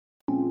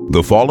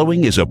The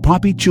following is a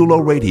Papi Chulo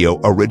Radio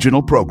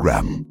original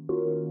program.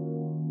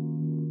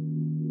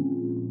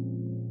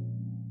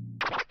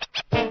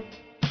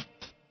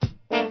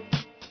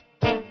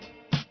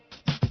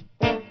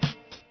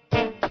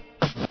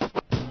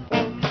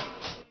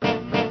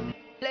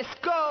 Let's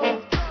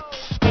go.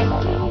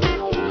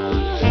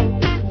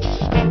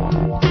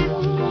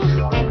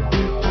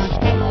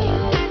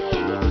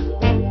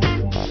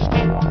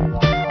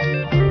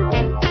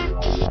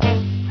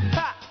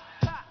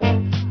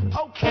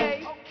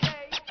 Okay.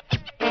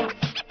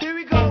 Here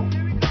we go.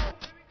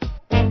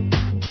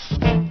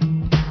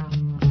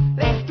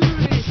 Let's do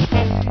this.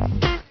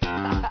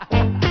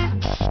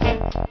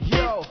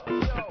 Yo.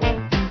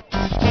 Check.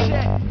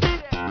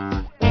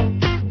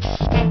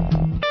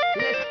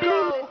 Let's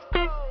go.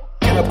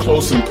 Get up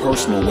close and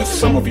personal with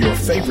some of your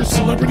favorite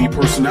celebrity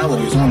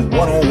personalities on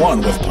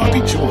One-on-One with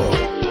Papi Chulo.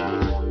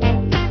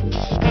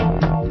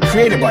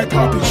 Created by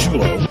Papi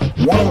Chulo,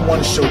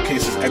 One-on-One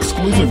showcases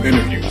exclusive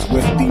interviews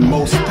with the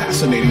most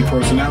fascinating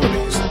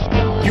personalities.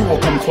 You will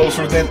come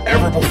closer than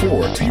ever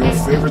before to your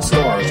favorite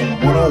stars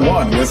on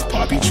One-on-One with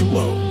Papi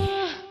Chulo.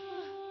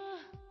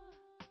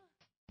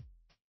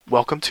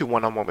 Welcome to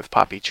One-on-One with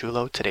Papi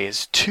Chulo. Today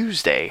is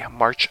Tuesday,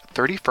 March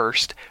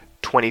 31st,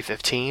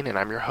 2015, and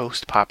I'm your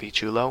host, Papi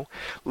Chulo.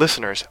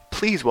 Listeners,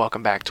 please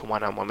welcome back to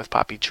One-on-One with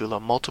Papi Chulo,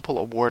 multiple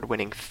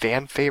award-winning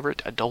fan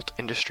favorite adult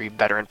industry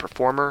veteran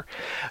performer,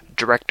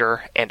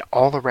 director, and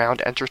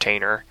all-around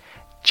entertainer,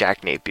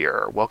 Jack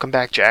Napier. Welcome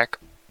back, Jack.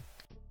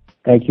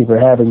 Thank you for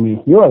having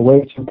me. You are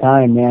way too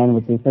kind, man,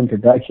 with this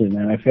introduction,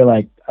 and I feel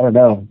like, I don't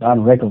know, Don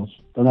Rickles.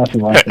 Don't ask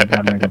me why I said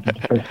Don Rickles. It's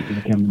the first thing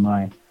that came to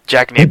mind.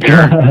 Jack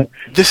Napier,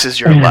 this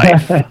is your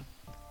life.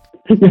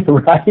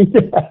 Right?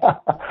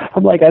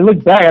 I'm like, I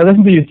look back, I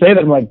listen to you say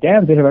that, I'm like,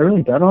 damn, dude, have I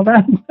really done all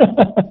that?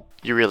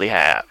 You really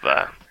have.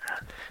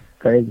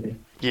 Crazy.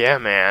 Yeah,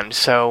 man.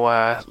 So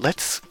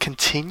let's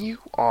continue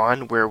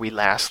on where we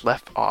last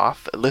left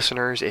off.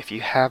 Listeners, if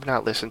you have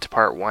not listened to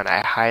part 1, I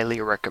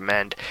highly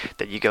recommend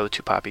that you go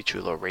to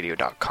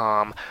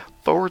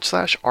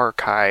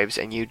papichuloradio.com/archives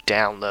and you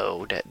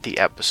download the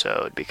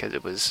episode because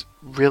it was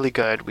really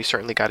good. We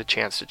certainly got a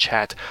chance to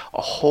chat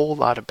a whole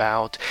lot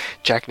about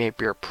Jack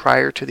Napier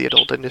prior to the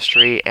adult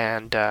industry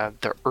and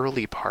the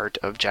early part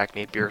of Jack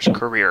Napier's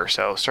career.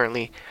 So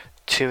certainly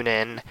tune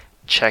in,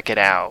 check it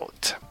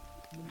out.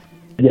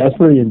 Yeah, it's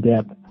pretty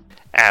in-depth.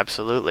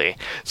 Absolutely.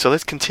 So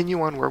let's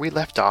continue on where we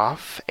left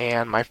off.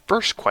 And my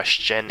first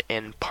question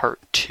in part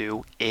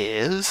 2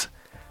 is,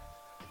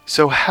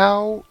 so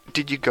how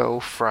did you go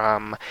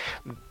from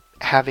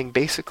having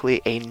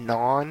basically a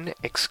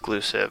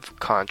non-exclusive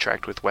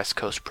contract with West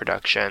Coast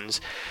Productions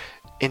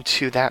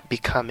into that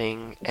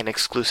becoming an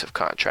exclusive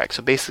contract?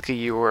 So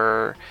basically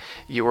there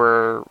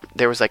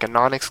was like a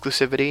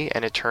non-exclusivity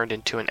and it turned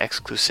into an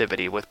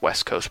exclusivity with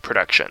West Coast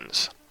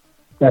Productions.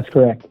 That's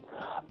correct.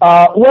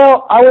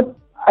 Well, I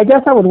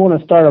guess I would want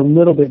to start a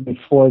little bit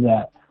before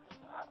that.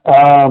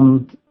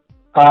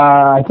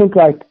 I think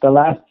like the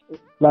last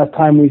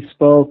time we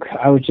spoke,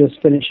 I was just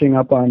finishing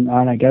up on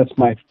I guess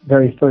my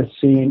very first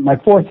scene, my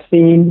fourth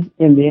scene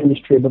in the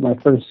industry, but my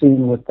first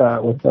scene with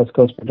West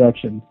Coast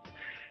Productions.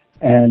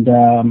 And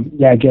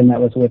yeah, again,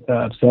 that was with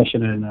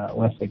Obsession and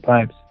Wesley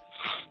Pipes.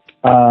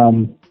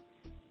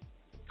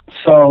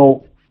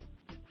 So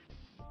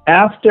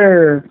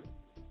after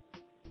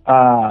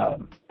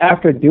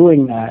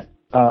doing that,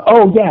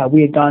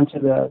 we had gone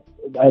to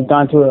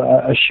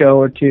a show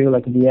or two,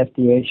 like the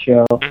FDA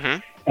show,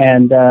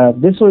 and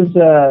this was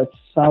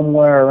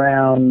somewhere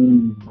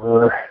around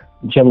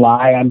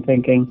July, I'm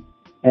thinking,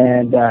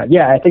 and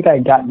I think I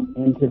had gotten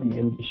into the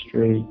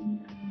industry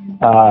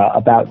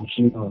about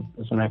June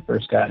was when I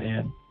first got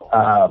in.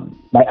 I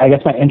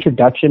guess my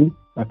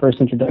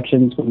first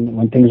introductions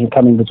when things were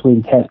coming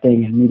between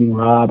testing and meeting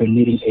Rob and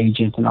meeting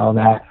agents and all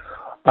that.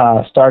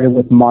 Started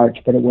with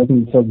March, but it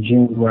wasn't until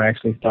June where I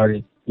actually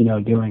started,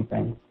 doing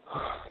things.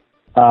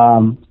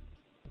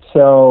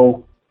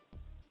 So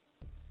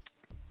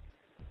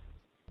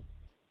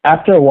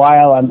after a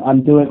while,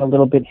 I'm doing a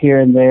little bit here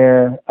and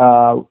there.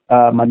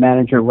 My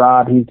manager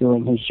Rob, he's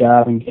doing his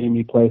job and getting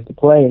me place to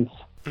place.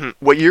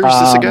 What year is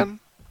this again?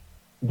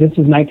 This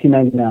is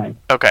 1999.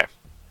 Okay.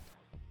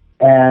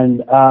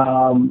 And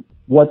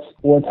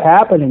what's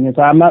happening is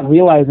I'm not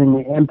realizing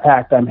the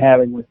impact I'm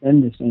having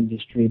within this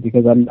industry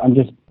because I'm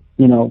just,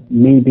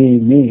 me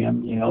being me.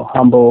 I'm,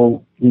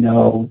 humble,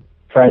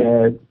 try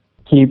to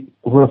keep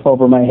a roof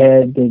over my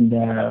head and,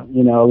 a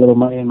little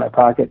money in my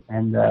pocket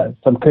and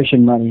some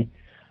cushion money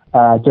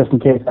just in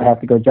case I have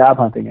to go job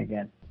hunting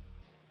again.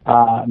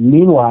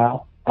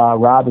 Meanwhile,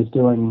 Rob is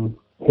doing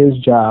his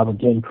job,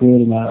 again,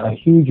 creating a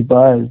huge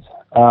buzz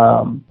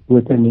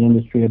within the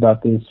industry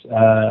about this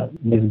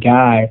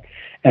guy.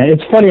 And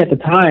it's funny, at the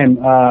time,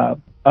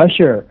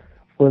 Usher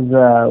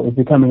was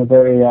becoming a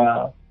very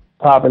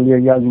popular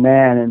young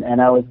man,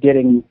 and I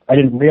didn't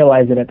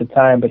realize it at the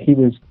time, but he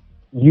was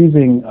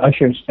using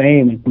Usher's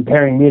fame and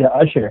comparing me to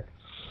Usher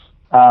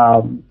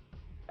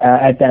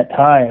at that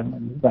time.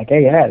 And it's like,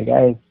 hey, yeah, the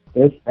guy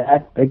this,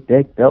 that, big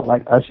dick, built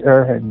like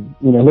Usher, and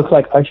looks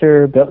like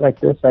Usher, built like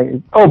this.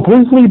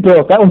 Bruce Lee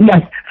built. That was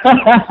my.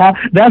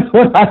 That's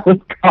what I was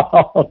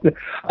called.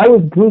 I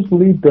was Bruce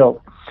Lee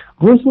built.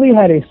 Bruce Lee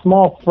had a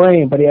small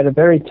frame, but he had a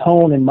very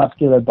toned and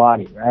muscular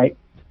body, right?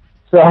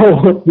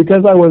 So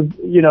because I was,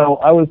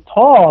 I was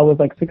tall. I was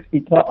like 6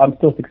 feet tall. I'm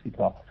still 6 feet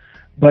tall,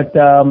 but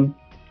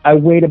I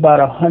weighed about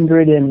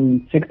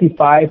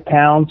 165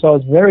 pounds. So I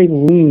was very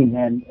lean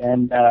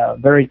and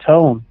very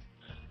toned.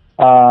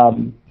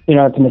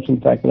 Not to mention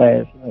the fact that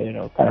I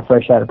was, kind of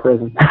fresh out of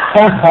prison,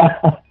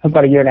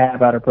 about a year and a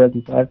half out of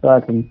prison. So I saw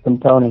some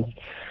tonage.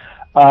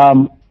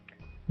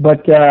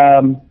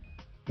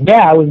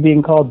 Yeah, I was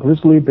being called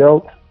Bruce Lee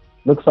built,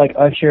 looks like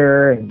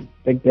Usher and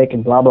Big Dick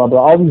and blah, blah,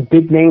 blah. All these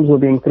big names were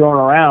being thrown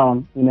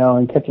around,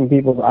 and catching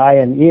people's eye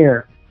and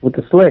ear with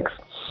the slicks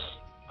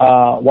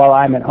while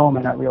I'm at home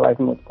and not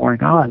realizing what's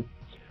going on.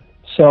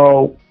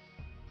 So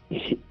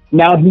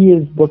now he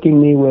is booking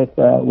me with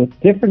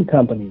different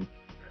companies.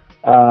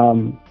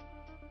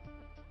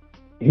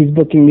 He's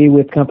booking me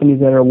with companies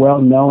that are well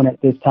known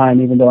at this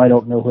time, even though I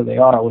don't know who they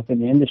are within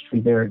the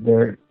industry. They're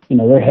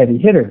heavy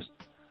hitters.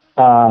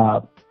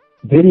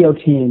 Video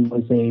Team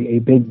was a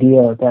big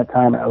deal at that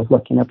time. I was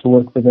lucky enough to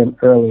work with them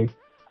early.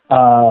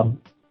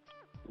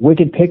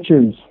 Wicked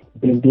Pictures,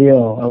 big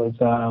deal. I was,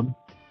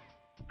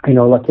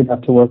 lucky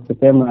enough to work with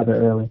them rather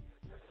early.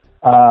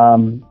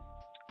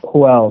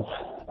 Who else?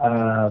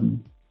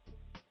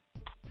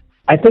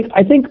 I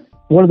think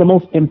one of the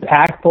most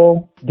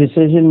impactful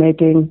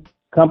decision-making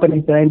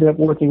companies that I ended up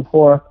working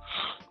for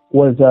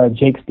was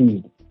Jake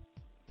Steed.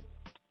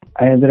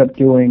 I ended up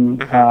doing.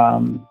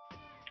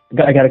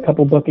 I got a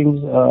couple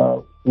bookings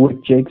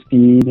with Jake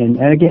Steed, and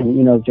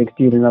again, Jake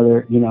Steed,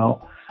 another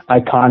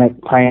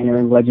iconic,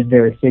 pioneering,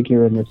 legendary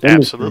figure in this industry.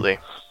 Absolutely.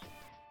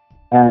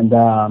 And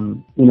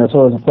so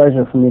it was a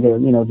pleasure for me to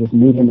just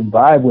meet him and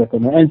vibe with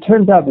him. And it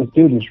turns out this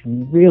dude is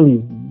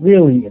really,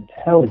 really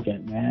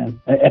intelligent,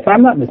 man. If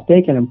I'm not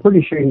mistaken, I'm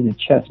pretty sure he's a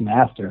chess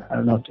master. I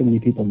don't know if too many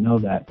people know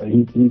that, but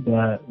he's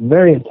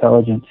very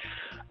intelligent.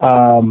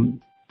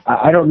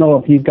 I don't know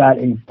if he's got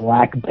a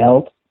black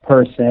belt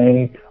per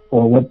se,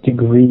 or what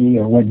degree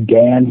or what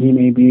Dan he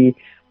may be,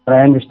 but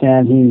I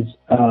understand he's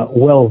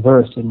well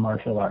versed in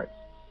martial arts.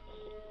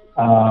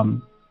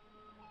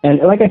 And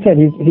like I said,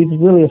 he's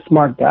really a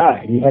smart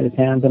guy. He had his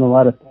hands in a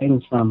lot of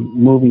things, from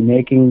movie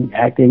making,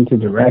 acting, to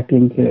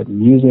directing, to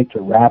music,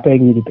 to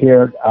rapping. He'd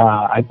appeared,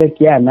 I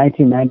think, in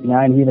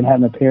 1999, he even had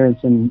an appearance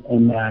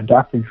in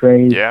Dr.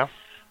 Dre's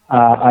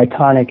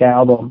iconic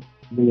album,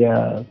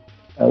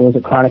 was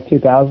it Chronic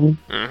 2000?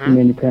 Mm-hmm. He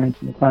made an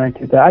appearance in the Chronic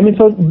 2000. I mean,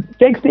 so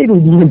Jake Steed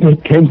was doing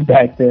big things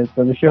back then.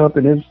 So to show up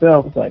in his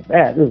film, it's like,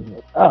 man, this is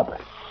what's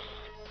up.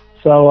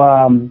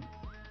 So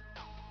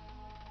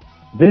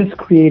this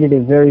created a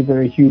very,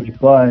 very huge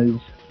buzz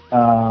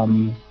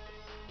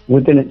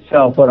within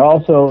itself, but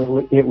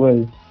also it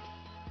was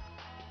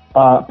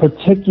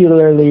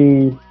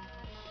particularly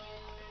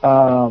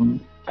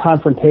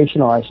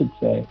confrontational, I should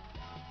say,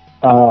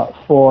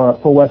 for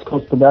West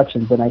Coast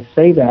Productions. And I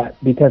say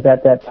that because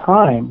at that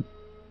time,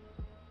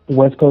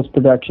 West Coast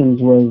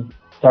Productions was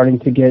starting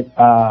to get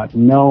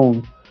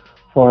known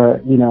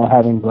for,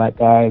 having black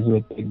guys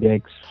with big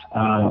dicks,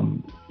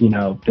 doing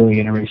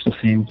interracial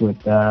scenes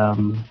with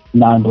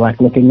non-black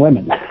looking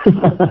women,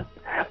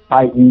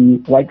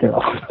 i.e. white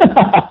girls.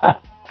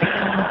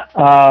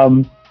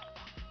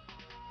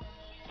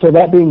 So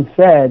that being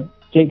said,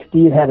 Jake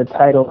Steed had a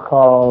title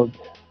called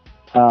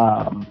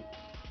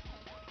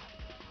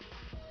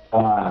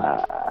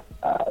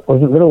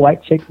was it Little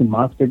White Chicks and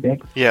Monster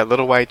Dicks? Yeah,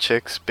 Little White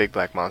Chicks, Big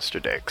Black Monster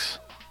Dicks.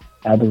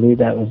 I believe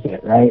that was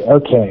it, right?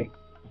 Okay.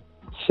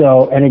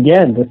 So, and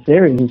again, the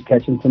series was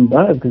catching some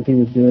buzz because he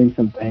was doing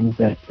some things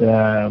that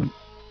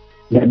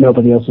that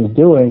nobody else was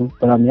doing.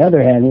 But on the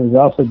other hand, he was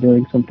also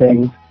doing some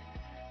things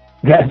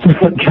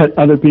that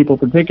other people,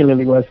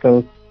 particularly West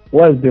Coast,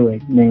 was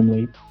doing,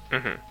 namely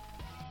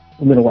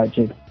Little White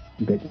Chicks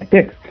and Big Black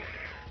Dicks.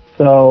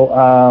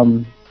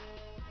 So,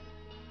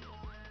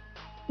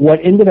 what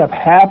ended up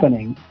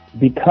happening,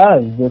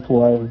 because this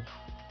was,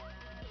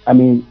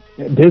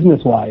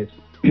 business-wise,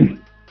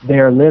 they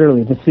are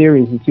literally, the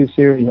two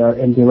series are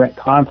in direct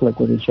conflict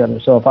with each other.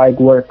 So if I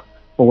work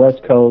for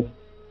West Coast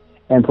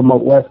and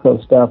promote West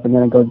Coast stuff, and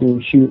then I go do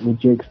a shoot with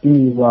Jake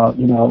Steed while,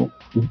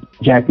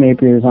 Jack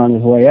Napier is on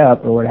his way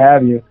up or what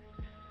have you,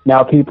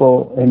 now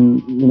people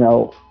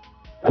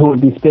who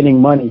would be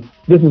spending money,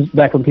 this is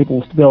back when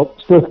people still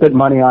spent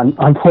money on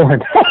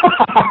porn.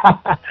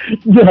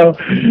 They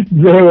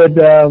would,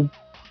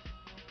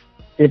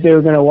 if they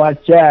were going to watch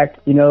Jack,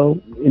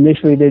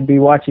 initially they'd be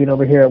watching it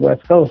over here at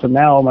West Coast. And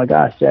now, oh my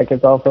gosh, Jack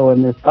is also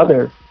in this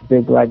other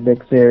Big Black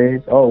Dick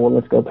series. Oh, well,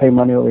 let's go pay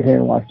money over here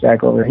and watch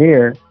Jack over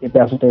here, if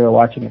that's what they were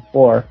watching it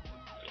for.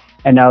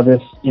 And now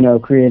this,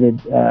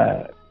 created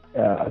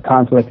a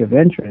conflict of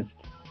interest,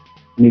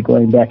 me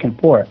going back and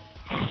forth.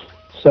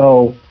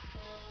 So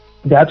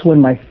that's when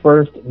my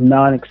first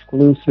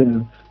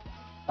non-exclusive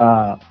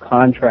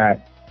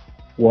contract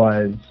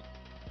was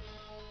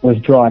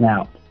drawn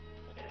out.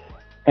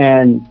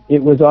 And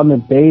it was on the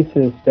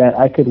basis that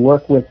I could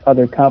work with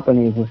other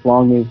companies as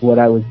long as what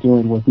I was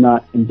doing was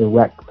not in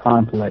direct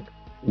conflict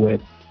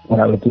with what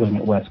I was doing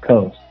at West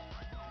Coast,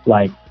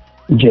 like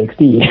Jake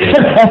Steve.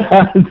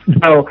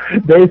 So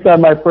based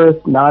on my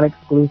first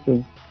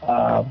non-exclusive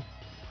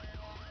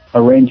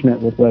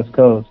arrangement with West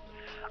Coast,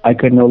 I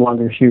could no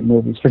longer shoot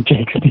movies for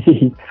Jake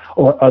Steve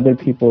or other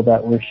people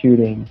that were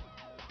shooting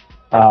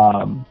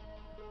that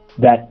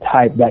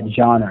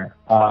genre.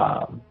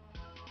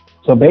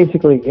 So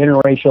basically,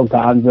 interracial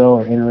Gonzo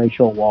or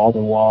interracial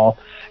wall-to-wall,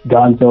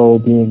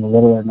 Gonzo being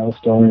little or no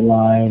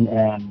storyline,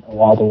 and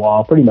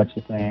wall-to-wall, pretty much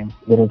the same,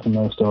 little to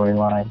no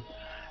storyline.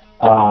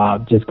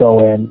 Just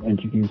go in,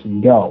 introduce,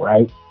 and go,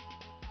 right?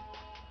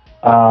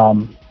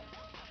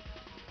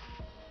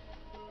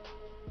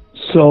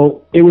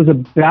 So it was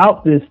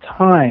about this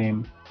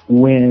time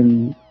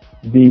when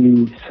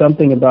the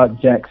Something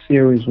About Jack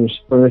series was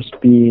first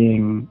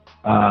being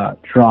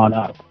drawn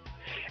up.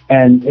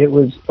 And it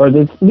was, or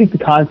at least the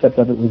concept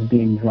of it was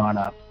being drawn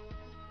up.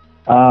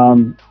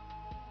 And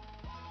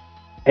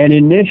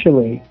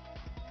initially,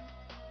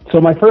 so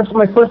my first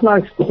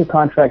non-exclusive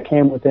contract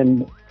came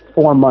within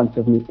 4 months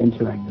of me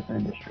entering this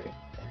industry.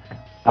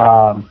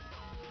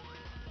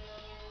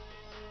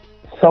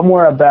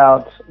 Somewhere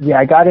about,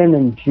 I got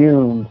in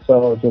June,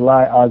 so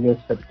July,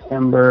 August,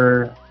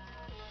 September,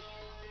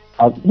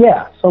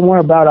 somewhere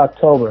about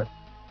October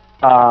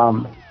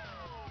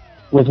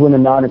was when the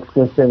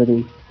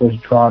non-exclusivity was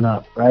drawn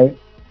up, right?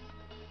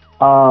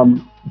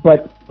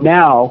 But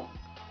now,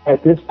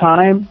 at this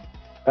time,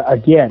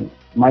 again,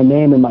 my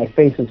name and my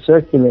face is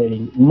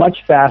circulating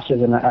much faster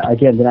than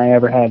I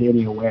ever had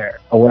any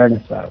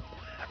awareness of.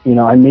 You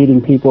know, I'm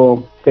meeting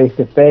people face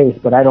to face,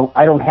 but I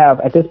don't have,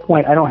 at this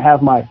point, I don't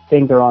have my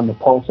finger on the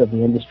pulse of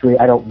the industry.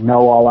 I don't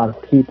know a lot of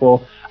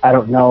people. I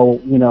don't know,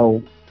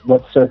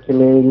 what's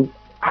circulating,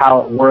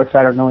 how it works.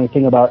 I don't know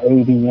anything about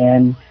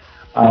AVN.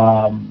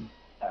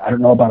 I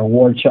don't know about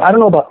award show. I don't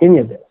know about any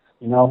of this,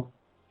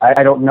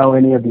 I don't know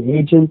any of the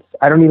agents.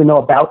 I don't even know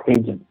about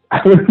agents.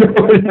 I don't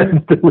know any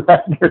of the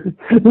directors.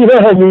 You know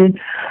what I mean?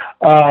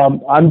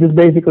 I'm just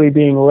basically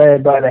being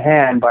led by the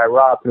hand by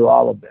Rob through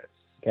all of this,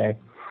 okay?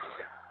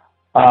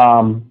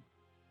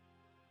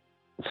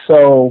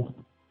 So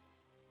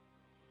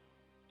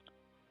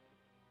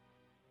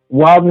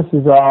while this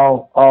is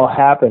all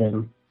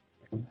happening,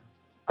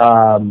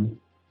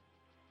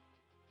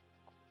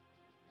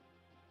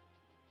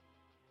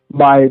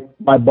 my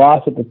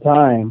boss at the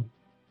time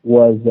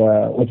was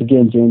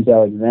again James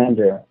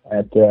Alexander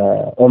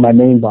or my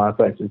main boss,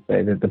 I should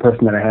say, the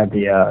person that I had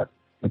the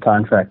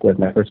contract with,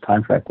 my first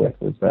contract with,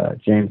 was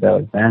James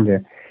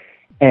Alexander,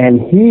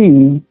 and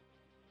he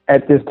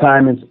at this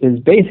time is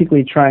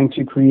basically trying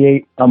to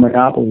create a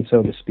monopoly,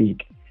 so to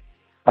speak,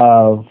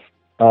 of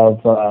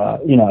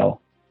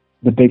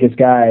the biggest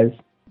guys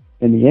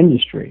in the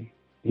industry.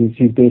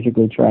 He's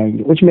basically trying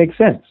to, which makes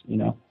sense,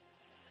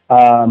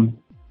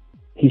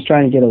 he's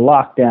trying to get a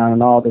lockdown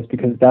and all this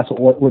because that's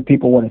what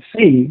people want to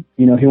see.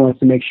 He wants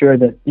to make sure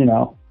that,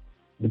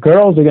 the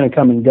girls are going to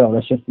come and go.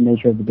 That's just the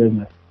nature of the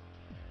business.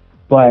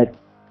 But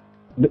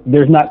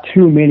there's not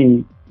too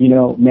many,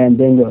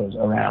 Mandingos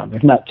around.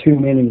 There's not too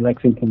many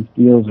Lexington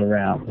Steels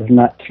around. There's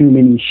not too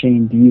many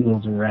Shane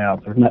Diesels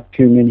around. There's not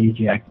too many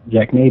Jack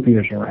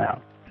Napiers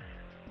around.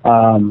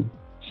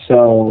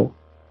 So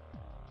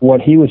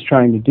what he was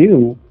trying to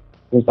do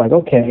was like,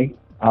 okay,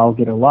 I'll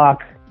get a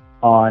lock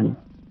on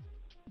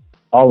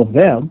all of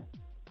them,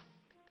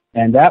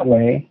 and that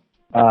way,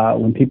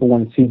 when people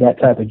want to see that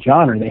type of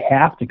genre, they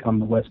have to come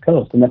to West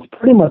Coast, and that's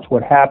pretty much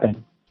what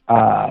happened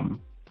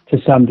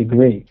to some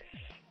degree.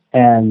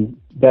 And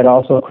that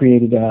also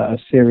created a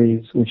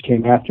series which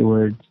came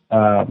afterwards,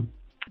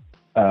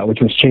 which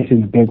was Chasing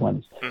the Big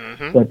Ones.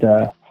 Mm-hmm. But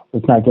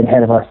let's not get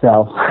ahead of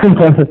ourselves.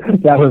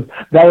 that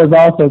was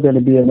also going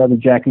to be another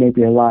Jack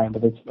Napier line,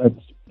 but it's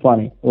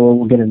funny.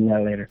 We'll get into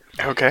that later.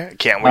 Okay,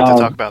 can't wait to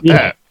talk about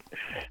that.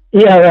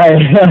 Yeah,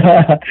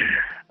 right.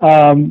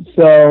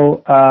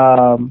 So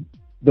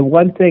the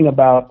one thing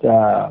about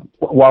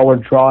while we're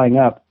drawing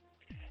up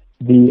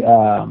the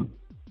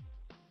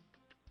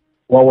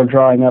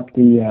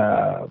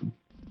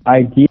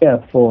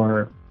idea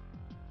for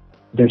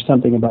There's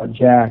Something About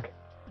Jack,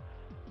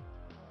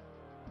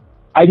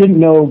 I didn't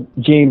know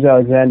James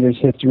Alexander's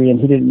history,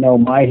 and he didn't know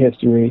my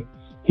history.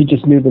 He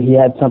just knew that he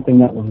had something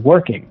that was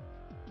working,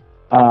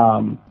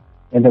 and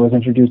that was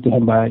introduced to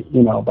him by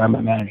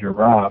my manager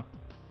Rob.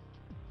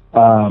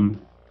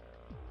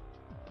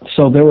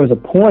 So there was a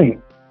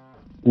point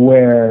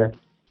where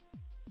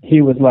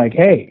he was like,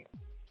 hey,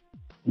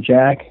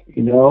 Jack,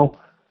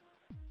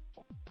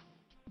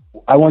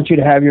 I want you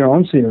to have your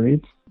own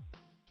series.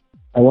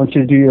 I want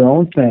you to do your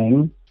own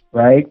thing,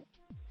 right?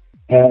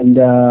 And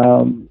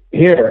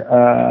here,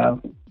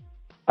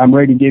 I'm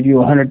ready to give you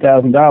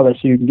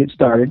 $100,000 so you can get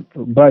started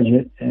for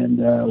budget and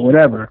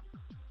whatever.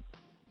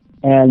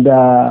 And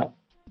I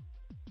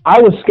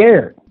was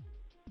scared.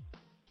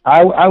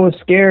 I was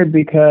scared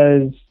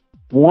because,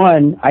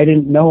 one, I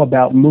didn't know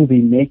about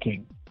movie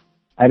making.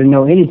 I didn't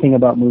know anything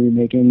about movie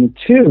making. And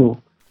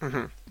two,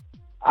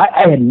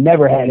 I had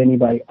never had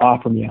anybody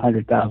offer me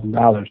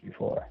 $100,000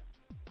 before.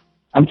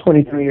 I'm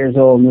 23 years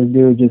old, and this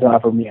dude just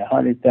offered me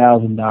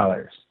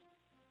 $100,000,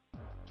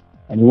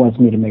 and he wants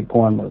me to make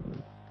porn movies.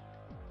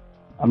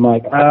 I'm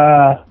like,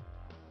 I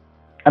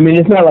mean,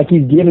 it's not like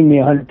he's giving me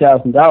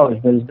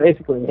 $100,000, but it's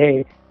basically,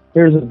 hey,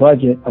 here's a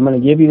budget. I'm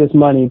going to give you this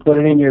money, put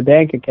it in your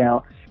bank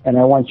account, and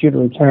I want you to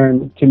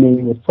return to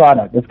me with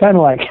product. It's kind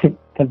of like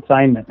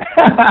consignment.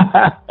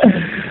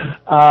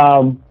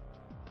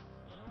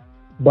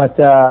 But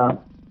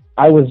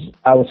I was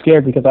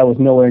scared because I was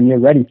nowhere near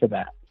ready for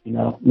that.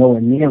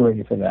 Nowhere near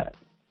ready for that.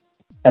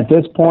 At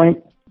this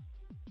point,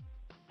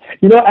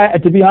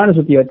 to be honest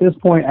with you, at this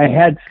point, I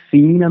had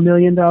seen $1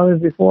 million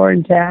before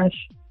in cash,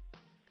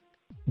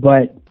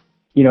 but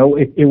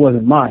it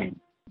wasn't mine.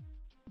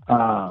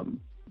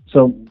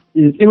 So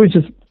it was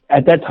just,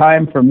 at that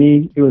time for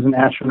me, it was an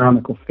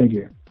astronomical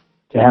figure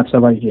to have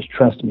somebody just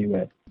trust me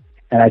with.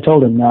 And I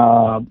told him,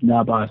 no,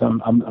 boss,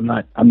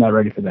 I'm not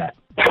ready for that.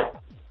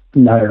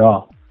 Not at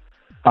all.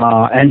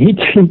 And he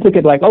took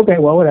it like, okay,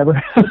 well,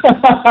 whatever.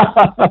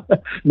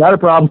 Not a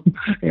problem.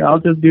 I'll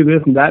just do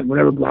this and that,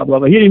 whatever, blah, blah,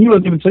 blah. He didn't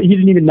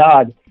even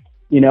nod,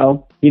 He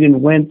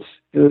didn't wince.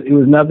 It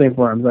was nothing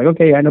for him. He's like,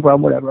 okay, yeah, no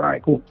problem, whatever. All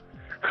right, cool.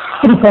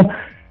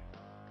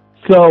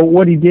 So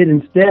what he did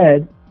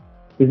instead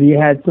is he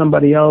had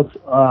somebody else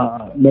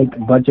make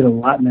budget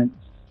allotments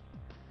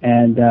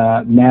and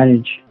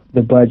manage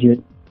the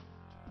budget.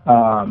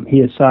 He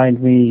assigned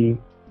me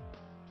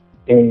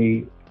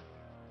a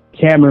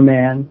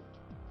cameraman,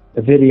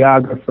 a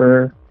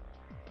videographer,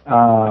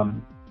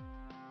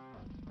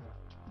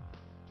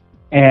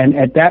 and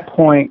at that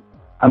point,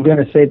 I'm going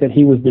to say that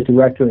he was the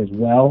director as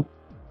well.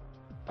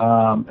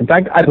 In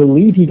fact, I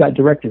believe he got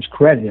director's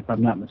credit, if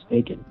I'm not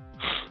mistaken,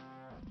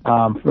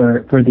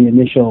 for the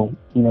initial,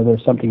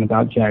 There's Something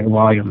About Jack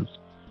volumes.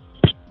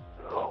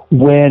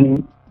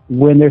 When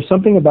There's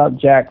Something About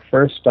Jack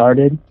first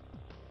started,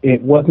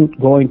 it wasn't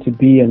going to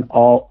be an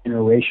all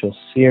interracial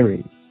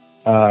series.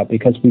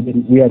 Because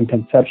we hadn't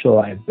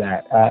conceptualized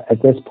that. At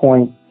this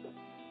point,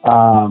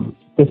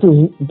 this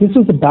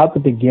was about the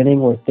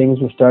beginning where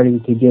things were starting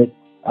to get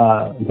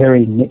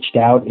very niched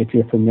out, if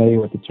you're familiar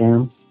with the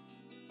term.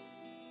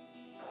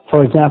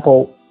 For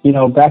example,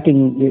 back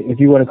in, if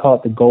you want to call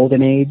it the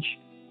golden age,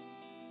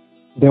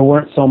 there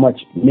weren't so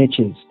much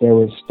niches. There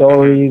was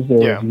stories,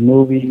 there was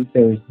movies,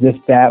 there was this,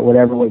 that,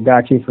 whatever, what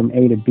got you from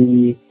A to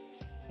B.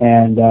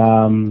 And,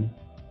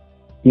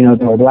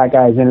 there were black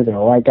guys in it, there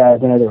were white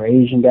guys in it, there were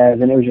Asian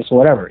guys in it, it was just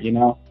whatever,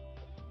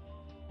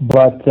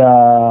 But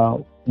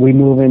we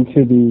move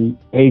into the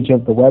age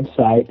of the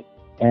website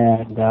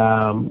and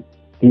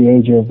the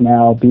age of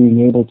now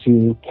being able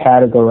to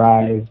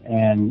categorize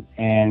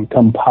and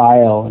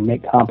compile and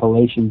make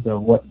compilations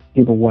of what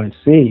people want to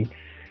see.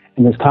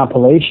 And this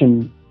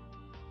compilation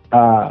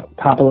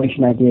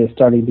idea is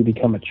starting to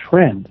become a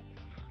trend.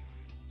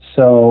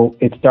 So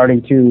it's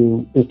starting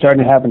to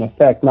have an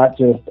effect, not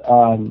just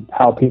on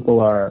how people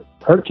are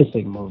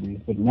purchasing movies,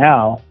 but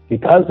now,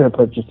 because they're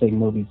purchasing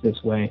movies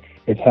this way,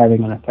 it's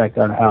having an effect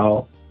on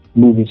how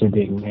movies are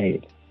being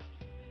made.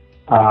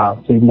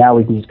 So now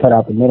we can just cut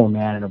out the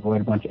middleman and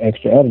avoid a bunch of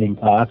extra editing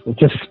costs. We'll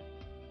just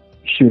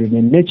shoot it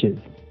in niches.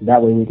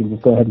 That way we can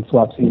just go ahead and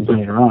swap scenes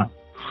later on.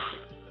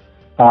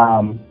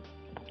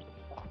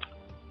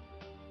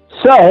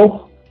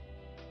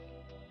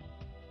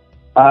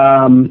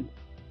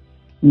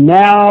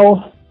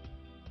 Now,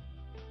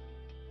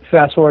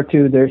 fast forward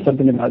to There's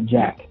Something About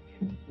Jack.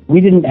 We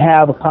didn't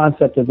have a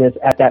concept of this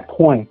at that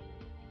point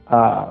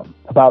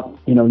about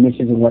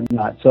niches and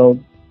whatnot. So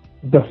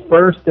the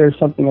first There's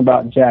Something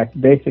About Jack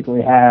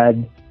basically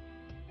had,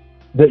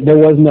 there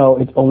was no,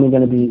 it's only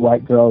going to be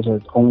white girls or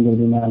it's only going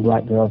to be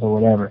non-black girls or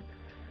whatever.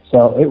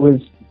 So it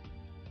was,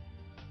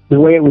 the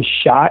way it was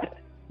shot,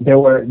 there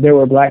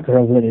were black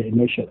girls in it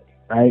initially,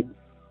 right?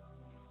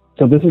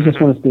 So this is just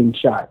when it's being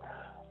shot.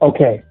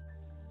 Okay.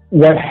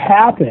 What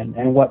happened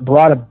and what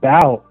brought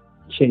about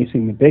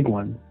Chasing the Big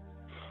One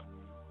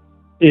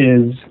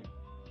is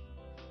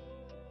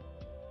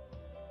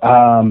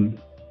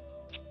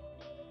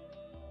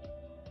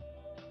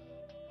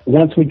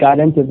once we got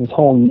into this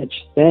whole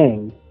niche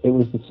thing, it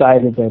was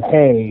decided that,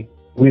 hey,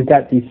 we've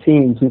got these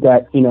scenes, we've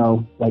got,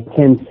 like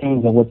 10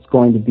 scenes of what's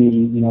going to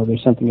be,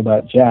 There's Something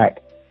About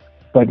Jack.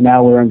 But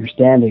now we're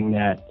understanding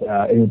that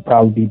it would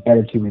probably be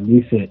better to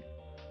release it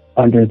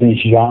under this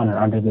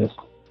genre, under this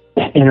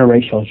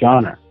interracial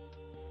genre.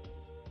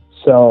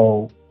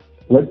 So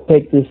let's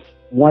take this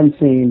one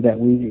scene that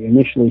we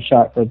initially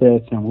shot for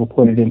this and we'll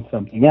put it in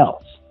something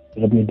else.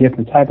 It'll be a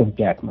different type of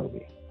Jack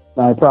movie.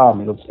 Not a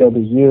problem. It'll still be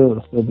you.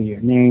 It'll still be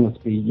your name.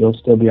 You'll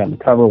still be on the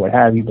cover, what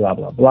have you, blah,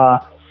 blah, blah.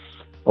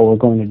 But we're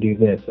going to do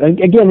this.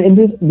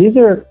 Again, these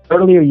are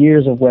earlier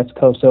years of West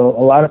Coast, so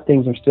a lot of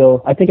things are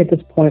still, I think at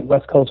this point,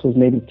 West Coast was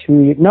maybe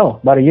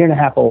about a year and a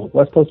half old.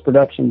 West Coast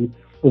production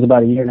was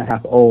about a year and a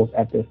half old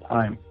at this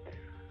time.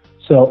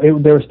 So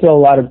there was still a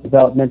lot of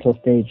developmental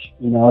stage.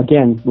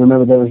 Again,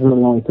 remember there was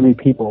really only 3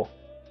 people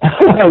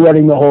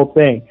running the whole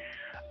thing.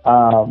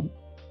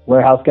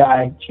 Warehouse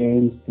guy,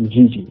 James, and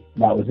Gigi.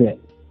 That was it.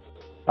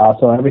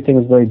 So everything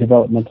was very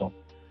developmental.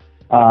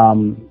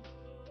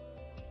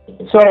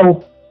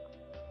 So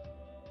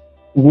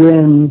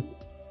when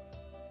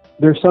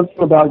There's Something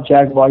About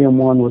Jack Volume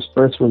 1 was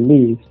first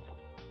released,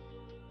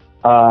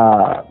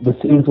 the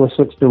scenes were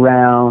switched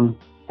around,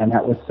 and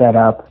that was set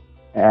up,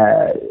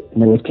 and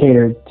it was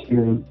catered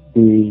to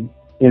the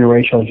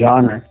interracial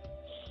genre.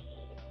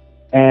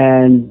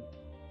 And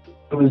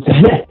it was,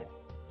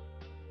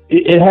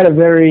 it had a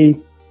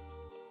very,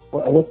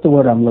 what's the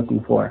word I'm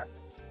looking for?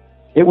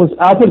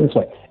 I'll put it this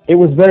way, it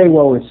was very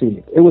well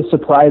received. It was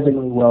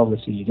surprisingly well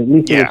received. At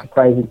least it was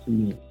surprising to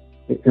me.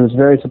 It was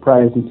very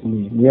surprising to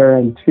me. We are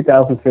in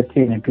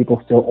 2015 and people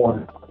still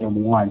order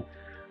Volume 1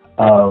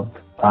 of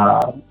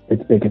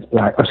It's Big, It's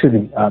Black. There's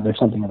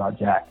Something About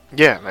Jack.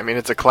 Yeah, I mean,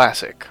 it's a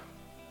classic.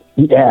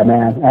 Yeah,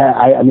 man.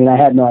 I mean, I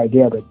had no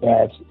idea, but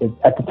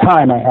at the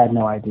time, I had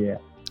no idea.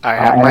 I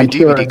have my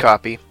DVD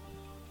copy.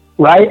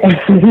 Right? And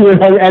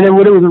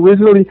when it was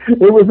originally,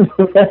 this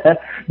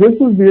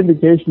was the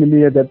indication to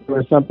me that there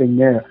was something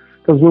there.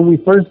 Because when we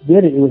first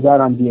did it, it was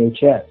out on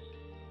VHS.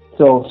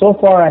 So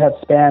far I have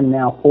spanned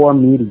now 4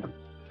 mediums.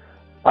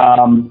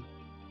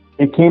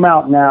 It came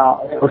out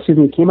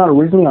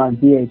originally on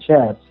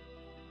VHS,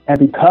 and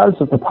because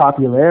of the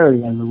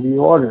popularity and the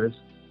reorders,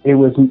 it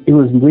was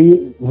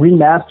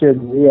remastered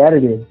and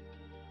re-edited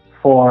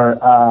for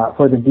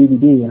the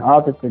DVD and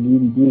offered for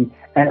DVD,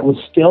 and it was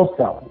still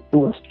selling.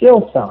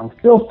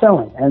 Still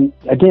selling. And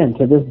again,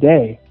 to this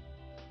day,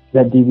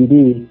 that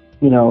DVD,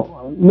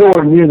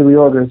 nowhere near the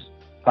reorders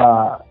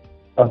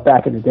of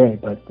back in the day,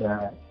 but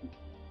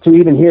to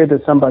even hear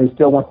that somebody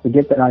still wants to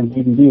get that on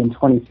DVD in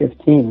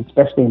 2015,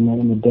 especially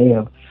in the day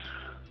of,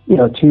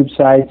 tube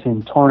sites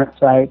and torrent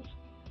sites,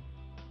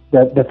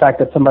 the fact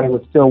that somebody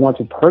would still want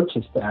to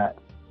purchase that,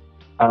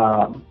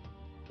 I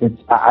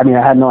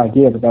had no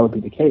idea that would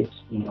be the case,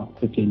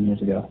 15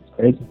 years ago. It's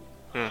crazy.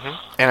 Mm-hmm.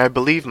 And I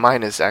believe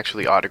mine is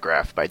actually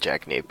autographed by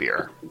Jack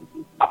Napier.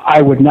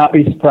 I would not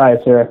be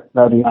surprised, sir.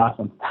 That would be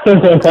awesome.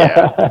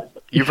 Yeah.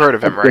 You've heard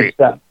of him, right?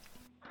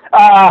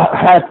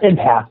 In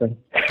passing.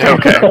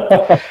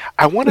 Okay.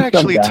 I want to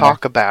actually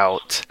talk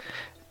about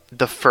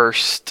the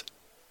first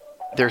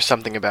There's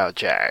Something About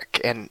Jack.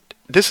 And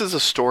this is a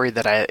story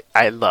that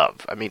I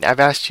love. I mean, I've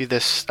asked you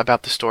this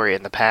about the story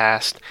in the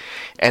past,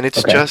 and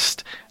it's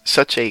just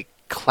such a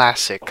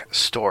classic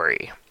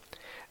story.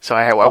 So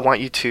I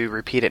want you to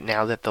repeat it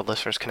now that the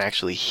listeners can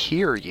actually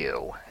hear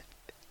you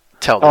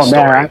tell the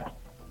story.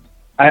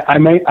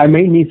 Man, I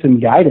may need some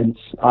guidance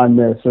on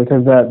this,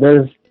 because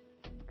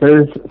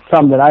there's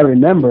some that I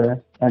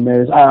remember, and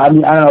there's I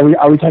don't know.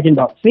 Are we talking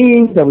about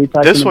scenes? Are we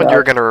talking this one about...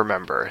 you're going to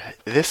remember.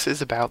 This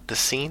is about the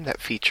scene that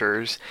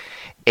features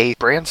a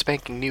brand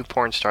spanking new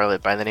porn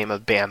starlet by the name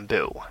of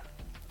Bamboo.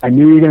 I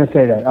knew you were going to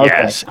say that. Okay,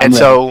 yes, and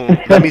so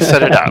let me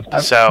set it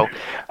up. So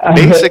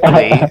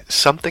basically,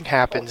 something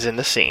happens in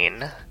the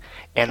scene,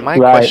 and my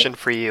question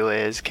for you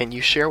is, can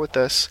you share with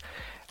us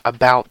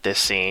about this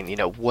scene?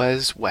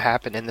 Was what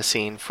happened in the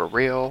scene for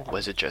real?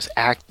 Was it just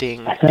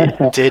acting?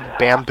 Did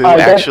Bamboo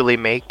actually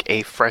make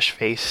a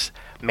fresh-faced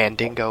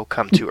Mandingo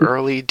come too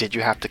early? Did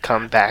you have to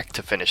come back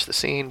to finish the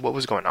scene? What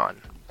was going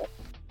on?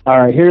 All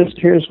right,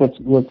 here's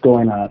what's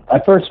going on. I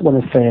first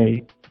want to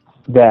say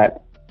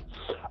that,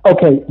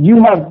 okay,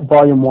 you have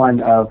Volume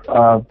 1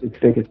 of It's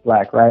Big, It's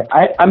Black, right?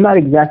 I'm not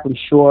exactly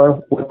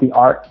sure what the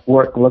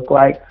artwork looked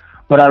like,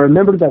 but I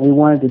remember that we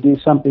wanted to do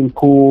something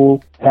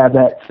cool, have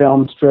that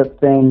film strip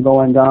thing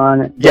going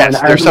on. Yes,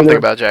 There's Something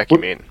About Jack, you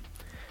mean.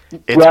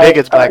 It's Big,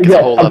 It's Black is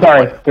a whole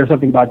other one. There's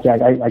Something About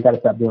Jack. I got to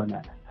stop doing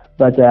that.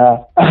 But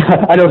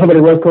I know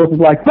somebody West Coast is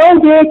like, "Phone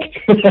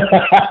dick,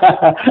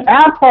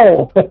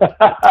 asshole."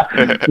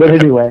 But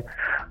anyway,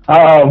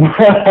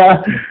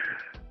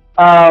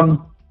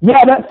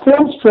 yeah, that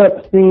film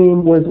strip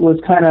theme was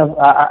kind of.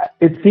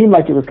 It seemed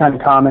like it was kind of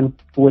common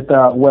with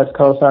West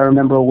Coast. I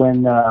remember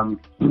when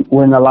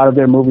a lot of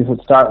their movies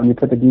would start, when you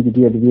put the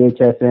DVD or the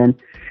VHS in,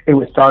 it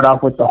would start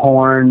off with the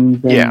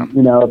horns and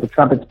the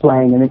trumpets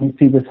playing, and then you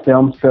see this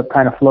film strip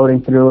kind of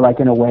floating through like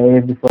in a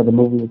wave before the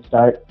movie would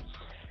start.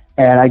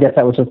 And I guess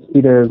that was just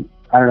either,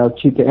 I don't know,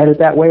 cheap to edit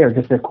that way or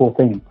just a cool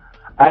theme.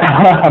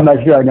 I'm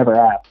not sure. I never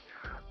asked.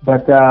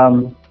 But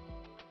the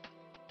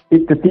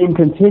theme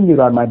continued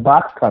on my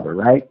box cover,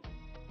 right?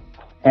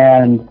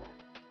 And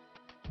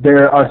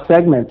there are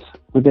segments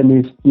within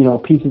these,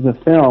 pieces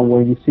of film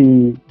where you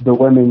see the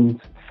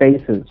women's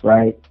faces,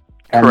 right?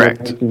 And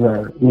correct. their faces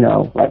are,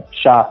 like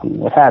shocked and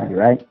what have you,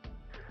 right?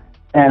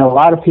 And a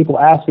lot of people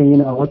ask me,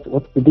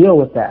 what's the deal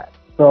with that?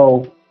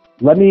 So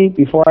let me,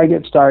 before I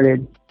get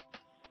started,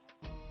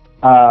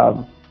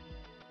 I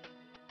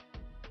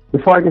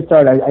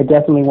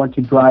definitely want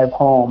to drive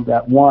home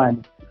that,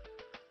 one,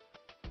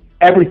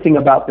 everything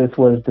about this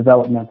was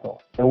developmental.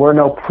 There were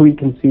no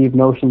preconceived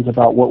notions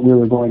about what we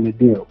were going to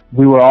do.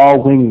 We were all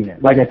winging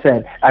it. Like I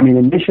said,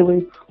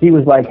 initially, he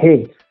was like,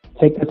 hey,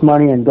 take this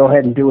money and go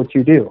ahead and do what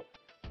you do,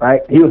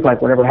 right? He was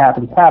like, whatever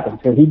happens, happens.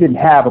 So he didn't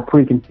have a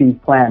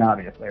preconceived plan,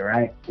 obviously,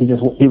 right? He's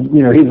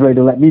ready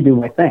to let me do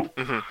my thing.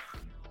 Mm-hmm.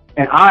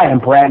 And I am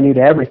brand new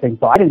to everything,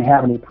 so I didn't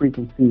have any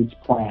preconceived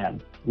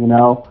plan you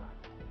know.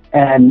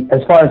 And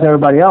as far as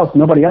everybody else,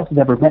 nobody else has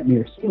ever met me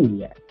or seen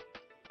me yet.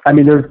 I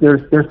mean,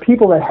 there's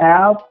people that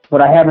have,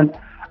 but I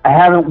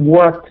haven't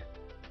worked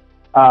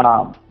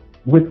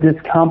with this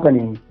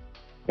company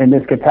in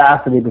this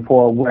capacity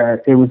before,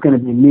 where it was going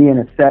to be me and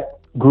a set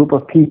group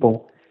of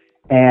people,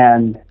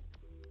 and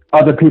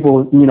other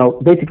people, you know,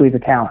 basically the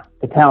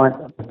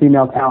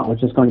female talent was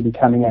just going to be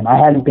coming in. I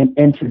hadn't been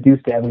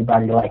introduced to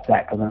everybody like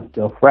that because I'm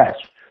still fresh.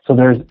 So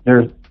there's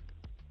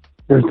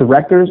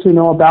directors who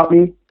know about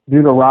me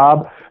due to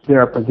Rob. There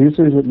are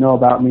producers that know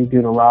about me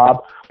due to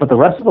Rob. But the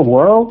rest of the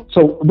world,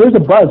 so there's a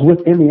buzz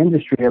within the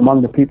industry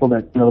among the people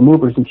that, you know, the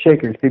movers and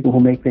shakers, people who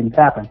make things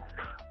happen.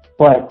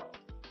 But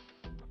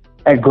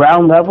at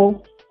ground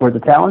level, where the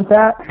talent's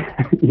at,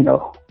 you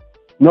know,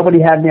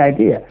 nobody had any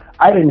idea.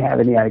 I didn't have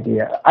any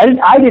idea.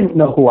 I didn't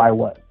know who I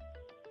was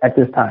at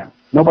this time.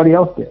 Nobody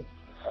else did.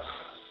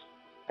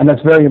 And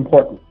that's very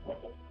important,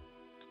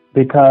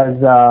 because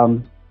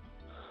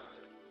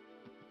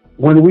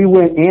when we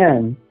went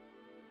in,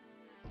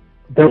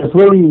 there was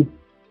really,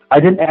 I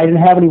didn't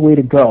have any way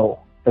to go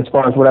as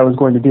far as what I was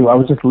going to do. I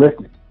was just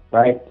listening,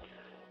 right?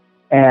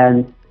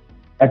 And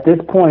at this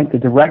point, the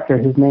director,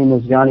 his name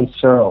was Yanni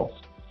Searles.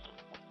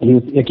 He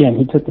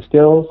took the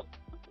stills,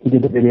 he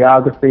did the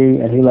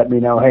videography, and he let me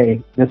know,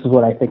 hey, this is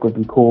what I think would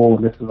be cool,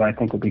 and this is what I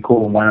think would be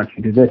cool, and why don't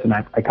you do this? And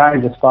I kind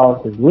of just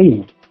followed his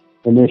lead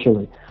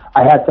initially.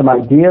 I had some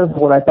ideas of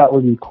what I thought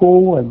would be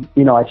cool, and,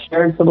 you know, I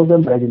shared some of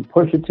them, but I didn't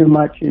push it too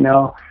much, you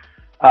know.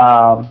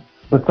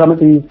 But some of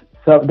these,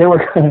 so they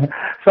were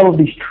some of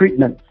these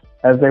treatments,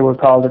 as they were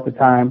called at the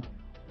time.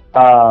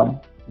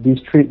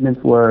 These treatments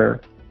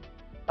were,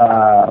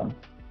 oh,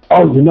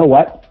 you know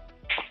what?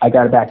 I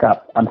got to back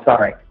up. I'm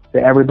sorry.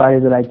 To everybody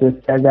that I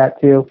just said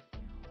that to,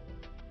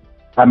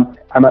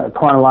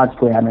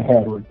 chronologically, I'm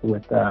ahead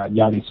with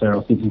Yanni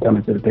Searles. He hasn't come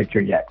into the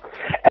picture yet.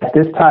 At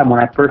this time,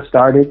 when I first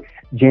started,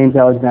 James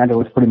Alexander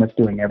was pretty much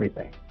doing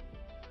everything.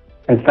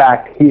 In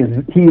fact, he is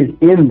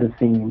in the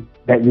scene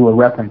that you were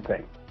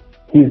referencing.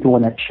 He's the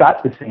one that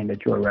shot the scene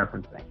that you were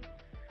referencing.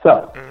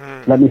 So,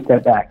 let me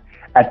step back.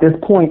 At this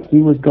point,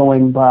 he was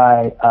going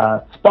by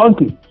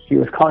Spunky. He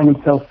was calling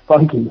himself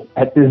Spunky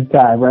at this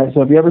time, right?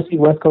 So if you ever see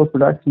West Coast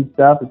Production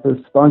stuff, it says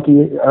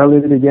Spunky early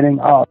in the beginning.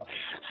 Oh,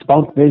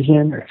 Spunk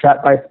Vision, or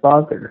Shot by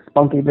Spunk, or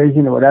Spunky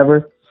Vision, or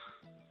whatever.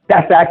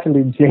 That's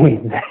actually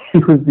James. He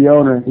was the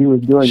owner, and he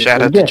was doing it.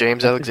 Shout out to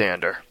James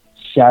Alexander.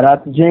 Shout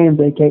out to James,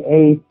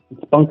 a.k.a.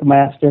 Spunk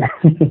Master.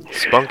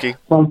 Spunky.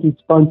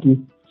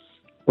 Spunky.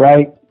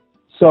 Right?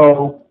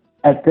 So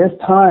at this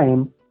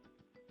time,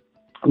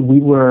 he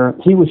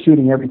was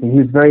shooting everything. He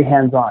was very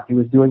hands-on. He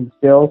was doing the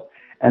stills,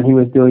 and he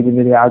was doing the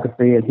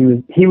videography, and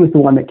he was the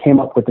one that came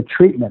up with the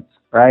treatments,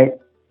 right?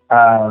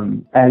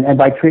 And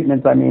by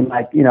treatments, I mean,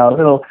 like, you know, a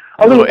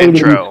little A to B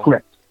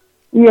script.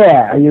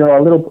 Yeah, you know,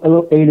 a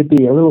little A to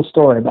B, a little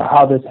story about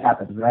how this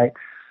happens, right?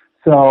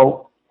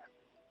 So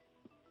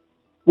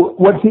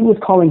what he was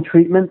calling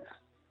treatments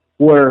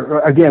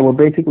were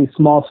basically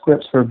small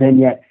scripts for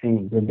vignette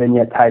scenes and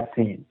vignette type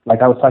scenes.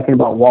 Like I was talking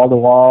about Wall to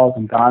Walls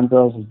and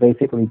Gonzo's was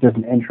basically just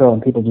an intro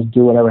and people just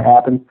do whatever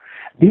happens.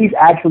 These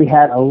actually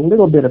had a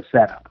little bit of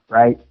setup,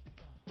 right?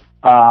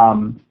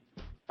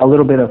 A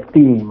little bit of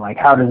theme, like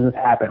how does this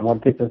happen?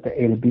 What gets us to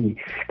A to B?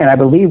 And I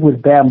believe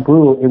with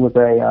Bamboo, it was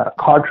a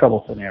car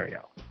trouble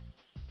scenario.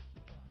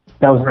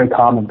 That was very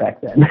common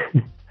back then.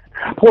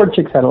 Poor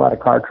chicks had a lot of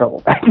car trouble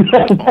back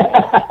then.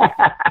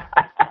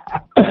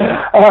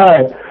 All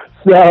right.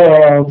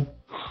 So,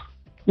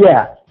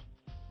 yeah.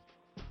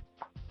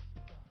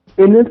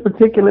 In this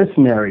particular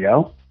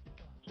scenario,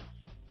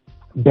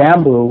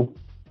 Bamboo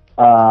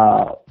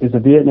is a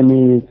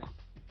Vietnamese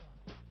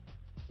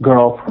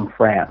girl from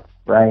France,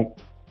 right?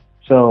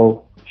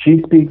 So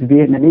she speaks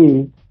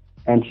Vietnamese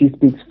and she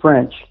speaks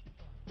French,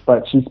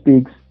 but she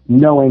speaks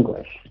no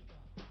English.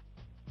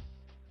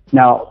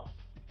 Now,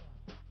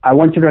 I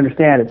want you to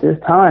understand at this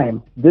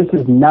time, this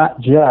is not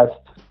just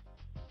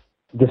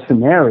the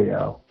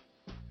scenario.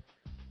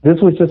 This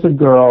was just a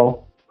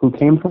girl who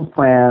came from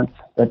France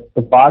that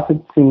the boss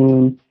had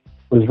seen,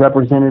 was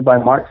represented by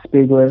Mark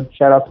Spiegler.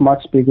 Shout out to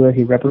Mark Spiegler.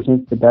 He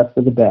represents the best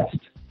of the best,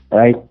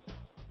 right?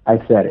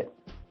 I said it.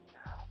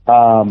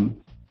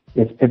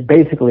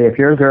 If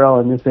you're a girl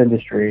in this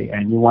industry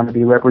and you want to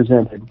be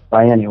represented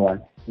by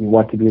anyone, you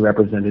want to be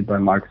represented by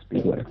Mark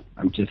Spiegler.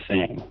 I'm just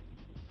saying.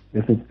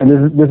 This is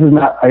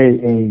not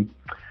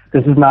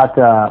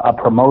a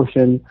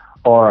promotion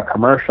or a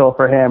commercial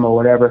for him or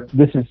whatever.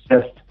 This is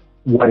just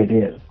what it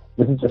is.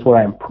 This is just what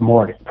I'm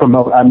promoting.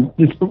 I'm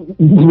just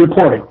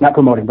reporting, not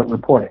promoting, but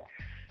reporting.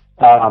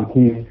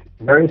 He's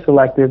very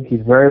selective.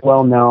 He's very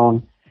well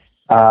known.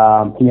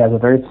 He has a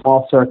very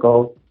small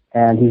circle,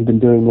 and he's been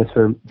doing this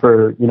for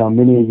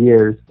many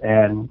years.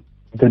 And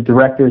the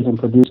directors and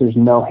producers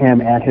know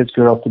him and his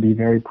girls to be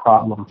very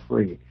problem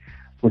free,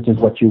 which is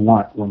what you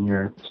want when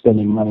you're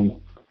spending money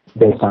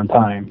based on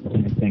time to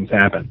make things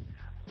happen.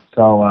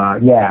 So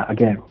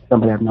again,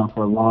 somebody I've known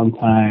for a long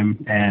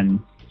time, and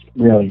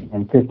really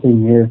in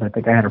 15 years, I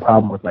think I had a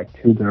problem with like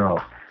 2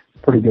 girls.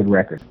 Pretty good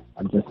record.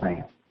 I'm just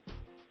saying.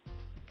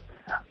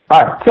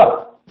 All right,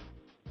 so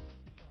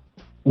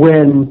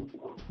when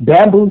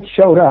Bamboo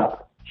showed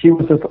up, she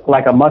was just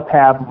like a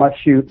must-have,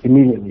 must-shoot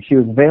immediately. She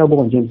was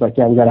available, and Jim's like,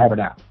 yeah, we got to have her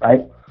now,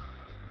 right?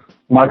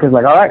 Mark is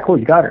like, all right, cool,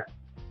 you got her.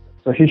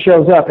 So she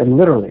shows up, and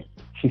literally,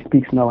 she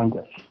speaks no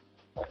English.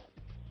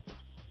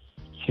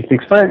 She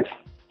speaks French.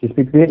 She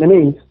speaks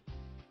Vietnamese.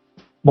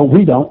 But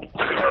we don't.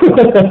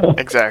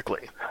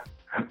 Exactly.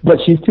 But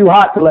she's too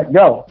hot to let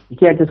go. You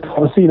can't just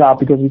call the scene off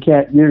because we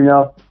can't,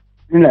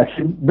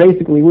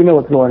 basically, we know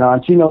what's going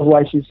on. She knows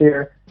why she's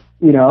here.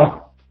 She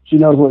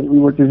knows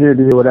what she's here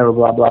to do, whatever,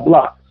 blah, blah,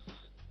 blah.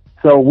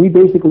 So we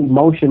basically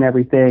motion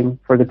everything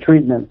for the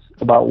treatments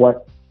about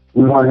what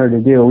we want her to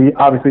do. We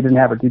obviously didn't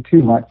have her do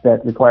too much.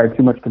 That required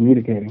too much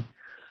communicating.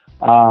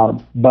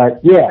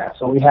 But yeah,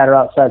 so we had her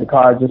outside the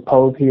car, just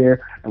pose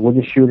here, and we'll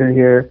just shoot her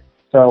here.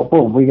 So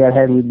boom, we got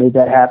ahead and we made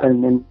that happen,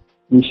 and then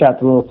we shot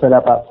the little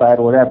setup outside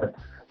or whatever.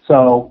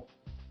 So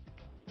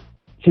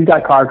she's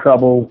got car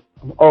trouble.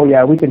 Oh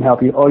yeah, we can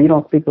help you. Oh, you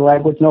don't speak the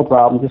language? No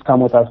problem. Just come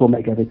with us. We'll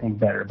make everything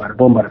better. Bada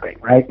boom, bada bing,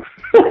 right?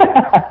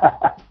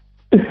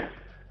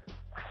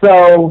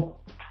 So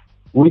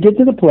we get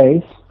to the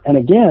place, and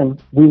again,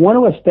 we want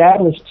to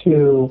establish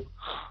to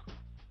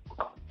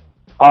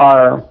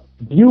our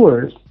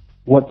viewers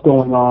what's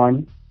going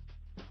on.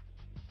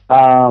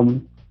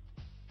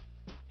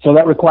 So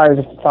that requires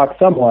us to talk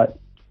somewhat,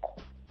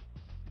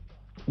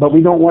 but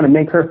we don't want to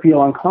make her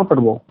feel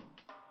uncomfortable.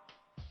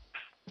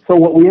 So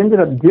what we ended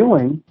up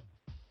doing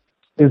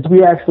is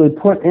we actually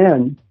put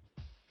in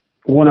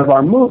one of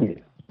our movies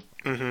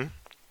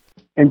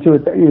into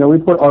it. We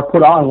put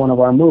on one of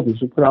our movies.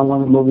 We put on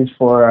one of the movies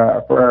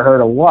for her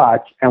to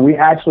watch, and we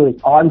actually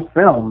on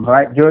film,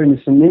 right, during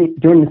the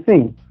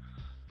scene,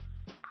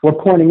 we're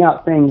pointing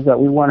out things that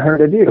we want her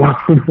to do.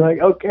 Like,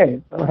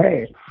 okay, so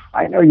hey,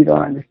 I know you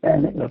don't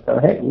understand English, so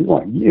hey, we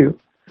want you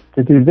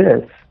to do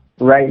this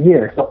right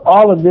here. So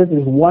all of this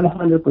is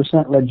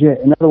 100%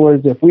 legit. In other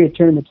words, if we had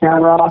turned the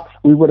camera off,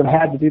 we would have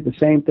had to do the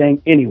same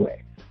thing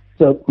anyway.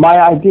 So my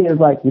idea is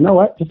like, you know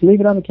what? Just leave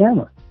it on the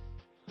camera.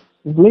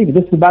 Just leave it.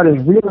 This is about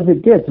as real as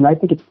it gets, and I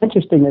think it's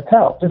interesting as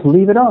hell. Just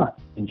leave it on.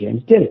 And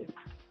James did it.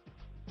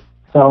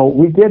 So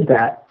we did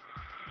that.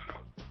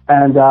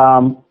 And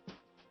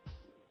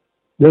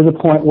there's a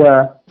point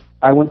where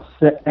I went to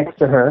sit next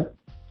to her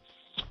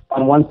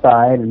on one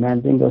side, and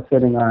Mandingo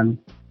sitting on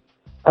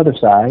the other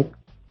side.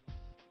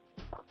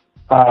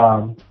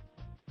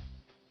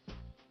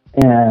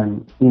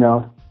 And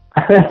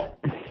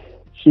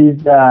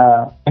she's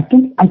I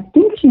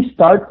think she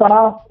starts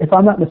off, if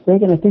I'm not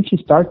mistaken, I think she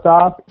starts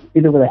off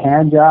either with a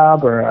hand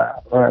job or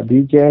a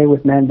BJ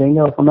with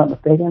Mandingo, if I'm not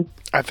mistaken.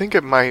 I think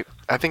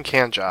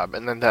hand job,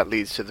 and then that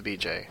leads to the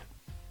BJ.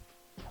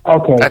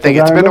 Okay. I think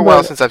it's been a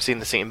while since I've seen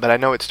the scene, but I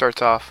know it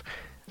starts off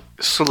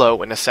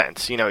slow in a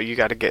sense. You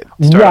got to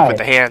start off with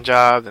the hand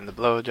job, then the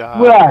blow job.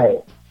 Right.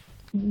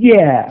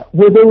 Yeah.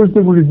 Well, there was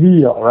the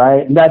reveal,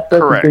 right? And that's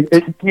correct.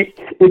 The thing.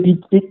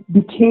 It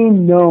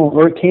became known,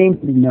 or it came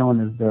to be known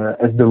as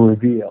the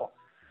reveal,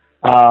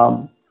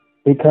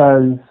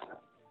 because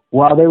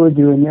while they were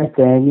doing their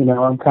thing,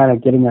 I'm kind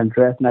of getting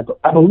undressed, and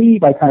I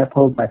believe I kind of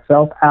pulled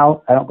myself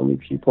out. I don't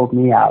believe she pulled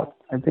me out.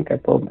 I think I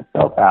pulled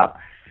myself out.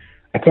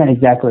 I can't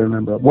exactly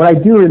remember. What I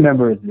do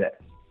remember is this.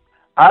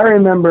 I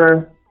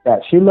remember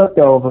that she looked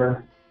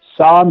over,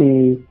 saw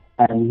me,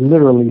 and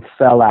literally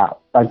fell out.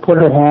 Like, put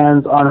her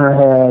hands on her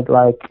head,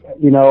 like,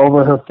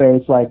 over her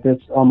face like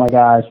this. Oh my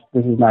gosh,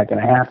 this is not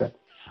going to happen.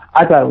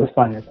 I thought it was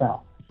funny as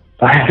hell.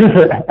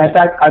 In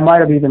fact, I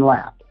might have even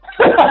laughed.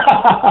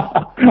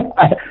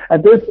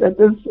 At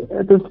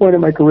this point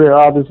in my career,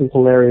 all this is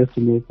hilarious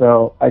to me.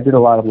 So I did a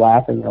lot of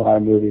laughing in a lot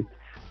of movies.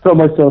 So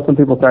much so, some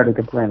people started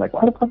to complain, like,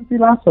 why the fuck did you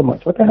laugh so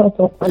much? What the hell is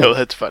so funny? Oh,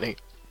 that's funny.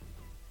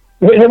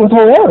 It was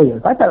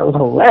hilarious. I thought it was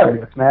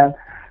hilarious, man.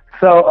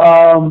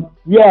 So,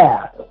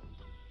 yeah.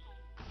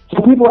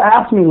 So people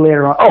asked me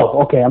later on,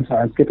 oh, okay, I'm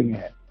sorry, I'm skipping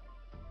ahead.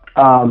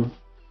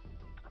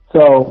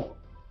 So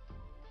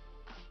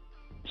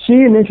she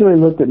initially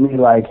looked at me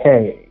like,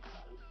 hey,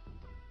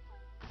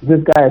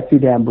 this guy is too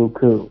damn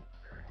buku.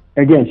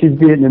 Again, she's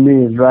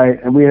Vietnamese, right?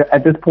 And we,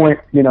 at this point,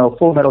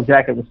 Full Metal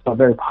Jacket was still a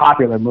very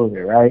popular movie,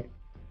 right?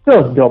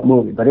 Still a dope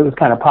movie, but it was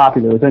kind of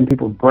popular. It was in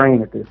people's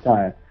brain at this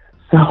time.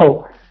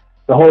 So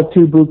the whole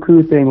too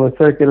buku thing was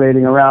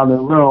circulating around the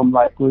room,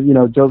 like,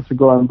 jokes were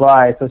going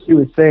by. So she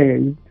was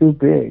saying, he's too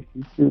big,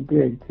 too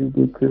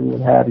buku,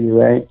 what have you,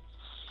 right?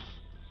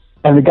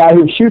 And the guy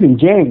who was shooting,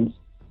 James,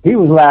 he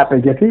was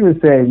laughing because he was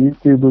saying, he's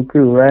too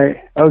buku,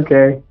 right?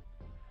 Okay.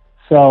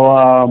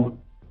 So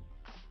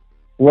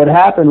what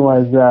happened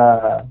was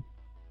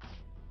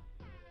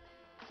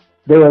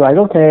they were like,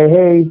 okay,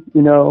 hey,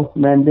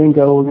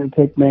 Mandingo, we're going to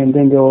take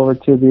Mandingo over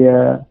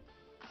to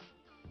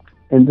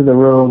into the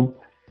room,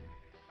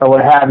 or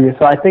what have you.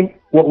 So I think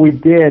what we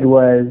did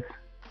was,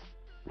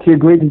 she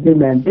agreed to do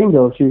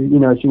Mandingo. She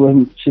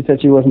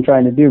said she wasn't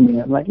trying to do me.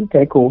 I'm like,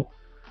 okay, cool.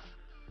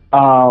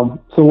 So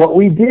what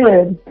we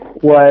did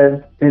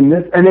was, I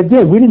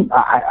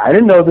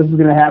didn't know this was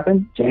going to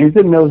happen. James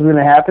didn't know it was going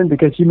to happen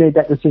because she made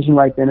that decision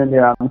right then and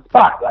there on the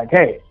spot. Like,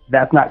 hey,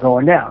 that's not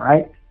going down,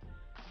 right?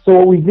 So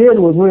what we did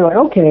was we were like,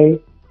 okay,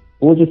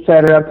 we'll just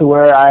set it up to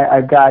where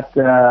I've got,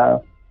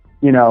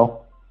 you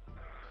know,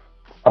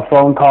 a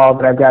phone call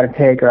that I've got to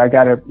take, or I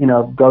got to, you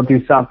know, go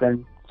do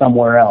something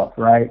somewhere else,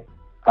 right?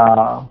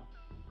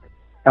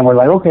 And we're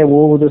like, okay,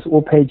 well,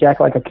 we'll pay Jack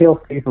like a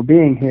kill fee for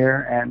being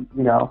here, and,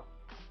 you know,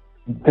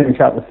 finish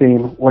out the scene,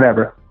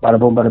 whatever, bada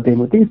boom, bada bing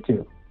with these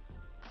two.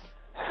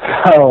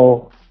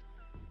 So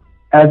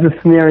as the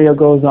scenario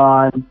goes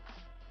on,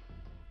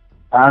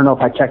 I don't know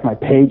if I check my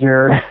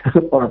pager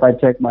or if I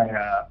check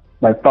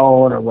my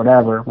phone or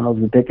whatever, one of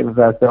those ridiculous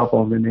ass cell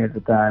phones in there at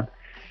the time,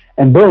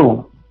 and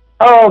boom,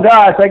 oh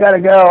gosh, I gotta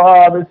go.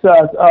 Oh, this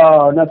sucks.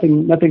 Oh,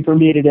 nothing for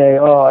me today.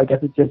 Oh, I guess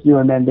it's just you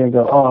and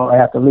Mandingo. Oh, I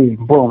have to leave.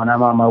 Boom, and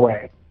I'm on my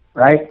way.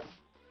 Right?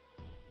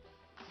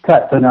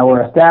 Cut. So now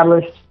we're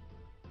established,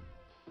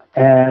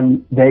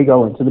 and they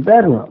go into the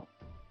bedroom.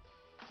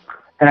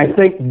 And I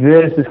think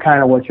this is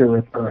kind of what you're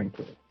referring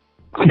to.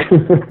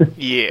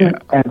 Yeah.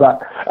 And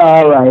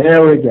all right,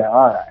 there we go.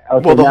 All right.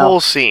 Okay, well, the now, whole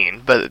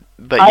scene, but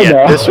I yeah,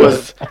 know.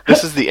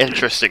 this is the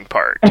interesting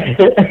part.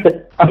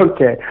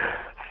 Okay.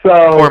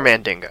 So. Poor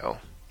Mandingo.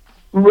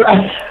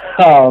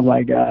 Oh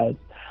my God.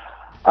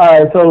 All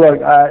right. So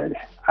look,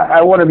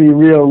 I want to be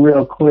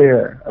real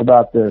clear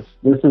about this.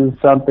 This is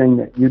something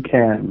that you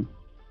can.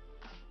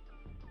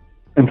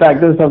 In fact,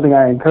 this is something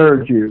I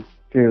encourage you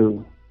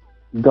to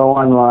go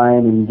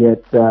online and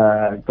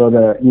go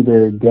to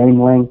either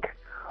GameLink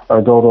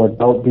or go to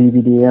Adult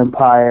DVD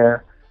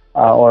Empire,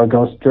 or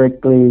go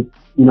straight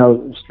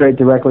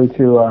directly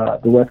to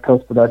the West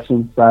Coast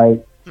Productions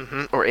site.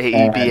 Mm-hmm. Or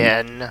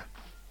AEBN.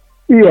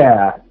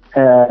 Yeah,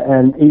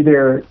 and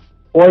either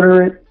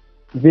order it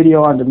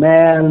video on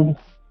demand,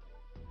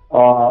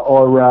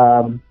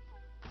 or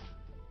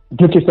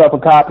get yourself a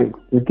copy.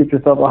 Just get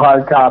yourself a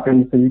hard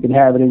copy so you can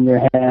have it in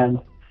your hand.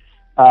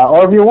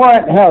 Or if you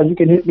want, hell, you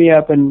can hit me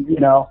up and, you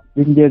know,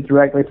 you can get it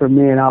directly from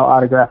me and I'll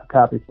autograph a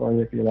copy for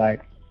you if you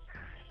like.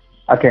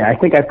 Okay, I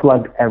think I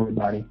plugged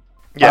everybody.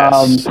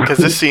 Yes, because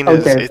this scene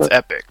it's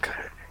epic.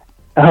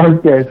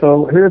 Okay,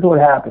 so here's what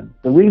happened.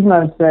 The reason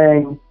I'm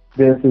saying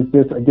this is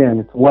just, again,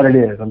 it's what it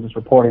is. I'm just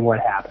reporting what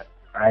happened,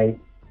 right?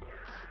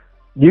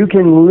 You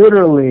can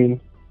literally,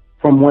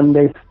 from when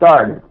they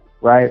started,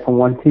 right, from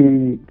when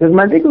because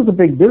Mandingo's a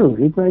big dude.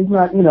 He's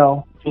not, you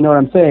know what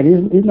I'm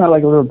saying? He's not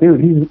like a little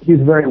dude. He's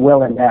very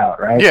well endowed,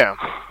 right? Yeah.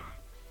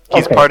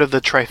 He's Okay. part of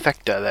the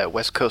trifecta that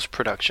West Coast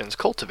Productions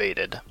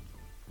cultivated.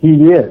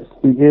 He is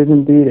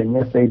indeed, and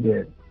yes, they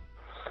did.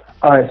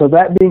 All right, so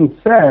that being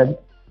said,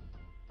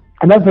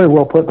 and that's very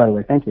well put, by the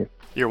way, thank you.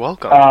 You're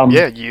welcome.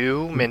 Yeah,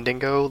 you,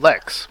 Mandingo,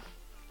 Lex.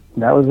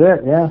 That was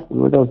it, yeah, we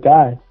were those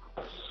guys.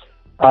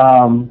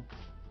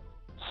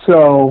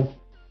 So,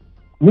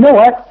 you know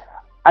what?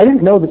 I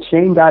didn't know that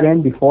Shane got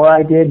in before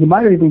I did. He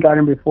might have even got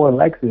in before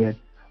Lex did,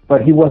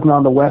 but he wasn't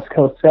on the West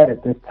Coast set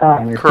at this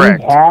time. If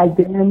Correct. he had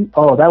been,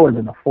 that would have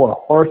been the Four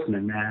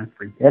Horsemen, man.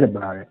 Forget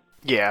about it.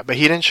 Yeah, but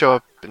he didn't show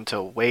up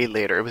until way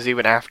later. It was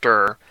even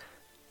after,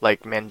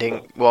 like,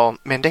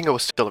 Mandingo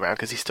was still around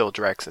because he still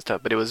directs and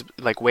stuff, but it was,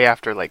 like, way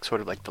after, like, sort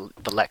of, like, the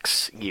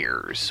Lex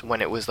years,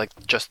 when it was, like,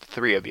 just the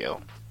three of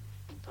you.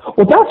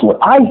 Well, that's what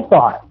I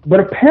thought. But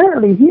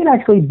apparently he had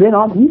actually been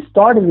on, he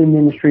started in the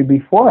industry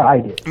before I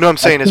did. No, I'm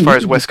saying as far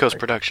as West Coast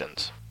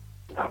Productions.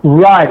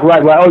 Right.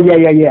 Oh,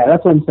 yeah.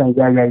 That's what I'm saying.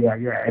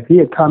 Yeah. If he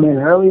had come in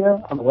earlier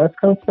on the West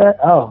Coast set,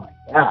 oh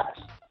my gosh,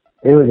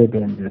 it would have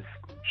been just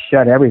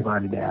shut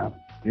everybody down.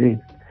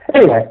 Jeez.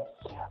 Anyway,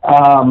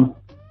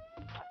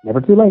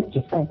 never too late,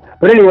 just saying.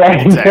 But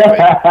anyway, Exactly.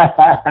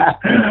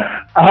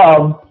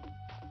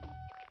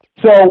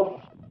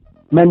 So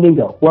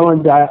Mandingo,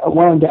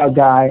 well-endowed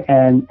guy,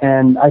 and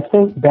I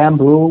think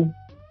Bamboo.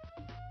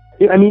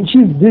 I mean,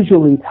 she's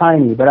visually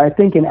tiny, but I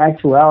think in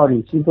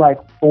actuality she's like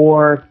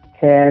 4'10",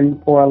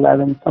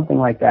 4'11", something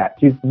like that.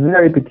 She's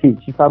very petite.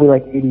 She's probably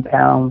like 80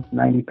 pounds,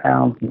 90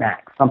 pounds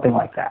max, something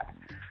like that.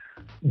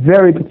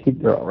 Very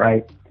petite girl,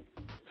 right?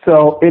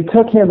 So it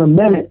took him a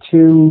minute to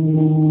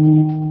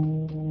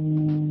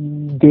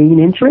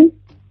gain entry,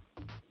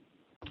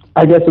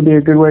 I guess would be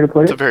a good way to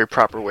put It's a it. very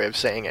proper way of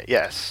saying it,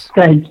 yes.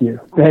 Thank you.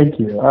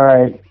 All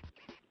right.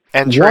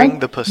 Entering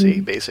What? the pussy,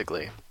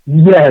 basically.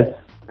 Yes.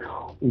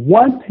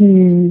 Once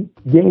he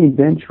gains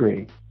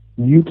entry,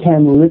 you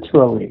can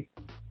literally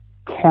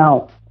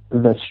count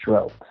the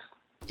strokes.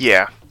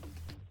 Yeah.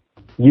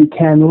 You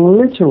can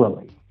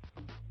literally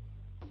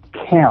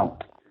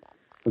count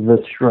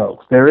the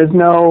strokes. There is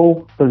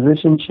no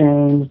position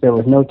change. There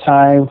was no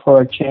time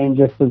for a change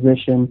of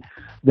position.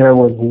 There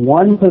was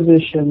one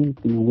position.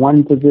 The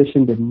one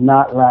position did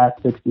not last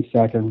 60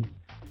 seconds.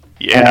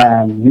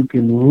 Yeah. And you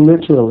can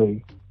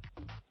literally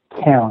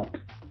count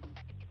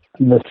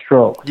the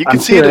strokes. You could I'm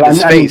see it in serious.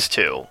 his I mean, face,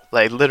 too.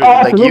 Like, literally, Oh,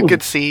 like, you absolutely.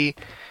 could see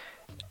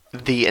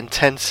the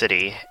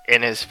intensity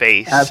in his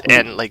face, Absolutely.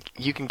 and, like,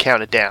 you can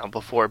count it down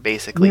before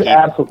basically You he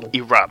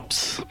absolutely.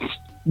 erupts.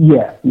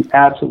 Yes, you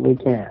absolutely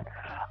can.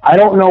 I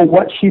don't know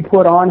what she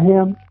put on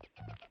him,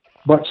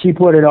 but she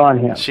put it on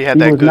him. She had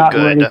that was good not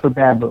good. ready for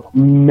Bamboo.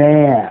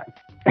 Man.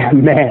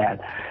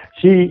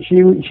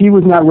 She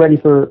was not ready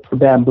for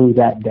Bamboo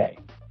that day.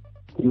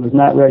 He was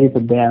not ready for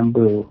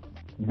Bamboo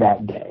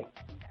that day.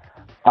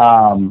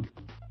 And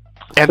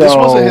this so-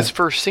 wasn't his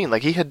first scene.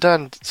 Like, he had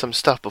done some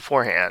stuff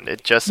beforehand.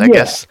 It just, I Yeah.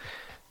 guess,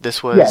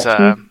 this was,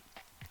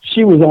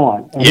 She was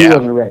on, and he Yeah.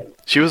 wasn't ready.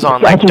 she was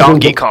on, like, That's what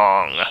Donkey was-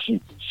 Kong.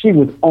 She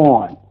was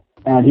on,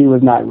 and he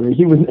was not ready.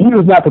 He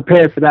was not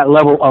prepared for that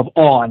level of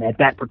on at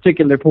that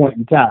particular point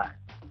in time.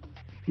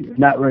 He was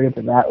not ready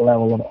for that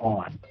level of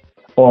on.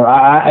 Or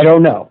I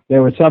don't know.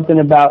 There was something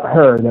about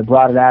her that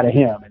brought it out of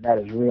him, and that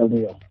is a real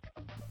deal.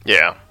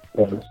 Yeah.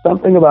 There was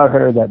something about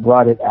her that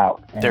brought it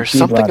out. and There's she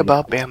something brought it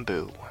about out.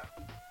 Bamboo.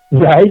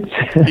 Right?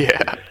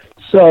 Yeah.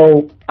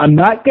 So I'm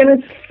not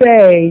going to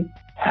say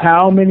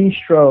how many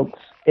strokes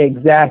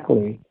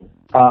exactly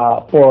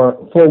for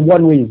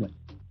one reason.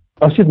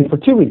 Oh, excuse me, for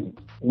two reasons.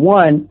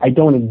 One, I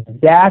don't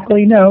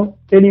exactly know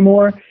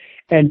anymore.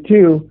 And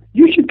two,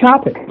 you should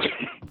cop it.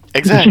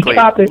 Exactly. You should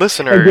cop it and get it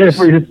Listeners,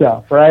 for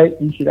yourself, right?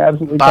 You should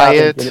absolutely buy cop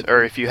it, get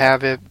or if you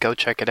have it, go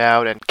check it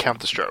out and count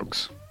the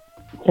strokes.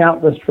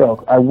 Count the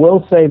stroke. I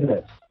will say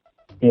this.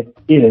 It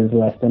is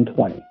less than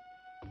 20.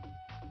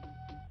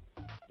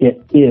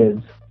 It is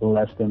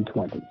less than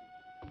 20.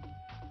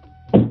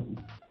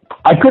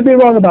 I could be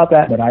wrong about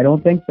that, but I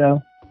don't think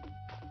so.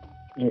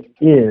 It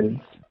is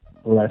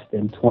less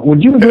than 20.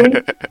 Would you agree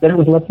that it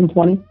was less than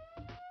 20?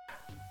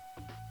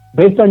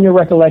 Based on your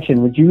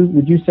recollection, would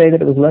you say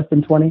that it was less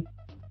than 20?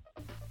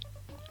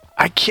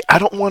 I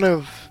don't want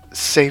to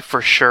say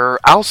for sure.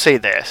 I'll say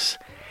this.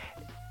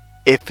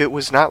 If it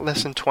was not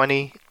less than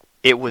 20,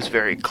 it was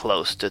very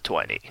close to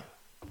 20.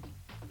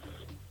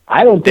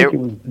 I don't think There-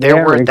 it was there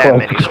very weren't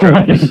that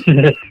close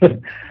many to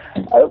 20.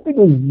 I don't think it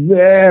was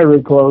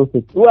very close.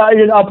 Well,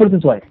 I'll put it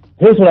this way.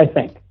 Here's what I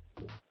think.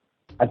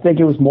 I think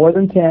it was more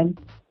than 10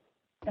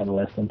 and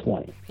less than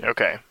 20.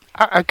 Okay.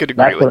 I could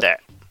agree That's with what- that.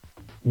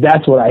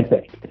 That's what I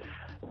think.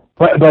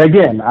 But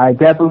again, I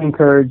definitely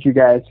encourage you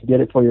guys to get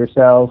it for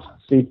yourselves,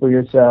 see for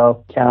yourself,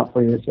 count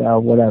for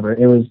yourself, whatever.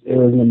 It was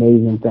an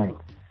amazing thing.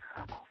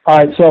 All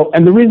right, so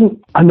and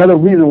another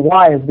reason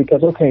why is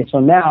because so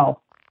now,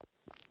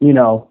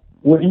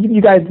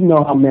 you guys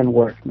know how men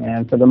work,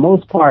 man. For the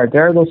most part,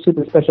 there are those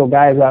super special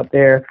guys out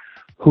there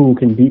who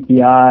can beat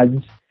the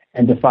odds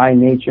and defy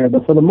nature.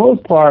 But for the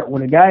most part,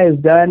 when a guy is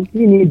done,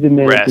 he needs a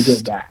minute to Rest.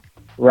 get back.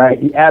 Right?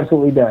 He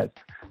absolutely does.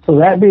 So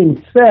that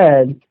being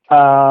said,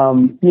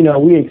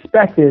 we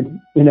expected,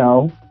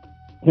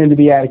 him to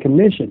be out of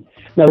commission.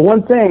 Now, the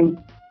one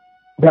thing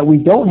that we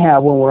don't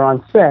have when we're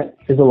on set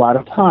is a lot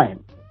of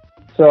time.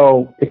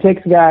 So it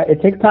takes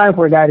time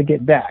for a guy to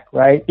get back,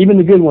 right? Even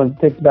the good ones,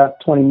 it takes about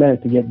 20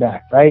 minutes to get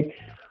back, right?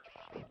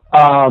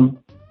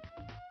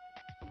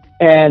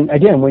 And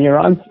again, when you're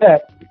on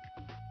set,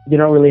 you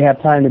don't really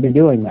have time to be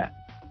doing that.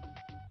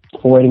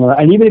 Waiting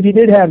around. And even if you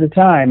did have the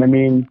time, I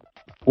mean,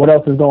 what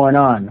else is going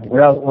on?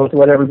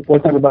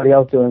 What's everybody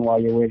else doing while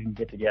you're waiting to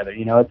get together?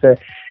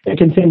 It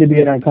can tend to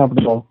be an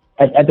uncomfortable.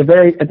 At the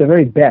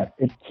very best,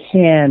 it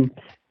can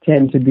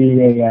tend to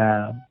be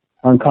a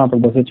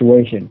uncomfortable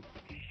situation.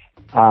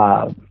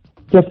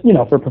 Just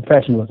for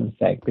professionalism's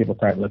sake, people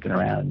start looking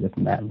around and this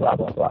and that and blah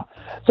blah blah.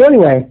 So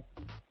anyway,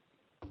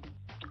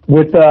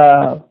 with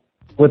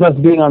us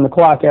being on the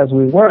clock as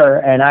we were,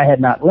 and I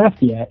had not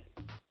left yet,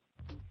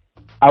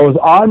 I was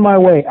on my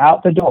way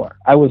out the door.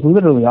 I was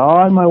literally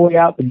on my way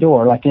out the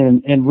door, like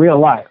in real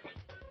life.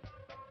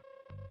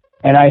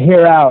 And I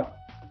hear out,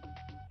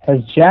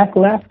 "Has Jack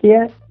left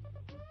yet?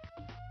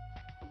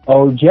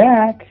 Oh,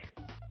 Jack.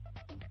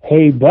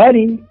 Hey,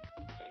 buddy."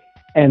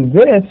 And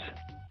this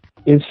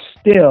is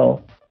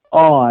still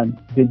on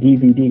the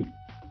DVD.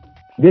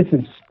 This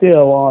is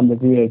still on the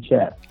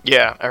VHS.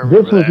 Yeah, I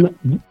remember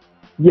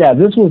that.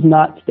 This was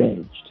not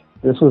staged.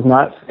 This was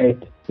not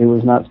faked. It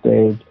was not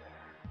staged.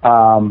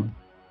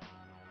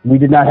 We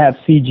did not have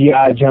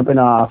CGI jumping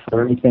off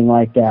or anything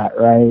like that,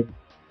 right?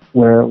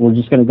 Where we're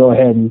just going to go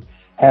ahead and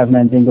have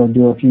Mandingo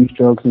do a few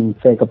strokes and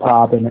fake a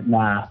pop and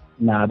nah.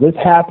 This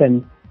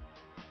happened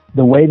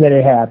the way that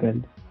it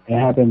happened. It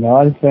happened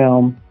on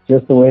film,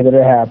 just the way that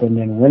it happened.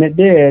 And when it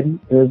did,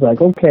 it was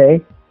like,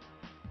 okay.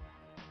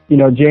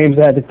 James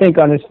had to think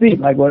on his feet,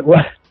 like, what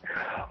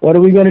are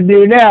we going to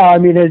do now? I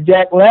mean, has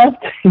Jack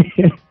left?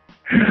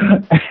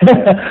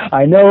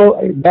 I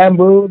know,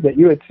 Bamboo, that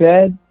you had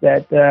said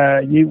that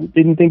you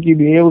didn't think you'd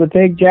be able to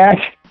take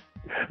Jack,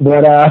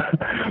 but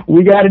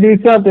we got to do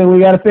something. We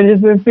got to finish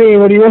this scene.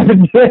 What do you want to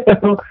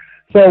do?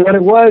 So what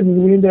it was is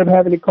we ended up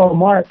having to call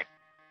Mark,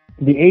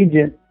 the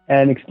agent,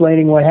 and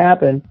explaining what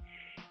happened.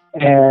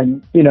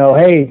 And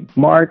hey,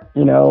 Mark,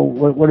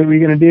 what are we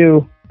going to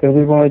do? Because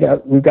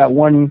we've got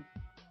one.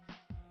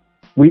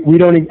 We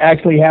don't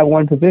actually have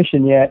one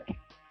position yet.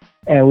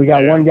 And we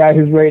got one guy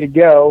who's ready to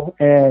go,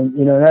 and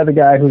another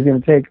guy who's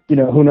going to take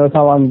who knows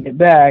how long to get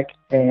back.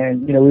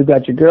 And we've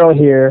got your girl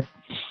here.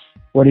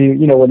 What do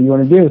you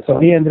want to do? So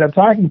he ended up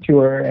talking to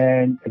her,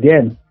 and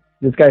again,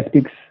 this guy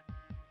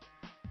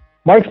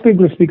Mark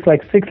Spiegler speaks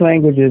like 6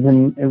 languages,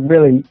 and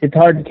really, it's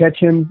hard to catch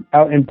him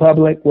out in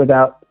public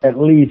without at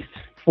least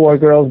 4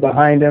 girls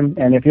behind him.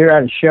 And if you're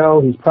at a show,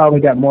 he's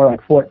probably got more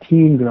like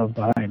 14 girls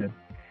behind him.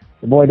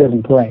 The boy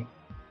doesn't play.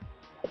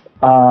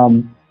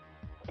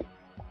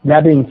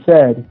 That being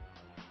said,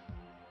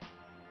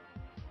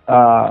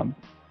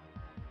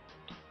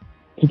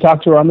 he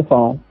talked to her on the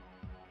phone.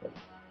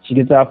 She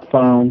gets off the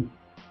phone,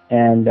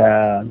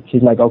 and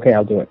she's like, okay,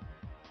 I'll do it.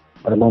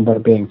 But it won't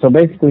bada bing. So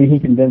basically, he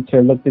convinced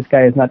her, look, this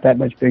guy is not that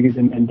much bigger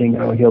than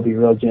Mandingo. He'll be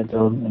real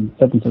gentle, and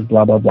stuff and says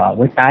blah, blah, blah,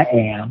 which I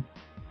am.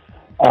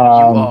 You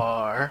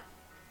are.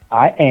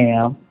 I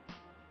am.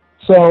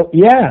 So,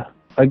 yeah,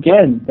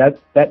 again,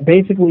 that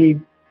basically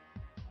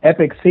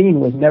epic scene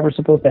was never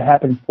supposed to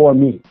happen for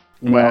me.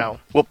 You Wow. know?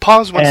 Well,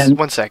 pause And-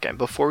 one second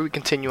before we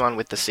continue on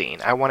with the scene.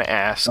 I want to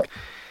ask,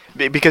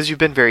 because you've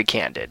been very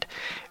candid,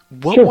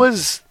 what Sure.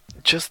 was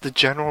just the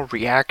general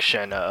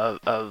reaction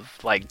of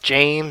like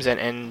James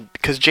and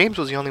because James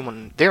was the only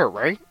one there,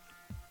 right?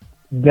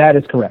 That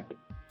is correct.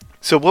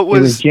 So what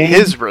was was James,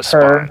 his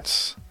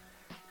response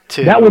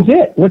to That was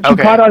it. What you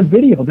Okay. caught on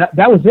video,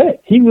 that was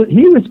it. He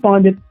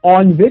responded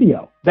on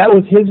video. That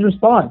was his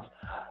response.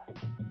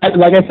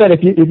 Like I said,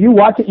 if you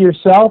watch it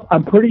yourself,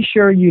 I'm pretty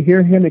sure you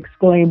hear him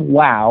exclaim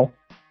 "Wow"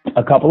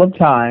 a couple of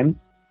times.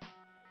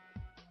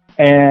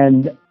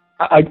 And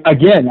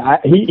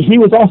he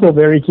was also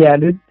very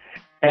candid,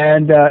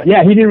 and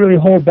yeah, he didn't really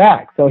hold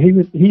back. So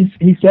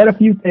he said a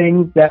few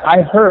things that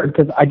I heard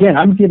because again,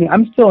 I'm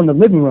still in the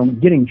living room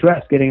getting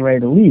dressed, getting ready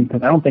to leave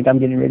because I don't think I'm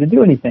getting ready to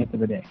do anything for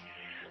the day.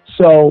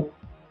 So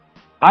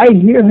I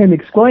hear him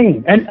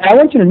exclaim, and I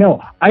want you to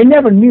know, I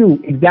never knew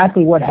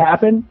exactly what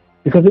happened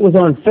because it was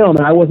on film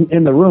and I wasn't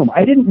in the room.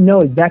 I didn't know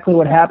exactly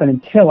what happened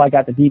until I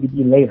got the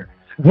DVD later.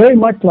 Very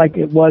much like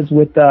it was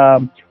with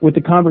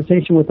the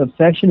conversation with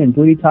Obsession and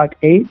Booty Talk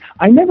 8.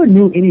 I never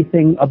knew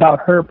anything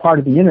about her part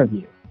of the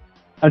interview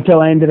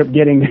until I ended up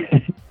getting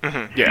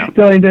yeah.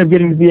 until I ended up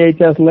getting the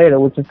VHS later,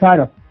 which is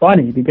kind of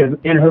funny because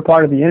in her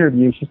part of the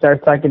interview, she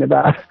starts talking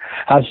about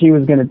how she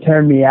was going to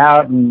turn me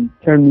out and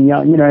turn me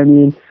on, you know what I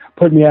mean,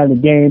 put me out of the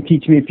game,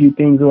 teach me a few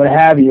things or what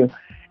have you.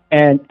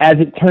 And as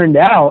it turned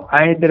out,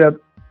 I ended up,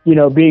 you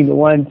know, being the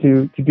one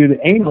to do the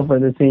anal for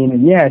the scene.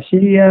 And yeah,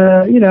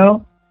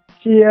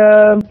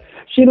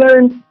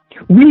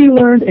 we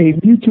learned a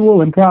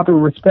mutual and proper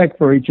respect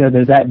for each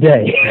other that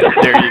day.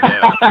 There you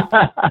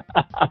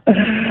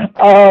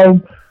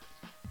go.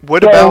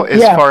 What So, about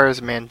as yeah. far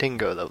as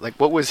Mandingo though? Like,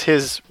 what was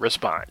his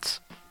response?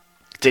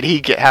 Did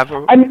he have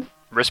a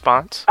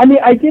response?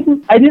 I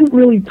didn't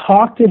really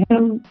talk to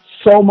him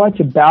so much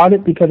about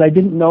it because I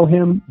didn't know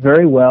him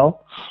very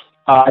well.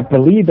 I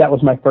believe that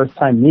was my first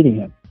time meeting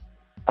him.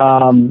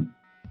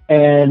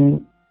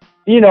 And,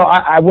 you know,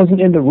 I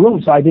wasn't in the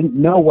room, so I didn't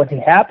know what had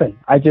happened.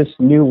 I just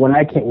knew when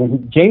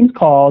James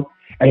called,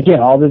 and again,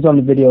 all this on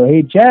the video,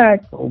 hey,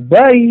 Jack, oh,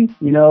 buddy,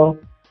 you know.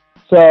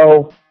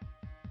 So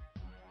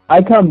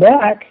I come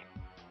back,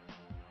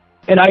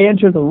 and I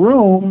enter the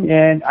room,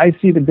 and I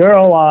see the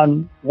girl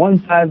on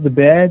one side of the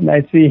bed, and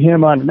I see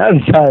him on another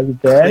side of the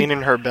bed.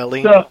 Cleaning her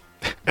belly? So,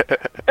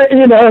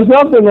 you know,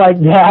 something like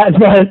that,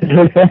 but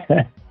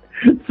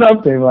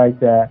something like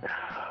that.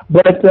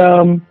 But,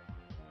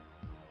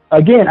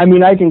 again, I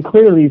mean, I can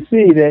clearly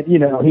see that, you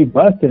know, he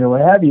busted or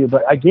what have you,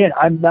 but again,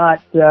 I'm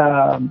not,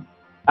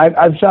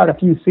 I've shot a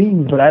few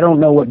scenes, but I don't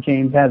know what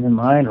James has in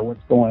mind or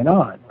what's going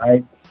on,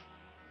 right?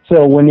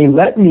 So when he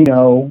let me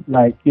know,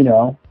 like, you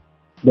know,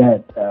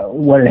 that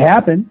what had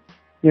happened,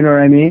 you know what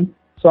I mean?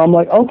 So I'm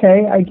like,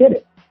 okay, I get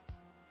it.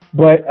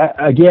 But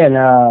again,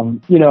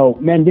 you know,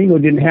 Mandingo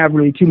didn't have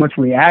really too much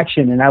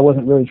reaction, and I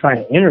wasn't really trying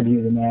to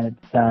interview the man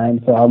at the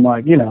time. So I'm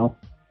like, you know,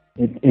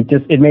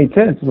 it made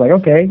sense. It's like,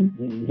 okay,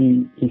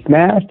 he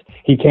smashed,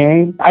 he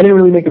came. I didn't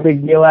really make a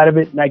big deal out of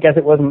it, and I guess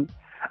it wasn't.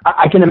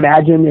 I can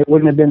imagine it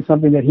wouldn't have been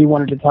something that he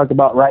wanted to talk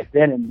about right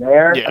then and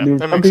there. Yeah, I mean,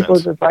 that some makes people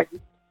sense. just like,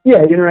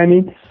 yeah, you know what I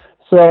mean.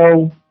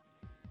 So,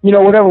 you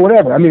know,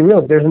 whatever. I mean,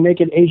 really, there's a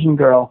naked Asian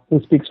girl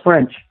who speaks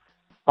French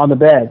on the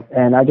bed,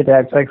 and I get to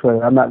have sex with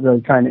her. I'm not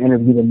really trying to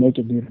interview the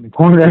naked dude in the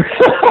corner.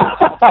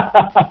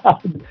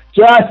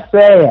 Just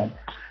saying.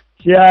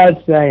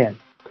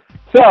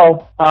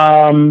 So,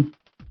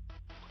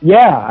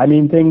 yeah, I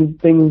mean, things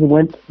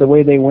went the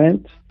way they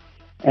went,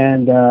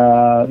 and you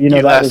know, You that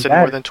was lasted that.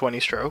 more than 20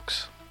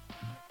 strokes?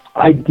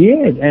 I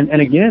did,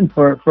 and again,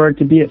 for it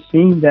to be a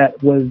scene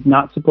that was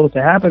not supposed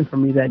to happen for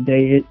me that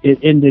day, it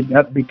ended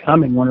up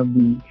becoming one of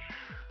the,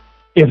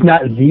 if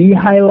not the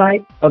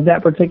highlight of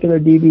that particular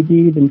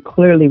DVD, then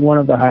clearly one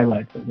of the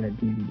highlights of that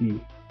DVD.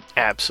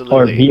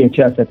 Absolutely. Or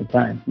VHS at the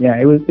time. Yeah,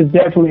 it's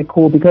definitely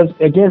cool because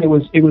again, it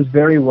was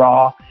very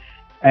raw,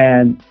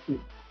 and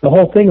the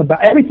whole thing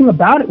everything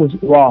about it was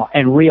raw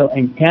and real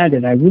and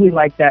candid. I really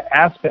liked that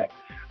aspect.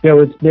 There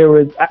was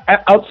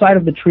outside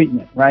of the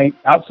treatment, right?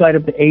 Outside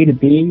of the A to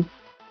B,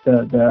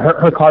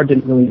 her car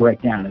didn't really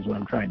break down, is what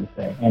I'm trying to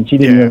say, and she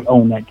didn't really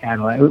own that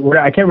Cadillac.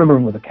 I can't remember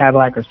if it was a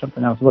Cadillac or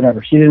something else,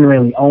 whatever. She didn't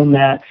really own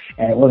that,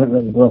 and it wasn't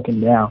really broken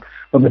down.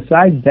 But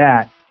besides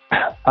that,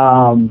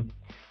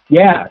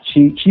 yeah,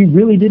 she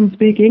really didn't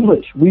speak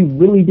English. We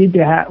really did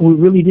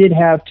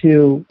have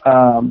to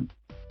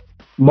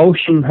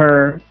motion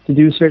her to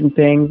do certain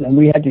things, and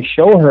we had to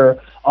show her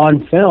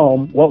on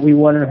film what we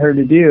wanted her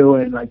to do,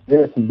 and like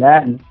this and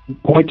that, and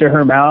point to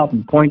her mouth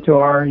and point to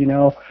our,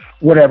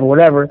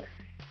 whatever.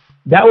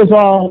 That was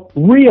all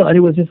real, and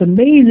it was just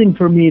amazing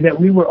for me that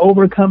we were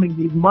overcoming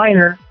these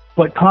minor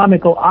but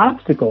comical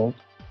obstacles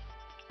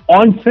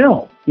on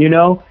film,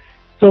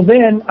 So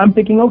then I'm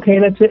thinking, okay,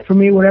 that's it for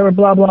me, whatever,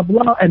 blah, blah,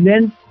 blah. And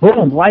then,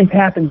 boom, life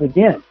happens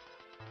again.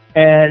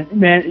 And,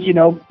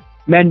 Mandingo,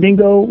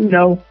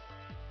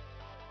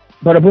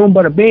 bada boom,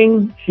 bada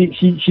bing.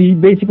 She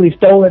basically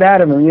stole it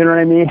out of him, you know what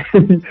I mean?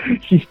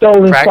 She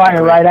stole his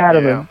fire right out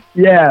of him.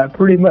 Yeah,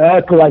 pretty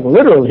much, like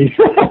literally.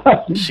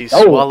 She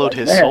swallowed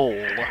his soul.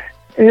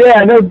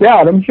 Yeah, no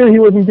doubt. I'm sure he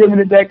wasn't giving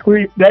it that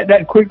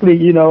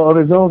quickly, of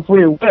his own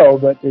free will.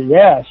 But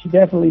yeah, she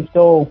definitely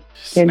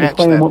came to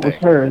claim what was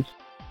hers.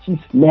 She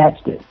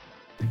snatched it.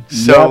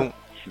 So,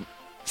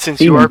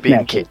 since you are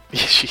being candid,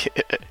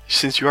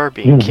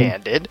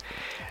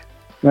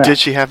 right. Did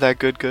she have that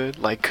good?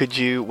 Like, could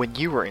you, when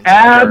you were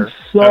inside her?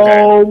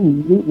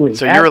 Absolutely. Okay.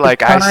 So you were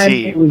like, I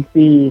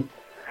see.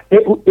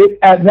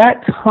 At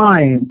that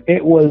time,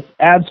 it was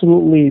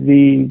absolutely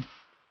the.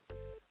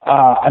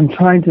 I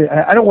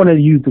don't want to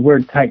use the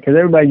word tight because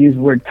everybody uses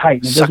the word tight.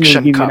 And it doesn't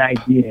really give you an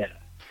idea.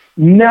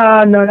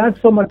 No, not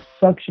so much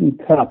suction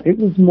cup. It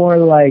was more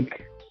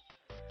like.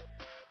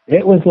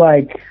 It was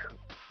like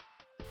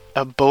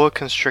a boa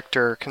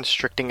constrictor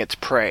constricting its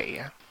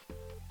prey.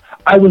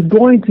 I was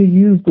going to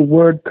use the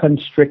word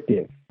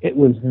constrictive. It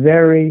was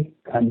very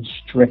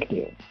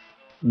constrictive.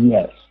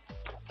 Yes.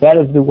 That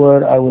is the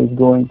word I was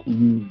going to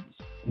use.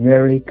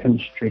 Very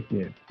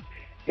constrictive.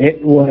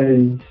 It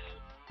was,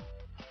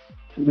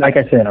 like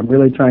I said, I'm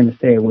really trying to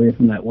stay away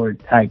from that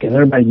word tight because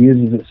everybody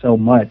uses it so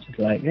much. It's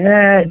like,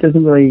 it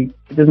doesn't really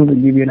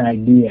give you an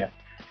idea.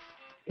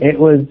 It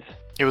was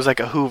like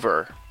a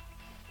Hoover.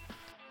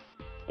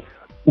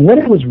 What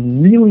it was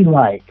really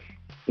like,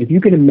 if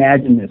you can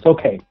imagine this,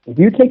 okay, if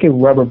you take a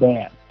rubber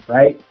band,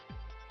 right,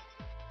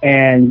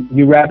 and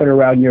you wrap it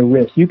around your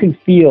wrist, you can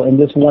feel in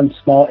this one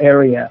small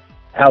area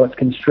how it's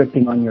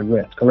constricting on your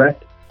wrist,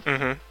 correct?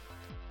 Mm-hmm.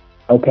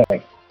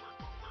 Okay.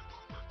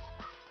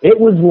 It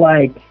was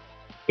like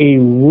a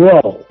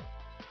row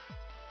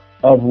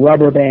of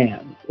rubber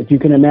bands, if you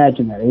can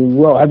imagine that, a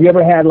row. Have you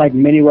ever had like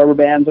many rubber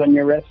bands on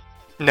your wrist?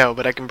 No,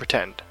 but I can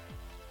pretend.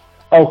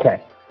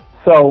 Okay.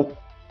 So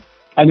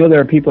I know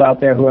there are people out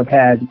there who have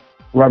had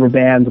rubber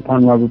bands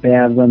upon rubber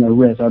bands on their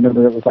wrists. I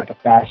remember it was like a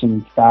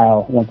fashion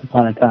style once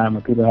upon a time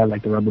where people had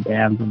like the rubber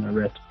bands on their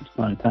wrists once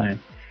upon a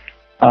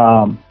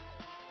time.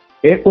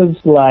 It was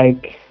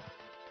like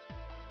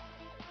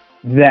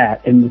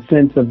that in the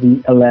sense of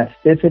the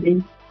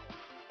elasticity,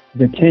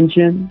 the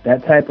tension,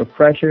 that type of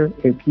pressure.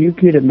 If you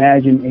could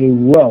imagine a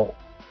row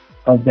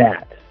of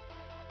that,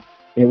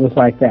 it was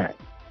like that,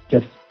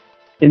 just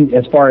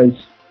as far as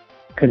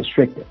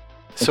constricted.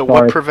 So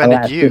what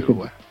prevented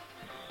you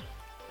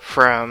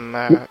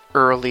from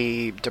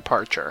early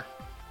departure?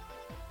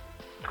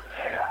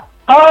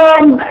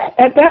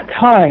 At that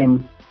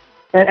time,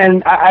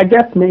 and I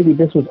guess maybe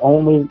this is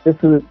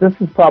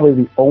probably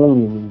the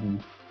only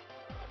reason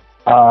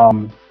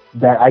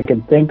that I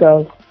can think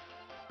of.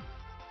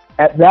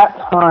 At that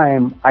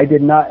time, I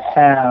did not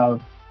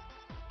have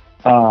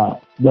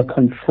the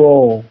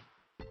control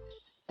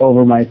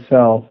over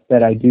myself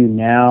that I do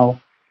now.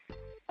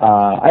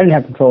 I didn't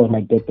have control of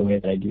my dick the way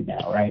that I do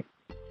now, right?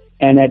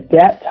 And at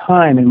that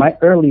time, in my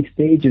early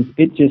stages,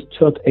 it just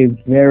took a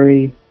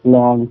very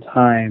long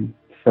time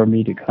for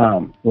me to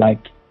come.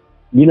 Like,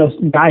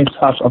 guys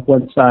talk up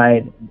one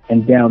side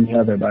and down the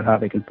other about how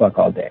they can fuck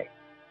all day.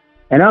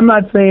 And I'm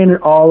not saying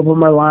that all of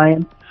them are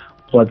lying,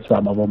 but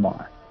some of them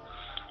are.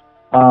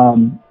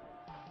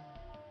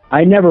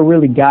 I never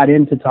really got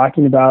into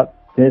talking about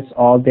this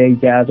all day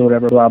jazz or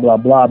whatever, blah, blah,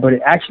 blah, but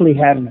it actually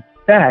had an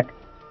effect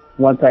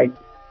once I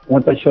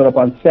showed up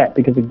on set,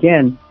 because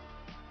again,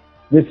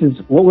 this is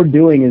what we're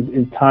doing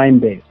is time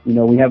based.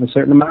 We have a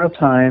certain amount of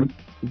time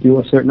to do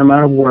a certain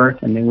amount of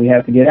work, and then we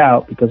have to get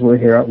out because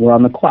we're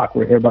on the clock.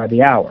 We're here by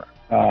the hour.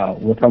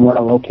 If I'm on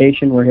a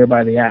location, we're here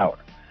by the hour.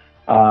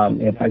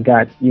 If I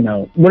got,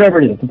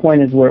 whatever it is, the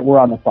point is we're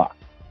on the clock.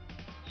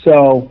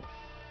 So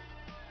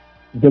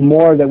the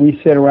more that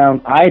we sit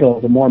around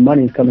idle, the more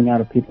money is coming out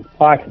of people's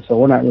pockets. So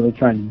we're not really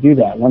trying to do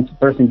that. Once a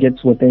person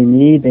gets what they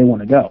need, they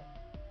want to go.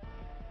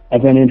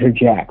 And then enter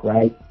Jack,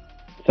 right?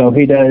 So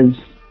he does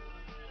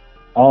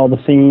all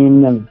the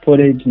scene and the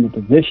footage and the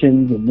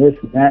positions and this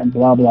and that and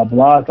blah, blah,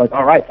 blah. It's like,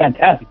 all right,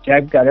 fantastic.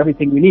 Jack's got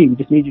everything we need. We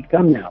just need you to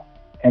come now.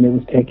 And it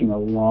was taking a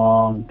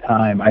long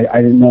time. I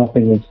didn't know if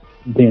it was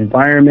the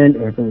environment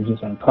or if it was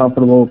just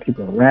uncomfortable,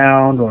 people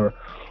around, or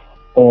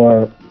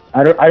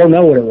I don't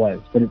know what it was,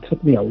 but it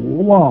took me a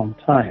long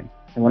time.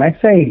 And when I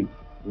say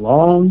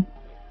long,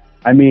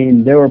 I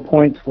mean there were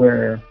points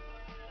where,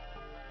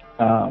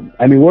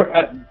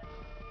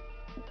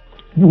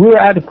 we're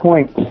at the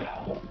point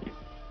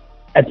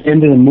at the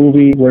end of the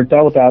movie where it's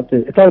all about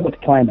the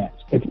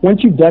climax.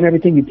 Once you've done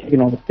everything, you've taken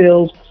all the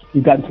fills,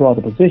 you've gotten through all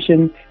the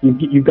positions,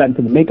 you've gotten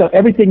to the makeup,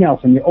 everything else,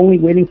 and you're only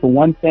waiting for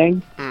one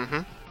thing. Mm-hmm.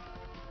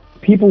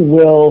 people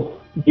will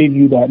give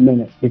you that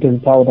minute because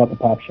it's all about the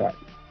pop shot.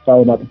 It's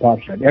all about the pop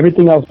shot.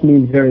 Everything else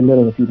means very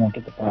little if you don't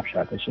get the pop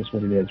shot. That's just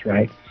what it is,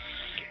 right?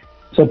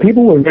 So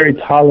people were very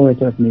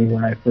tolerant of me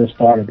when I first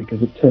started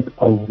because it took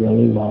a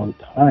really long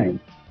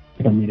time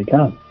for me to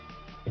come.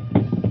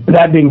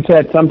 That being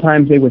said,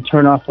 sometimes they would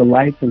turn off the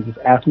lights and just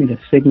ask me to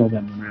signal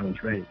them when I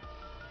was ready.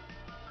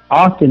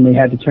 Often they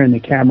had to turn the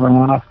camera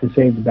off to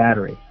save the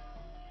battery.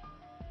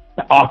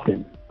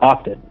 Often.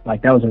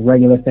 Like that was a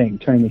regular thing,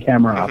 turning the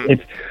camera off.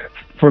 If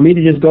for me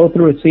to just go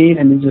through a scene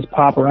and then just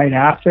pop right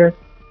after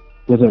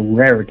was a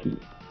rarity.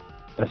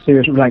 A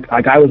serious, like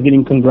I was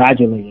getting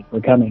congratulated for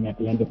coming at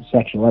the end of a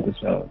sexual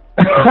episode.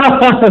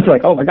 It's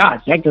like, oh my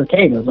gosh, Jack just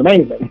came. It was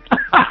amazing.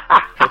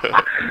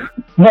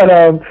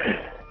 But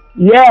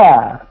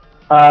yeah.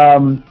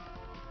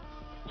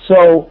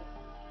 So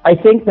I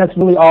think that's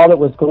really all that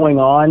was going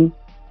on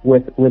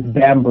with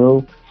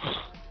Bamboo.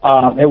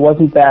 It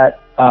wasn't that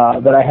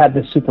I had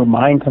the super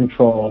mind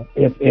control.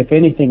 If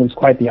anything, it was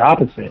quite the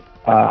opposite.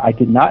 I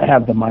did not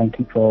have the mind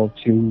control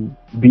to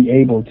be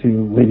able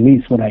to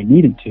release when I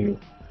needed to,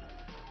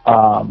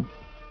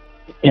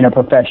 in a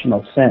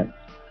professional sense,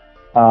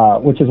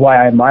 which is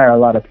why I admire a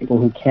lot of people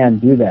who can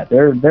do that.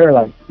 There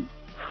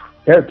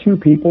are two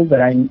people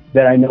that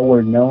I know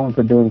were known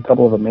for doing a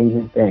couple of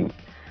amazing things.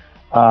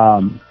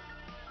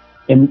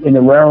 In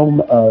the realm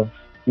of,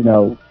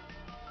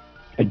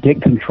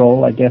 dick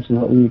control, I guess is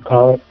what we would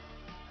call it.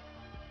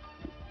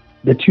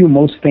 The two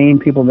most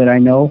famed people that I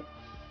know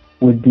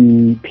would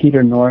be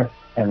Peter North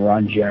and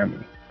Ron Jeremy,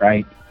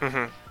 right?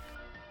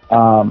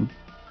 Mm-hmm.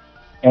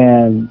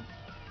 And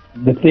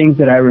the things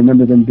that I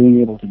remember them being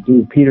able to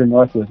do, Peter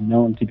North was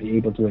known to be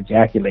able to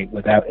ejaculate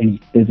without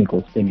any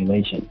physical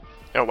stimulation.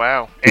 Oh,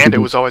 wow. And it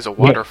was always a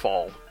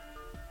waterfall.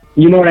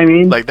 You know what I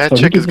mean? Like, that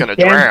chick is going to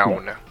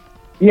drown. There.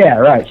 Yeah,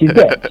 right. She's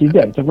dead. She's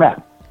dead. It's a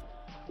wrap.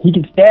 He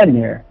can stand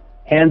there,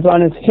 hands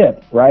on his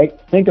hip, right?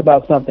 Think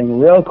about something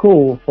real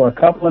cool for a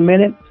couple of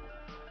minutes,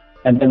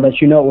 and then let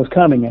you know it was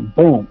coming, and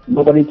boom,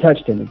 nobody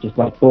touched him. It just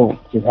like, boom,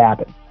 just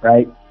happened,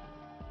 right?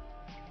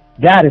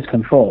 That is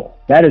control.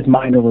 That is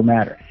mind over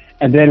matter.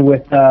 And then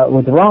with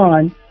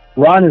Ron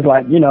is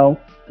like,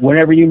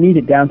 whenever you need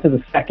it, down to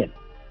the second,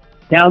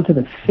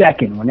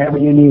 whenever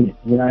you need it.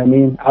 You know what I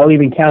mean? I'll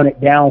even count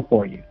it down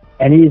for you.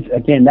 And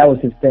that was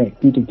his thing.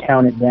 He can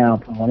count it down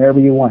from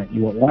whenever you want.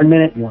 You want 1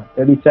 minute, you want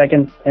 30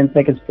 seconds, 10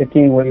 seconds,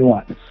 15, what do you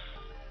want?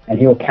 And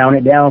he'll count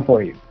it down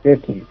for you.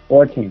 15,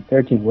 14,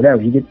 13,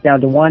 whatever. He gets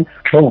down to 1,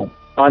 boom,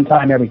 on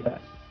time every time,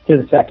 to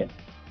the second.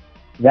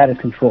 That is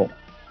control.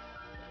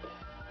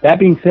 That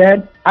being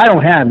said, I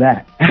don't have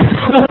that.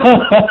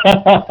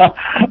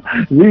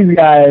 These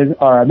guys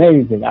are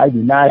amazing. I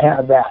do not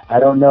have that. I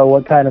don't know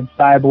what kind of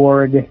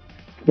cyborg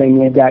thing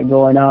they've got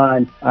going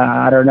on.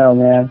 I don't know,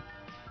 man.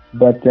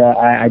 But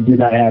I do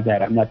not have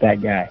that. I'm not that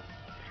guy.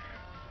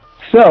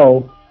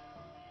 So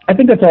I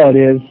think that's all it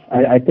is.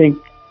 I think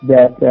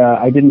that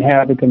I didn't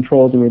have the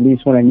control to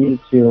release when I needed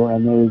to,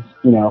 and there was,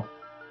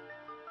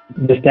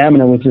 the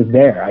stamina was just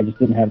there. I just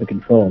didn't have the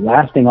control.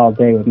 Lasting all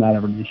day was not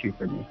ever an issue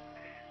for me.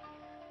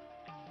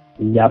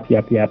 Yep.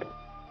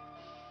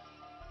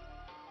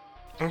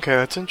 Okay,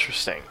 that's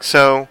interesting.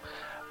 So,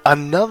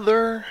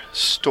 another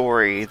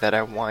story that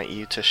I want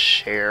you to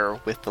share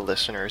with the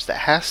listeners that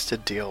has to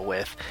deal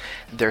with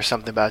There's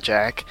Something About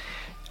Jack,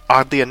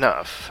 oddly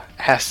enough,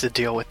 has to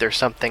deal with There's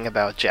Something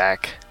About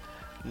Jack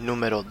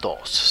numero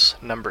dos,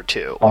 number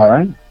 2. All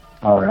right.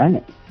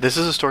 This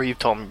is a story you've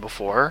told me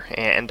before,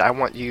 and I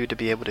want you to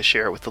be able to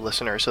share it with the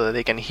listeners so that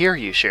they can hear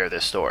you share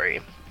this story.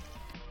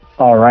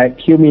 All right,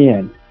 cue me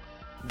in.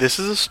 This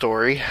is a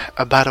story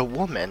about a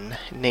woman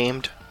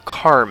named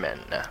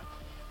Carmen.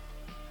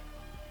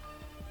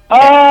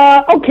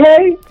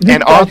 Okay.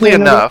 And oddly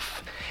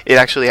enough, it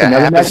actually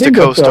happens to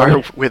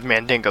co-star with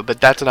Mandingo, but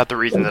that's not the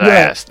reason that I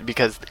asked,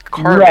 because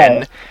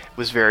Carmen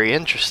was very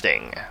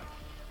interesting,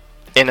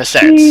 in a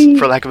sense,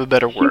 for lack of a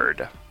better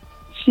word.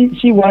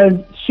 She was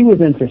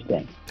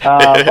interesting.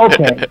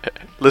 Okay.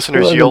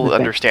 Listeners, you'll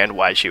understand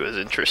why she was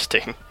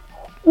interesting.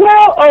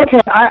 Well,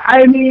 okay.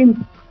 I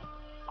mean,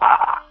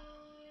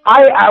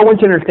 I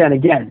want you to understand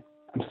again.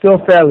 I'm still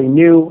fairly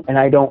new, and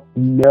I don't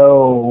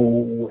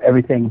know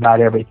everything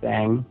about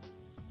everything.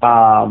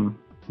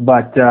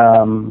 But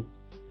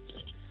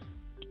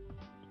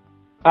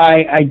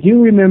I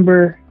do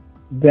remember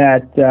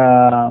that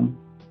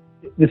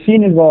the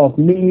scene involved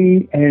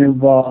me, and it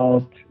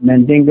involved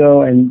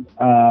Mandingo and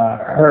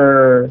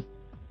her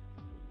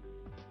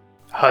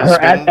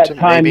husband, at that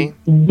time, maybe?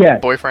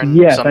 Yes, boyfriend,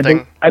 yes,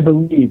 something? I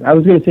believe. I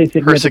was going to say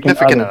Her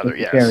significant other,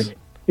 yes.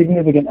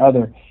 Significant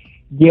other.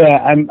 Yeah,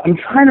 I'm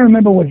trying to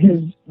remember what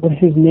his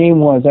name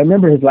was. I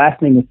remember his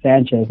last name was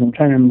Sanchez. I'm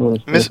trying to remember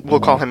what his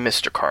We'll call him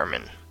Mr.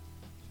 Carmen.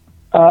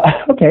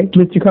 Okay,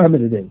 Mr.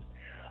 Carmen it is.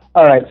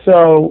 All right,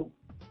 so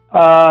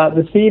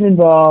the scene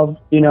involved,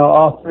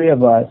 all three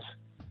of us,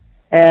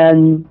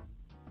 and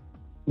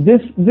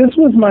this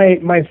was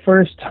my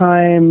first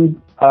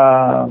time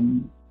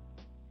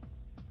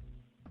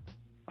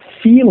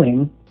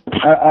feeling,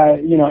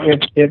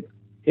 if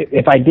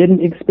if I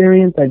didn't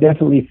experience, I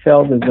definitely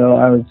felt as though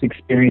I was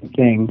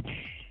experiencing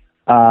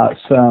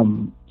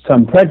some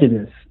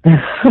prejudice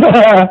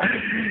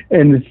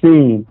in the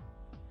scene.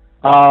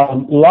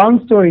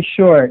 Long story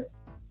short,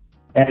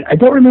 and I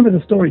don't remember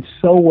the story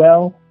so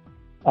well,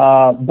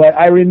 but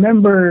I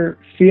remember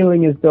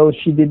feeling as though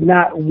she did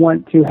not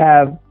want to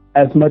have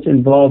as much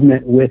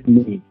involvement with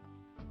me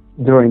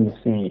during the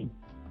scene.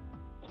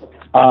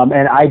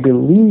 And I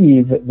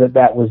believe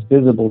that was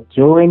visible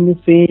during the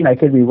scene. I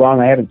could be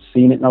wrong. I haven't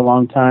seen it in a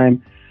long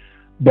time.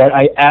 But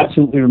I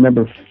absolutely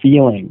remember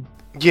feeling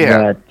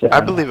Yeah, that, I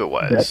believe it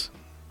was.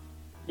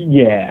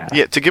 Yeah.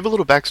 Yeah, to give a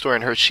little backstory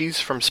on her, she's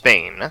from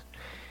Spain.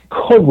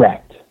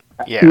 Correct.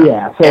 Yeah.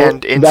 Yeah. So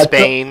and in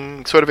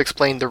Spain, sort of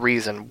explained the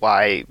reason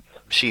why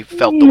she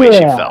felt the way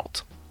she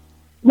felt.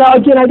 Now,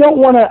 again, I don't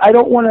want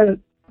to,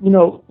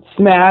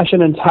 smash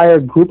an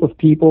entire group of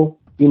people.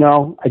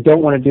 I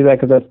don't want to do that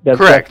because that's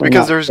correct.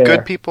 Because not there's fair.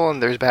 Good people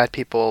and there's bad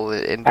people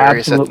in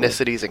various Absolutely.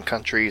 ethnicities and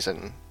countries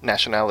and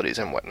nationalities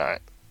and whatnot.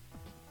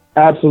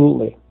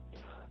 Absolutely.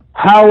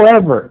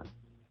 However,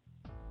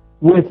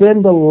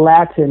 within the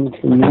Latin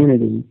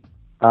community,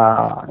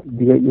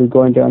 you're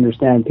going to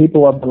understand.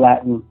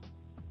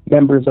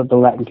 Members of the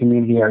Latin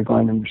community are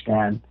going to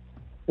understand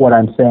what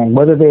I'm saying.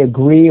 Whether they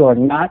agree or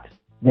not,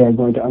 they're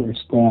going to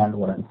understand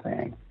what I'm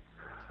saying.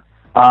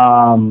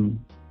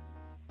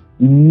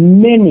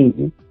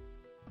 Many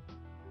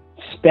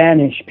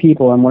Spanish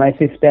people, and when I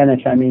say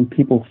Spanish, I mean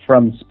people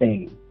from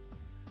Spain,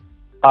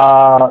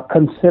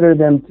 consider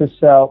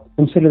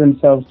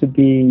themselves to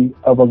be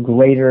of a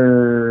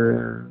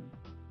greater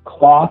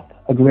cloth,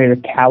 a greater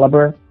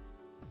caliber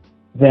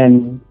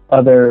than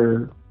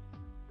other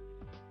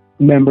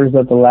members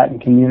of the Latin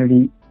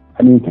community,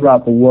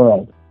 throughout the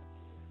world.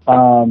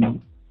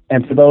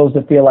 And for those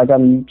that feel like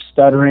I'm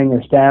stuttering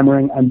or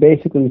stammering, I'm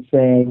basically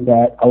saying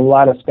that a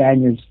lot of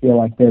Spaniards feel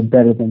like they're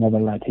better than other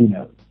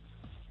Latinos.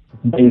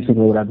 Basically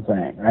what I'm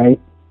saying, right?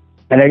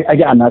 And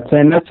again, I'm not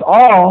saying that's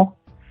all,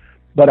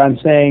 but I'm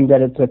saying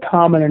that it's a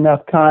common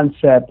enough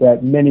concept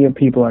that many of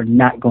people are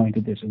not going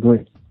to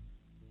disagree.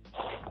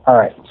 All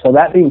right, so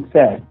that being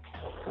said,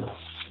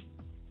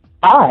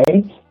 I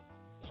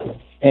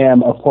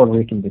am of Puerto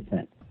Rican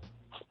descent.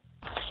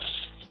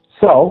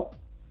 So,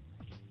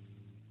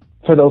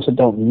 for those that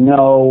don't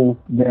know,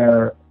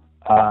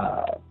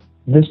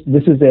 this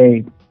is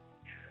a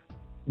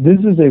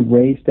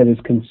race that is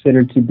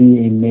considered to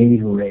be a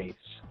made race.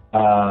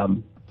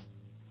 Outside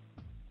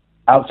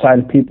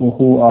of people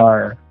who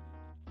are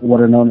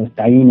what are known as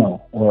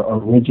Taino or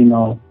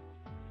original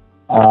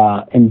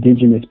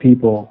indigenous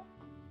people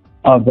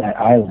of that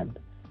island.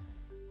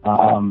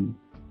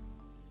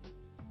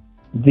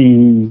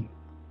 The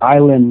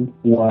island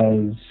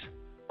was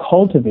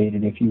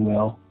cultivated, if you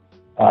will.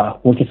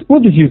 We'll just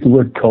use the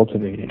word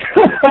cultivated.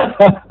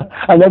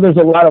 I know there's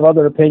a lot of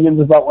other opinions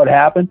about what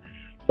happened.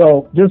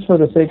 So just for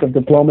the sake of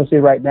diplomacy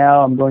right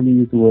now, I'm going to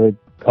use the word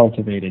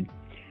cultivated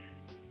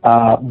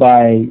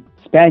by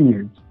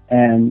Spaniards.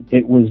 And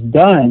it was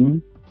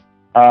done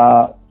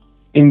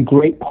in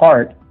great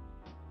part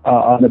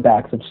on the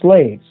backs of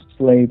slaves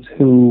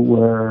who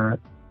were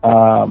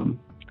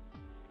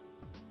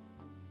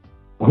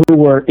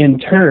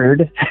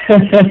interred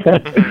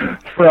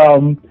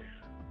from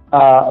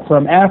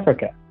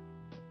Africa.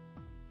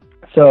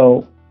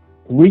 So,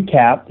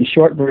 the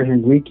short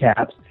version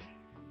recaps,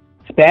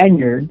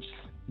 Spaniards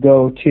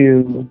go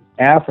to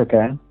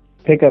Africa,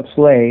 pick up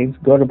slaves,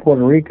 go to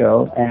Puerto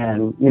Rico,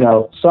 and,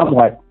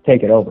 somewhat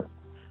take it over.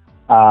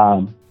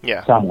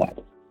 Somewhat.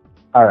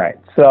 All right.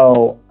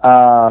 So,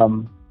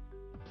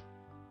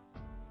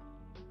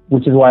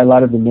 which is why a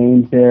lot of the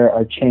names there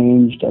are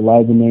changed. A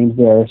lot of the names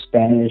there are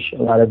Spanish.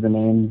 A lot of the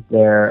names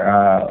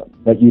there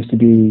that used to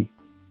be,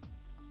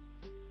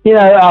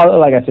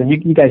 like I said,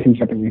 you guys can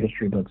jump and read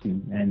history books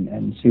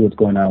and see what's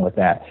going on with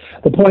that.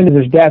 The point is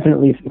there's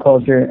definitely some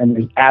culture and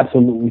there's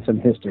absolutely some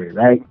history,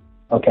 right?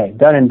 Okay,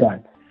 done and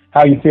done.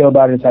 How you feel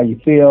about it is how you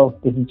feel.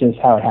 This is just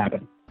how it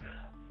happened.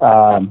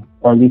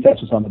 Or at least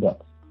that's what's on the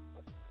books.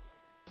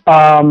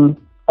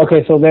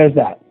 Okay, so there's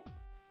that.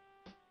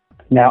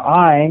 Now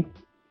I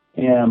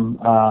am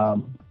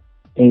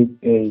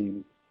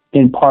in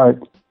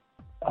part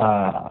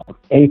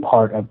a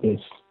part of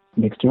this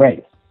mixed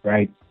race,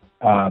 right?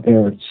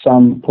 There are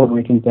some Puerto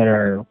Ricans that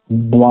are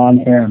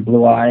blonde hair and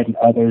blue-eyed, and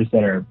others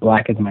that are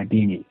black as my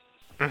beanies.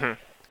 Mm-hmm.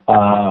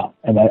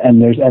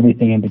 And there's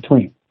everything in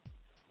between.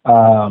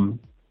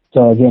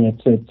 So again,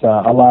 it's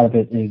a lot of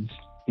it is,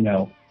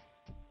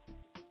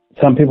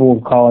 some people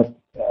will call it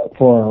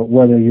for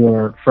whether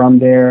you're from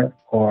there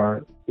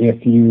or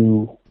if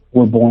you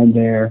were born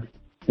there.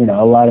 A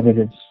lot of it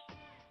is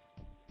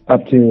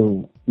up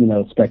to,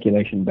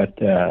 speculation, but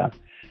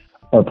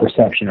or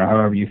perception, or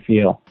however you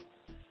feel.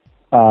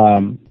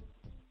 But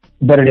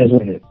it is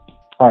what it is.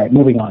 All right,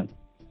 moving on.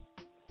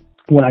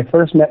 When I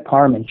first met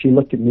Carmen, she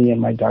looked at me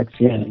and my dark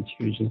skin, and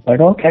she was just like,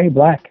 okay,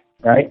 black,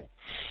 right?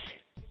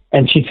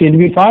 And she seemed to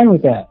be fine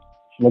with that.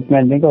 She looked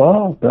at me and go,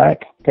 oh,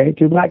 black, okay,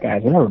 two black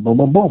guys, whatever, boom,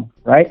 boom, boom,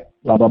 right?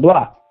 Blah, blah,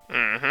 blah.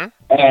 Mm-hmm.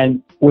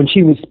 And when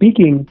she was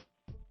speaking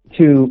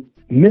to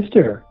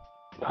Mr.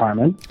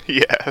 Carmen,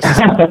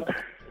 Yes.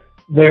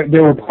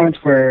 there were points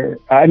where,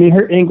 I mean,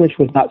 her English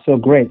was not so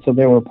great, so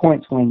there were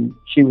points when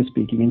she was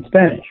speaking in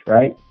Spanish,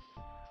 right?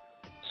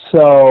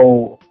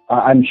 So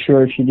I'm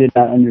sure she did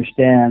not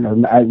understand, or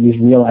at least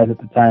realize at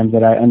the time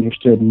that I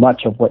understood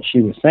much of what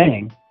she was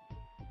saying.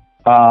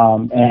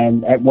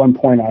 And at one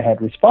point I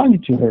had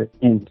responded to her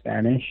in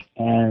Spanish,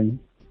 and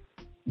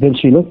then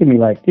she looked at me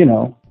like, you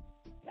know,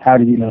 how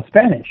do you know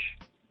Spanish?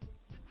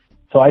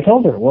 So I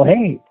told her, well,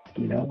 hey,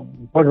 you know,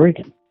 I'm Puerto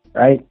Rican,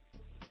 right?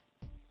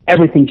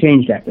 Everything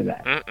changed after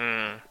that.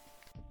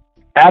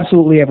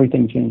 Absolutely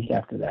everything changed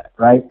after that,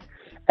 right?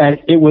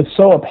 And it was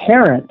so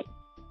apparent.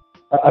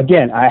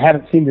 Again, I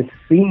haven't seen the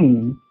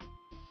scene.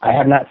 I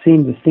have not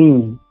seen the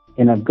scene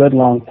in a good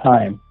long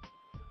time.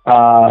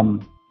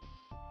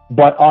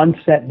 But on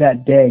set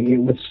that day,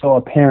 it was so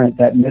apparent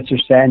that Mr.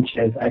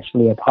 Sanchez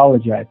actually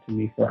apologized to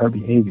me for her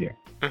behavior.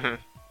 Mm-hmm.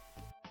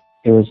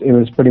 It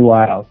was pretty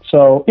wild.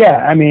 So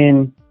yeah, I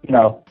mean, you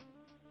know,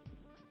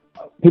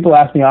 people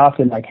ask me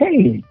often, like,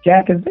 "Hey,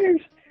 Jack, is there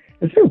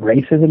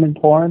racism in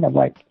porn?" I'm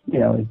like, you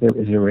know, is there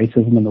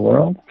racism in the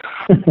world?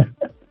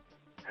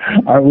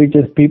 Aren't we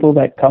just people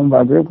that come to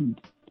our group?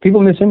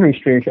 People in this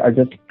industry are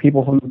just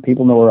people in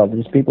the world.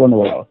 They're just people in the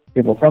world.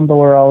 People from the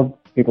world,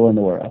 people in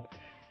the world.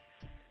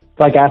 It's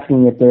like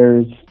asking if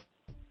there's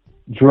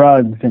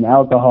drugs and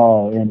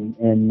alcohol in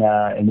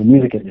the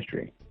music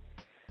industry.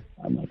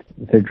 I'm like,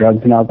 is there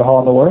drugs and alcohol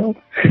in the world?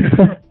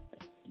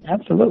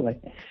 Absolutely.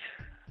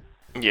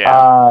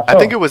 Yeah. I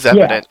think it was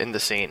evident in the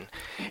scene.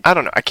 I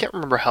don't know. I can't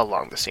remember how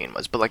long the scene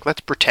was, but like, let's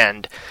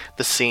pretend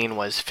the scene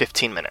was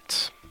 15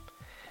 minutes.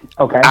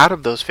 Okay. Out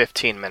of those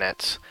 15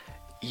 minutes,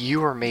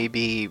 you were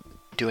maybe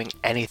doing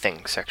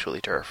anything sexually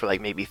to her for like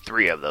maybe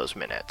 3 of those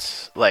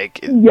minutes. Like,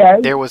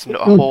 there was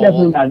not a whole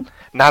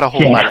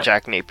lot of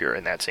Jack Napier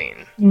in that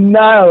scene.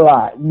 Not a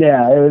lot.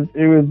 Yeah,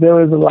 there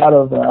was a lot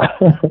of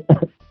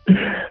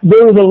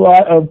there was a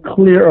lot of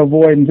clear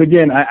avoidance.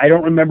 Again, I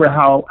don't remember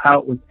how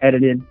it was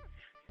edited,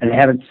 and I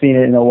haven't seen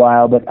it in a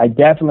while, but I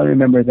definitely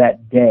remember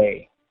that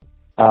day.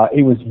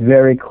 It was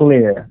very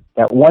clear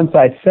that once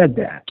I said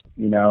that,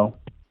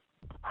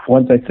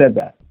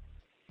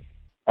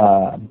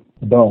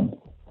 boom.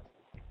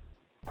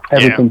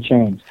 Everything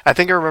changed. I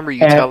think I remember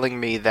you telling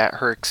me that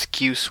her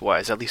excuse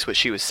was, at least what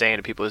she was saying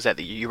to people, is that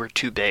you were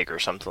too big or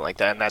something like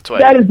that, and that's why...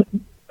 That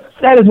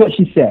is what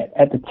she said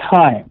at the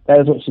time. That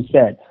is what she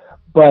said.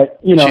 But,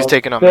 she's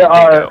taking on the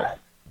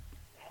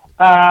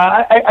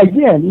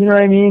again, you know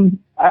what I mean?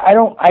 I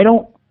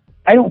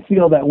don't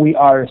feel that we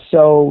are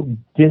so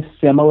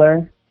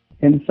dissimilar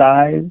in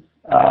size.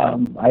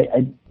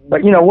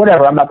 But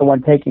whatever. I'm not the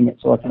one taking it,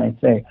 so what can I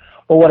say?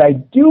 But what I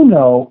do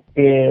know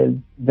is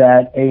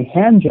that a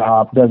hand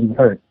job doesn't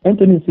hurt.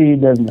 Intimacy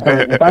doesn't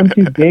hurt. If I'm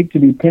too big to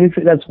be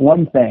penetrated, that's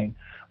one thing.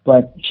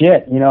 But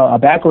shit, a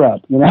back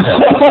rub, Look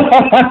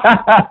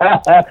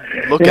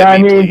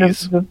at me,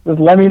 please. Just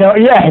let me know.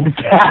 Yeah,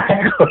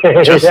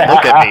 exactly. Just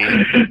look at me.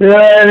 You know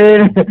what I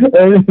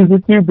mean? Is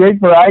it too big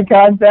for eye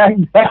contact?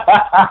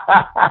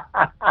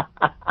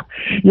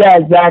 Yeah,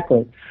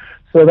 exactly.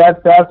 So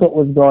that's what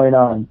was going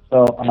on.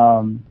 So,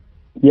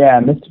 yeah,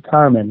 Mr.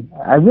 Carmen.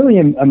 I really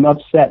am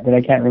upset that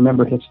I can't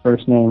remember his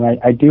first name.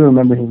 I do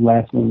remember his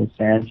last name was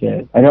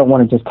Sanchez. I don't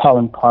want to just call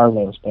him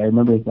Carlos, but I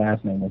remember his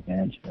last name was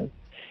Sanchez.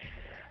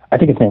 I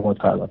think his name was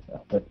Carlos,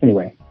 though. But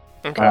anyway.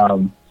 Okay.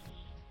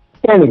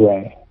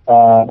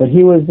 But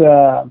he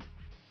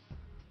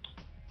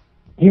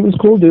was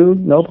cool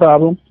dude, no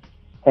problem.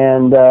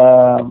 And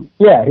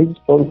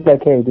he's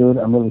like, hey, dude,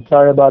 I'm really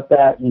sorry about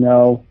that. He's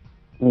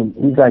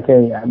like,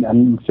 hey,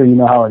 I'm sure you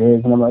know how it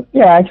is. And I'm like,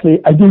 yeah, actually,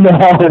 I do know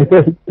how it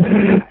is.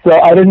 So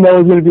I didn't know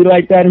it was going to be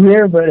like that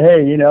here, but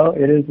hey,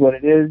 it is what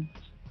it is.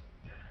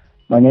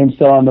 My name's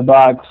still on the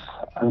box.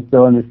 I'm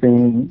still in the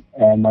scene,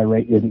 and my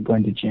rate isn't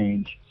going to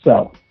change.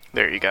 So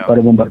there you go.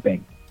 Bada boom, bada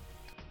bing.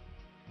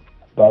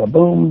 Bada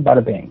boom,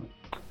 bada bing.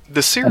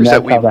 The series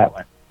how that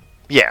went.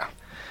 Yeah.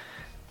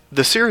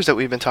 The series that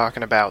we've been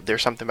talking about,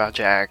 There's Something About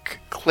Jack,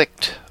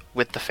 clicked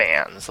with the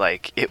fans.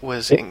 Like, it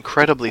was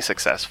incredibly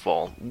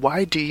successful.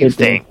 Why do you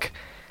think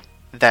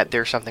that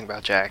There's Something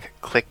About Jack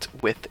clicked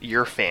with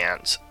your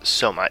fans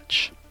so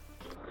much?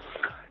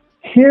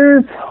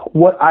 Here's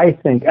what I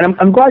think, and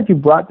I'm glad you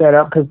brought that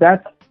up, because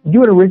you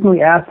had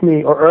originally asked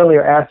me, or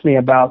earlier asked me,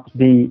 about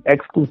the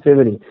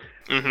exclusivity,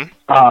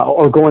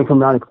 or going from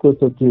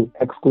non-exclusive to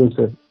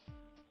exclusive.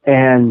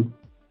 And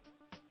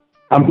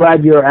I'm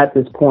glad you're at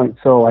this point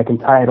so I can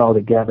tie it all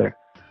together.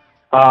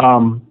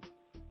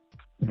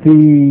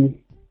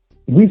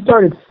 We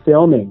started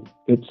filming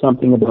It's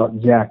Something About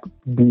Jack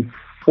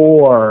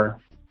before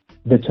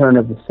the turn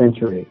of the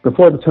century,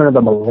 before the turn of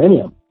the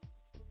millennium.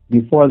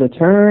 Before the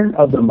turn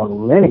of the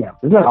millennium.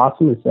 Isn't that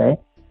awesome to say?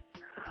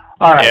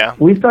 All right. Yeah.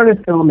 We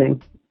started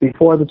filming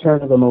before the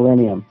turn of the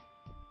millennium.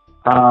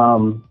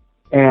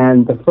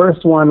 And the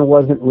first one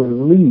wasn't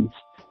released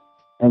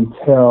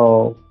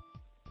until...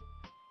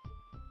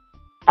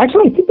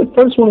 Actually, I think the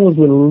first one was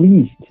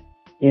released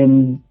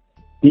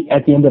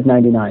at the end of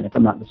 '99, if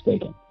I'm not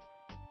mistaken.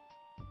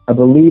 I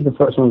believe the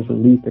first one was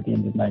released at the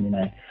end of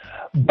 '99.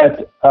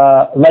 But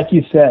like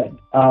you said,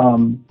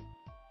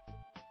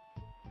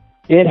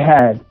 it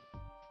had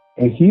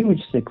a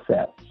huge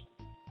success.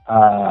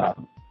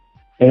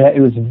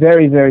 It was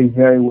very, very,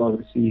 very well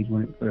received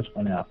when it first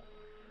went out.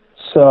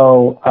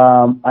 So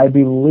I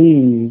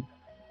believe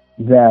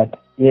that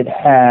it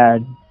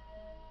had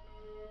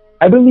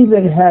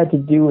to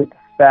do with the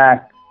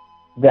fact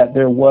that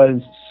there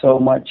was so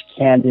much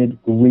candid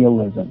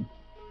realism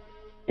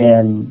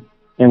in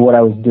what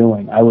I was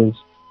doing.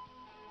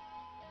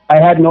 I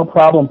had no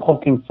problem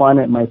poking fun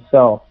at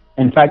myself.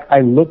 In fact,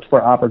 I looked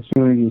for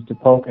opportunities to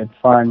poke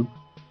fun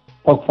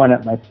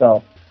at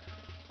myself.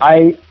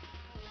 I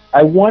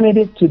wanted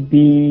it to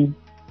be,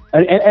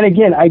 and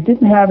again, I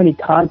didn't have any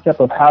concept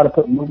of how to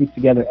put movies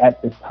together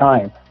at this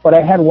time, but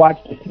I had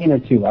watched a scene or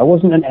two. I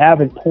wasn't an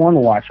avid porn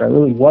watcher, I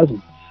really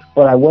wasn't,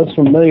 but I was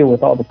familiar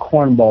with all the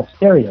cornball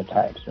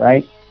stereotypes,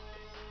 right?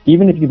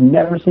 Even if you've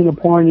never seen a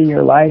porn in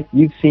your life,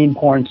 you've seen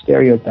porn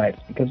stereotypes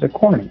because they're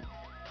corny.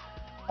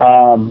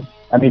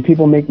 I mean,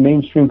 people make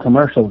mainstream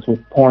commercials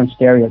with porn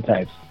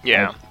stereotypes.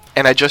 Yeah,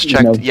 and I just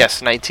checked,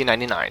 yes,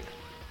 1999.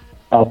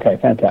 Okay,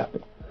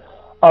 fantastic.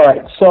 All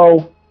right,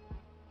 so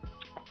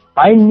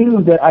I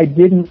knew that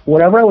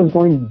whatever I was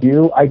going to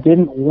do, I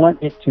didn't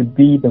want it to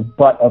be the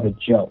butt of a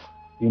joke,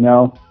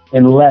 unless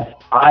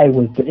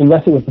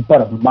it was the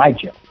butt of my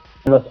joke,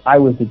 unless I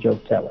was the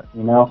joke teller,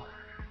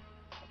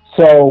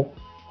 So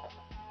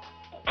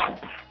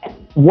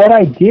what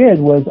I did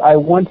was I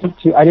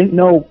didn't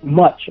know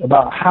much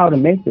about how to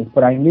make this,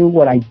 but I knew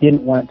what I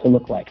didn't want it to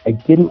look like. I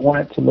didn't want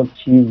it to look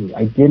cheesy.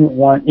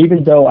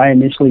 Even though I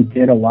initially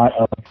did a lot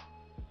of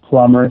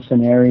plumber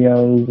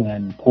scenarios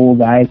and pool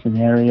guy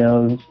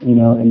scenarios,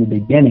 in the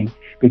beginning,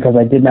 because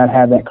I did not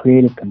have that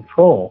creative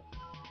control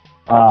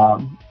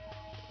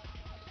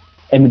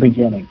in the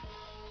beginning.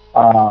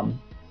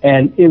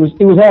 And it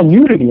was all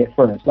new to me at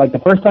first. Like the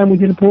first time we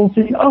did a pool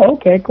scene, oh,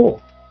 okay, cool.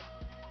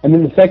 And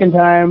then the second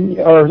time,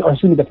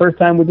 the first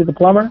time we did the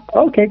plumber,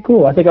 okay,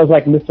 cool. I think I was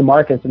like Mr.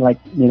 Marcus, and I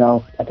think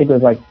it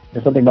was like,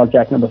 there's something about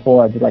Jack number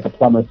 4, I did like a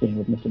plumber scene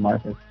with Mr.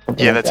 Marcus.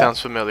 Yeah, that sounds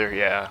familiar,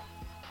 yeah.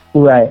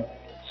 Right.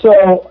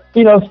 So,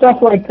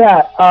 stuff like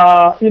that.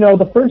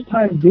 The first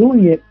time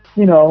doing it,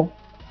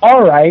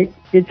 all right,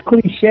 it's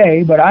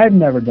cliche, but I've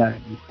never done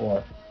it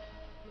before.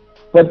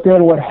 But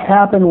then what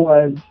happened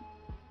was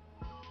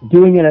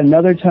doing it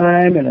another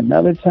time,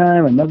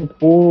 another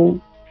pool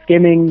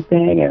skimming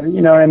thing, and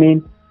you know what I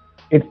mean?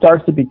 It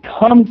starts to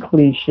become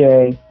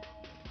cliche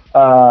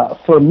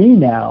for me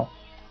now,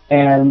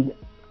 and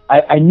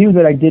I knew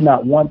that I did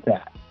not want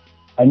that.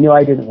 I knew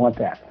I didn't want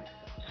that.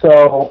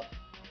 So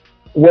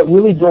what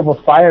really drove a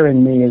fire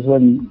in me is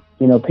when,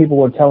 people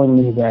were telling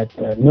me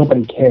that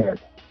nobody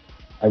cared.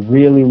 I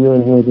really,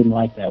 really, really didn't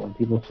like that when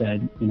people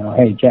said,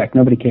 hey, Jack,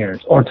 nobody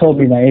cares. Or told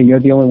me that, hey, you're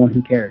the only one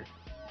who cares.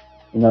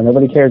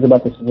 Nobody cares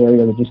about the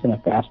scenario. They're just going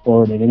to fast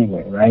forward it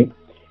anyway, right?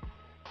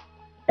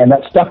 And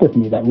that stuck with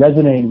me. That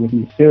resonated with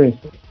me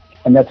seriously.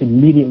 And that's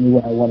immediately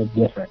what I wanted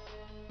different.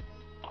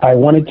 I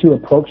wanted to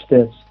approach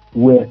this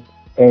with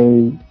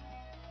a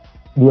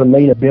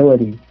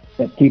relatability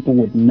that people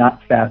would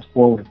not fast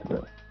forward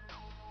through.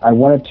 I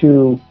wanted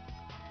to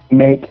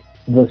make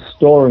the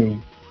story.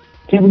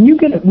 See, when you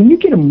get a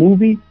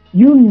movie,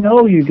 you're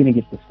going to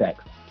get the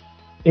sex.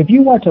 If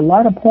you watch a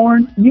lot of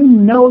porn,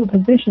 the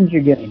positions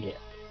you're going to get.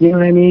 You know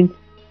what I mean?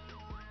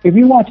 If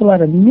you watch a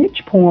lot of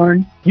niche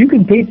porn, you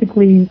can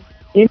basically,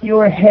 in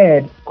your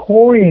head,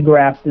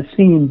 choreograph the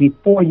scene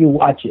before you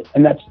watch it.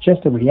 And that's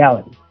just a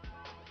reality.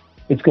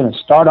 It's going to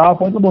start off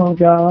with a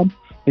blowjob.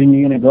 Then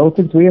you're going to go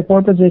through 3 or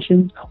 4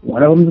 positions.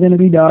 One of them is going to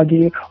be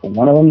doggy.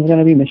 One of them is going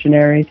to be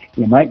missionary.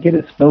 You might get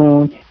a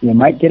spoon. You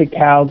might get a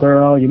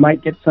cowgirl. You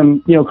might get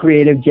some,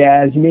 creative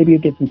jazz. Maybe you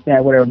get some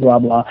snap, whatever, blah,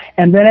 blah.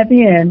 And then at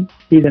the end,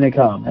 he's going to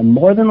come. And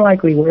more than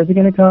likely, where is he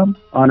going to come?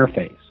 On her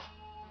face.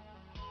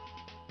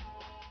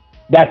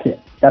 That's it.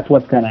 That's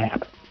what's going to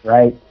happen,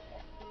 right?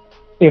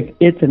 If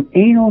it's an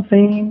anal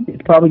scene,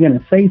 it's probably going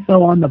to say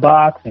so on the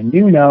box, and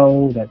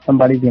that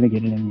somebody's going to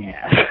get it in the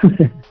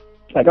ass.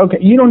 Like, okay,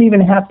 you don't even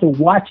have to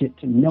watch it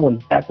to know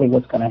exactly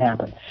what's going to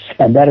happen.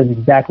 And that is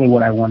exactly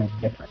what I wanted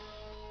different.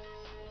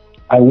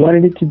 I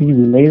wanted it to be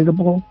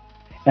relatable,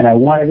 and I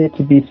wanted it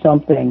to be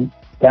something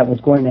that was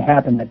going to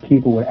happen that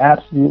people would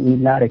absolutely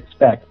not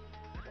expect.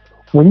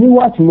 When you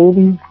watch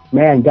movies,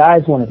 man,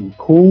 guys want to be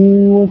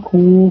cool.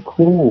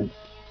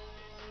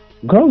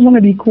 Girls want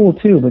to be cool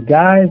too, but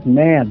guys,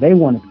 man, they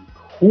want to be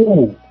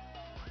cool.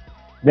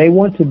 They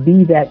want to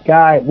be that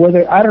guy,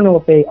 whether, I don't know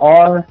if they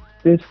are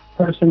this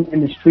person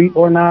in the street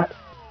or not.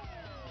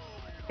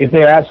 If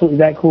they're absolutely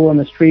that cool in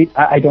the street,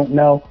 I don't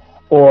know.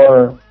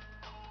 Or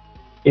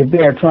if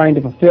they're trying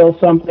to fulfill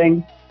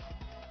something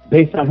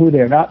based on who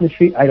they're not in the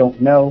street, I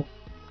don't know.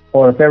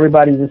 Or if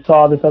everybody just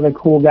saw this other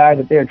cool guy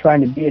that they're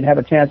trying to be and have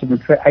a chance to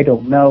portray, I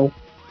don't know.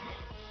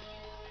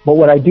 But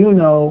what I do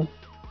know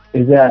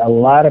is that a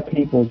lot of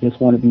people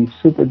just want to be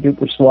super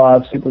duper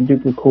suave, super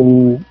duper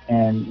cool,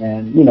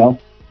 and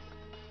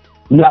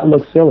not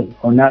look silly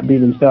or not be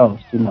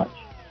themselves too much.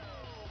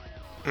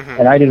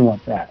 And I didn't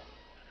want that.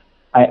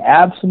 I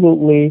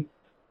absolutely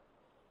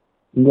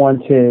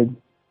wanted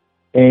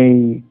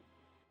a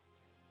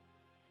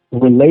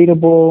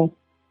relatable,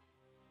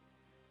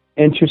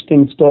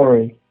 interesting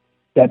story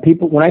that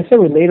people, when I say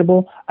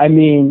relatable, I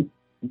mean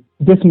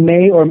this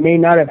may or may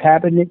not have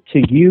happened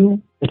to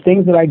you. The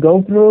things that I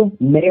go through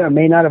may or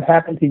may not have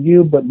happened to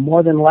you, but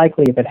more than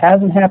likely, if it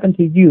hasn't happened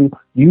to you,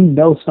 you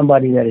know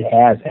somebody that it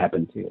has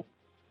happened to.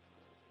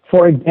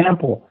 For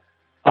example,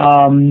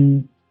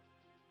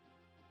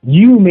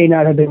 you may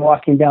not have been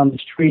walking down the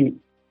street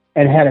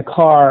and had a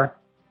car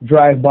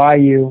drive by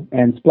you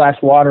and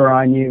splash water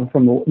on you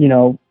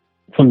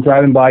from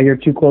driving by. You're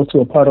too close to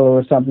a puddle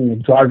or something.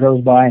 The car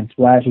goes by and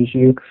splashes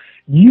you.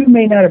 You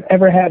may not have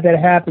ever had that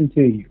happen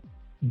to you,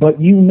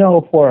 but you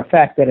know for a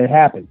fact that it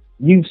happened.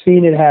 You've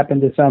seen it happen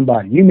to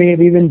somebody. You may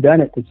have even done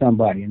it to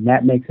somebody, and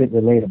that makes it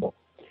relatable.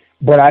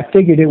 But I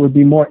figured it would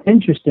be more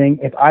interesting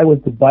if I was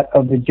the butt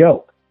of the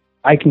joke.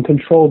 I can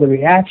control the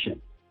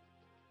reaction.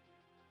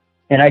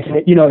 And I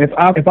can,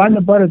 if I'm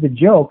the butt of the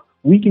joke,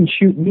 we can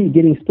shoot me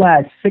getting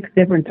splashed 6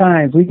 different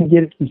times. We can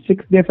get it from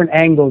 6 different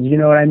angles, you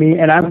know what I mean?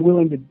 And I'm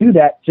willing to do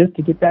that just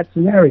to get that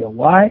scenario.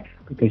 Why?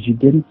 Because you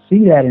didn't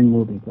see that in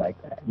movies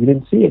like that. You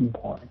didn't see it in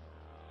porn.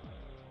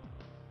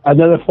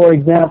 Another, for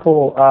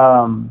example,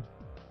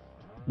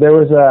 there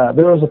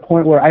was a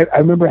point where I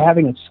remember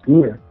having a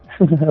scooter.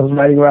 I was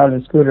riding around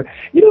in a scooter.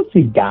 You don't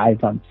see guys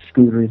on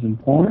scooters in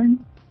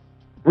porn.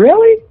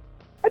 Really?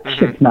 That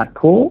shit's not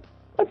cool.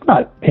 That's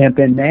not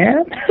pimping,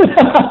 man.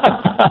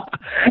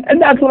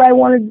 And that's what I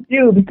wanted to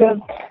do, because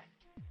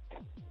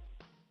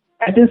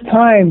at this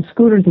time,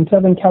 scooters in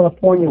Southern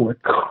California were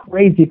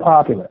crazy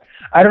popular.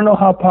 I don't know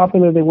how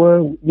popular they were,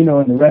 in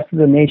the rest of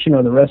the nation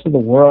or the rest of the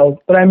world.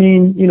 But I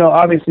mean,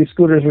 obviously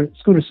scooter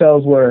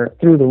sales were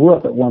through the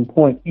roof at one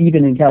point,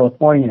 even in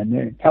California.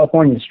 And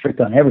California is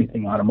strict on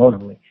everything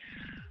automotively,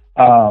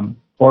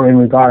 or in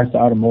regards to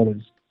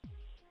automotives.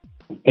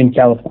 In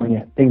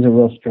California, things are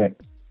real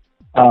strict.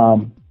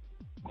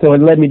 So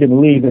it led me to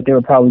believe that they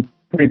were probably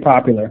pretty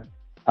popular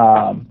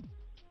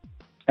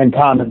and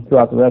common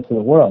throughout the rest of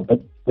the world.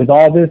 But with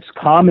all this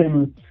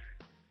common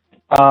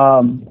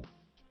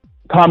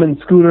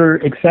scooter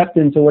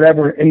acceptance or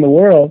whatever in the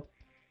world,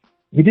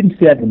 you didn't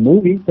see that in the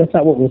movies. That's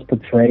not what was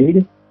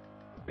portrayed.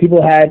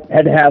 People had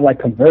to have like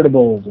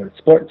convertibles or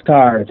sports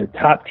cars or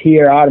top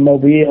tier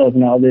automobiles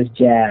and all this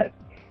jazz.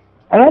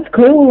 And that's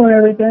cool and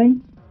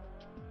everything.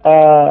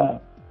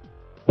 But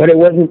it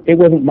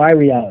wasn't my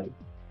reality.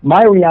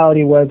 My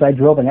reality was I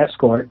drove an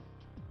Escort,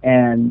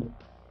 and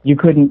you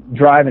couldn't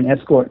drive an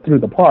Escort through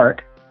the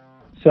park.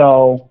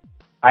 So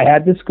I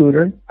had the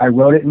scooter. I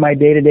rode it in my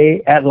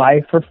day-to-day at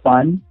life for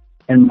fun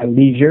and my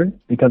leisure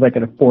because I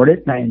could afford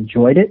it and I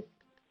enjoyed it.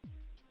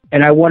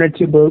 And I wanted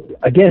to,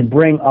 again,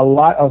 bring a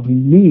lot of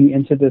me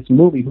into this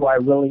movie, who I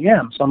really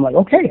am. So I'm like,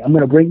 okay, I'm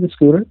going to bring the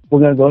scooter. We're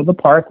going to go to the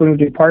park. We're going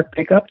to do park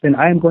pickups, and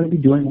I am going to be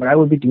doing what I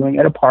would be doing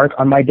at a park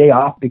on my day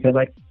off because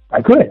I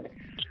could.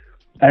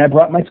 And I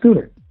brought my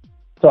scooter.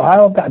 So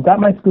how I got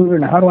my scooter,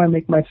 and how do I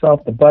make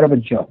myself the butt of a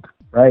joke,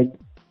 right?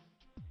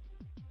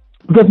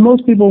 Because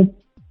most people,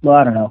 well,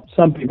 I don't know,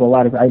 some people,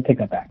 I take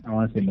that back. I don't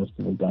want to say most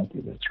people don't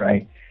do this,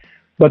 right?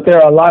 But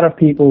there are a lot of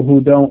people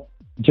who don't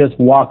just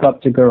walk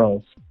up to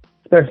girls,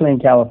 especially in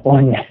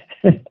California.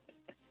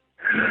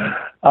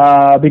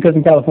 Because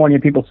in California,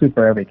 people sue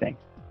for everything.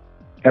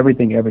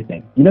 Everything.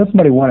 You know,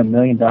 somebody won $1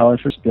 million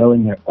for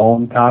spilling their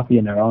own coffee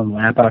in their own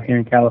lap out here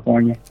in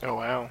California? Oh,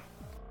 wow.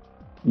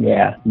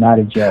 Yeah, not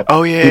a joke.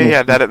 Oh,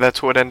 yeah.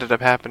 That's what ended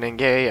up happening.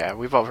 Yeah.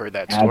 We've all heard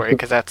that story,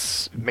 because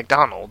that's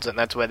McDonald's, and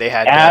that's why they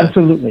had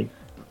to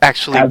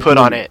actually put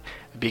on it,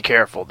 be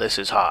careful, this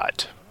is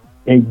hot.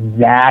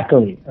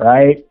 Exactly,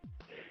 right?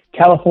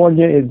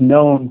 California is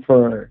known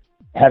for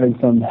having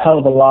some hell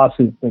of a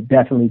lawsuit that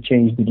definitely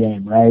changed the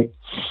game, right?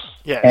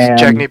 Yes. And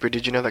Jack Napier,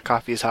 did you know that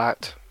coffee is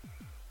hot?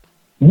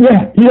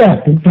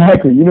 Yeah,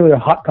 exactly. You know the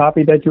hot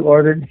coffee that you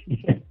ordered?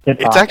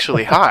 It's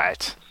actually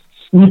hot.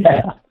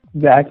 Yeah,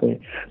 exactly.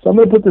 So I'm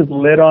going to put this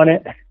lid on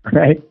it,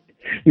 right?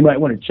 You might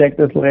want to check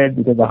this lid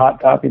because the hot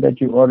coffee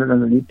that you ordered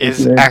underneath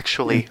is lid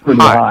actually is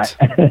pretty hot.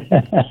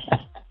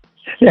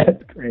 Yeah,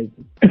 it's crazy.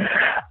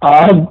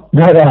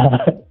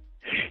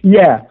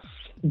 Yeah,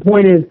 the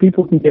point is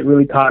people can get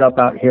really caught up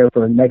out here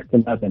for next to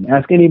nothing.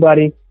 Ask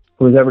anybody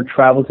who has ever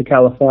traveled to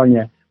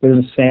California.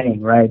 There's a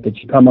saying, right, that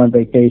you come on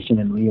vacation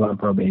and leave on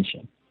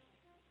probation.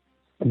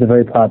 It's a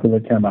very popular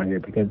term out here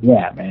because,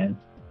 yeah, man,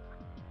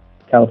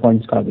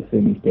 California's called the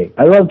Sydney State.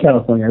 I love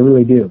California, I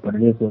really do, but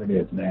it is what it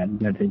is, man. You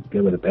got to take the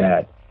good with the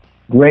bad.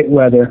 Great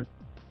weather,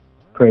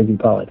 crazy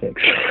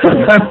politics.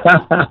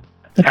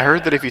 I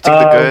heard that if you take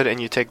the good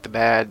and you take the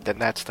bad, then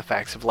that's the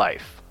facts of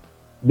life.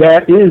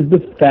 That is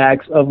the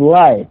facts of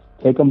life.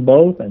 Take them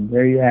both, and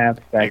there you have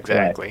facts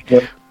exactly. of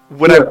life.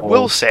 What I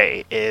will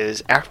say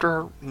is,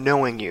 after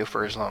knowing you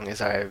for as long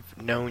as I've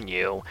known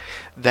you,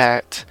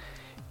 that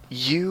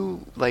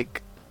you,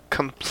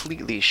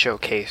 completely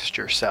showcased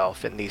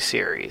yourself in these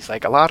series.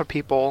 Like, a lot of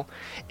people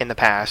in the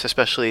past,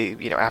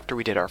 especially, after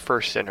we did our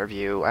first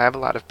interview, I have a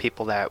lot of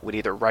people that would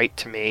either write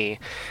to me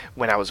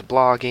when I was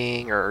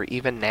blogging, or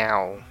even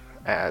now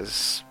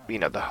as,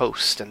 the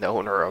host and the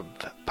owner of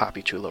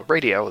Papi Chulo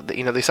Radio.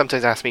 They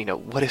sometimes ask me,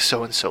 what is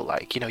so-and-so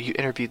like? You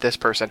interviewed this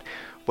person,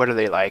 what are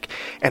they like?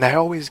 And I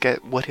always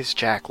get, what is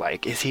Jack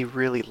like? Is he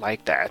really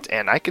like that?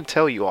 And I can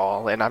tell you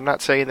all, and I'm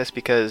not saying this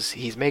because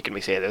he's making me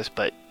say this,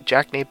 but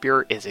Jack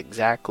Napier is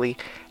exactly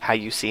how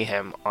you see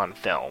him on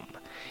film.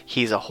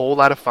 He's a whole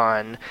lot of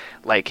fun.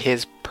 Like,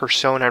 his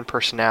persona and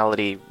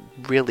personality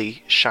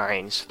really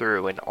shines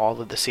through in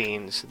all of the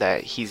scenes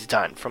that he's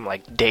done from,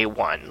 like, day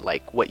one.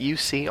 Like, what you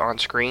see on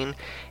screen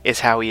is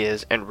how he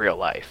is in real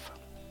life.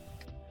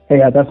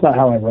 Hey, that's not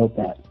how I wrote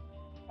that.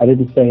 I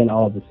didn't say in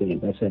all of the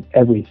scenes. I said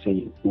every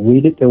scene.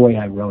 Read it the way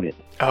I wrote it.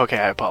 Okay,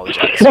 I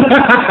apologize.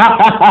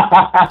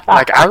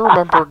 Like, I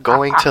remember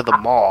going to the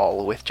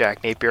mall with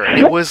Jack Napier, and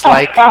it was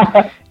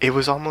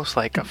almost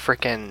like a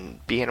frickin'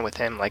 being with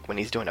him, like when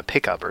he's doing a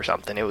pickup or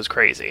something. It was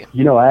crazy.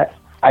 You know what?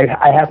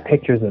 I have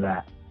pictures of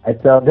that.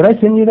 Did I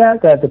send you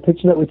that the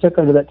picture that we took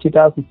under that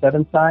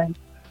 2007 sign?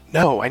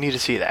 No, I need to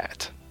see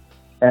that.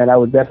 And I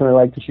would definitely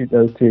like to shoot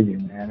those to you,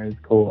 man. It was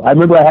cool. I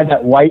remember I had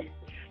that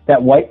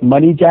white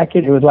money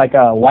jacket. It was like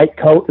a white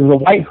coat. It was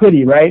a white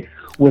hoodie, right?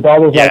 With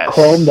all those like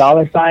chrome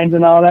dollar signs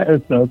and all that. It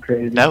was so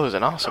crazy. That was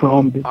an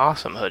awesome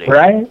hoodie.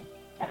 Right?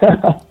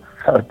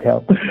 So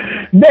dope.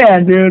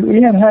 Man, dude,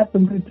 we have had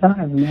some good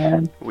times,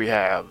 man. We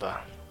have.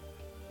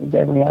 We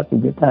definitely had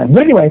some good times.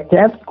 But anyway, to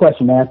answer the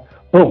question, man,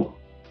 boom.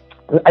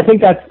 I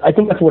think that's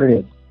what it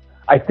is.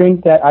 I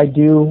think that I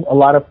do a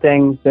lot of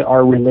things that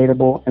are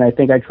relatable, and I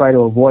think I try to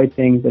avoid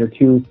things that are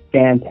too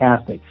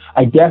fantastic.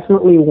 I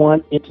definitely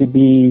want it to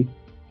be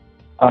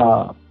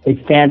a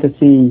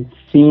fantasy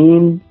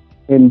scene,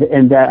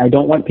 in that I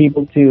don't want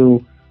people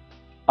to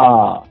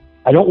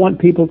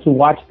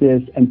watch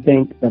this and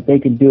think that they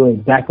could do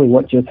exactly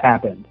what just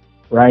happened,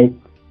 right?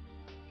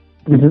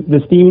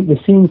 The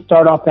scenes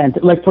start off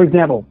fantastic. Like, for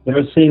example,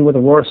 there's a scene with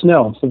Aurora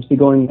Snow. I'm supposed to be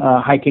going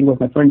hiking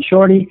with my friend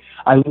Shorty.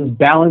 I lose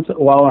balance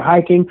while we're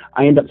hiking.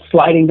 I end up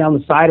sliding down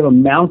the side of a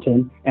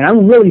mountain, and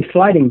I'm really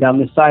sliding down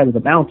the side of the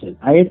mountain.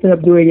 I ended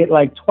up doing it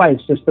like twice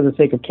just for the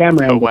sake of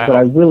camera angles, but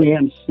I really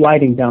am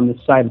sliding down the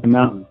side of the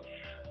mountain.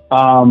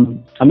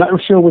 I'm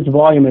not sure which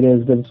volume it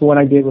is, but it's the one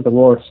I did with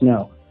Aurora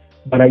Snow.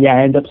 But I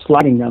end up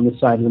sliding down the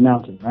side of the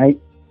mountain, right?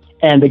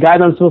 And the guy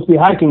that I'm supposed to be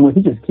hiking with,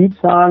 he just keeps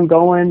on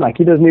going, like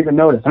he doesn't even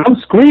notice. And I'm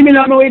screaming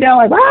on the way down,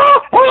 like,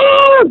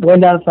 going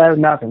down the side of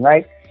the mountain,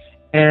 right?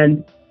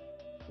 And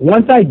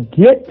once I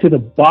get to the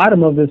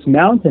bottom of this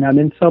mountain, I'm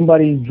in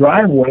somebody's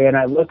driveway, and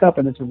I look up,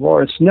 and it's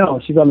Aurora Snow.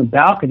 She's on the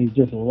balcony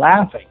just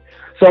laughing.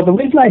 So the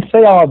reason I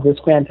say all of this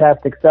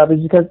fantastic stuff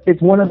is because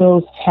it's one of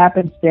those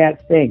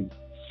happenstance things.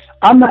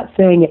 I'm not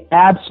saying it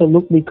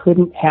absolutely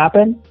couldn't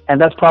happen,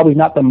 and that's probably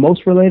not the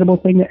most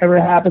relatable thing that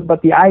ever happened,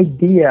 but the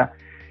idea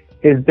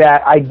is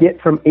that I get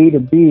from A to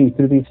B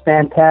through these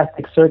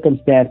fantastic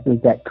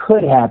circumstances that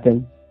could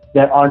happen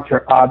that aren't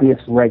your obvious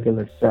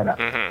regular setup.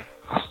 Mm-hmm.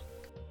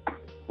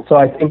 So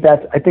I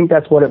think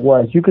that's what it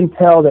was. You can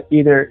tell that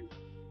either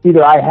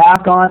I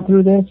have gone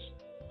through this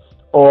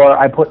or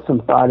I put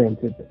some thought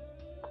into this.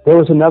 There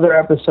was another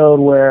episode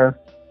where,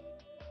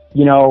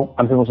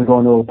 I'm supposed to go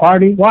into a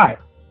party. Why?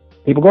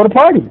 People go to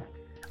parties.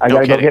 I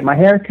got to go get my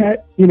hair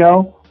cut.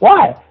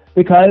 Why?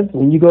 Because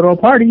when you go to a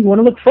party, you want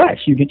to look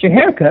fresh. You get your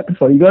hair cut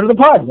before you go to the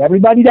party.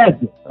 Everybody does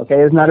it.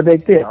 Okay, it's not a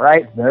big deal,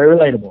 right? It's very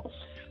relatable.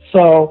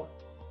 So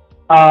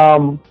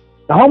the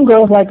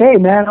homegirl's like, hey,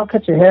 man, I'll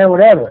cut your hair,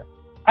 whatever.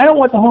 I don't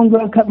want the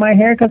homegirl to cut my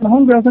hair because the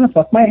homegirl's going to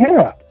fuck my hair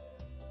up.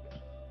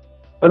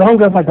 But the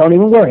homegirl's like, don't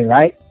even worry,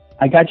 right?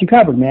 I got you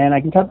covered, man.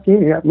 I can cut your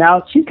hair up.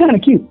 Now, she's kind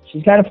of cute.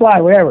 She's kind of fly,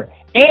 whatever.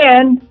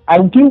 And I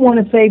do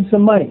want to save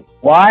some money.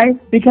 Why?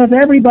 Because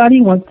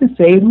everybody wants to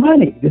save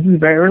money. This is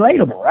very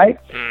relatable, right?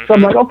 So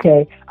I'm like,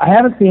 okay, I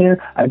haven't seen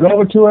her. I go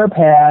over to her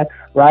pad,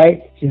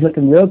 right? She's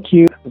looking real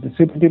cute with the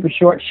super duper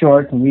short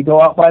shorts, and we go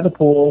out by the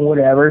pool,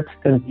 whatever,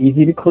 because it's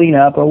easy to clean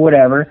up or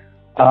whatever.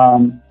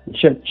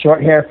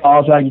 Short hair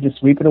falls out, you just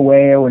sweep it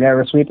away or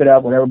whatever, sweep it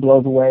up, whatever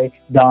blows away,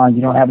 gone.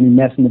 You don't have any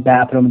mess in the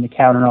bathroom and the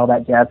counter and all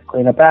that jazz to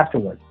clean up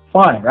afterwards.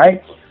 Fine,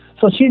 right?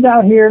 So she's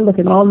out here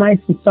looking all nice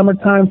and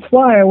summertime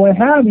fly or what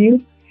have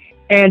you.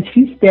 And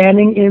she's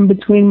standing in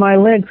between my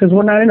legs because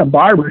we're not in a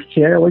barber's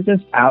chair. We're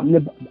just out in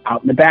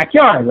the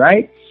backyard,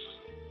 right?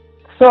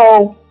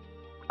 So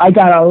I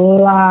got a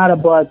lot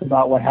of buzz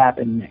about what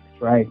happened next,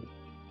 right?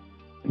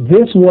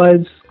 This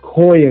was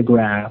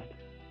choreographed,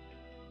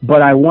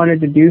 but I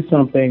wanted to do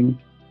something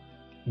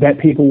that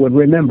people would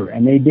remember,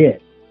 and they did.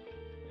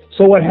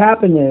 So what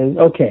happened is,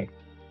 okay,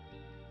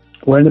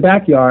 we're in the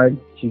backyard.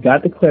 She's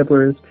got the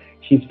clippers.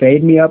 She's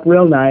faded me up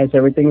real nice.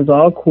 Everything was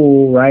all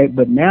cool, right?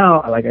 But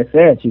now, like I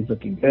said, she's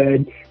looking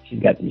good. She's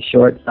got these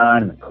shorts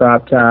on and a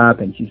crop top,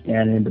 and she's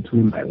standing in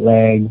between my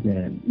legs.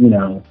 And,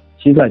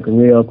 she's like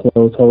real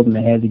close, holding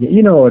the head together.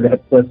 You know what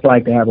it's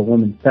like to have a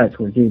woman's touch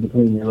where she's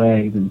between your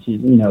legs and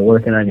she's,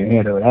 working on your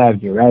head or what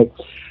have you, right?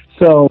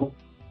 So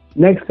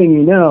next thing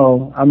you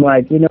know, I'm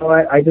like, you know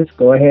what? I just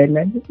go ahead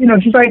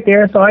and, she's right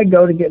there. So I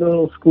go to get a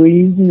little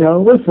squeeze.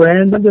 We're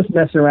friends. I'm just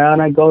messing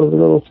around. I go to the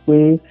little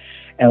squeeze.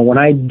 And when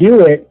I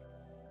do it,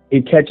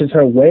 it catches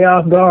her way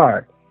off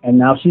guard. And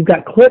now she's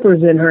got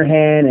clippers in her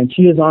hand and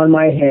she is on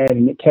my head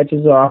and it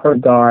catches her off her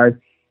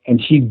guard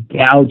and she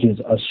gouges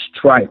a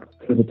stripe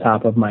through the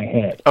top of my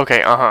head. Okay,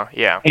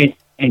 yeah.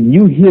 And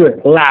you hear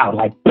it loud,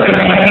 like,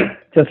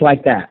 just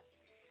like that.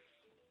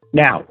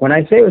 Now, when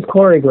I say it was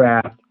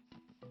choreographed,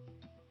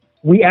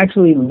 we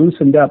actually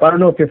loosened up. I don't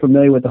know if you're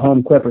familiar with the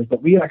home clippers,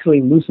 but we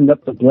actually loosened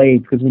up the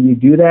blades because when you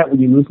do that,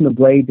 when you loosen the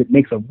blades, it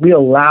makes a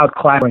real loud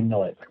clattering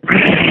noise.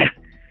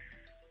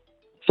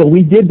 So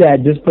we did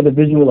that just for the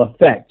visual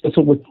effect, just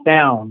so it would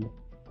sound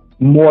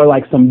more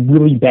like some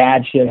really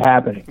bad shit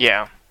happening.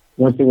 Yeah.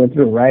 Once it went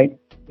through, right?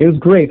 It was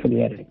great for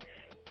the editing.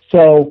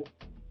 So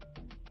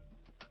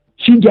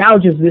she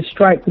gouges this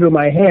stripe through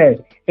my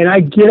head, and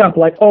I get up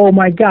like, oh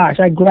my gosh,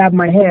 I grab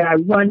my head, I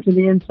run to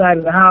the inside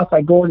of the house,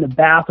 I go in the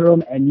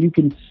bathroom, and you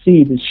can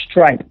see the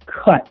stripe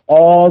cut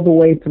all the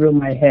way through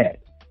my head,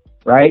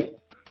 right?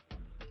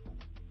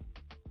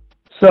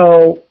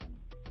 So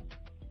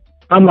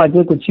I'm like,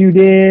 look what you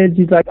did.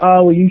 She's like,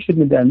 oh, well, you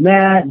shouldn't have done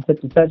that, and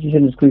such, you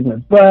shouldn't have squeezed my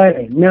butt,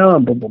 and no,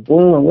 and boom, boom,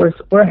 boom, and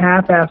we're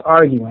half-ass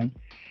arguing.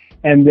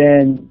 And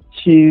then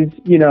she's,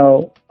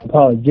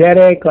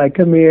 apologetic, like,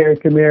 come here,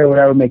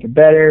 whatever, make it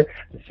better.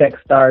 The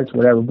sex starts,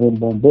 whatever, boom,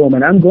 boom, boom.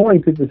 And I'm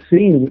going through the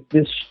scene with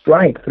this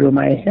stripe through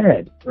my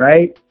head,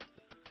 right?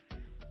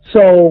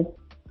 So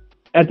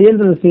at the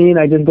end of the scene,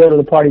 I just go to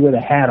the party with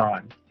a hat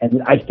on,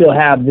 and I still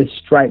have this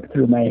stripe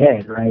through my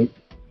head, right?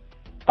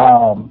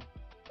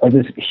 Or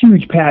this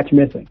huge patch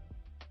missing.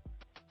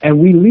 And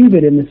we leave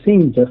it in the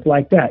scene just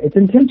like that. It's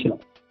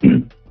intentional.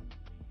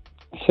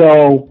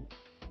 So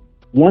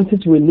once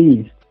it's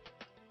released,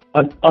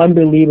 an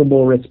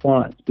unbelievable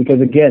response,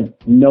 because again,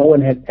 no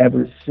one had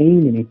ever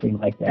seen anything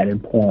like that in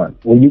porn,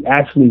 where you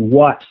actually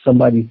watch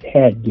somebody's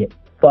head get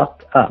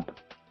fucked up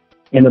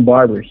in the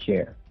barber's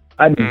chair.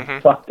 I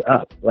mean, fucked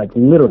up, like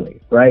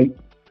literally, right?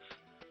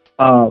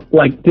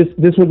 Like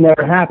this would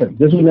never happen.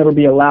 This would never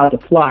be allowed to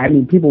fly. I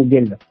mean, people would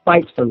get into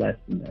fights for less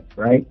than this,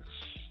 right?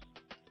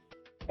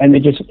 And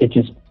it just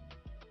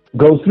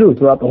goes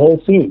throughout the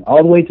whole scene,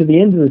 all the way to the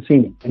end of the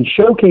scene, and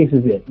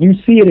showcases it. You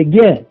see it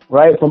again,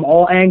 right, from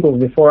all angles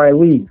before I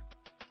leave.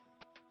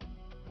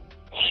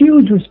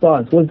 Huge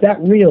response. Was that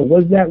real?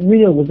 Was that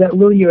real? Was that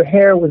really your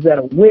hair? Was that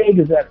a wig?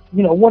 Is that,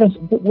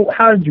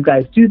 how did you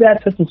guys do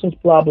that? Such and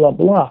such, blah, blah,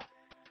 blah.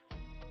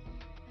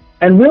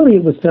 And really,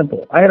 it was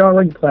simple. I had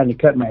already planned to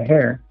cut my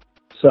hair,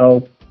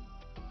 so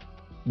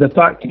the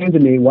thought came to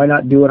me, why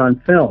not do it on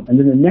film? And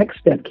then the next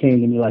step came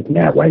to me, like,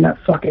 Matt, why not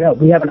fuck it up?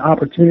 We have an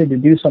opportunity to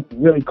do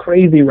something really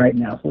crazy right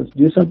now, so let's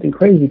do something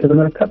crazy because I'm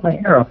going to cut my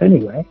hair off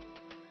anyway.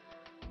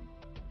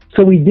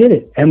 So we did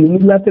it, and when we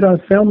left it on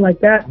film like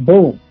that,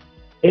 boom,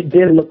 it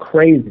did look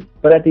crazy.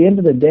 But at the end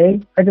of the day,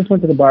 I just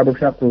went to the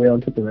barbershop for real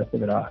and took the rest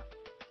of it off.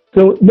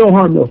 So no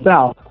harm, no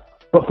foul.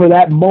 But for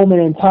that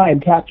moment in time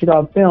captured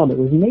on film, it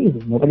was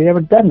amazing. Nobody had ever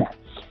done that.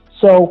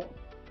 So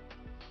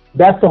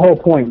that's the whole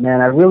point, man.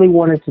 I really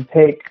wanted to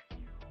take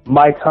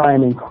my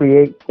time and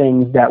create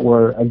things that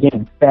were,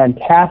 again,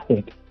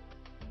 fantastic,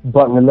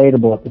 but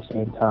relatable at the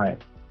same time.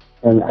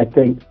 And I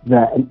think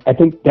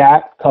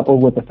that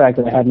coupled with the fact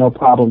that I had no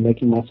problem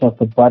making myself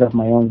the butt of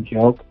my own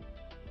joke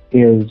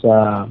is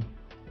what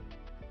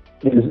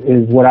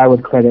I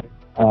would credit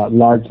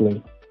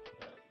largely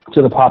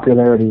to the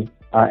popularity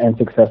and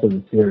success of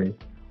the series.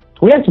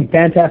 We had some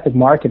fantastic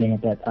marketing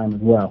at that time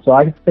as well, so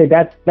I could say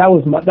that's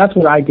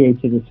what I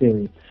gave to the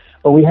series.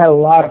 But we had a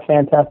lot of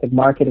fantastic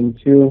marketing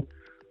too.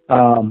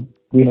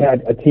 We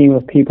had a team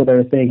of people that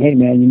were saying, "Hey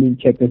man, you need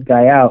to check this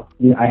guy out."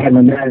 I had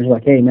my manager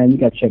like, "Hey man, you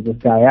got to check this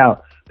guy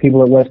out."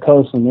 People at West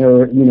Coast, and they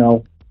were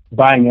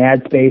buying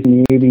ad space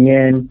in the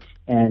AVN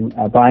and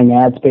buying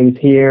ad space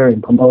here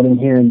and promoting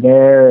here and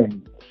there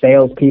and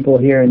salespeople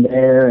here and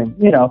there, and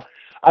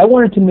I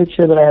wanted to make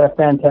sure that I had a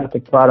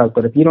fantastic product,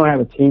 but if you don't have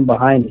a team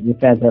behind it, your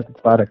fantastic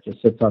product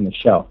just sits on the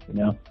shelf,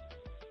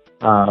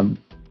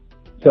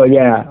 So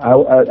yeah,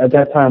 at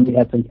that time we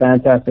had some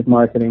fantastic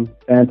marketing,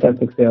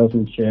 fantastic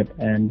salesmanship,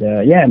 and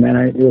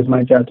it was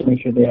my job to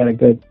make sure they had a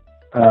good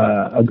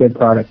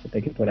product that they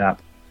could put out.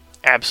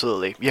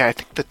 Absolutely. Yeah, I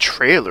think the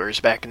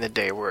trailers back in the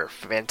day were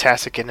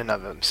fantastic in and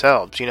of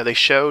themselves. They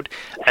showed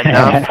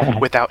enough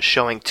without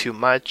showing too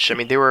much. I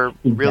mean, they were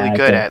really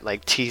good at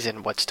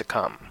teasing what's to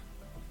come.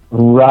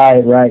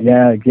 Right,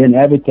 yeah. Again,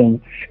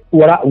 everything.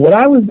 I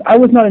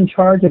was not in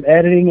charge of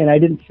editing, and I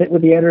didn't sit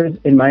with the editors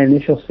in my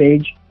initial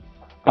stage.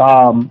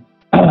 I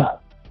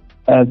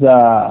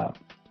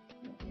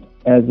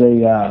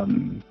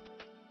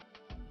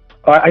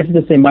should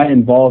just say my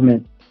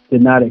involvement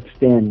did not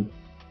extend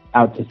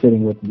out to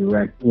sitting with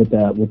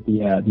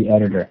the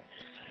editor.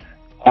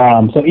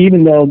 So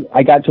even though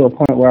I got to a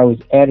point where I was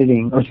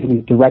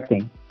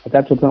directing. I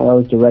got to a point where I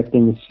was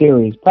directing the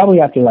series.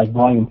 Probably after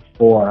volume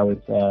 4, I was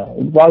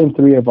volume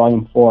 3 or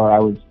volume 4. I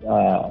was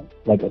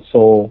a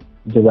sole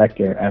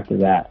director after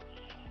that.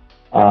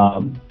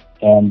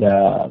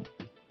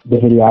 the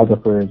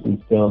videographers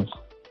and stills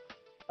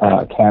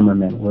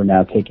cameramen were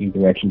now taking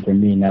direction from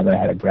me now that I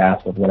had a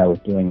grasp of what I was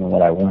doing and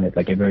what I wanted,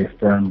 like a very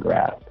firm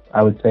grasp.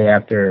 I would say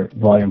after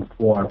volume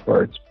 4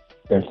 for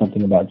There's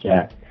Something About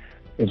Jack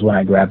is when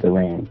I grabbed the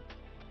reins.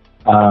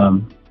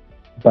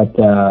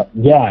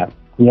 Yeah,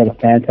 we had a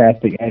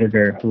fantastic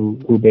editor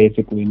who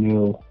basically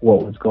knew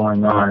what was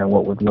going on and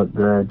what would look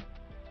good.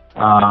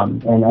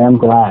 And I'm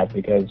glad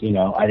because,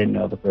 I didn't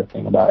know the first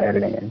thing about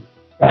editing and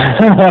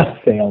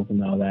sales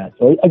and all that.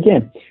 So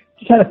again,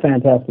 just had a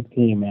fantastic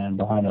team, man,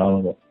 behind all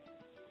of it.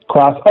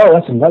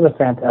 That's another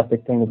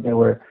fantastic thing that they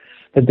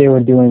were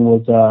doing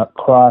was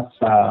cross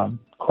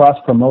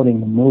promoting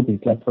the movies.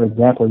 Like, for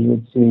example, you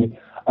would see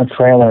a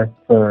trailer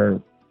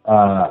for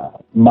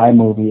my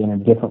movie in a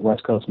different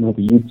West Coast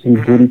movie. You'd see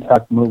Booty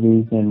Talk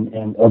movies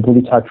or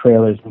Booty Talk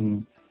trailers,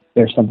 and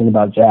There's Something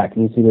About Jack.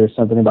 And you'd see There's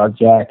Something About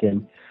Jack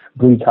and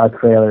Booty Talk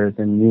trailers,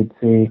 and you'd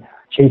see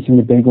Chasing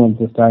the Big Ones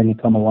was starting to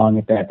come along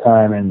at that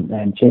time,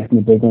 and Chasing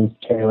the Big Ones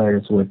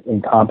trailers would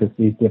encompass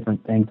these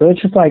different things. So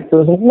it's just like there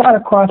was a lot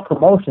of cross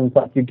promotions.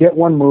 Like you get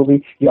one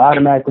movie, you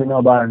automatically know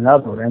about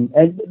another, and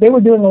they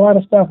were doing a lot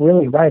of stuff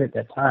really right at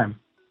that time.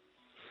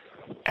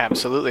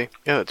 Absolutely.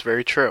 Yeah, that's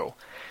very true.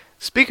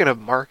 Speaking of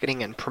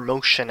marketing and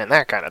promotion and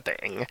that kind of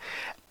thing,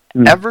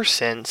 ever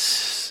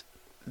since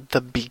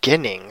the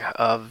beginning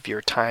of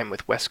your time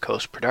with West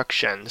Coast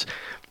Productions,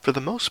 for the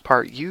most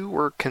part, you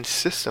were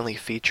consistently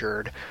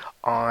featured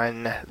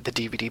on the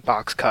DVD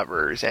box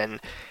covers, and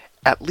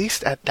at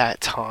least at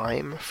that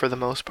time, for the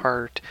most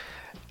part,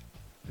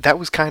 that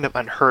was kind of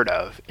unheard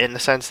of, in the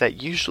sense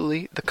that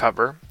usually the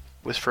cover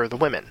was for the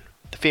women,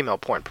 the female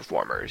porn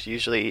performers.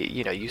 Usually,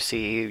 you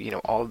see,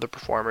 all of the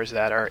performers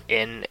that are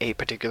in a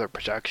particular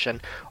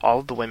production, all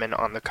of the women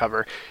on the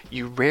cover.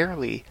 You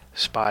rarely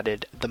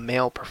spotted the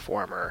male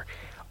performer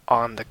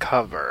on the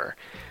cover.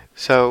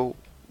 So,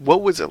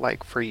 what was it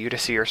like for you to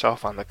see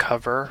yourself on the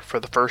cover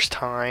for the first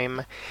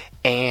time?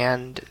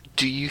 And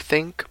do you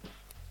think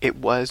it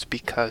was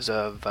because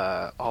of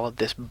all of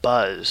this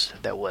buzz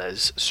that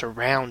was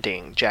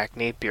surrounding Jack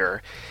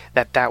Napier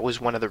that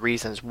was one of the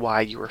reasons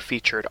why you were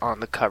featured on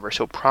the cover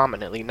so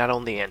prominently, not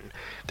only in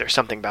There's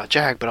Something About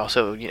Jack, but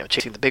also,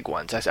 Chasing the Big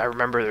Ones? I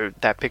remember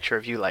that picture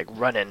of you,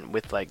 running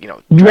with, dragging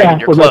your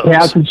clothes. With my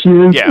pants and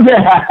shoes.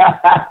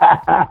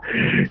 Yeah.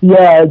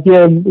 Yeah,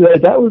 again,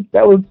 that was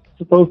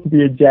supposed to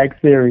be a Jack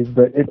series,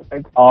 but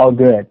it's all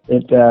good.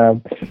 It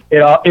all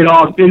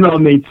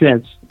made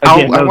sense.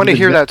 Again, I want to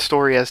hear that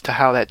story as to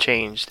how that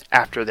changed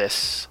after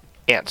this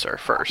answer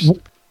first.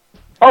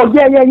 Oh,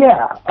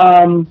 yeah.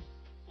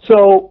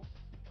 So,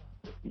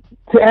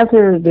 to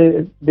answer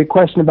the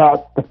question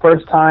about the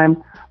first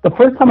time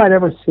I'd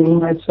ever seen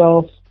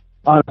myself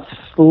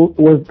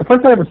the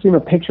first time I ever seen a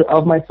picture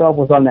of myself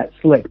was on that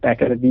Slick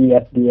back at the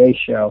VSDA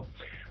show,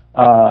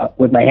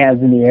 with my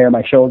hands in the air,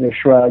 my shoulders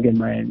shrug, and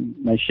my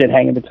shit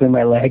hanging between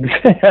my legs,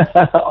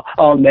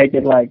 all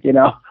naked, like, I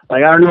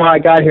don't know how I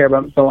got here, but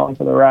I'm so long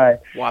for the ride.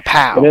 Wow.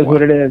 It is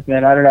what it is,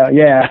 man. I don't know.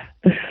 Yeah.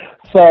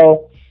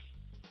 So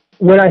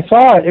when I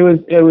saw it, it was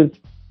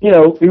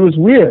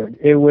weird.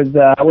 It was,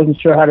 I wasn't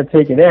sure how to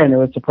take it in. It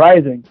was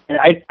surprising. And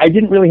I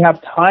didn't really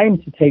have time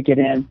to take it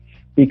in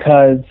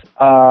because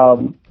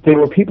there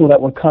were people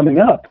that were coming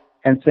up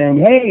and saying,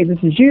 hey, this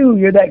is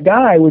you're that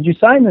guy, would you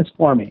sign this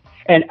for me?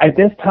 And at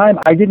this time,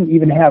 I didn't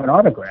even have an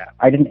autograph.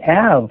 I didn't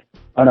have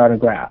an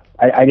autograph.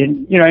 I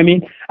didn't,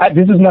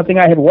 this is nothing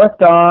I had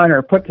worked on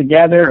or put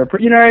together, or,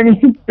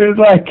 It was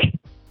like,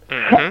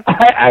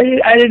 I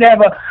didn't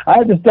have I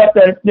had the stuff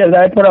that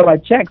I put on my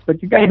checks,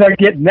 but you guys aren't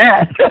getting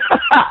that.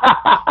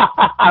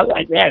 I was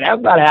like, man,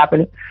 that's not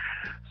happening.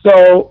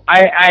 So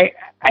I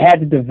had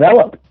to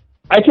develop.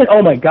 I can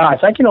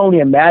only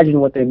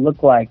imagine what they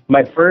look like.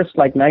 My first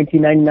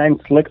 1999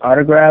 Slick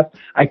autograph,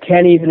 I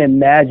can't even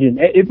imagine.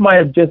 It might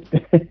have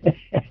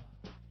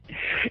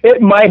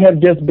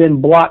just been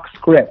block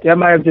script. I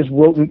might have just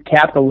written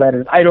capital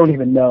letters. I don't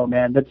even know,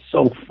 man. That's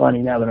so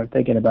funny now that I'm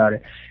thinking about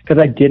it,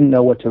 because I didn't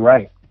know what to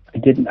write. I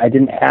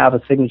didn't have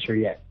a signature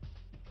yet.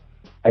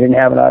 I didn't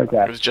have an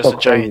autograph. It was just a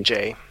giant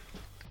J.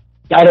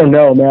 I don't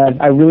know, man.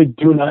 I really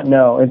do not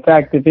know. In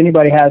fact, if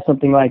anybody has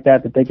something like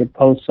that they could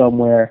post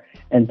somewhere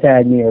and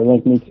tag me or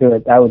link me to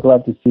it, I would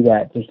love to see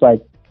that. Just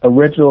like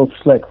original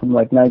Slick from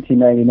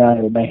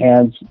 1999 with my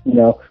hands,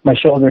 my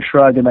shoulders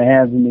shrugged and my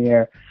hands in the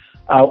air.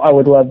 I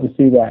would love to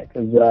see that,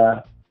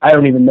 because I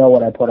don't even know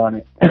what I put on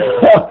it.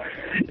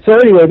 So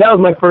anyway, that was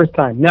my first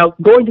time. Now,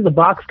 going to the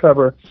box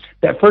cover,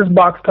 that first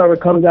box cover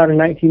comes out in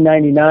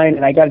 1999,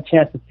 and I got a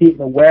chance to see it in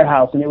the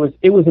warehouse, and it was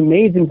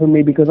amazing for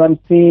me because I'm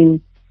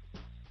seeing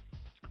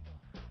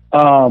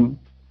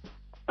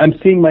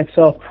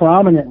myself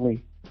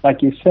prominently,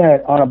 like you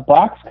said, on a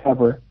box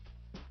cover,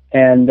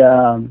 and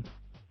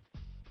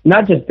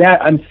not just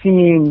that, I'm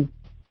seeing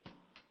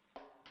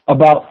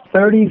about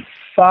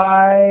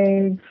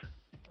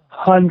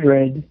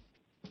 3,500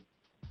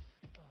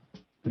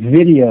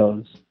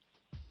 videos.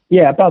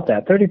 Yeah, about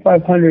that.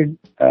 3,500. Is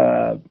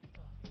that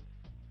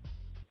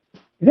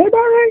about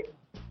right?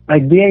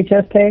 Like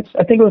VHS tapes?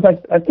 I think it was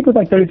like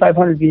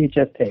 3,500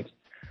 VHS tapes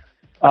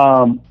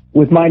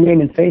with my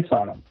name and face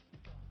on them.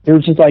 There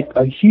was just like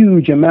a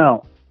huge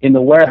amount in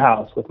the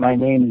warehouse with my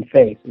name and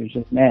face. It was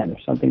just, man,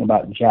 there's something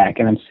about Jack.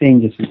 And I'm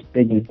seeing just as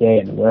big as day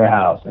in the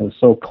warehouse. And it was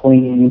so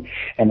clean,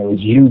 and it was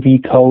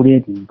UV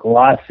coated and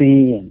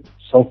glossy and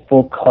so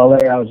full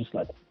color. I was just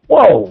like,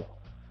 whoa.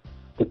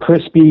 The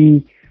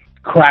crispy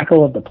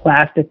crackle of the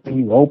plastic when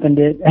you opened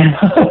it. And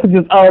I was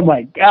just, oh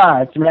my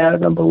gosh, man,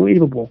 it's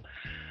unbelievable.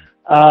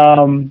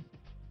 They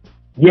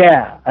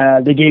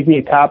gave me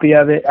a copy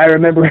of it. I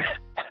remember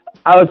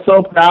I was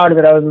so proud of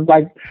it. I was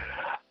like,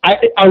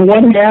 on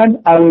one hand,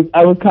 I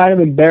was kind of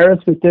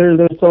embarrassed because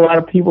there was a lot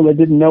of people that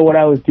didn't know what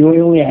I was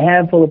doing. Only a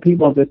handful of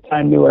people at this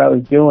time knew what I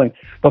was doing.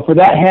 But for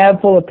that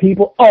handful of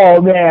people, oh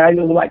man, I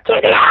just was like,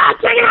 check it out,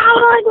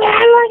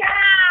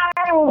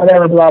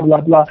 whatever, blah,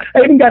 blah, blah. I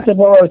even got to the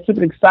point where I was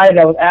super excited.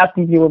 I was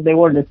asking people if they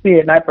wanted to see it,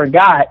 and I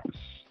forgot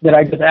that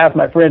I just asked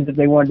my friends if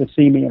they wanted to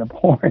see me in a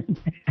porn.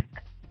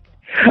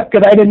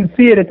 Because I didn't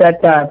see it at that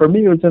time. For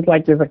me, it was just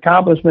like this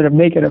accomplishment of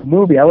making a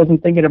movie. I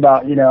wasn't thinking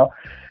about,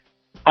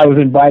 I was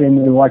inviting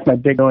them to watch my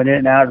dick going in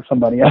and out of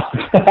somebody else.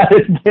 I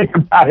didn't think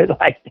about it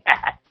like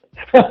that.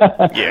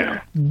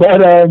 Yeah. But,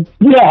 that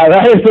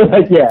was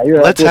like,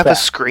 you're Let's like, have a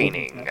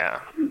screening.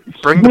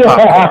 Bring the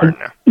popcorn.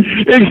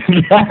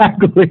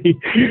 Exactly.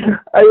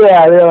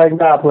 They're like,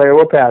 nah, player,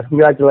 we'll pass.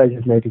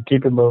 Congratulations, Nathan.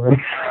 Keep it moving.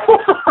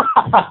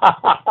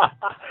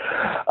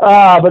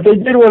 But they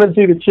did want to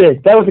see the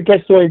chicks. That was the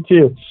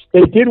catch-22.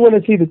 They did want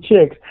to see the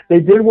chicks. They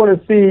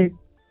wanted to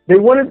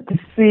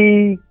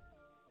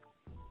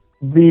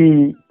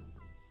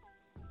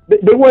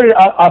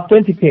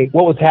authenticate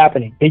what was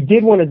happening. They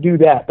did want to do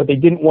that, but they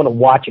didn't want to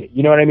watch it.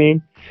 You know what I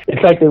mean?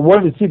 It's like they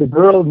wanted to see the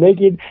girl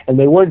naked, and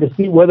they wanted to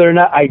see whether or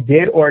not I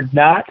did or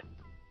not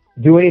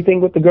do anything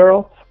with the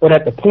girl. But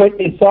at the point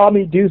they saw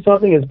me do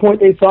something, at the point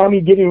they saw me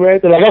getting ready,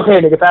 they're like,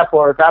 okay, nigga, fast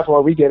forward,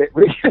 we get it.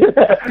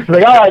 It's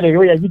like, all right,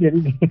 nigga, you did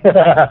it.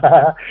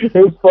 It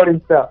was funny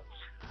stuff.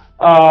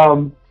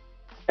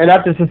 And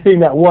after seeing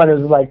that one, it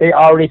was like they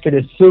already could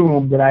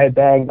assume that I had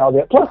banged all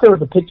that. Plus, there was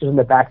the pictures in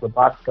the back of the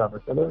box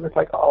cover, so they were just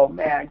like, "Oh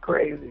man,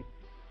 crazy."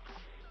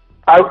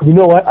 You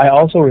know what? I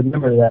also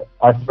remember that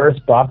our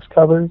first box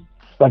covers,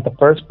 like the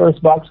first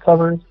box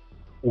covers,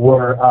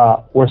 were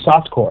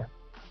softcore.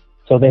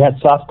 So they had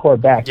softcore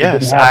back.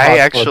 Yes, I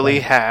actually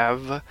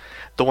have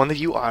the one that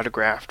you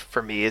autographed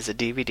for me is a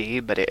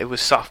DVD, but it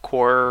was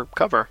softcore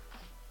cover.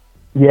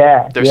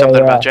 Yeah, there's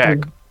something about Jack.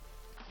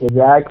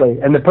 Exactly.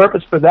 And the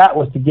purpose for that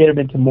was to get it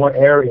into more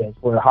areas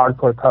where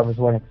hardcore covers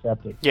weren't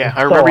accepted. Yeah,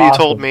 I remember you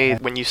told me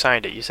when you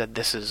signed it, you said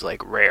this is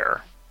like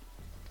rare.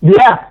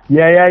 Yeah,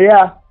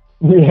 that's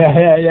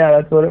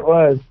what it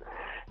was.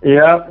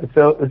 Yeah,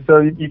 so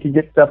you could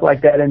get stuff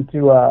like that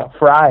into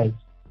Fry's.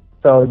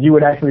 So you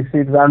would actually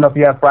see, I don't know if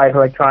you have Fry's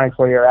Electronics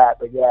where you're at,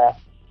 but yeah,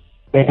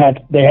 they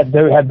had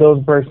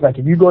those versions. Like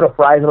if you go to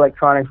Fry's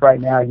Electronics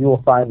right now, you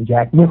will find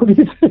Jack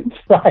movies in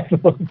Fry's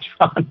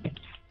Electronics.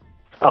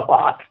 So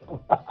awesome.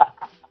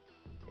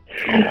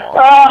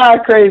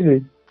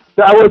 Crazy.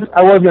 So I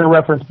was going to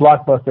reference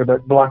Blockbuster,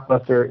 but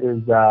Blockbuster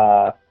is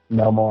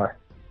no more.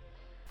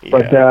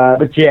 Yeah.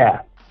 But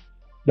yeah,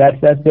 that's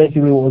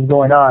basically what was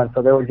going on.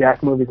 So there were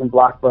Jack movies in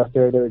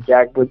Blockbuster. There were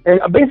Jack movies, and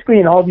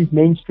basically in all these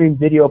mainstream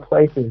video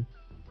places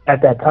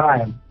at that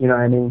time. You know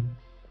what I mean?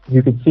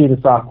 You could see the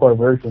softcore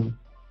version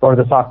or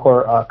the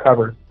softcore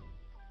covers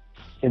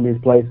in these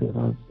places. It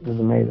was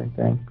an amazing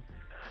thing.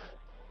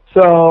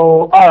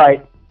 So, all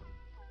right.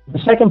 The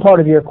second part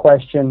of your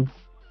question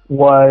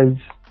was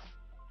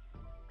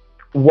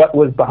what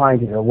was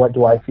behind it, or what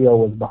do I feel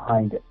was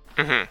behind it?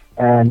 Mm-hmm.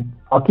 And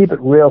I'll keep it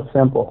real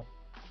simple.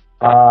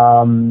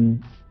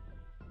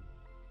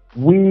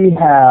 We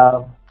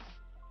have...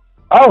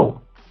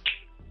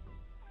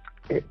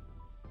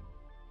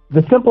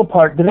 the simple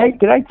part, did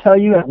I tell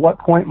you at what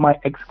point my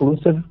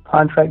exclusive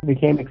contract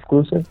became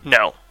exclusive?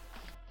 No.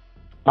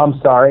 I'm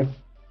sorry.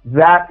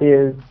 That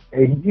is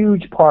a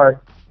huge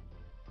part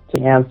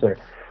to answer.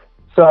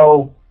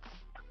 So,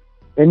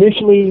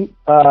 initially,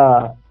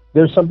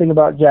 There's Something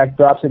About Jack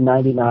drops in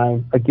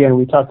 99. Again,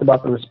 we talked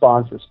about the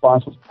response. The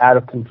response was out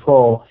of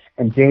control,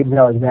 and James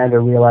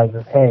Alexander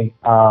realizes, hey,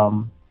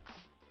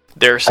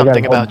 there's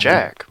something about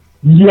Jack.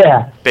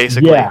 Yeah.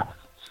 Basically. Yeah.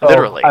 So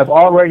literally. I've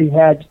already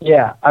had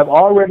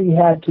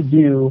to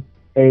do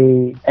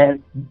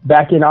and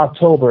back in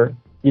October,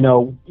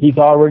 he's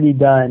already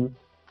done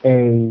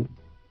a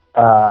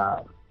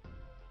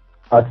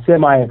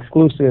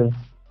semi-exclusive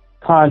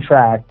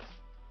contract,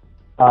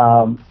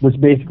 which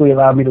basically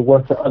allowed me to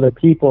work for other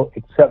people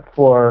except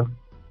for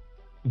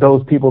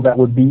those people that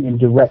would be in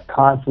direct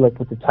conflict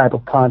with the type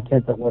of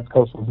content that West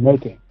Coast was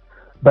making.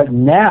 But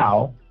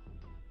now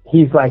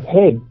he's like,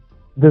 hey,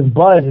 this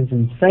buzz is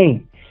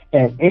insane.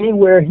 And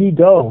anywhere he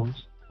goes,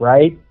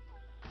 right,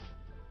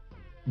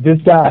 this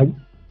guy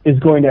is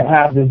going to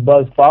have this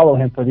buzz follow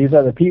him for these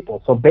other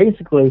people. So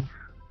basically,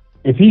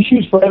 if he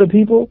shoots for other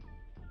people,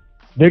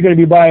 they're going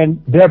to be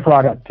buying their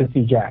product to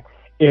see Jack.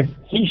 If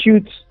he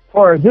shoots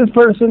for this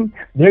person,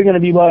 they're going to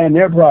be buying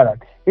their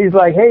product. He's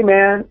like, hey,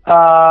 man,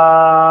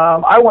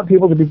 I want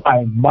people to be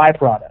buying my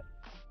product.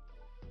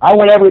 I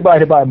want everybody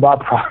to buy my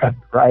product,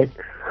 right?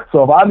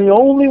 So if I'm the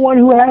only one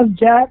who has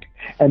Jack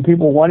and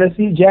people want to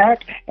see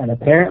Jack, and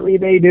apparently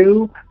they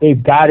do,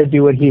 they've got to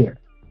do it here.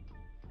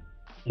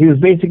 He was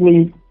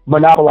basically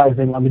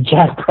monopolizing on the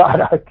Jack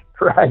product,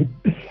 right?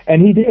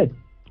 And he did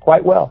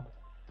quite well.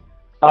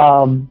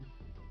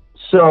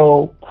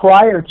 So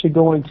prior to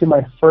going to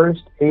my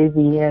first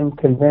AVN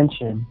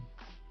convention,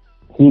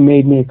 he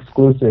made me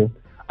exclusive.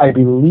 I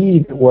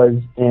believe it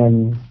was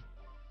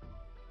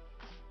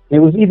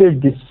either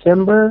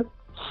December.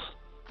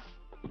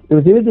 It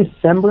was either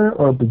December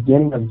or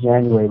beginning of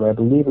January, but I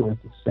believe it was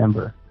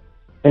December.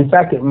 In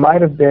fact, it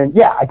might have been,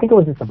 I think it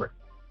was December.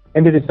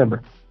 End of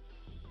December.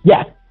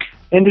 Yeah,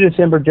 end of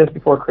December, just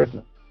before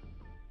Christmas.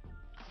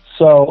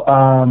 So,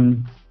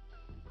 I'm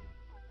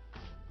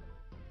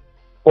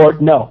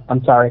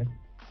sorry.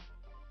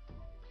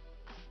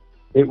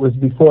 It was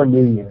before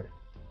New Year's.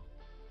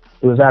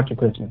 It was after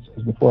Christmas. It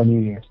was before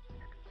New Year's.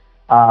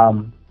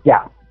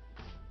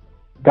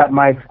 Got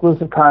my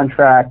exclusive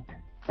contract,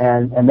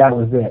 and that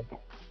was it.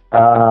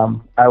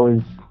 I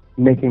was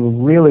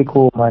making really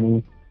cool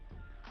money,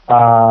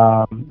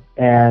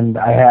 and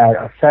I had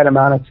a set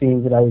amount of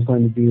scenes that I was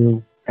going to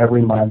do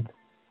every month.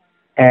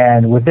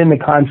 And within the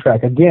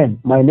contract, again,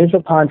 my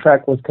initial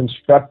contract was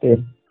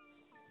constructed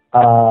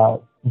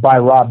by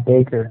Rob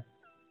Baker,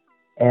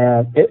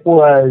 and it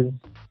was,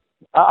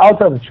 I'll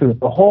tell the truth,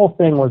 the whole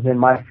thing was in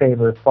my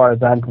favor as far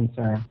as I'm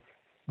concerned.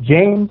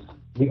 James,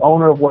 the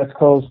owner of West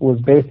Coast,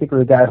 was basically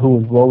the guy who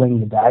was rolling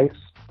the dice,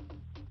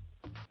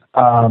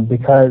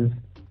 because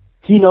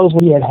he knows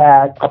what he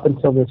had up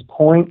until this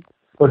point,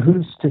 but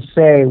who's to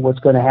say what's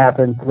going to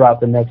happen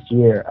throughout the next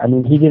year? I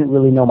mean, he didn't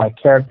really know my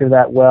character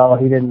that well.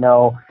 He didn't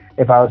know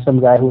if I was some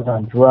guy who was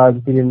on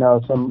drugs. He didn't know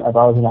if I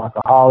was an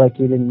alcoholic.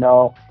 He didn't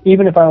know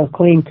even if I was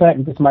clean cut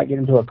and just might get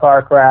into a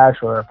car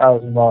crash, or if I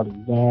was involved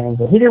in gangs.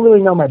 But he didn't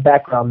really know my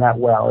background that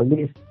well. At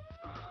least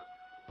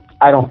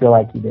I don't feel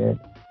like he did.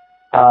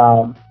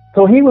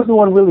 So he was the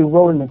one really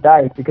rolling the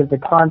dice, because the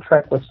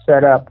contract was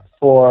set up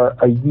for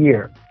a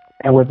year.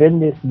 And within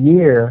this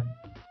year,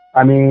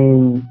 I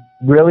mean,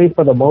 really,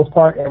 for the most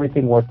part,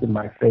 everything worked in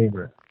my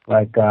favor.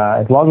 Like,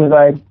 as long as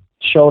I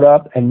showed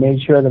up and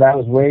made sure that I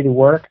was ready to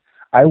work,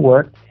 I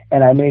worked,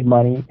 and I made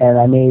money, and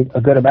I made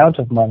a good amount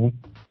of money.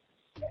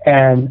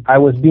 And I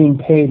was being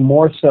paid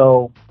more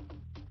so.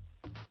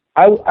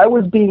 I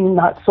was being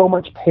not so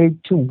much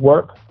paid to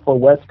work for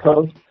West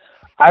Coast.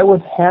 I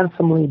was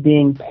handsomely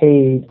being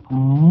paid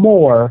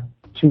more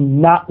to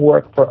not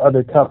work for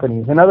other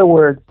companies. In other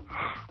words,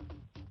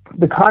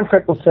 the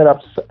contract was set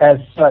up as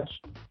such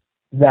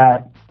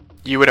that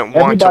you wouldn't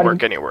want to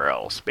work anywhere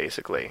else,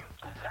 basically.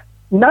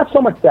 Not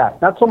so much that,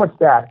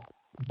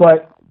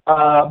 but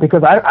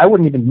because I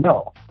wouldn't even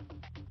know.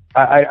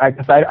 I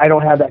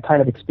don't have that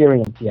kind of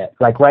experience yet.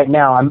 Like right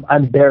now,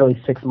 I'm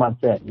barely 6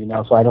 months in,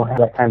 so I don't have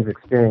that kind of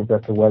experience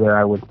as to whether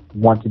I would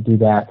want to do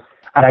that.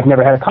 And I've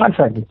never had a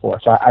contract before,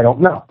 so I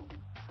don't know.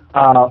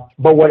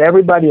 But what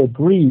everybody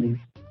agrees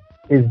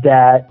is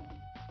that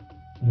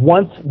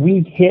once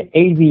we hit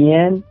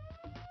AVN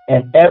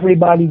and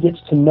everybody gets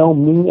to know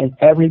me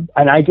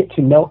and I get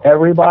to know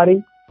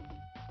everybody,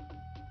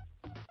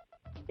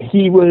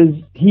 he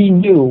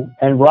knew,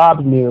 and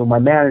Rob knew, my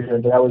manager,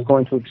 that I was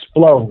going to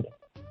explode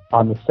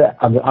on the set,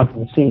 on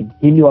the scene.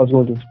 He knew I was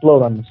going to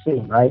explode on the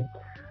scene, right?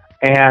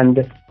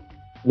 And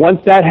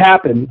once that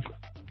happens,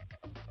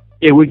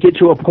 it would get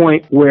to a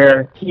point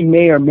where he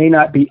may or may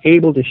not be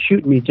able to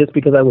shoot me just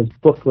because I was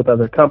booked with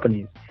other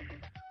companies.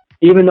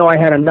 Even though I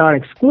had a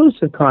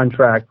non-exclusive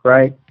contract,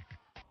 right?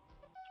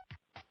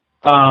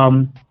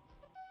 I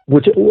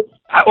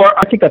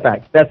take that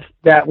back.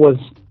 That was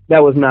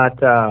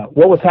not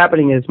what was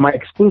happening. Is my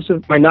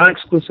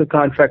non-exclusive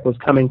contract was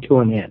coming to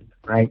an end,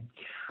 right?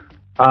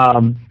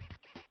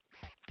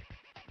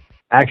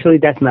 Actually,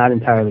 that's not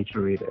entirely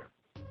true either.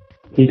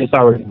 He just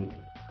already knew.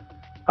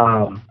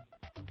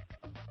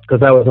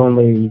 Because I was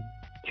only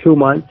 2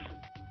 months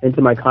into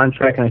my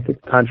contract, and I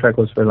think the contract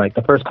was for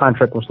the first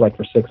contract was for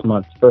 6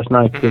 months. First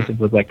non-exclusive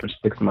was for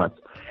 6 months,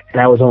 and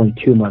I was only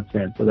 2 months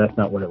in, so that's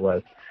not what it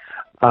was.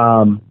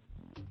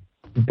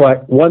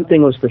 But one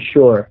thing was for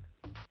sure,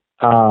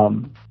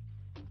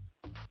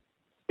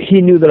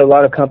 he knew that a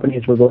lot of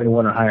companies were going to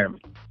want to hire me.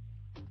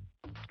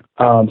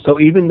 So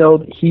even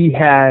though he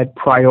had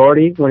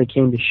priority when it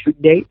came to shoot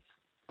dates,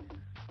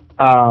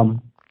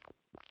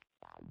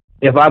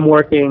 if I'm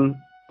working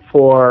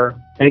for,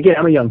 and again,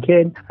 I'm a young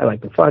kid, I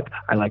like to fuck,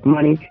 I like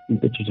money, these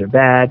bitches are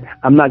bad,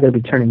 I'm not going to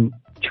be turning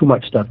too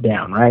much stuff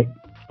down, right?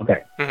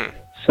 Okay. Mm-hmm.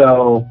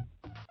 So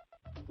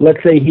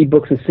let's say he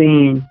books a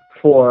scene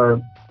for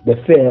the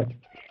 5th,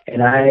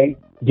 and I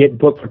get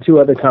booked for 2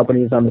 other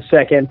companies on the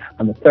 2nd,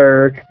 on the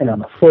 3rd, and on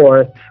the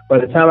 4th. By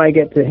the time I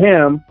get to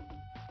him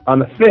on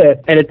the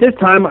 5th, and at this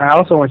time, I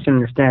also want you to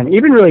understand,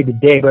 even really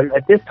today, but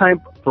at this time,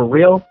 for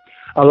real,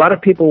 a lot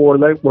of people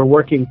were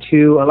working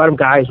a lot of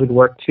guys would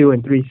work 2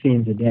 and 3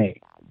 scenes a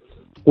day,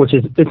 which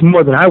is, it's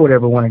more than I would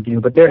ever want to do.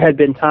 But there had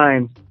been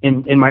times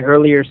in my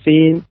earlier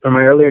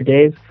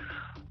days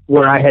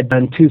where I had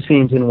done 2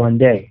 scenes in one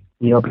day.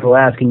 people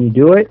ask, can you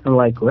do it? I'm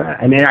like, well,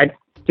 I mean, I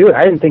do it.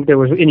 I didn't think there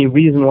was any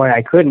reason why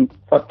I couldn't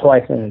fuck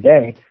twice in a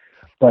day.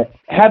 But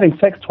having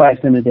sex twice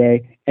in a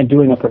day and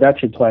doing a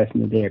production twice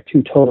in a day are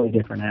two totally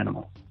different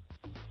animals.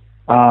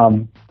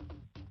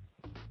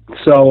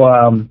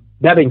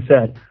 That being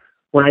said,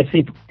 when I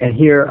see and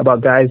hear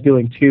about guys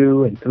doing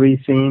 2 and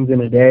 3 scenes in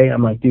a day,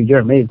 I'm like, dude, you're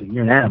amazing.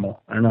 You're an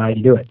animal. I don't know how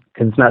you do it,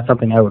 because it's not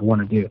something I would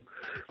want to do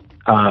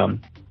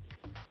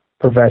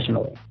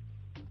professionally.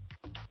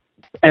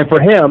 And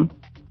for him,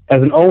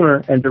 as an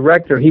owner and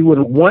director, he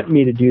wouldn't want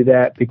me to do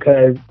that,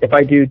 because if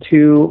I do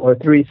 2 or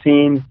 3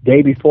 scenes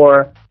day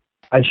before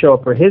I show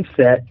up for his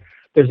set,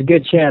 there's a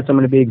good chance I'm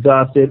going to be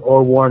exhausted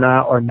or worn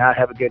out or not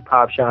have a good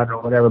pop shot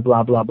or whatever,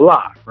 blah, blah,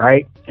 blah,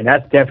 right? And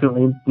that's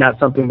definitely not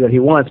something that he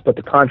wants, but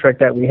the contract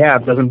that we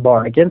have doesn't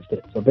bar against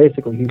it. So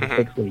basically, he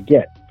takes what he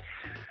gets.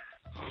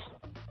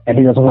 And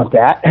he doesn't want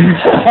that.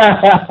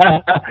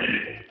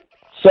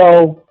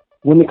 So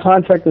when the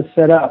contract is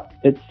set up,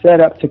 it's set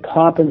up to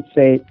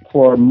compensate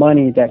for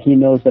money that he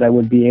knows that I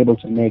would be able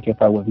to make if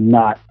I was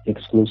not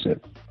exclusive.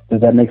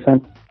 Does that make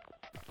sense?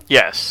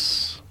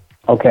 Yes.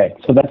 Okay,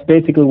 so that's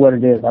basically what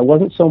it is. I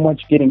wasn't so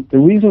much getting... The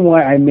reason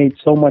why I made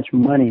so much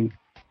money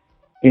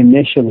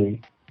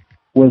initially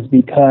was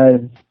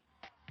because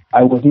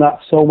I was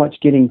not so much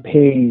getting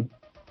paid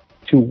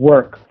to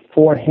work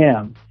for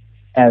him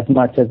as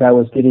much as I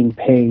was getting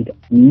paid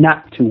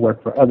not to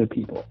work for other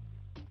people.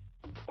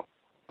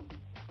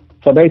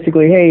 So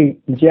basically, hey,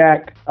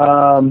 Jack,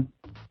 I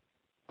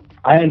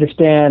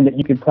understand that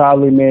you could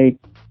probably make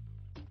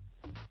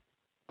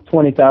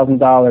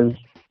 $20,000,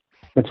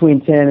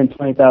 between $10,000 and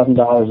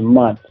 $20,000 a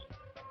month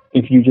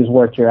if you just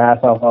worked your ass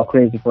off all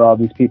crazy for all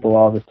these people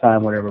all this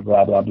time, whatever,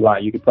 blah, blah, blah.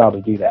 You could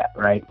probably do that,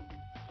 right?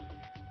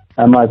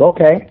 I'm like,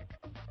 okay.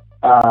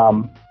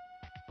 But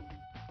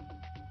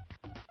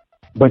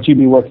you'd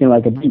be working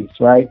like a beast,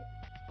 right?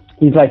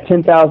 He's like,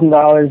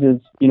 $10,000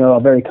 is, a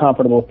very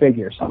comfortable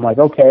figure. So I'm like,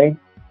 okay.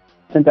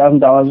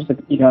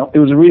 $10,000, it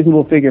was a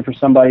reasonable figure for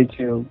somebody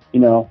to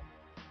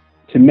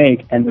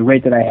make. And the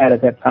rate that I had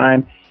at that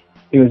time,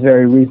 it was a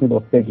very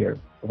reasonable figure,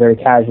 a very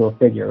casual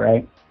figure,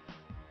 right?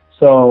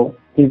 So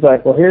he's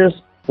like, well, here's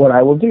what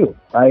I will do,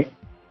 right?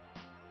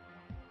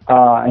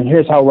 And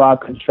here's how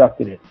Rob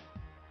constructed it.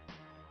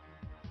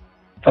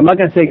 I'm not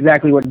going to say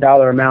exactly what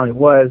dollar amount it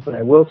was, but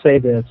I will say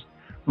this.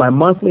 My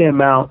monthly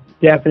amount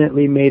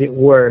definitely made it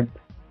worth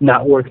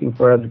not working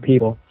for other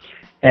people.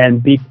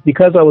 And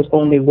because I was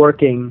only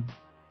working,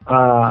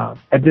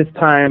 at this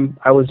time,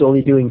 I was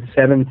only doing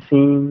 7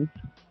 scenes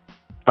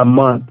a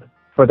month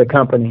for the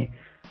company.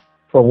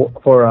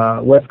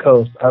 For West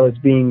Coast, I was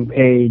being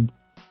paid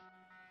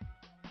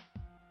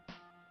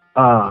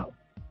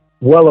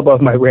well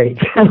above my rate.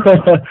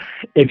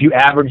 If you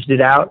averaged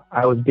it out,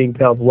 I was being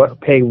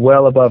paid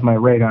well above my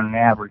rate on an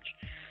average.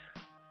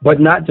 But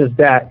not just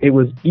that, it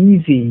was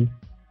easy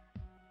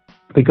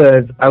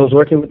because I was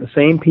working with the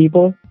same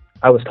people.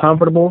 I was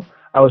comfortable.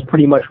 I was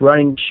pretty much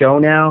running the show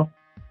now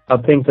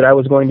of things that I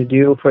was going to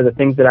do for the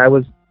things that I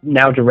was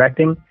now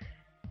directing.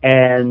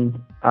 And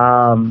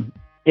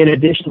in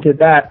addition to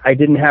that, I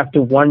didn't have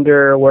to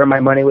wonder where my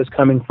money was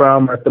coming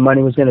from or if the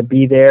money was going to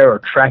be there or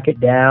track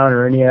it down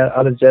or any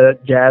other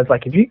jazz.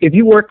 Like if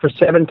you work for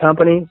 7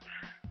 companies,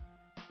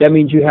 that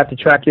means you have to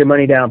track your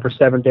money down for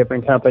 7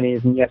 different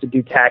companies, and you have to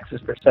do taxes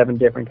for 7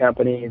 different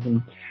companies.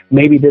 And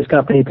maybe this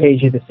company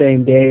pays you the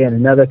same day, and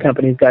another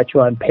company's got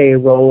you on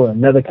payroll, or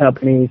another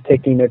company's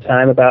taking their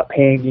time about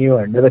paying you,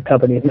 or another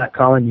company's not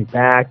calling you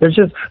back. There's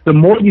just, the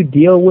more you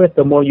deal with,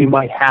 the more you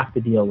might have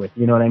to deal with.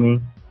 You know what I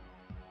mean?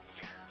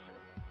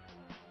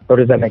 Or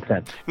does that make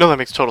sense? No, that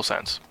makes total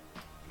sense.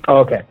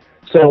 Okay.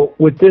 So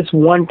with this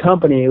one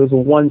company, it was a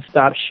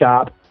one-stop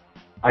shop.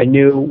 I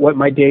knew what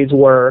my days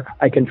were.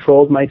 I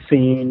controlled my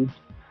scenes.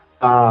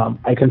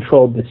 I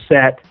controlled the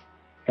set.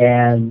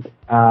 And,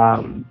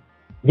 I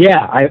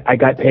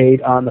got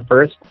paid on the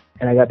 1st,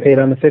 and I got paid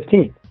on the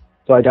 15th.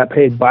 So I got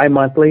paid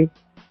bi-monthly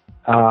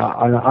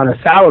on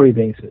a salary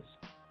basis.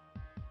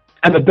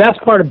 And the best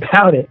part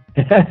about it,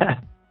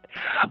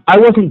 I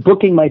wasn't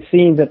booking my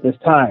scenes at this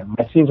time.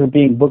 My scenes were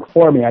being booked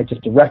for me. I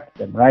just directed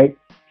them, right?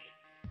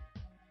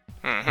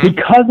 Mm-hmm.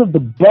 Because of the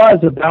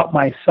buzz about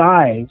my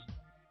size,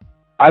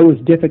 I was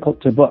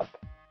difficult to book.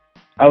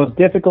 I was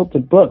difficult to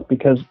book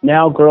because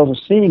now girls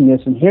are seeing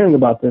this and hearing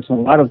about this, and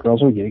a lot of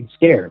girls are getting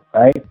scared,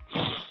 right?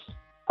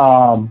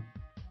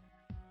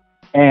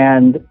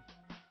 And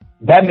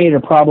that made it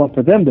a problem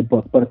for them to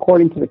book. But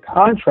according to the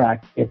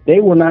contract, if they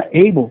were not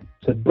able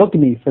to book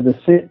me for the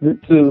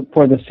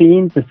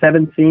scenes, the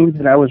 7 scenes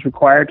that I was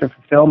required to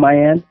fulfill my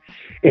end,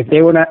 if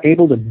they were not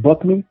able to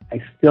book me,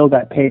 I still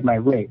got paid my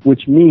rate,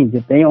 which means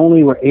if they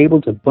only were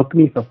able to book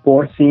me for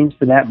 4 scenes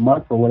for that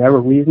month for whatever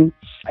reason,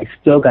 I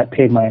still got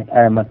paid my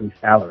entire monthly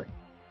salary.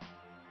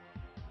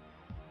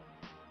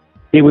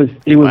 It was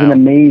wow. An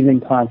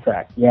amazing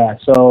contract. Yeah.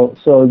 So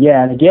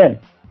yeah, and again,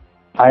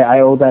 I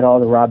owe that all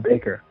to Rob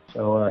Baker.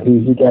 So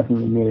he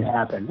definitely made it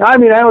happen. I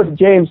mean, I owe it to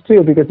James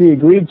too because he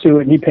agreed to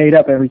it and he paid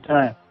up every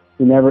time.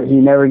 He never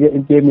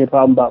gave me a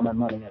problem about my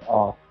money at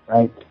all,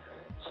 right?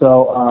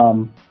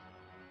 So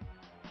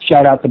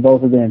Shout out to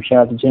both of them.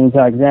 Shout out to James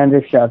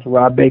Alexander. Shout out to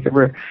Rob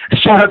Baker.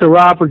 Shout out to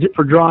Rob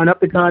for drawing up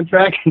the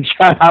contract, and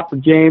shout out to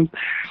James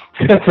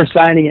for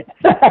signing it.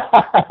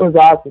 It was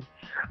awesome.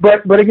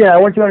 But again, I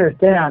want you to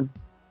understand,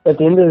 at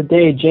the end of the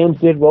day, James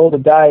did roll the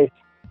dice,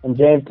 and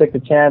James took the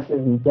chances,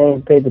 and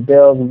James paid the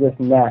bills, and this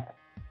and that.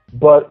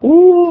 But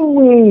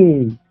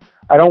ooh,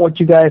 I don't want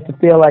you guys to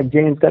feel like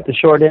James got the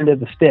short end of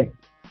the stick.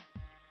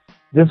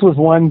 This was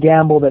one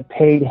gamble that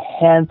paid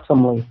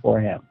handsomely for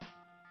him.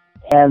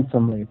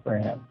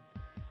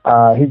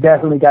 He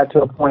definitely got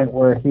to a point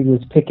where he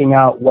was picking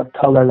out what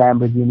color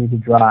Lamborghini to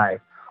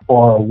drive,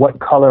 or what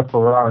color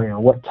Ferrari, or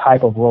what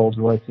type of Rolls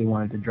Royce he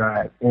wanted to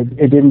drive.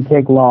 It didn't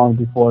take long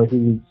before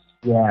he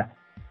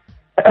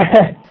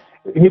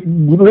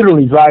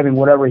literally driving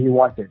whatever he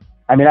wanted.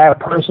 I mean, I have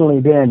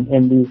personally been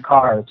in these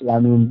cars. I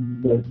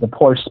mean, the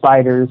Porsche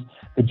Spyders,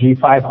 the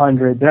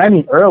G500s, and I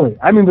mean early.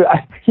 I mean,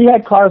 he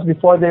had cars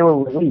before they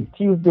were released.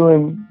 He was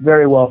doing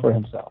very well for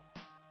himself.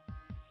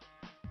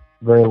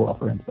 I'm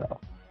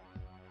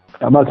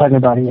not talking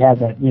about he had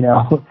that,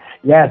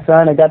 yeah,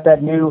 son, I got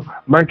that new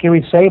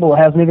Mercury Sable. It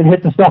hasn't even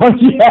hit the stars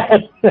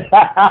yet.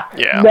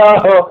 Yeah.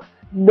 No.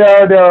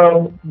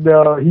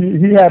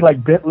 He had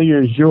like Bentley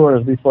or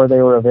Azures before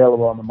they were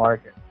available on the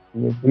market.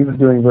 He was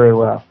doing very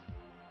well.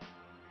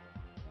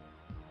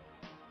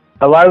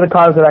 A lot of the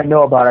cars that I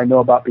know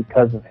about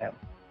because of him.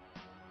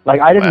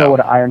 Like, I didn't know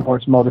what an Iron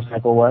Horse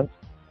motorcycle was.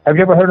 Have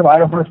you ever heard of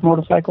Iron Horse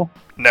motorcycle?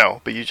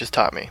 No, but you just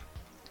taught me.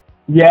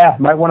 Yeah,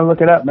 might want to look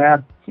it up,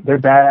 man. They're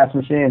badass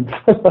machines.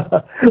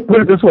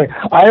 Put it this way.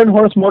 Iron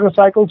Horse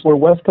motorcycles were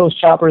West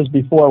Coast choppers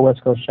before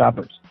West Coast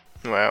choppers.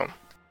 Wow.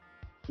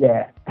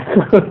 Yeah.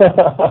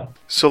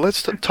 So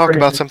let's talk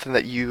about something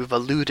that you've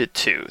alluded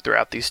to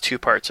throughout these two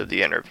parts of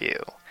the interview.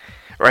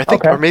 Or I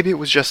think, or maybe it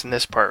was just in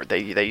this part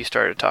that you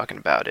started talking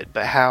about it,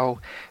 but how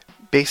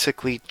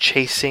basically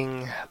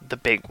chasing the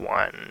big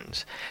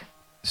ones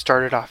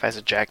started off as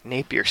a Jack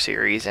Napier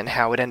series, and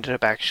how it ended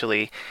up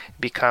actually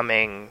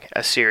becoming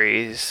a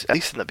series, at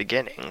least in the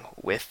beginning,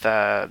 with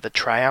the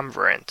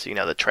triumvirate,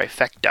 the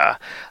trifecta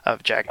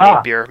of Jack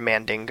Napier,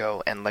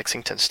 Mandingo, and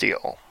Lexington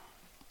Steel.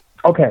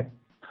 Okay.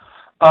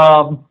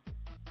 And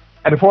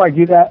before I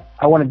do that,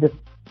 I want to just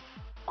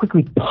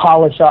quickly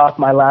polish off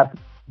my last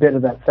bit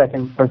of that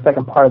second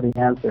part of the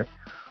answer.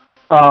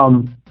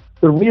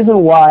 The reason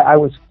why I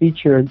was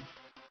featured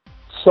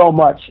so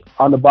much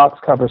on the box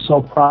cover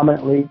so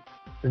prominently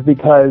is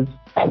because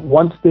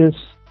once this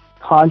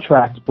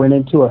contract went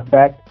into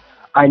effect,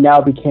 I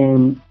now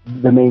became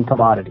the main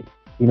commodity.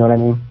 You know what I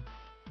mean?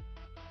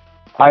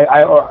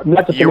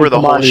 Not just you were the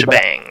whole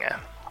shebang.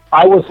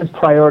 I was his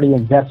priority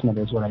investment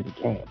is what I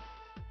became.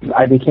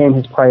 I became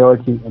his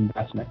priority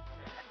investment.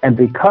 And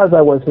because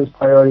I was his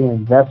priority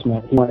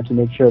investment, he wanted to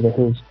make sure that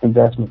his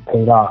investment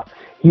paid off.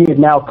 He had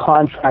now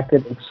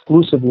contracted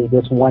exclusively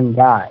this one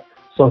guy.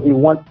 So he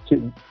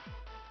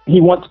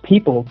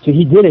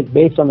did it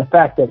based on the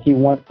fact that he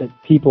wanted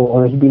people,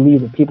 or he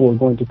believed that people were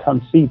going to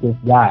come see this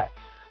guy.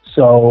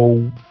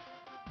 So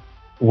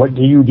what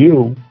do you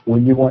do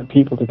when you want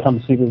people to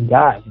come see this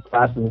guy? You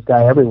plaster this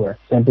guy everywhere.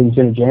 Same thing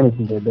Jenna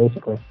Jameson did,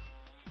 basically.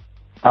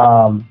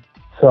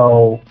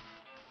 So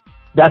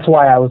that's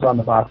why I was on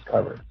the box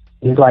cover.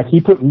 He's like, he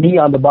put me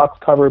on the box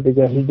cover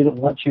because he didn't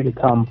want you to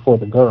come for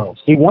the girls.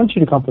 He wants you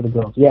to come for the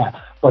girls, yeah,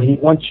 but he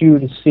wants you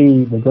to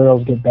see the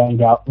girls get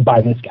banged out by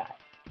this guy.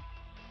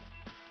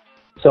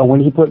 So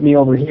when he put me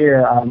over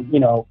here,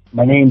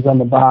 my name's on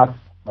the box,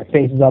 my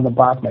face is on the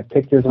box, my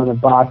picture's on the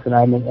box, and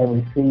I'm in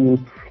every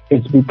scene,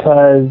 it's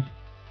because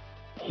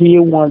he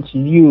wants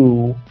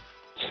you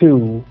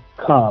to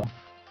come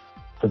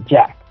for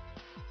Jack.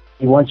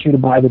 He wants you to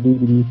buy the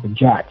DVD for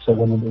Jack. So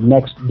when the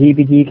next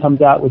DVD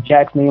comes out with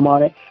Jack's name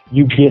on it,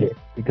 you get it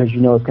because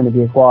you know it's going to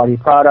be a quality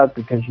product,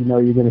 because you know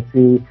you're going to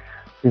see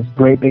this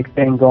great big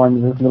thing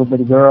going to this little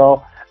bitty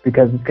girl,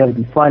 because it's going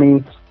to be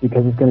funny,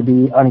 because it's going to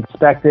be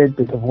unexpected,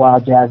 because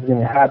wild jazz is going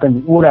to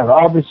happen, whatever,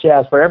 all this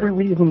jazz. For every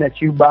reason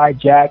that you buy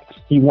Jack,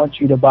 he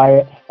wants you to buy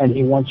it, and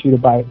he wants you to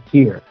buy it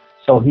here.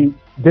 So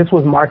this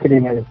was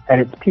marketing at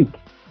its peak.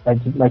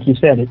 Like you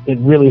said, it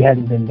really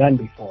hadn't been done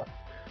before.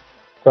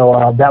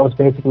 So that was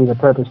basically the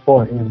purpose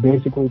for it. It was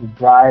basically to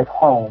drive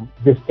home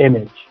this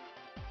image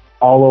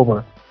all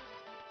over.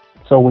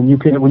 So when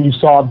you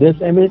saw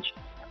this image,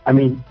 I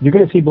mean, you're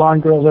going to see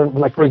blonde girls,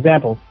 like, for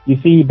example, you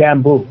see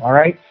Bamboo, all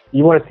right?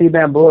 You want to see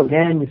Bamboo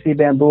again, you see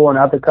Bamboo on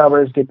other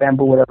covers, get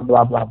Bamboo, whatever,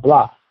 blah, blah,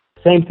 blah.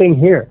 Same thing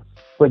here.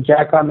 Put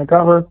Jack on the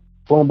cover,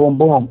 boom, boom,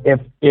 boom. If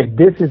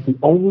this is the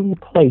only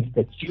place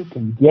that you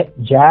can get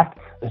Jack,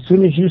 as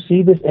soon as you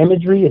see this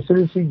imagery, as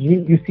soon as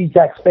you see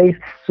Jack's face,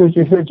 as soon as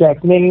you hear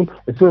Jack's name,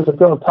 as soon as a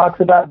girl talks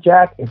about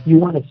Jack, if you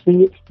want to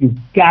see it, you've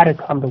got to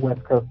come to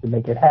West Coast to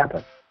make it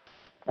happen.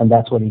 And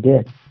that's what he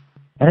did.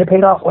 And it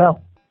paid off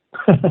well.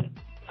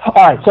 All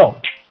right, so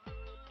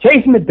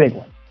chasing the big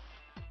one.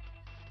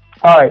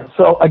 All right,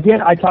 so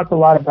again, I talked a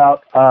lot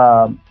about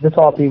this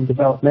all being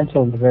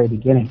developmental in the very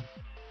beginning.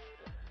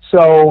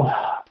 So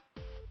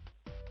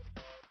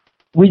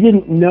we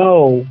didn't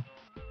know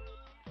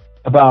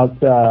about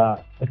the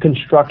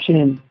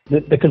construction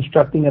the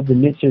constructing of the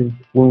niches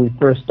when we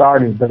first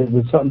started, but it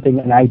was something,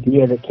 an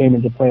idea that came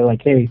into play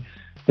like, hey,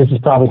 this is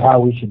probably how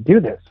we should do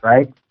this,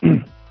 right?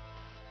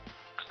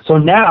 So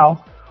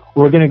now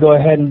we're going to go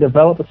ahead and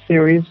develop a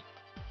series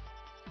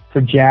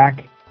for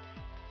Jack,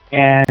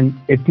 and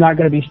it's not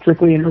going to be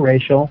strictly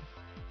interracial.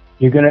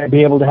 You're going to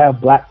be able to have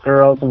black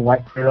girls and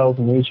white girls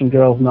and Asian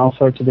girls and all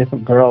sorts of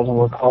different girls, and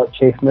we'll call it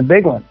Chasing the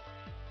Big One.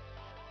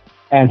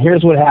 And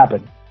here's what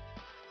happened.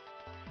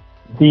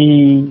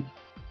 It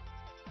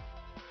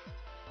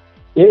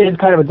is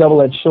kind of a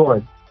double-edged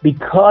sword.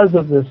 Because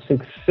of the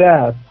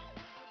success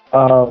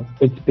of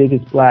It's Big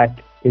It's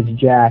Black It's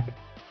Jack,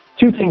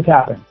 two things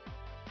happened.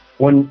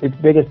 When It's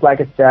Big It's Black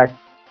It's Jack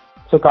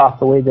took off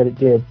the way that it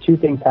did, two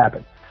things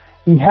happened.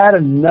 He had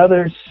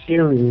another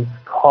series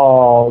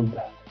called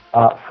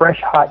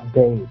Fresh Hot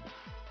Babes.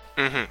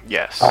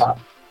 Yes.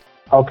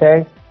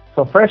 Okay?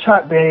 So Fresh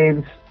Hot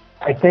Babes,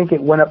 I think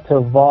it went up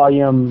to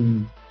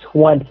volume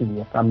 20,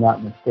 if I'm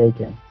not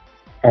mistaken.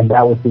 And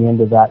that was the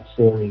end of that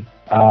series.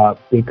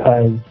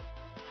 Because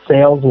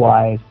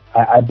sales-wise,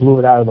 I blew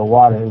it out of the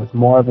water. It was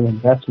more of an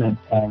investment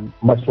and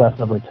much less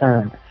of a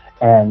return.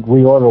 And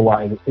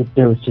reorder-wise,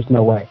 there was just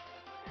no way.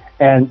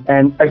 And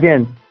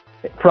again,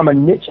 from a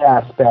niche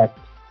aspect,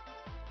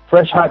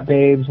 Fresh Hot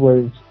Babes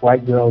was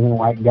white girls and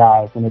white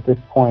guys, and at this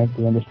point,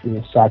 the industry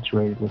is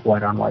saturated with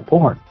white-on-white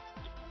porn.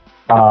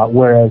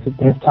 Whereas at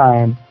this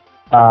time,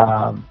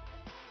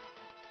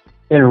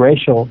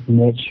 interracial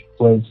niche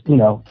was,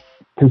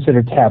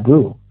 considered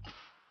taboo.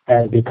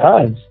 And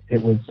because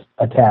it was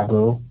a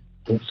taboo,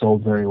 it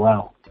sold very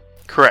well.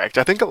 Correct.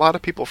 I think a lot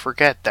of people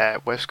forget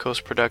that West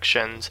Coast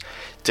Productions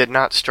did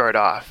not start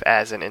off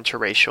as an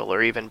interracial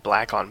or even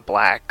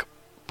black-on-black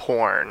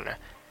porn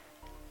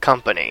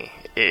company.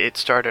 It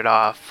started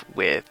off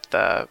with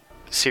a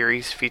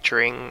series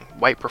featuring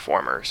white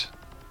performers.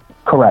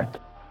 Correct.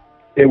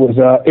 It was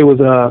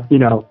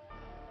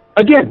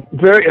again,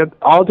 very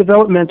all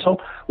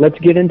developmental. Let's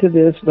get into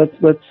this. Let's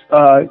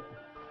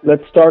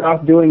start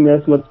off doing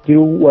this. Let's do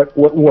what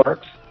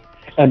works,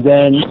 and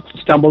then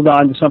stumbled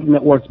onto something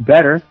that works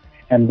better,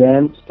 and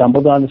then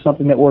stumbled onto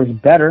something that works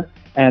better,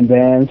 and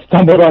then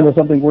stumbled onto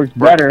something that works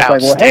better. It's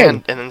like, well, hey,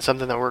 and then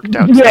something that worked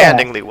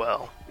outstandingly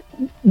well.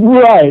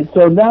 Right.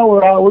 So now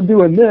we're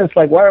doing this.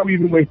 Like, why are we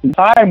even wasting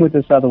time with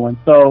this other one?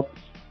 So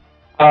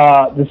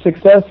the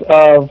success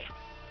of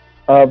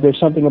There's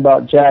Something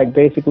About Jack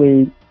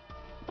basically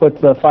puts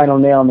the final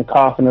nail in the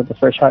coffin of the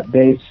Fresh Hot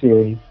Babes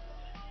series.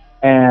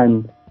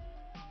 And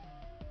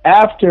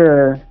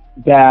after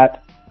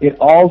that, it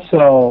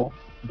also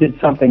did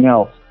something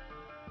else.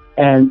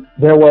 And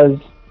it was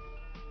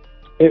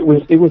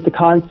the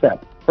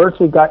concept.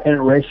 First, we've got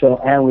interracial,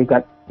 and we've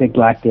got Big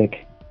Black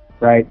Dick.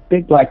 Right,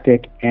 Big Black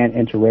Dick and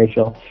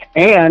interracial,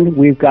 and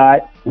we've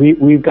got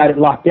it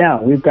locked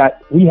down. We have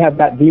got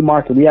the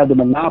market. We have the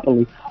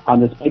monopoly on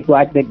this Big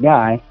Black Dick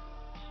guy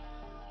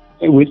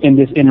in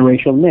this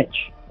interracial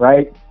niche,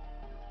 right?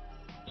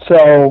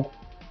 So,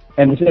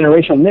 and this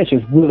interracial niche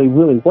is really,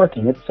 really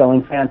working. It's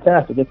selling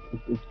fantastic.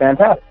 It's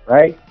fantastic,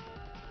 right?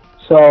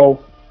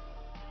 So,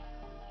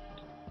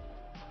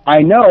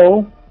 I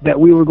know that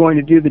we were going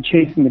to do the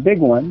Chasing the Big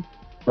One,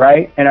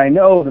 right? And I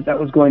know that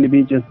was going to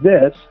be just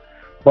this.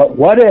 But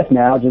what if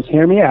now, just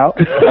hear me out,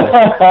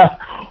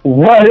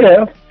 what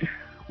if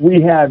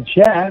we have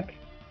Jack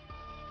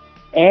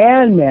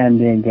and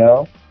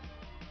Mandingo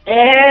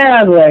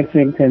and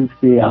Lexington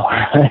Steel,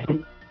 right?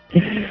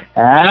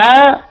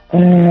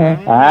 And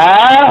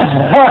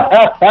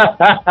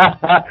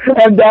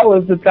that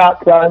was the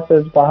thought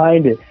process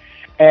behind it.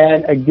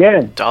 And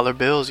again, dollar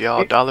bills,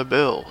 y'all, dollar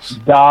bills.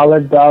 Dollar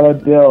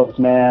bills,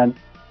 man.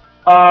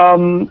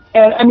 And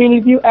I mean,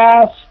 if you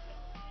ask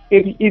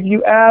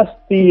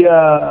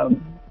the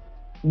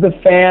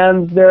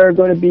fans, there are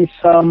going to be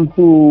some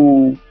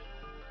who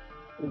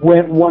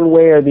went one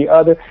way or the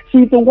other.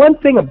 See, the one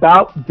thing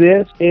about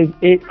this is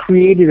it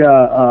created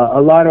a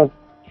lot of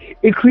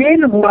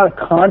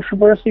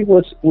controversy,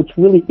 which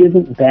really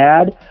isn't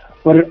bad,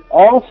 but it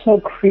also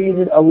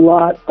created a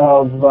lot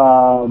of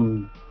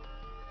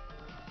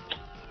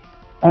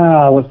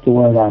what's the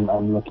word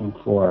I'm looking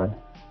for?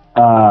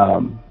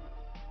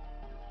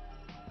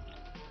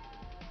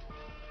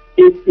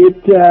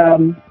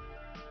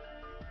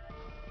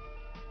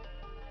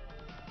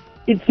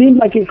 It seemed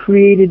like it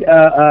created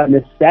a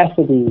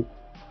necessity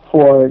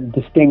for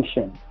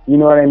distinction. You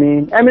know what I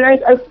mean? I mean, I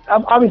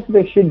obviously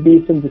there should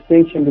be some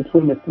distinction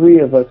between the three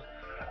of us,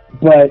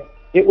 but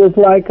it was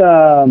like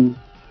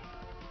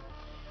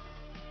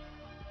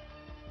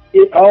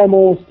it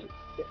almost.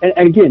 And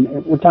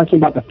again, we're talking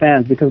about the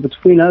fans, because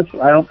between us,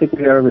 I don't think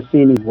we've ever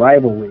seen any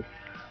rivalry,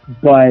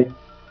 but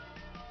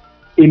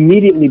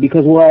immediately,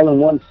 because we're all in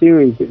one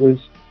series, it was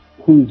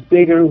who's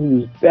bigger,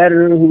 who's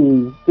better,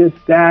 who's this,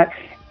 that.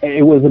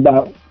 It was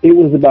about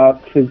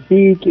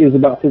physique. It was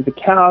about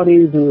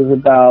physicalities. It was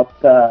about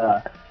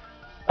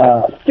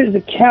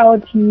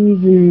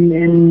physicalities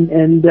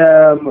and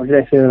or did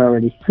I say that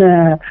already?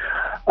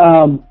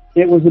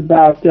 It was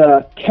about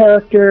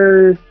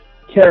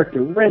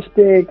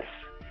characteristics,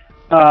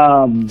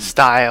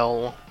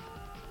 style.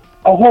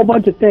 a whole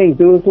bunch of things.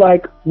 It was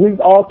like we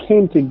all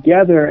came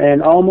together,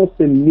 and almost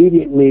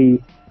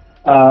immediately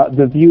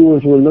the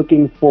viewers were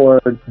looking for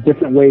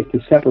different ways to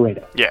separate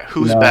us. Yeah,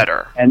 who's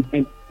better? And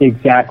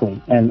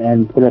exactly,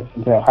 and put us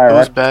into a hierarchy.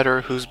 Who's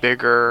better? Who's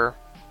bigger?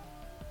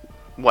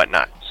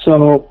 Whatnot.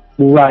 So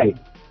right.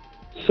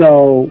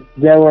 So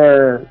there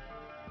were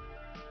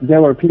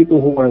people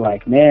who were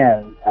like,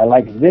 man, I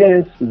like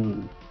this,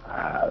 and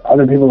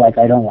other people like,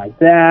 I don't like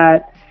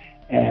that,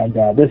 and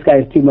this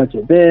guy's too much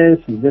of this,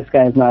 and this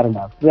guy's not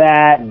enough of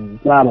that,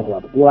 and blah, blah, blah,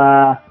 blah,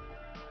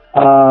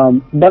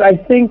 blah. But I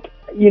think,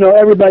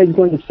 everybody's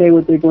going to say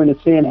what they're going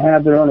to say and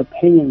have their own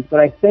opinions, but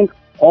I think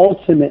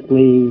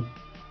ultimately,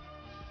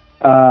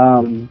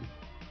 I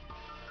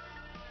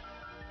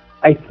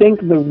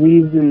think the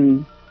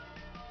reason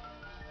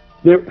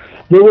there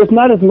was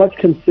not as much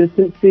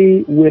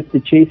consistency with the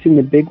Chasing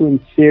the Big One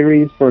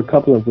series for a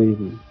couple of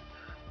reasons.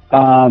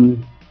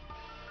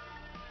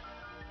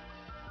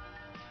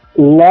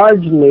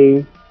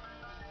 Largely,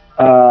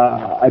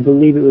 I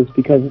believe it was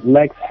because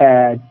Lex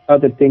had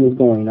other things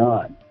going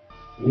on.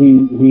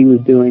 He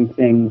was doing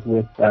things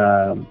with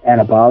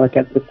Anabolic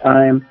at the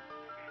time,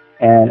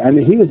 and I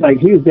mean he was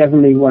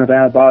definitely one of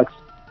Anabolic's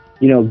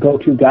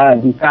go-to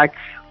guys. In fact,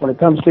 when it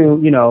comes to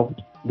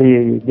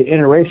the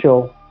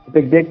interracial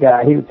big dick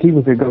guy, he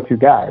was their go-to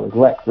guy. It was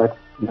Lex. Lex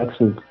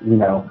was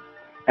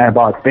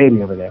Anabolic's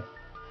baby over there,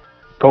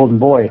 golden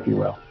boy, if you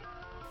will.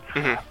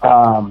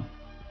 Mm-hmm.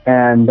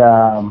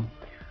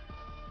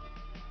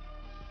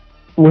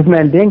 With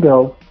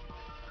Mandingo,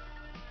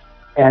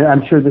 and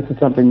I'm sure this is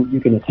something you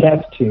can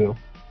attest to,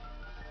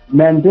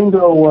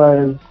 Mandingo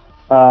was,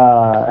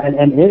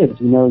 and is,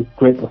 a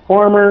great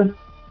performer,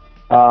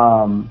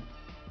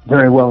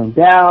 very well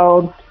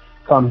endowed,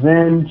 comes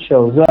in,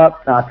 shows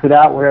up, knocks it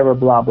out, whatever,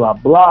 blah, blah,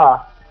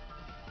 blah.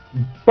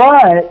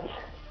 But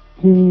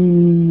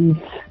he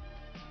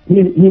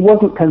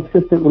wasn't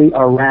consistently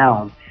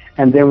around.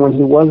 And then when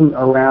he wasn't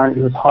around,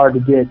 it was hard to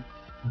get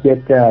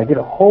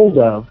a hold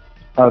of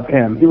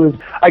him. He was,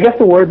 I guess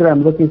the word that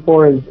I'm looking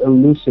for is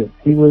elusive.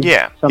 He's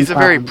a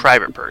very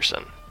private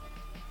person.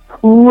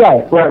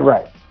 Right.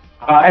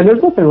 And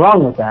there's nothing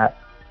wrong with that.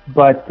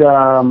 But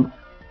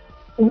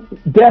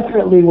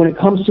definitely when it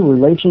comes to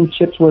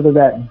relationships, whether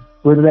that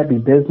be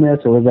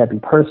business or whether that be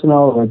personal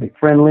or whether it be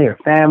friendly or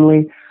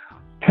family,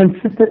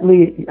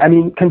 consistency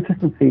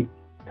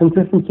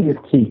is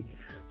key.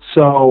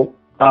 So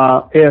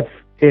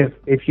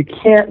if you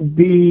can't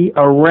be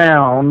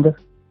around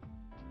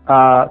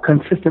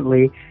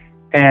consistently,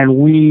 and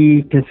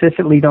we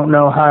consistently don't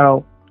know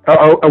how,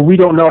 or we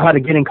don't know how to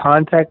get in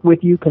contact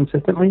with you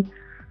consistently,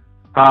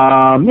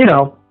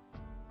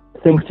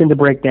 things tend to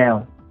break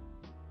down.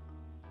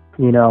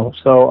 So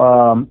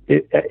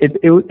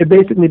it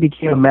basically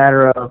became a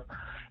matter of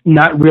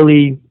not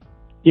really,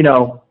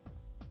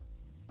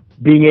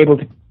 being able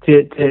to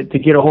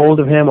get a hold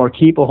of him or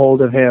keep a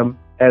hold of him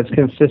as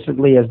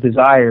consistently as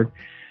desired.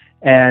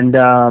 And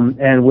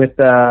with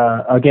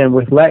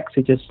Lex,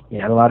 he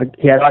had a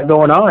lot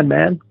going on,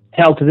 man.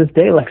 Hell, to this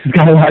day, Lex has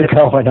got a lot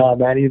going on,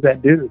 man. He's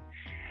that dude.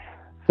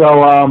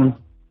 So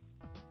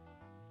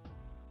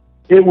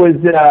it was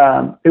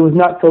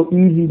not so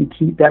easy to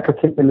keep that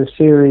particular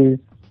series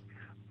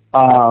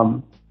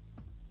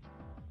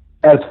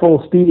as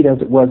full speed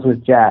as it was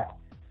with Jack.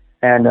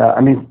 And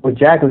with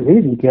Jack it was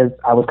easy because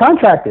I was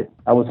contracted.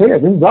 I was here.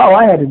 This is all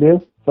I had to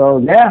do. So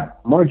yeah,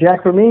 more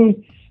Jack for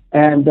me.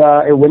 And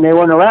when they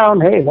weren't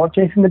around, hey, more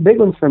Chasing the Big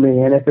Ones for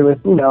me. And if it was,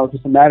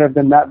 just a matter of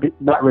them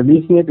not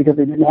releasing it because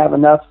they didn't have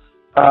enough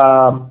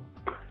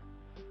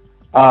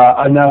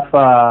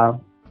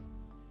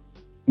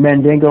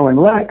Mandingo and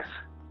Lex,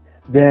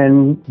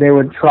 then they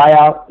would try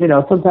out.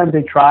 Sometimes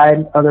they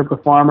tried other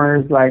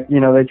performers, like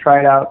they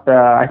tried out.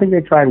 I think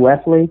they tried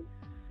Wesley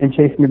in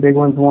Chasing the Big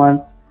Ones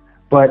once,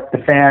 but the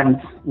fans,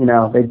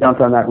 they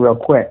jumped on that real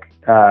quick,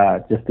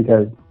 just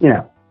because,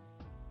 we'll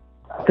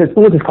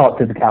just call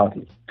it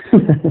physicality.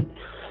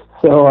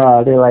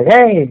 So they're like,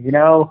 hey,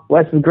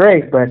 Wes is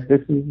great, but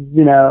this is,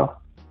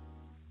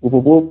 whoop,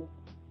 whoop, whoop,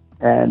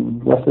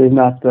 and Wesley's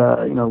not,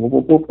 whoop,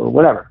 whoop, whoop, or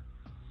whatever.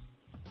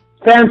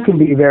 Fans can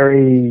be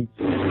very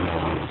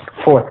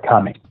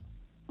forthcoming.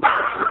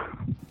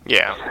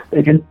 Yeah.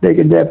 They can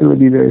definitely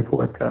be very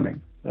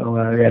forthcoming. So,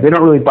 they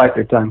don't really bite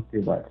their tongues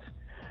too much.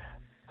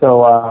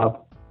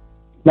 So,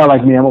 not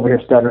like me, I'm over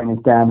here stuttering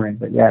and stammering,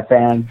 but yeah,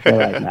 fans,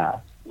 they're like,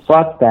 nah,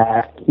 fuck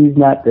that. He's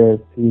not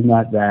this, he's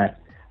not that.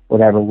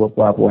 Whatever, whoop,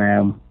 whoop,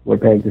 wham. We're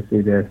paid to see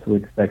this. We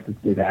expect to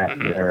see that.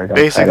 Mm-hmm.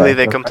 Basically,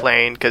 they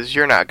complained, because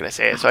you're not going to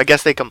say it, so I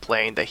guess they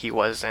complained that he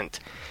wasn't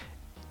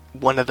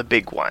one of the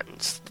big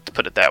ones, to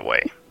put it that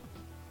way.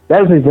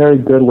 That is a very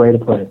good way to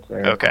put it,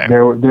 sir. Okay.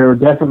 There were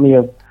definitely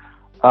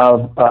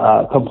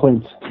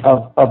complaints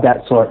of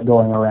that sort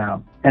going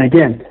around. And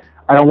again,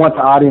 I don't want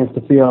the audience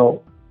to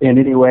feel in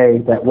any way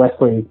that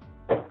Wesley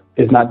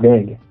is not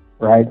big,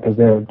 right? Because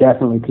there are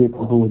definitely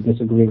people who would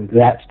disagree with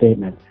that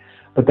statement.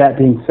 But that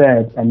being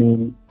said,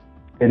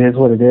 it is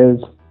what it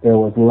is. There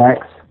was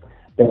Lex,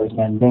 there was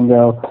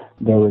Mandingo,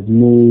 there was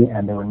me,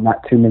 and there were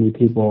not too many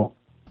people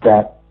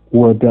that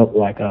were built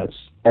like us.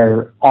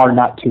 There are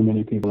not too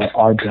many people that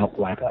are built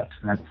like us.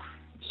 And that's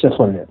just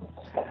what it is.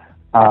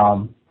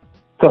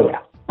 So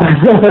yeah,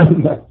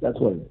 that's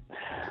what it is.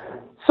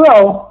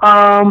 So,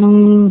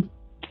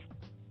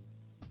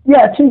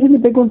 yeah, chasing the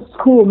big ones is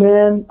cool,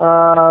 man.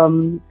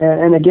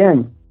 And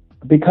again,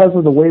 because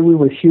of the way we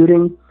were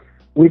shooting,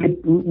 we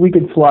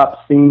could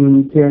swap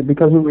scenes here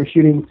because we were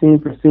shooting scene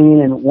for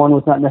scene, and one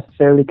was not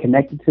necessarily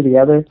connected to the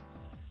other.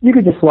 You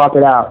could just swap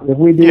it out. If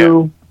we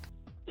do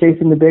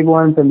chasing the big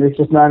ones, and there's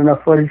just not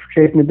enough footage for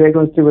chasing the big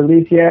ones to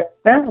release yet,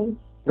 throw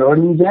it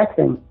in the Jack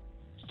thing.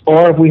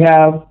 Or if we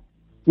have,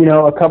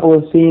 a couple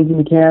of scenes in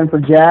the can for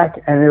Jack,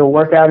 and it'll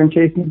work out in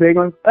chasing the big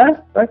ones, throw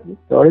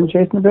it in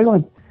chasing the big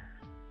ones.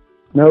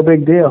 No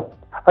big deal.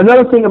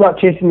 Another thing about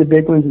chasing the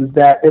big ones is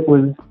that it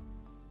was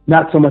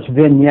not so much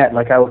vignette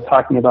like I was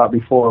talking about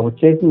before. With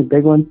chasing the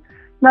big ones,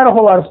 not a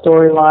whole lot of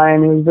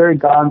storyline. It was very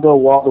gonzo,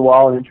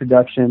 wall-to-wall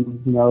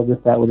introduction, this,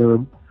 that,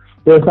 whatever.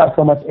 There was not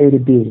so much A to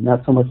B,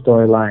 not so much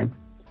storyline.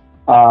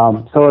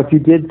 So if you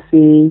did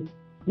see,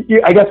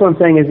 I guess what I'm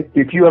saying is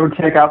if you ever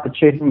check out the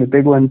Chasing the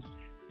Big Ones,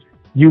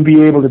 you'll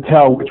be able to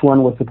tell which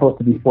one was supposed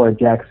to be for a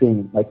Jack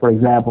scene. Like, for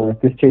example,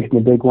 if this Chasing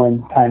the Big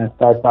One kind of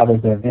starts out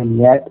as a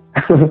vignette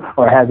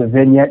or has a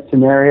vignette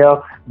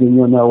scenario, then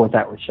you'll know what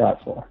that was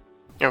shot for.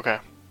 Okay.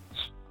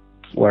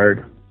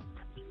 Word.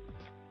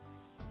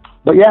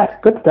 But yeah,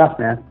 good stuff,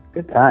 man.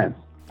 Good times.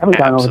 I haven't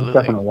gone over this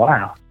stuff in a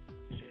while.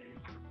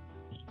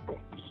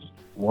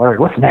 Word.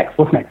 What's next?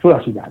 What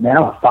else you got, man?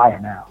 I'm on fire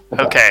now.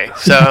 Okay,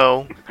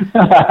 so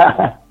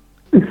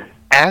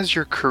as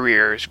your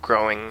career is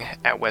growing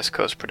at West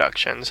Coast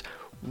Productions,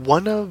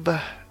 one of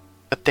the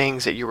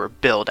things that you were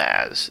billed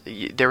as,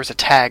 there was a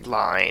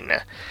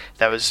tagline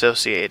that was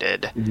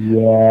associated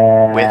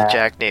with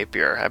Jack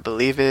Napier. I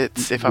believe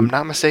it's, if I'm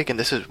not mistaken,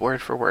 this is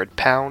word for word,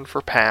 pound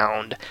for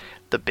pound,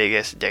 the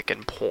biggest dick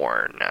in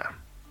porn.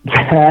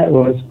 That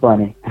was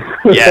funny.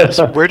 Yes.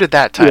 Where did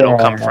that title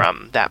come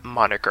from, that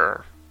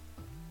moniker?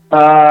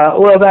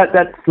 Well,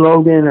 that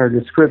slogan or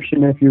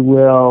description, if you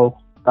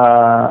will,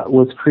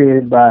 was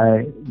created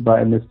by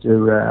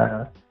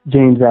Mr.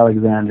 James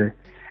Alexander.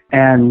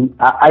 And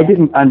I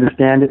didn't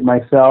understand it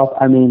myself.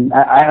 I mean,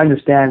 I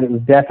understand it was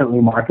definitely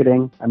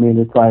marketing. I mean,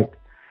 it's like,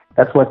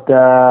 that's what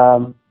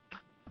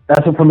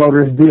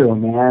promoters do,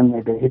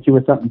 man. They hit you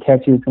with something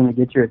catchy, it's going to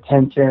get your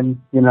attention,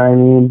 you know what I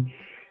mean?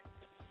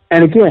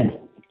 And again,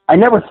 I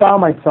never saw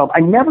myself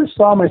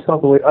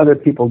the way other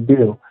people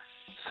do.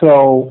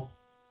 So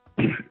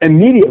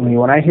immediately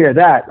when I hear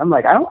that, I'm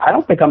like, I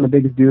don't think I'm the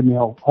biggest dude in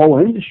the whole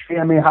industry.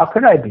 I mean, how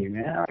could I be,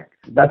 man? Like,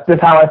 that's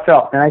just how I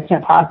felt, and I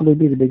can't possibly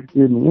be the biggest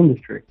dude in the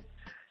industry.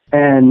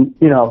 And,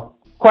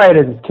 quiet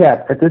as it's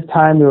kept, at this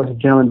time there was a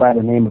gentleman by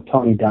the name of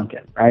Tony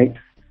Duncan, right?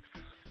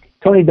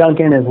 Tony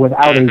Duncan is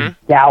without a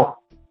doubt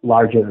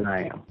larger than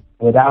I am.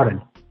 Without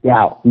a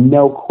doubt,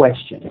 no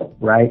question,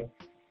 right?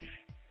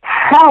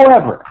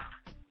 However,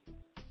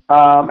 it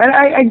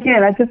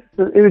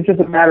was just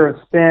a matter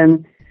of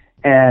spin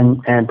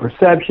and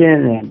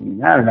perception,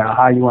 and I don't know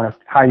how you want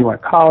to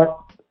call it.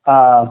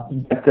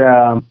 But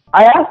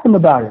I asked him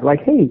about it,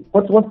 like, hey,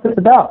 what's this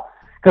about?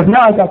 Because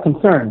now I got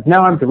concerns.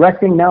 Now I'm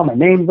directing. Now my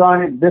name's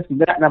on it, this and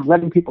that, and I'm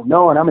letting people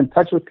know, and I'm in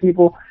touch with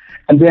people.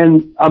 And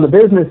then on the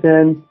business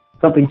end,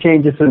 something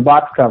changes to the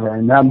box cover,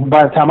 and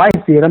by the time I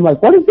see it, I'm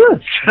like, what is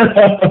this?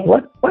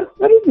 What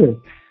is this?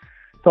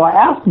 So I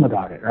asked him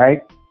about it,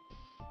 right?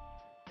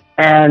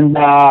 And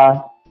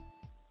I'm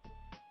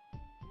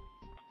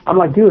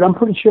like, dude, I'm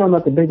pretty sure I'm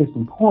not the biggest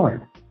in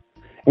porn.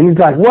 And he's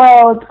like,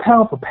 well, it's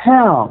pound for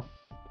pound,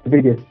 the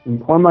biggest in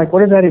porn. I'm like, what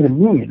does that even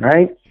mean,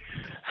 right?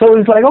 So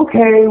he's like,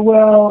 okay,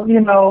 well,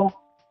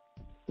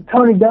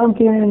 Tony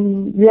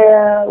Duncan,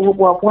 yeah,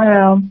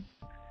 wow.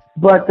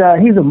 But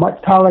he's a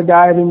much taller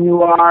guy than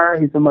you are.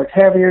 He's a much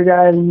heavier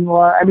guy than you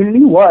are. I mean,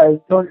 he was.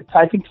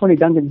 I think Tony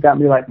Duncan's got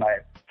me like my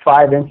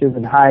 5 inches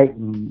in height.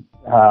 And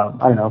I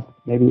don't know,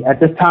 maybe at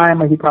this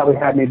time, he probably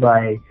had me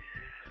by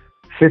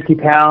 50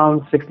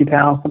 pounds, 60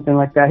 pounds, something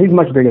like that. He's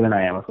much bigger than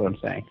I am, is what I'm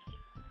saying.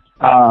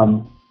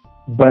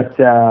 But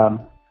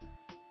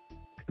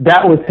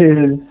that was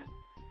his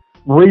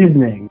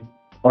reasoning,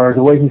 or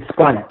the way he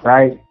spun it,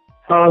 right?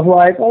 So I was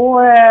like,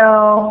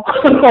 well,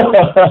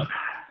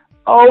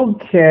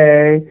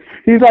 okay.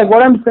 He's like,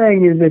 what I'm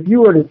saying is if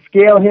you were to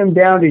scale him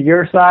down to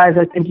your size,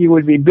 I think he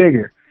would be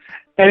bigger.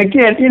 And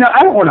again,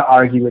 I don't want to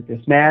argue with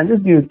this man.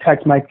 This dude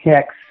cuts my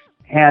checks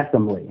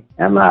handsomely.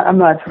 I'm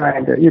not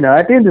trying to, at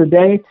the end of the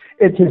day,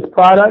 it's his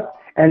product.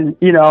 And,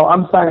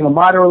 I'm signing a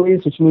model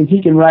release, which means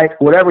he can write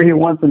whatever he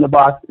wants in the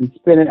box and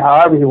spin it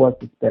however he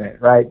wants to spin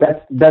it, right?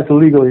 That's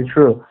legally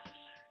true.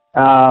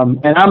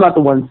 And I'm not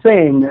the one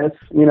saying this,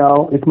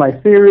 it's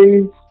my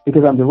series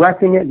because I'm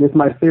directing it. It's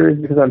my series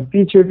because I'm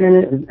featured in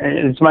it. And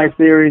it's my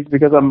series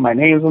because my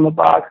name's on the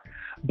box.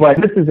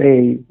 But this is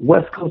a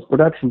West Coast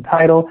Production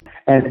title,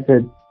 and it's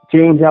a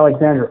James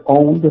Alexander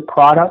owned the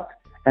product.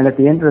 And at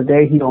the end of the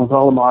day, he owns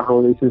all the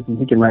model releases, and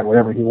he can write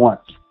whatever he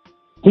wants.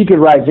 He could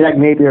write Jack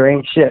Napier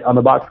ain't shit on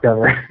the box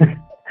cover.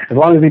 As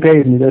long as he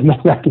pays me, there's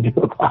nothing I can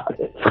do about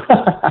it.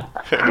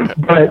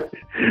 But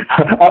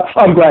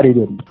I'm glad he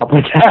didn't. I'll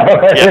put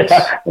that. Yes.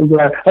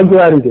 I'm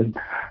glad he didn't.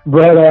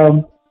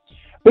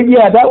 But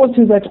yeah, that was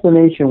his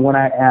explanation when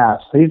I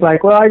asked. He's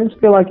like, well, I just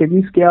feel like if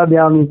you scale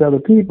down these other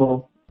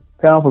people,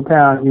 pound for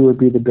pound, you would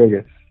be the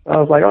biggest. I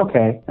was like,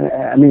 okay.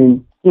 I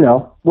mean,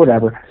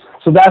 whatever.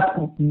 So that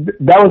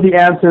was the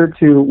answer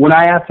to, when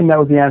I asked him, that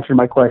was the answer to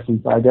my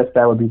question. So I guess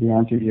that would be the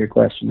answer to your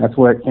question. That's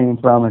where it came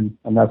from, and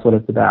that's what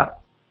it's about.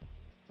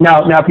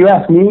 Now, if you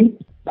ask me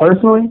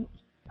personally,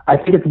 I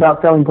think it's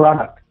about selling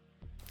product.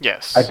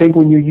 Yes. I think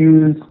when you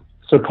use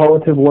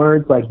superlative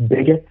words like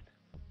biggest,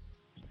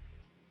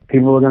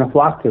 people are going to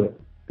flock to it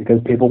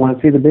because people want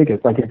to see the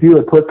biggest. Like if you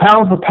would put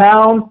pound for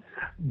pound,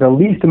 the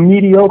least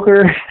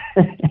mediocre,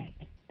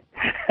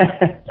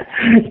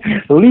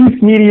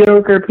 least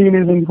mediocre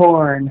penis in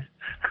porn,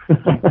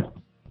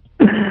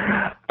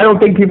 I don't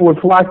think people would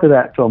flock to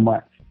that so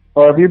much.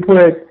 Or if you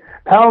put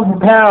pound for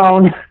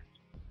pound,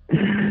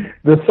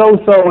 the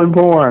so-so in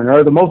porn,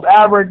 or the most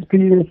average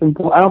penis in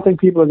porn, I don't think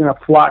people are going to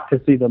flock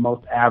to see the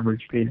most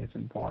average penis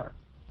in porn.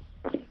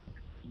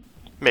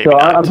 Maybe So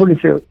not. I'm pretty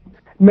sure.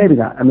 Maybe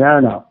not. I mean, I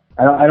don't know.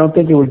 I don't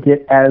think it would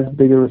get as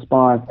big a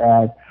response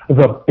as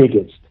the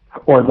biggest,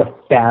 or the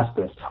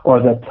fastest,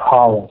 or the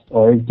tallest,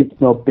 or it gets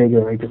no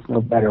bigger, or it gets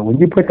no better. When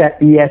you put that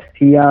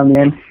EST on the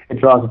end, it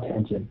draws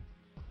attention.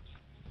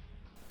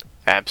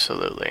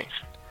 Absolutely.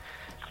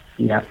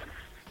 Yeah.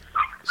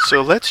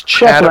 So let's That's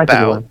chat what I think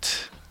it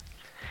about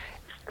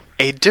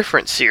a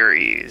different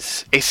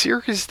series. A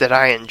series that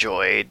I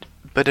enjoyed,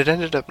 but it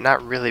ended up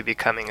not really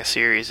becoming a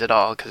series at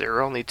all because there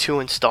were only 2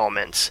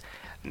 installments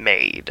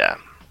made.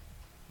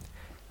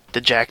 The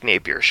Jack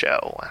Napier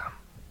Show.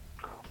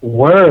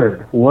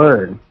 Word.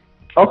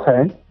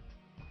 Okay.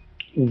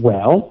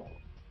 Well,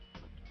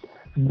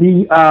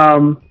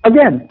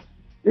 again,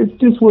 it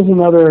just was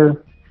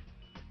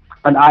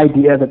an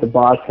idea that the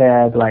boss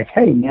had, like,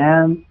 hey,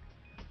 man,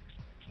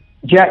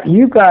 Jack,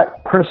 you've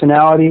got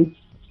personality.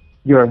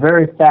 You're a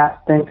very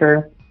fast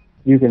thinker.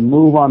 You can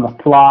move on the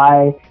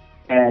fly,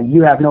 and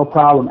you have no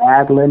problem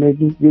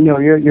ad-libbing.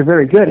 You're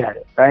very good at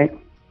it, right?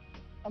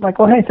 I'm like,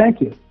 oh, hey, thank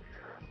you.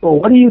 Well,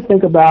 what do you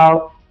think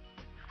about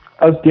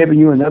us giving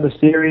you another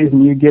series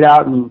and you get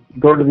out and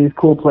go to these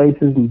cool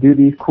places and do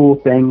these cool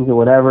things or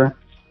whatever?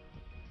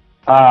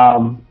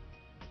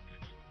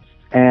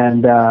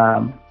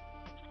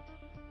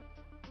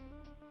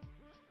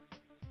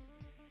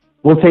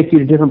 We'll take you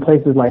to different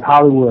places like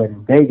Hollywood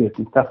and Vegas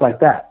and stuff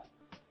like that.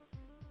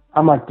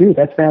 I'm like, dude,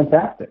 that's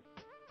fantastic.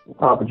 We'll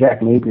call it the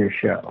Jack Napier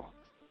Show.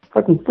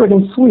 Fucking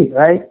friggin' sweet,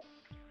 right?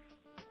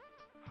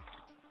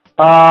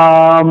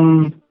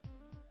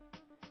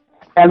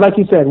 And like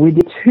you said, we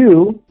did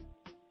 2,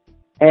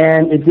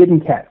 and it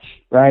didn't catch,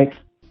 right?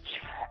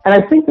 And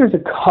I think there's a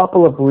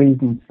couple of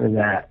reasons for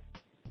that.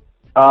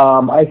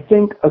 I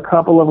think a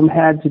couple of them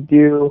had to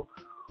do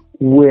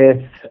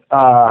with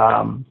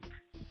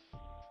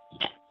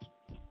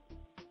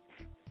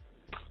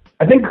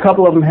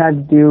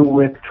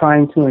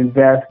trying to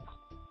invest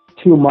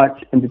too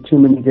much into too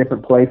many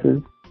different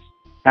places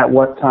at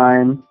what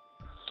time.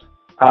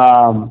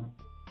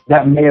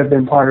 That may have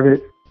been part of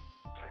it.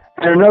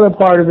 And another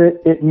part of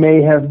it, it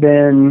may have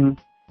been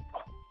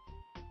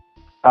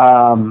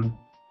well,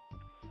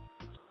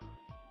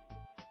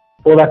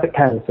 that's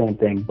kind of the same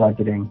thing,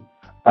 budgeting.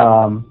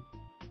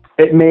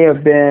 It may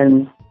have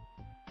been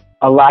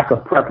a lack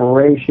of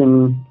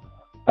preparation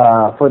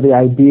for the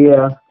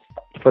idea,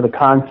 for the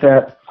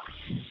concept.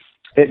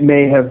 It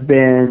may have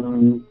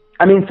been,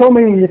 so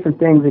many different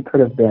things it could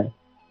have been.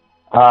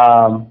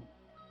 What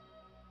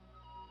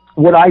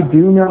I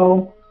do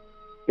know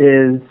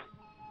is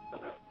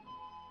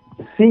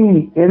seeing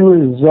the end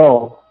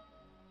result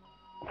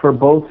for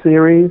both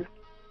series,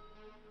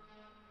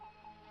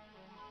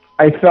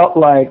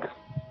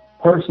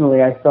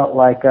 personally, I felt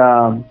like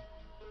the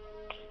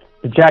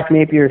Jack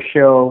Napier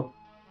Show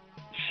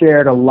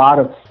shared a lot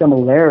of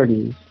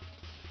similarities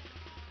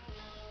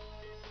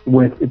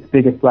with its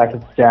biggest,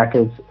 blackest Jack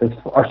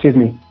excuse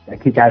me,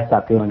 you guys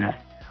stop doing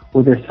that.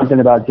 Well, there's something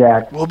about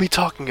Jack. We'll be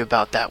talking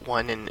about that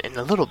one in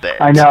a little bit.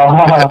 I know.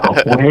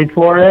 Wait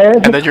for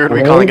it. And then you're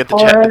gonna be calling it the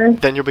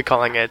Jack. Then you'll be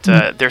calling it.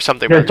 There's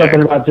something about Jack. There's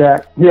something about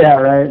Jack. Yeah,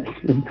 right.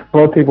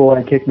 Both people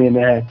want to kick me in the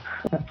head.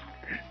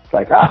 It's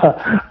like,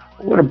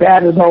 would have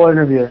banned this whole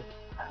interview.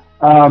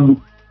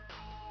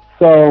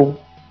 So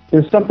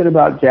there's something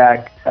about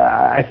Jack.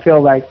 I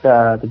feel like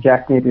the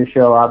Jack Napier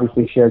Show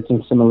obviously shared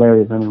some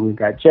similarities. We've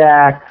got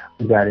Jack,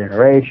 we've got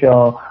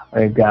interracial,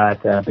 we've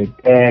got Big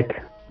Dick.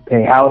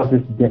 Okay, how is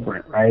this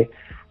different, right?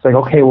 It's like,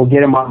 okay, we'll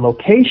get him on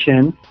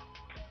location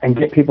and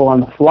get people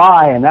on the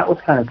fly, and that was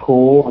kind of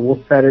cool. And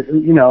we'll set it,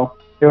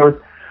 there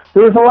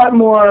was a lot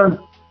more.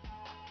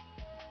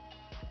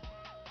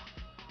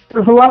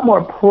 There's a lot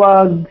more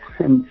plugs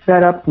and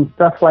setups and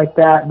stuff like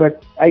that,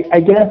 but I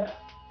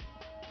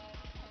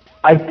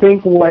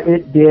think what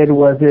it did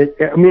was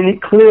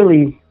it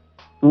clearly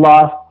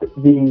lost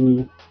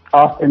the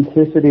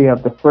authenticity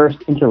of the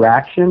first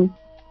interaction,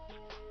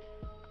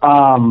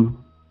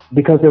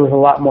 because there was a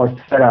lot more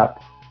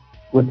setup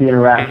with the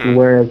interaction,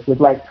 whereas with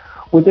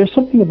Well, there's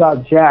something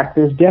about Jack.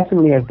 There's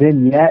definitely a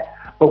vignette,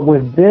 but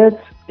with this,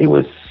 it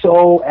was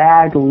so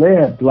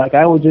ad-libbed. Like,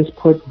 I would just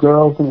put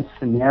girls in a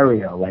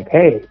scenario, like,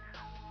 hey,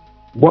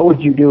 what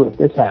would you do if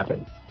this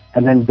happened?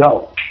 And then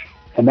go.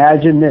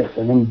 Imagine this,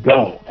 and then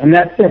go. And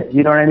that's it.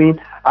 You know what I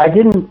mean? I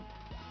didn't,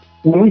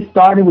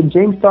 when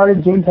James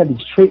started, James had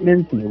these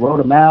treatments, and he wrote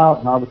them out,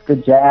 and all this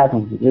good jazz,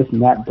 and this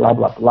and that, blah,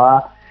 blah,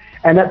 blah.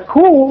 And that's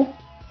cool,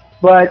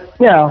 but,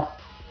 you know,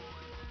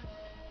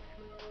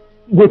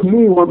 with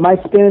me, what my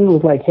spin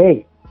was like,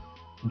 hey,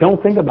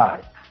 don't think about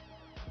it.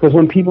 Because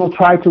when people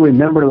try to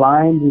remember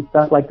lines and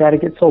stuff like that,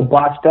 it gets so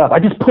botched up. I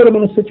just put them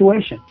in a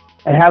situation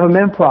and have them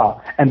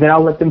improv, and then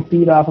I'll let them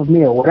feed off of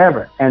me or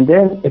whatever. And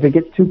then if it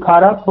gets too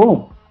caught up,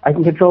 boom, I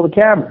can control the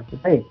camera.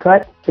 Just, hey,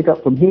 cut, pick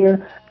up from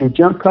here, and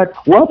jump cut.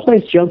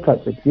 Well-placed jump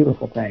cut's a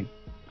beautiful thing.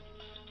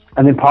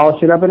 And then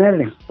polish it up in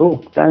editing.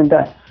 Boom, done and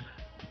done.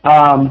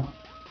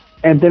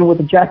 And then with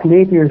the Jack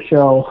Napier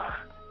show,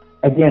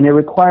 again, it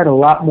required a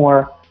lot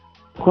more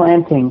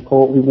planting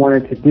for what we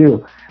wanted to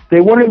do.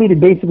 They wanted me to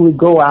basically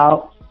go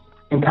out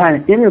and kind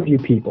of interview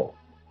people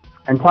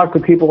and talk to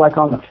people like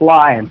on the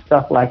fly and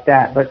stuff like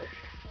that. But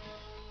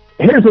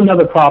here's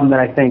another problem that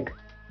I think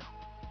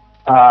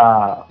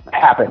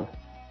happened.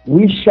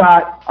 We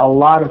shot a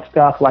lot of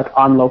stuff like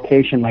on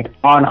location, like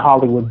on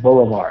Hollywood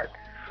Boulevard.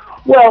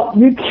 Well,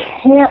 you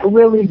can't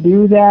really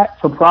do that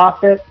for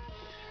profit.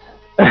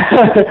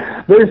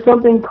 There's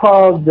something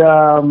called,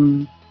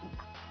 what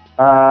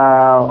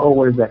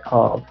is that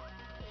called?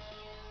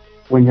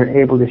 When you're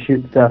able to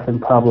shoot stuff in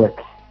public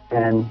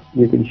and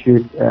you can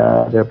shoot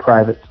their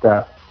private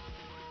stuff.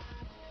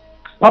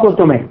 Public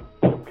domain.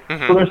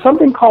 Mm-hmm. So there's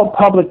something called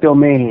public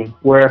domain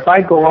where if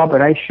I go up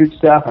and I shoot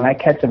stuff and I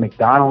catch a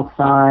McDonald's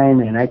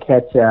sign and I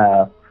catch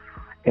a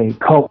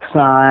Coke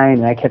sign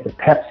and I catch a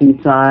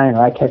Pepsi sign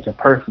or I catch a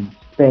person's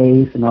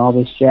face and all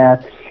this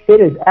jazz, it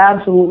is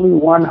absolutely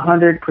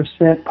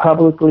 100%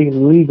 publicly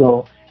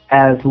legal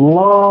as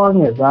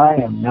long as I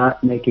am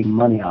not making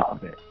money off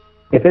of it.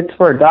 If it's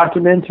for a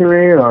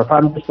documentary or if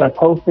I'm just like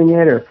posting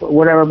it or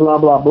whatever, blah,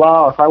 blah,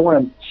 blah, or if I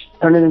want to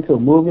turn it into a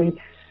movie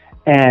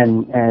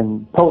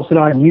and post it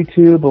on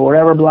YouTube or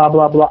whatever, blah,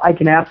 blah, blah, I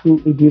can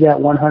absolutely do that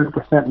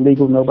 100%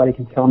 legal. Nobody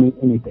can tell me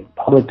anything.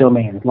 Public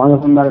domain. As long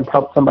as I'm not in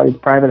somebody's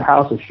private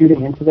house or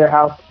shooting into their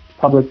house,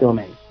 public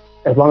domain.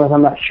 As long as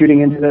I'm not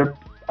shooting into their,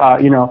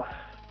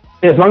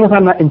 as long as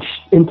I'm not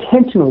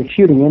intentionally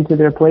shooting into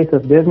their place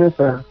of business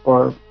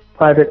or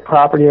private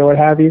property or what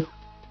have you,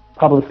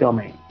 public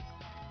domain.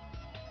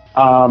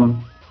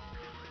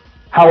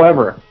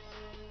 However,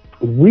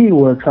 we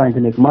were trying to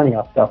make money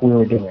off stuff we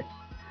were doing.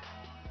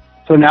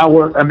 So now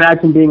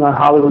imagine being on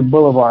Hollywood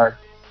Boulevard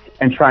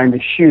and trying to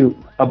shoot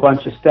a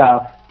bunch of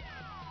stuff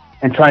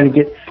and trying to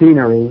get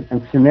scenery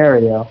and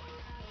scenario,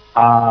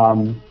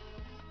 and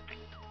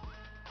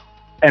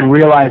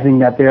realizing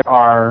that there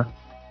are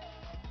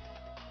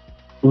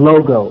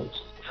logos,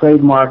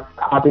 trademark,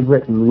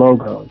 copywritten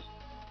logos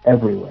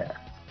everywhere.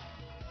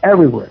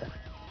 Everywhere.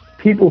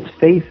 People's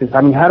faces.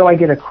 I mean, how do I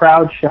get a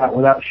crowd shot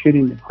without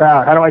shooting the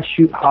crowd? How do I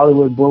shoot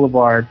Hollywood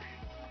Boulevard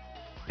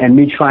and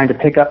me trying to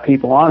pick up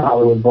people on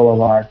Hollywood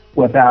Boulevard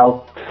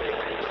without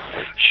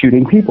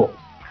shooting people?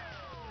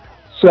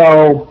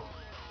 So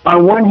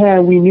on one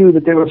hand, we knew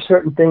that there were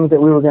certain things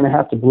that we were going to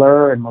have to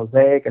blur and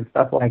mosaic and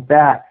stuff like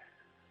that.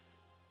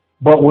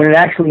 But when it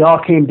actually all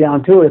came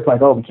down to it, it's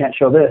like, oh, we can't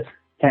show this,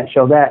 can't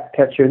show that,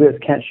 can't show this,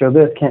 can't show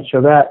this, can't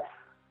show that.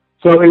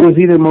 So it was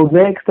either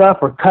mosaic stuff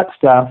or cut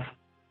stuff.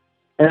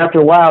 And after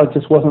a while, it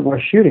just wasn't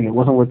worth shooting. It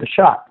wasn't worth the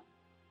shot.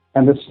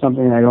 And this is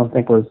something I don't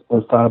think was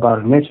thought about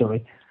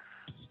initially.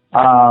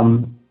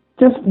 The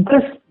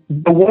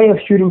way of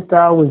shooting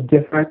style was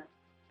different.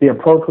 The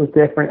approach was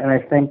different. And I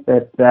think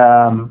that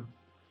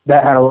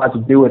that had a lot to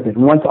do with it.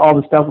 And once all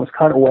the stuff was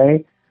cut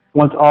away,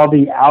 once all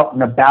the out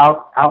and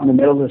about, out in the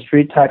middle of the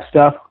street type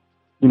stuff,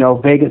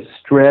 Vegas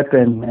Strip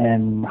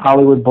and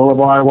Hollywood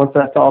Boulevard, once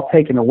that's all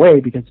taken away,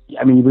 because,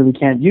 I mean, you really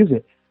can't use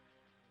it,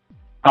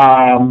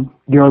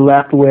 you're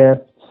left with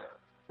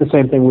the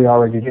same thing we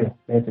already do,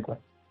 basically.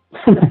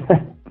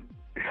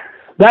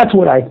 That's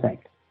what I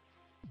think.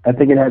 I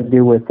think it had to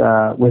do with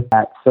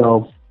that.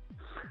 So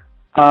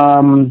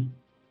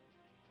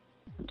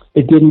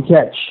it didn't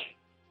catch.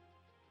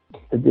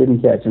 It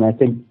didn't catch, and I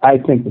think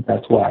that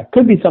that's why.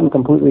 Could be something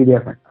completely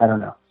different. I don't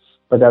know,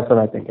 but that's what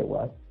I think it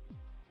was.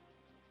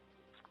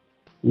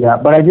 Yeah,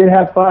 but I did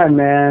have fun,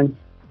 man.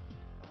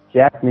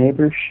 Jack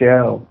Napier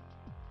Show.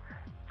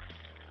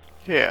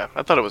 Yeah,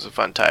 I thought it was a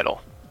fun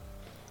title.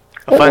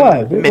 A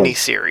fun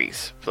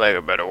mini-series, for lack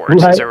of better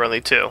words, since there were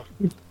only two.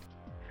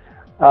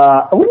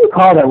 What do you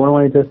call that one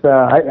when it just,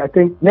 I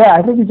think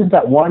you just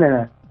got one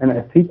and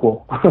a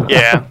sequel.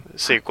 Yeah,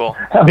 sequel,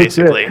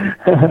 basically.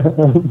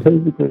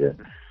 Basically, yeah.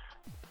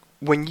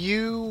 When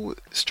you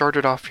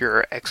started off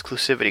your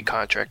exclusivity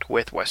contract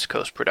with West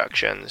Coast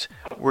Productions,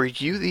 were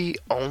you the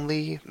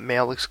only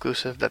male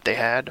exclusive that they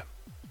had?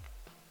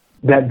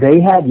 That they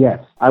had,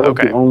 yes. I was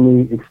the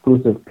only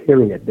exclusive,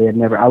 period. They had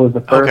never, I was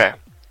the first. Okay.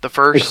 The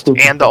first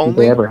and the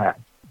only? They ever had.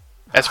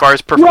 As far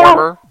as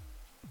performer?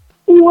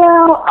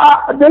 Well,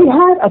 they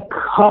had a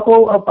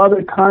couple of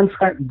other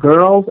contract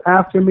girls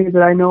after me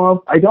that I know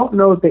of. I don't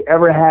know if they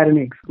ever had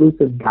any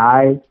exclusive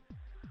guys.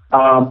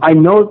 I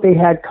know that they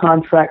had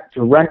contract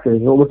directors.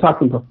 Well, we're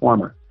talking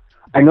performers.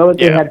 I know that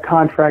they had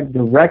contract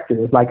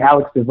directors, like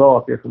Alex DeVoe,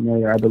 if you're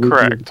familiar. I believe he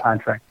was a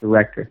contract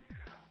director.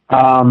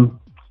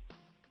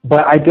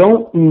 But I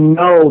don't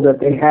know that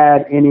they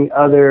had any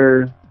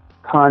other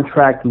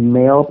contract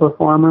male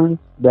performers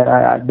that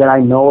I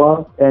know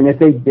of. And if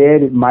they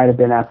did, it might have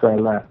been after I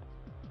left.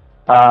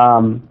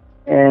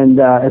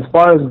 As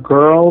far as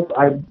girls,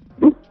 I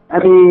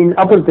mean,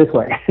 I'll put it this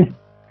way.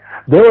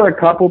 There were a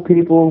couple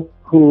people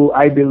who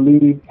I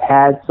believe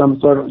had some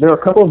sort of, there were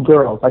a couple of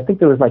girls, I think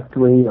there was like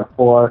 3 or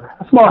 4,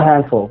 a small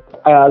handful,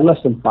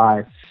 less than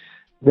 5,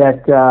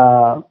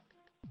 that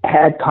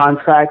had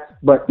contracts,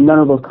 but none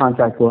of those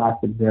contracts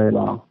lasted very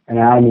long. And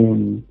I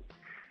mean,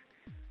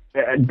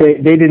 they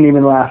didn't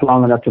even last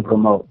long enough to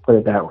promote, put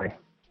it that way.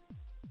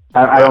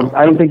 I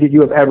don't think that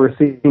you have ever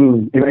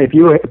seen, if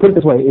you put it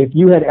this way, if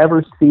you had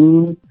ever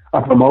seen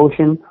a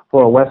promotion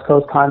for a West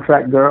Coast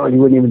contract girl, you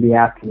wouldn't even be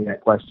asking me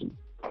that question.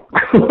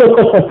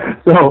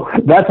 So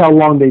that's how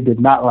long they did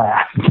not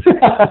last.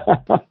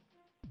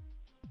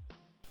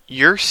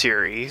 Your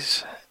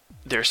series,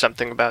 There's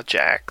Something About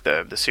Jack,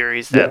 the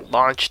series that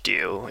launched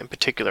you, in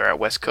particular at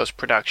West Coast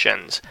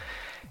Productions,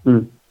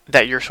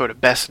 that you're sort of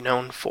best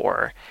known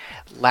for,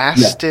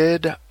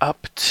 lasted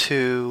up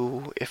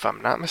to, if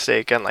I'm not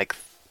mistaken, like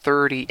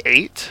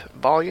 38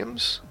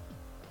 volumes.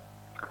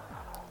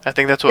 I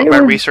think that's what my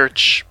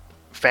research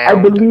found.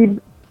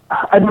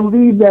 I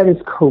believe that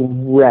is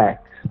correct.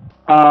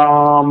 But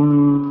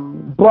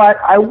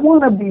I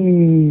want to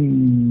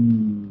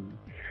be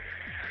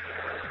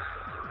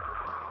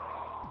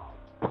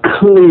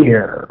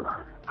clear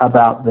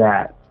about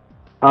that.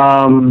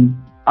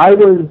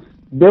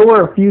 There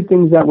were a few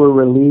things that were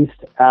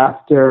released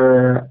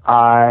after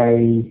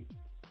I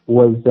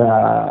was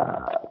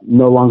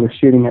no longer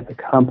shooting at the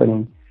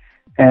company.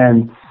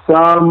 And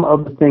some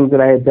of the things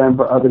that I had done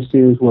for other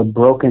series were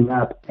broken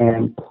up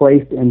and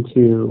placed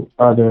into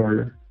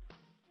other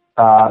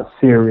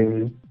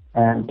series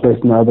and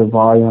placed in other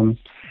volumes.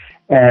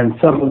 And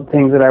some of the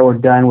things that I were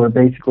done were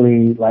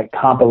basically like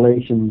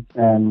compilations.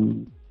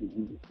 And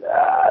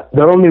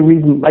the only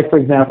reason, like for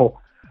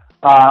example,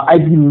 I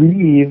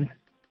believe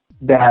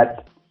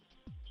that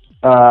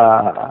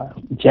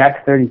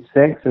Jack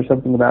 36 or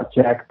something about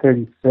Jack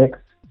 36.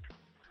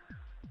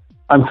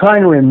 I'm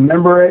trying to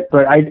remember it,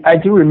 but I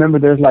do remember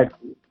there's like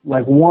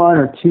 1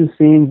 or 2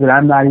 scenes that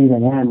I'm not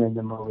even in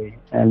the movie,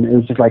 and it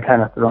was just like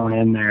kind of thrown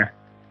in there.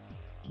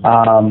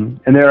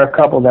 And there are a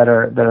couple that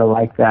are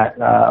like that.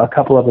 A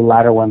couple of the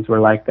latter ones were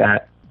like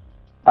that.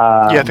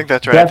 I think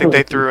that's right. I think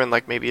they threw in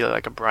like maybe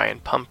like a Brian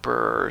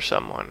Pumper or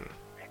someone.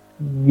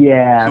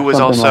 Yeah, who was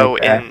also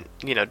like that.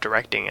 in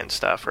directing and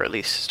stuff, or at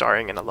least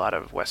starring in a lot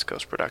of West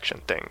Coast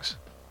production things.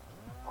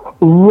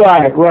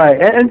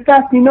 Right. And in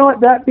fact, you know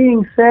what? That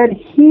being said,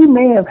 he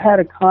may have had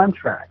a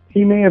contract.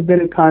 He may have been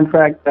a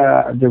contract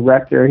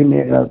director. He may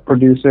have been a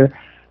producer.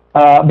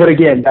 But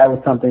again, that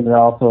was something that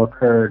also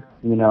occurred,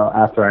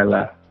 after I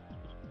left.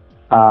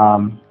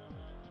 But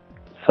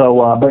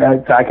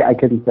I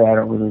couldn't say. I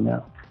don't really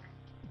know.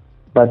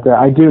 But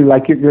I do,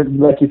 like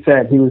you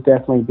said, he was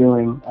definitely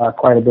doing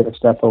quite a bit of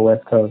stuff for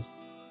West Coast.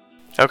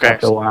 Okay.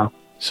 After a while.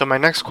 So my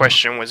next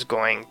question was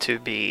going to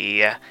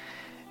be,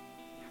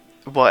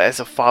 well, as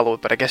a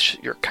follow-up, but I guess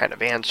you're kind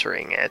of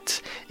answering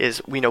it, is,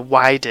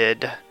 why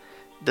did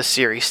the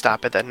series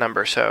stop at that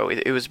number? So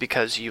it was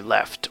because you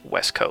left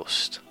West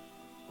Coast.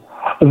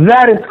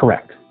 That is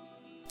correct.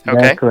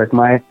 Okay. That is correct.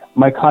 My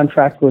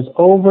contract was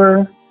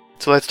over.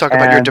 So let's talk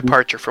about your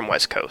departure from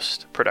West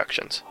Coast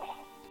Productions.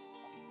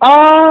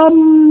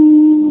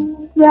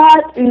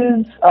 That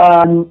is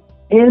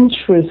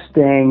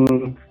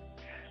interesting.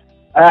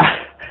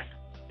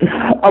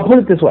 I'll put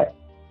it this way.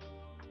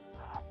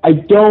 I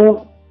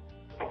don't,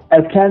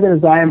 as candid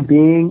as I am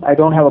being, I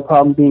don't have a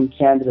problem being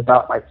candid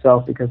about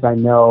myself because I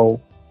know,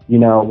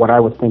 what I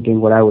was thinking,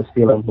 what I was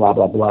feeling, blah,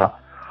 blah, blah.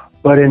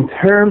 But in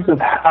terms of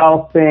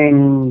how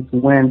things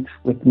went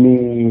with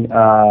me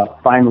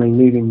finally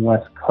leaving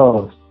West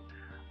Coast,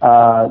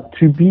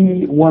 to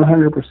be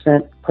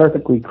 100%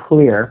 perfectly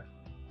clear,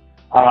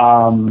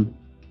 I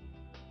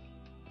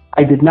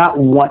did not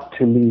want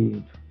to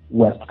leave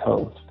West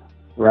Coast,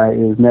 right?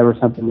 It was never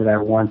something that I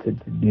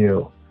wanted to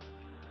do.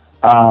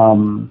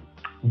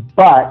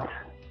 But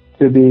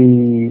to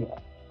be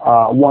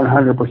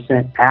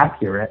 100%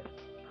 accurate,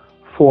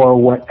 for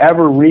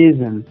whatever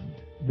reason,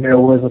 there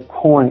was a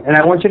point, and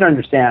I want you to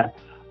understand,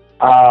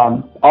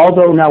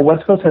 although now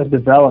West Coast has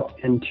developed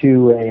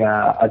into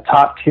a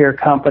top-tier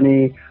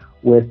company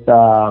with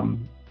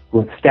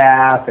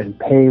staff and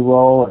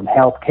payroll and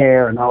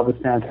healthcare and all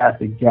this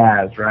fantastic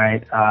jazz,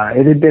 right?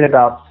 It had been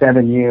about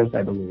 7 years,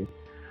 I believe.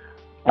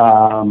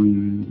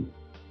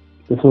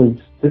 This was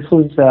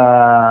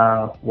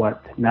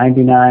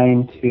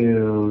 99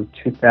 to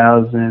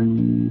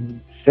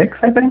 2006,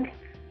 I think.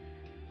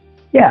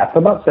 Yeah, so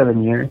about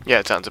 7 years. Yeah,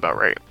 it sounds about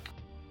right.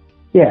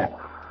 Yeah.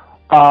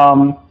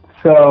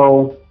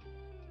 So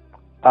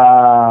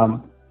I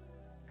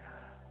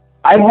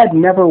had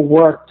never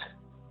worked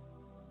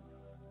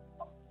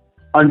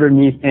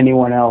underneath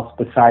anyone else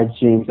besides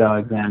James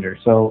Alexander.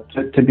 So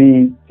to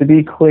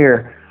be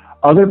clear,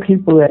 other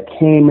people that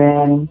came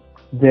in,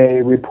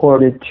 they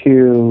reported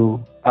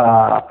to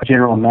a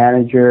general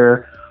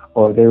manager,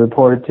 or they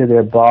reported to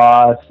their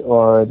boss,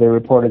 or they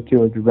reported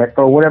to a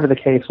director, or whatever the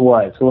case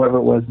was, whoever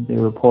it was they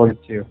reported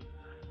to.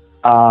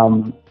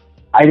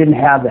 I didn't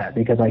have that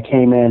because I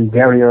came in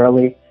very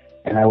early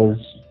and I was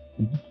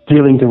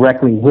dealing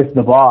directly with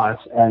the boss,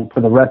 and for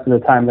the rest of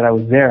the time that I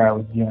was there, I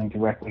was dealing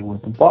directly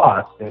with the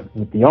boss,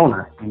 with the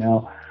owner, you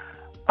know.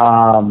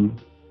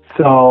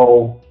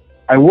 So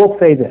I will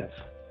say this.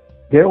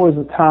 There was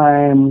a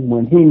time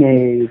when he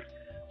made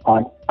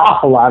an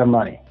awful lot of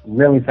money,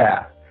 really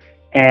fast.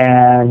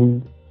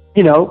 And,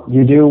 you know,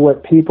 you do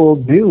what people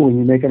do when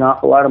you make an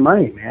awful lot of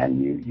money,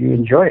 man. You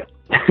enjoy it.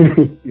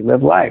 You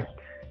live life.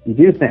 You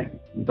do things.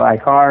 You buy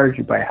cars,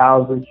 you buy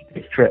houses, you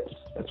take trips.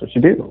 That's what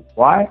you do.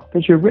 Why?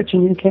 Because you're rich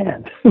and you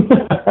can.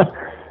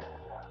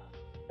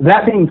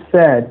 That being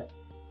said,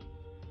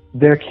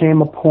 there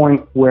came a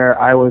point where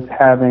I was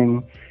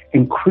having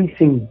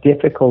increasing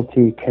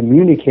difficulty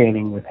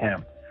communicating with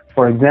him.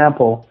 For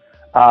example,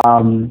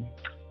 the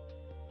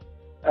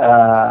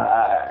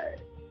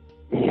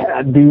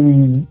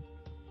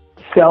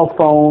cell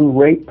phone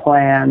rate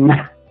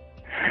plan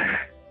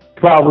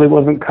probably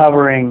wasn't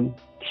covering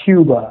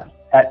Cuba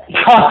at the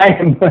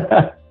time.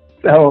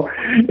 So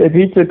if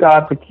he took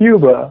off to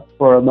Cuba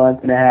for a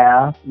month and a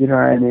half, you know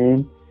what I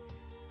mean?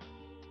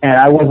 And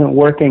I wasn't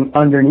working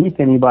underneath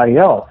anybody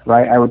else,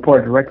 right? I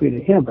report directly to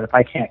him, but if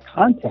I can't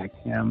contact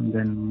him,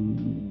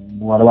 then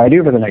what do I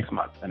do for the next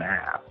month and a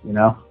half, you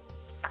know?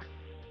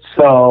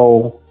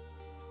 So,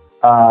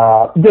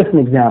 just an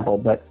example,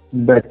 but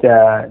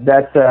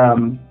that's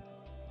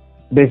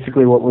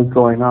basically what was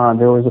going on.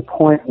 There was a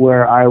point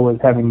where I was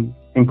having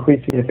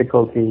increasing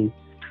difficulty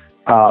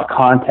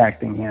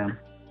contacting him.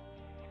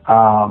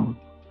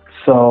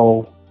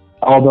 So,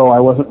 although I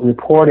wasn't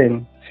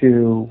reporting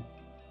to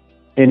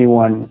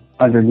anyone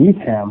underneath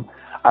him,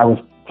 I was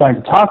trying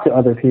to talk to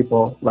other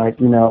people, like,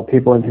 you know,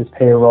 people in his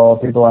payroll,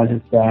 people on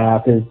his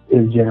staff, his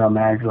general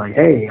manager, like,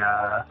 hey,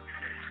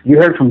 you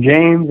heard from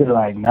James? They're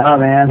like, no,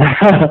 man.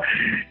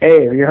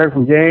 Hey, have you heard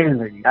from James?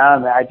 They're like, no,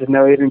 man, I just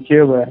know he's in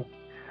Cuba.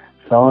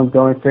 Someone's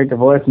going straight to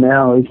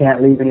voicemail. We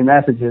can't leave any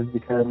messages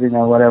because, you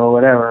know, whatever,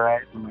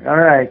 right? I'm like, all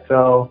right.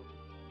 So,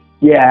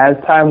 yeah, as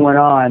time went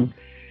on,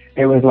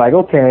 it was like,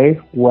 okay,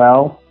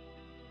 well,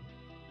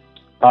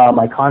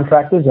 my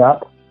contract is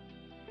up,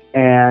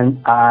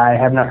 and I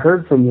have not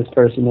heard from this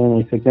person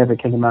in a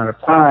significant amount of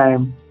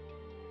time.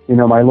 You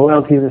know, my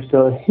loyalties are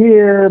still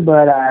here,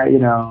 but I'm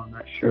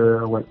not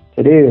sure what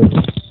to do.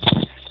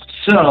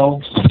 So,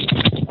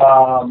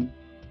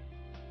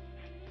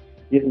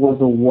 it was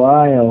a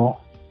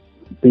while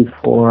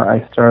before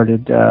I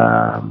started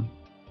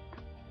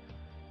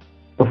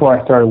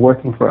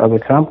working for other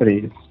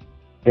companies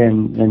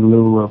in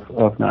lieu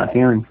of not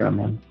hearing from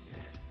him.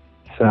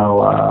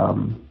 So,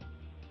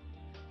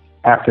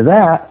 after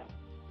that,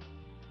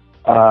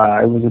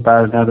 it was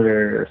about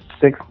another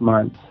 6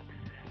 months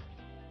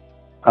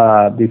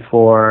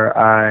before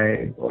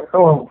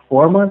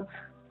 4 months?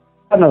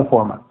 Another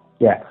 4 months,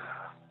 yeah.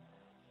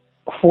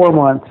 4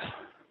 months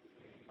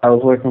I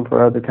was working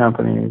for other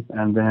companies,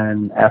 and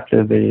then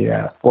after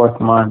the fourth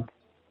month,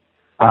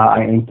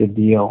 I inked a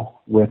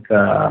deal with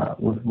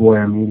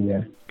Voyeur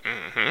Media,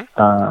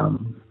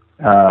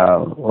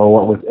 or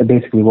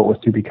what was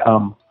to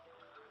become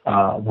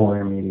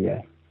Voyeur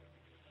Media.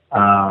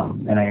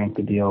 And I inked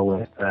a deal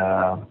with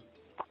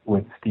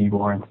Steve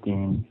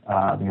Orenstein,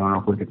 the owner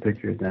of Wicked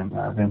Pictures, and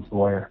Vince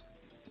Voyeur.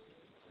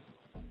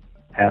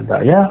 And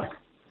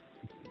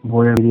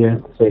Voyeur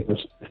Media,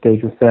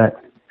 stage was set,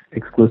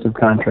 exclusive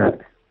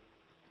contract.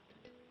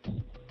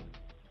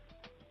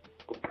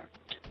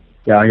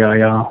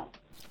 Yeah.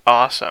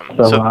 Awesome.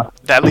 So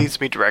that leads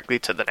me directly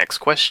to the next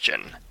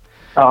question.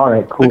 All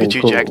right, cool. Look at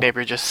you, cool. Jack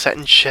Napier, just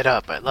setting shit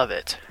up. I love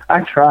it.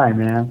 I try,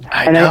 man.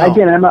 I know.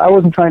 I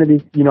wasn't trying to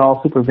be,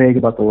 all super vague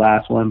about the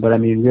last one, but I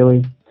mean,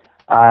 really,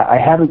 I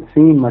haven't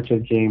seen much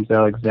of James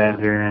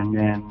Alexander, and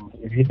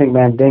if you think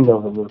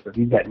Mandingo's elusive,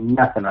 you've got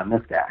nothing on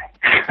this guy.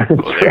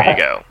 Well, there you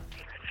go.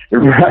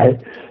 Right.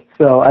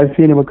 So I've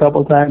seen him a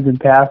couple times in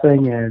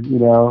passing, and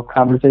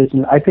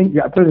conversation. I think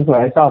put it this way: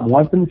 I saw him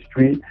once in the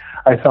street.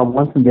 I saw him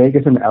once in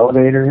Vegas in the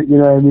elevator. You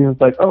know what I mean? It was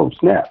like, oh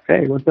snap!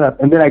 Hey, what's up?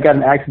 And then I got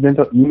an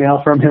accidental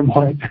email from him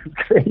once. It was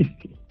crazy.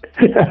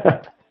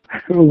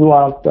 It was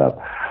wild stuff.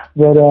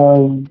 But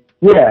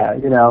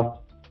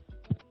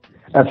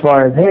as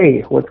far as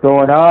hey, what's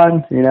going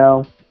on?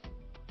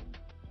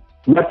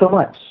 Not so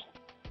much.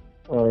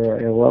 Or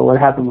what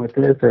happened with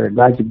this? Or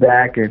glad you're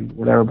back, and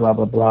whatever, blah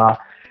blah blah.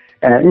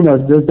 And,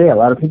 this day, a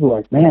lot of people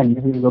are like, man,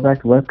 you need to go back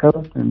to West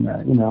Coast. And,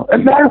 as a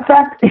matter of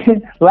fact,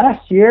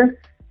 last year,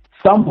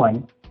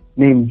 someone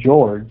named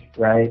George,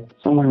 right?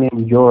 Someone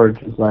named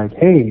George was like,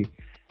 hey,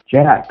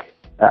 Jack,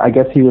 I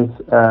guess he was,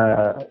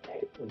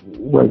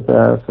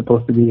 was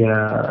supposed to be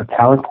a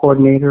talent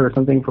coordinator or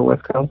something for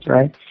West Coast,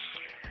 right?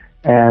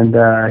 And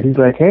he's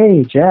like,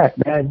 "Hey, Jack,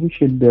 man, you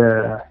should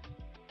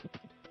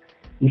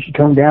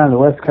come down to the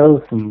West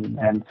Coast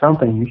and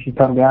something. You should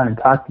come down and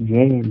talk to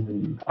James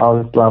and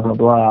all this blah blah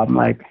blah." I'm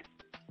like,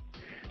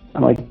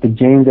 did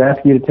James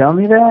ask you to tell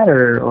me that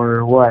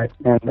or what?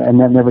 And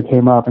that never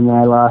came up. And then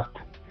I lost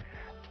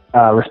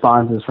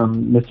responses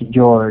from Mr.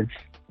 George.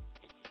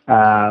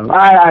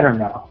 I don't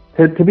know.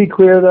 To be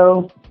clear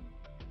though,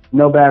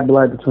 no bad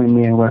blood between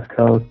me and West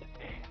Coast.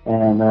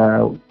 And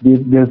these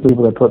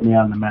people that put me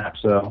on the map.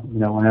 So,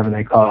 whenever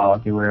they call, I'll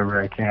do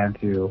whatever I can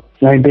to,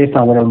 based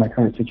on whatever my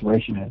current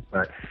situation is.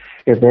 But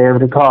if they're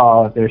able to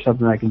call, if there's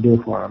something I can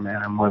do for them,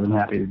 man, I'm more than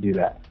happy to do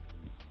that.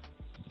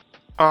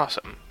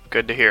 Awesome.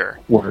 Good to hear.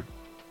 Word.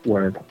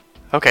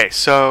 Okay,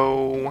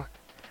 so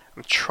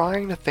I'm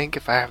trying to think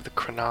if I have the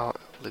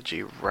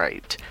chronology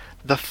right.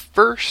 The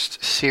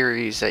first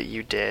series that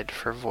you did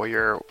for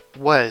Voyeur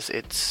was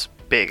It's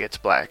Big, It's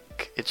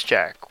Black, It's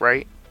Jack,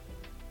 right?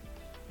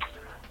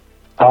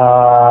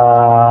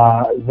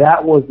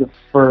 That was the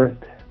first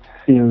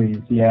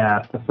series,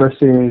 yeah. The first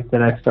series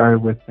that I started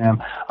with them.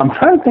 I'm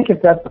trying to think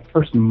if that's the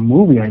first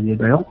movie I did,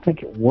 but I don't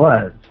think it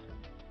was.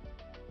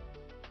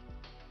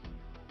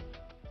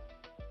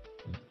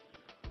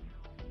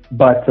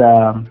 But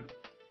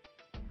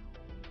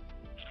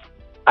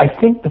I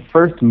think the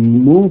first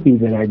movie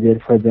that I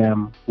did for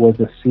them was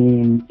a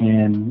scene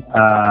in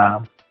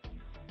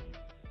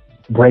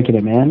Breaking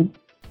Him In.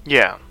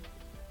 Yeah.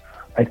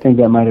 I think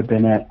that might have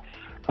been it.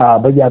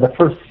 But yeah, the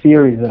first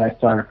series that I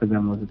started for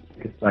them was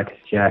It's Black,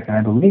 It's Jack, and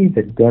I believe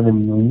that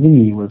Devin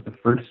Lee was the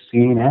first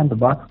scene and the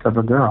box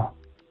cover girl.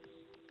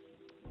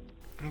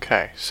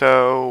 Okay,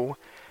 so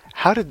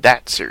how did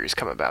that series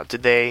come about?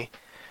 Did they,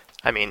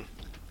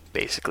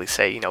 basically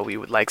say, we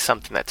would like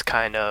something that's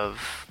kind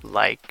of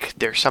like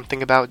There's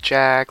Something About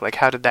Jack? Like,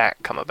 how did that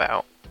come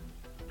about?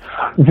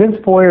 Vince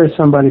Foyer is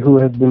somebody who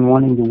has been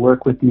wanting to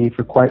work with me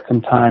for quite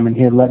some time, and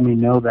he had let me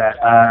know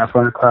that. I've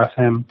run across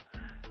him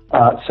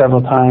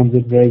several times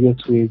in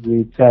Vegas.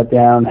 We sat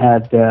down,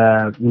 had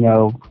dinner,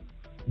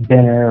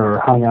 or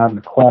hung out in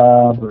the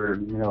club, or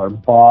a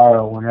bar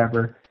or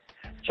whatever.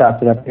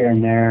 Chopped it up here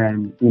and there,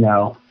 and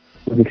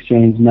we've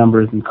exchanged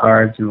numbers and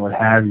cards and what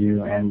have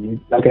you. And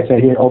like I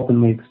said, he had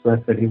openly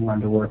expressed that he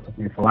wanted to work with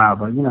me for a while,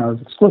 but it was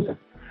exclusive.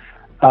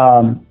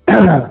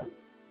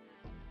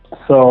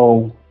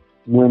 So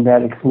when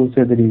that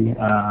exclusivity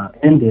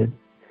ended,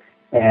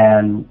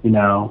 and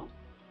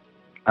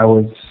I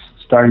was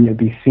starting to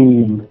be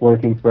seen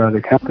working for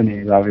other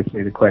companies,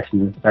 obviously the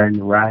question is starting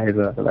to rise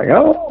up. Like,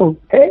 oh,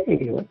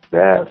 hey,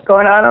 what's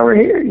going on over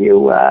here?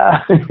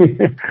 What's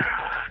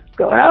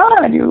going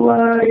on? You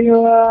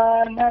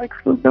not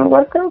exclusive to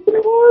West Coast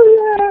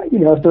anymore?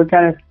 Yeah, so it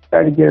kind of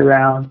started to get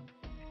around.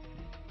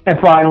 And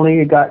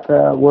finally,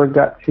 word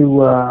got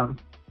to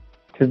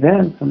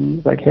Vince, and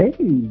he's like, hey,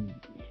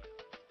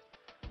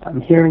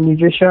 I'm hearing you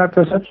just shot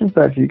for such and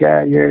such.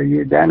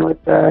 You're done with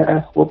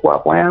Whoop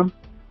Wop Wham.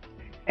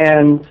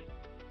 And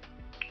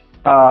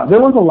there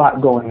was a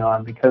lot going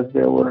on because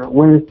there were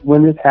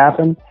when this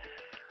happened.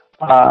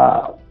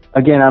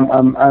 Again,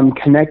 I'm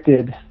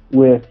connected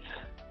with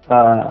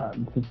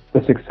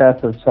the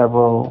success of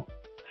several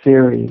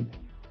series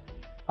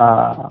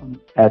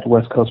at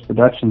West Coast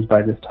Productions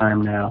by this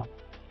time now,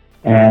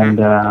 and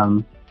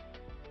a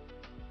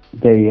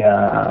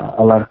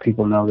lot of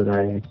people know that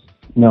I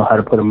know how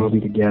to put a movie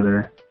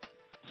together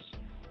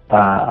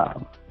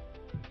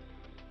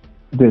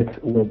with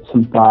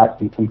some thought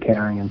and some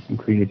caring and some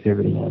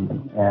creativity,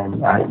 and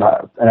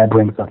I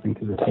bring something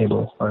to the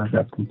table as far as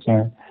that's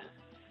concerned.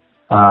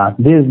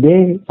 This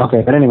day,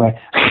 okay, but anyway.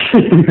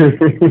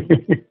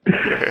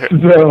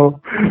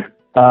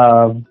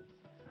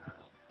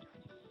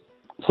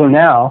 So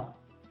now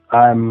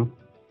I'm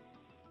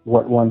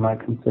what one might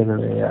consider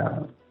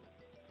a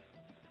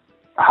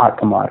hot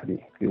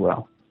commodity, if you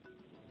will.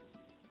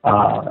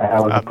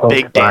 I was a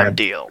big damn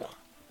deal.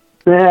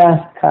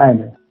 Yeah,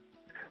 kind of.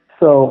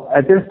 So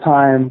at this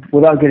time,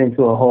 without getting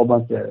into a whole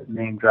bunch of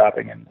name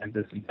dropping and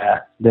this and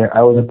that,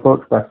 I was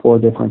approached by 4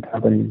 different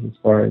companies as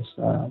far as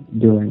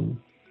doing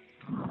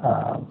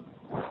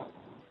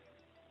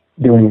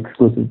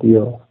exclusive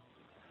deals,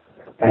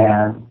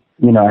 and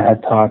I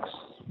had talks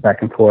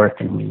back and forth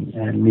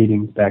and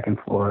meetings back and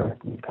forth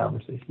and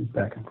conversations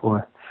back and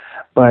forth.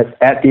 But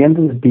at the end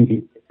of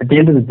the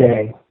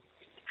day,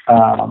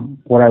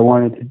 what I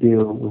wanted to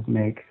do was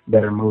make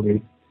better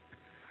movies,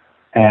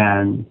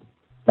 and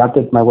not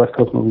that my West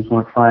Coast movies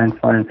weren't fun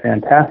and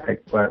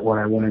fantastic, but what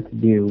I wanted to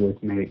do was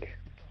make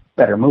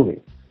better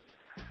movies.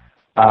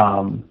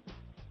 And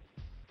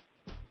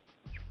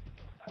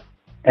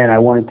I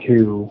wanted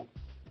to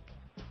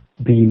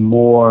be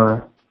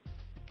more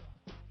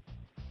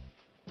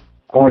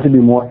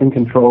in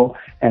control,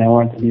 and I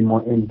wanted to be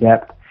more in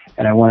depth,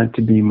 and I wanted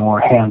to be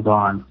more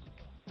hands-on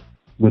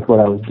with what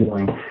I was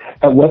doing.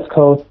 At West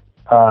Coast,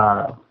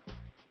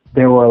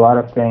 there were a lot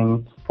of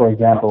things, for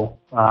example,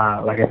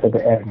 like I said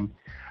to Evan,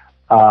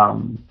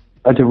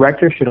 a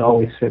director should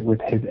always sit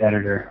with his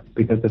editor,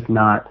 because if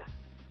not,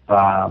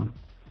 at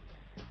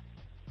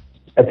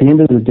the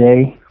end of the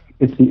day,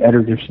 it's the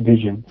editor's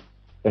vision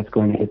that's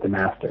going to hit the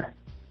master.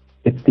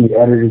 It's the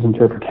editor's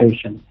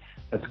interpretation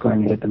that's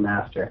going to hit the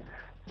master.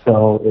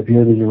 So if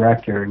you're the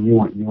director and you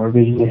want your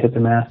vision to hit the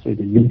master,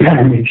 then you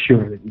better make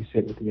sure that you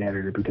sit with the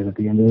editor, because at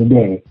the end of the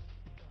day,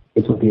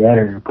 it's what the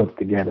editor puts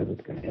together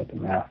that's going to hit the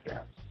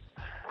master.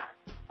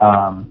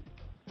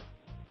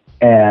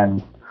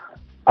 And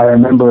I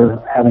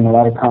remember having a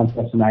lot of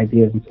concepts and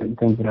ideas and certain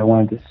things that I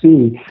wanted to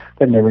see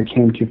that never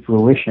came to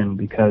fruition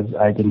because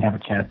I didn't have a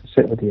chance to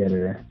sit with the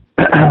editor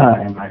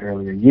in my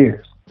earlier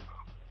years.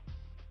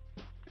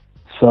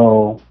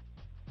 So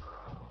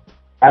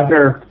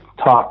after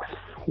talks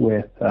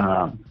with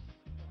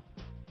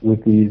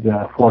these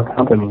 4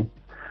 companies,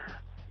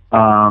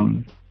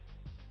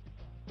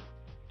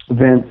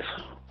 Vince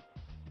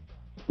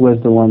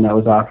was the one that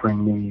was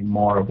offering me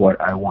more of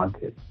what I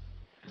wanted.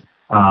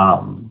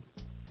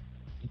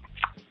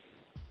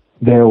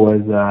 There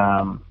was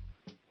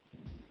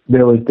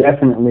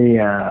definitely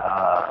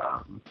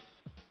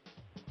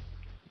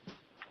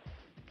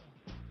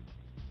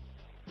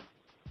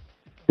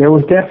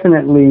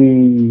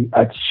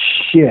a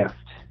shift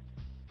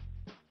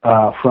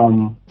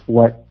from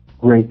what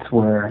rates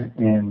were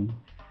in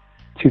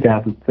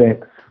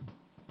 2006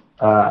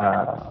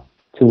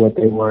 to what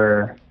they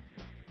were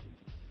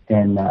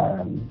in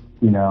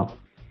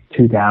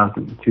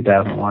 2000,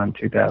 2001,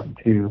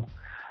 2002.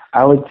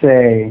 I would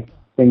say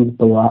things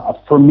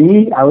for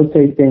me, I would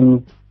say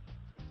things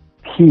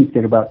peaked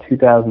at about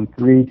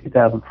 2003,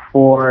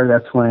 2004.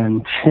 That's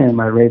when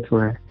my rate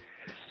was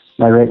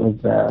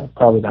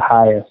probably the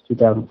highest,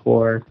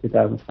 2004,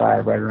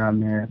 2005, right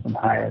around there, some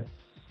highest.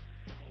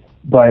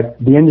 But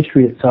the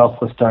industry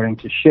itself was starting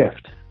to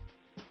shift.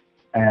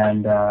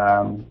 And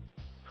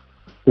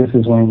this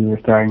is when we were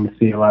starting to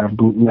see a lot of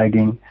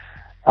bootlegging.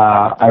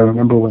 I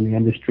remember when the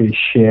industry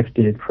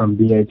shifted from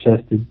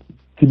VHS to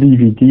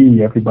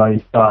DVD, everybody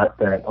thought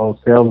that sales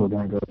were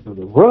going to go through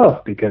the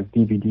roof because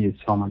DVD is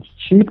so much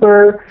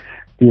cheaper.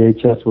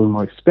 VHS was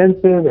more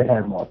expensive. It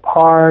had more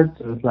parts.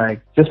 It was like,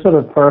 just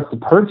for us to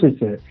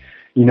purchase it,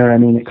 you know what I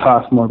mean? It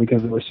cost more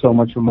because there was so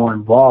much more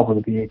involved with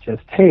a VHS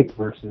tape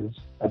versus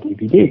a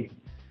DVD.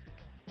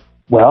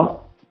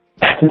 Well,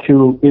 it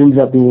ended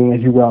up being,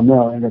 as you well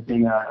know,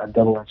 a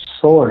double-edged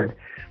sword,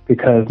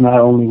 because not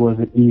only was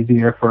it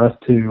easier for us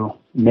to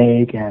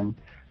make and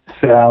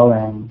sell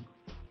and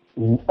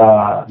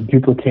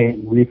duplicate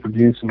and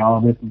reproduce and all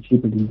of this, and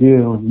cheaper to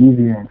do, and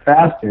easier and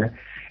faster,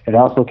 it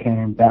also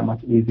came that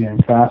much easier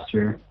and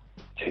faster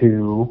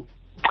to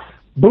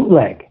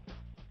bootleg.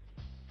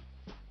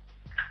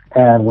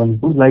 And when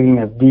bootlegging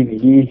of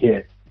DVD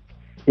hit,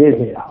 it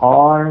hit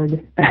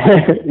hard.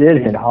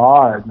 It hit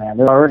hard, man.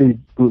 There were already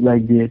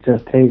bootleg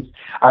VHS tapes.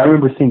 I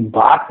remember seeing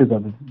boxes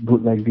of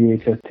bootleg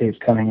VHS tapes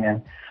coming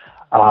in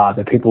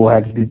that people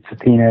had to be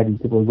subpoenaed and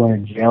people were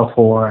going to jail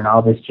for and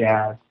all this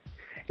jazz.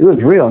 It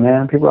was real,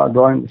 man. People out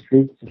going in the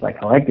streets just like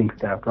collecting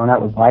stuff, going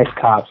out with vice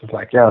cops. It's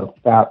like, yo,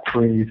 stop,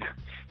 freeze,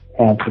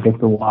 hands against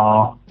the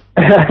wall,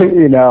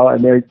 you know,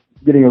 and they're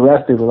getting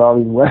arrested with all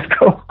these West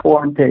Coast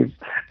porn tapes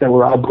that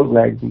were all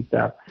bootlegs and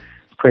stuff.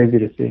 It's crazy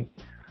to see.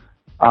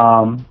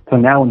 So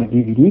now when the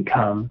DVD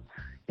comes,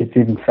 it's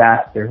even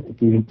faster.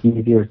 It's even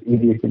easier. It's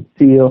easier to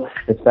conceal.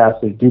 It's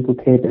faster to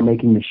duplicate. They're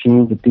making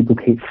machines that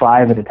duplicate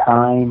 5 at a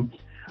time.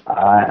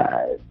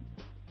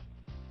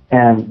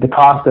 And the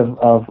cost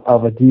of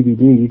a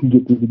DVD, you can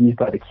get DVDs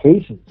by the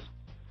cases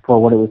for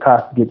what it would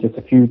cost to get just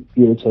a few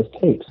VHS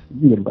tapes. You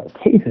can get them by the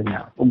cases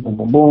now. Boom, boom,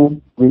 boom,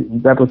 boom.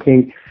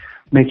 Replicate,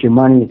 make your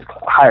money. It's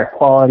higher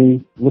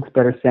quality, looks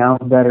better,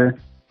 sounds better,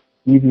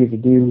 easier to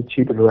do,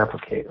 cheaper to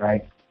replicate,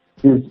 right?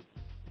 It was a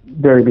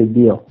very big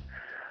deal.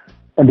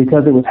 And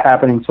because it was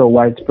happening so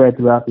widespread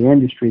throughout the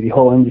industry, the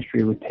whole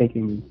industry was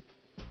taking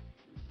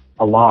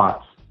a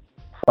loss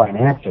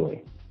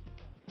financially.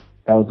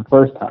 That was the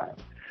first time.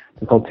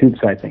 The whole tube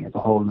side thing is a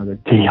whole other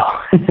deal.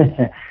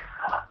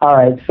 All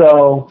right,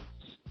 so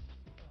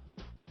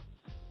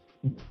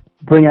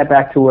bring that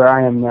back to where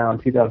I am now in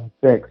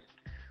 2006.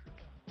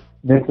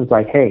 Vince was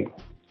like, hey,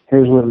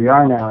 here's where we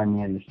are now in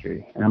the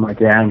industry. And I'm like,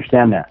 yeah, I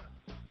understand that.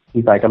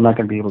 He's like, I'm not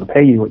going to be able to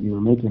pay you what you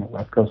were making at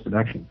West Coast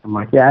Productions. I'm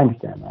like, yeah, I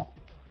understand that.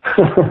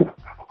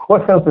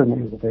 What else is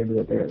able to pay me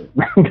that they're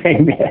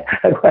paying me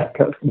at West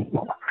Coast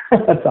anymore?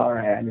 That's all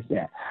right, I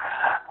understand.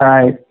 All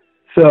right,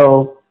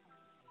 so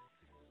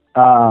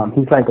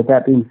he's like, with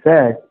that being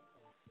said,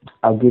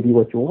 I'll give you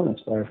what you want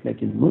as far as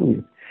making the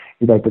movies.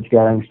 He's like, but you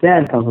got to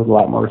understand, it comes with a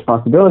lot more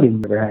responsibility than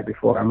you ever had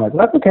before. I'm like,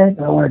 well, that's okay,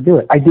 I want to do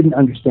it. I didn't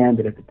understand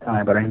it at the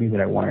time, but I knew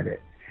that I wanted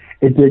it.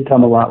 It did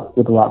come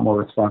with a lot more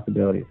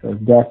responsibility. So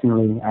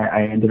definitely,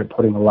 I ended up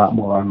putting a lot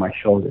more on my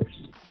shoulders.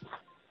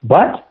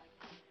 But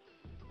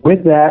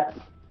with that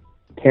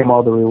came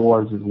all the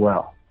rewards as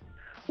well.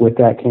 With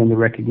that came the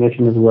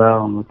recognition as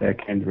well, and with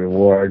that came the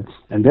rewards.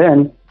 And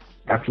then,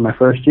 after my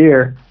first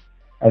year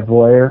at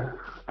Voyeur,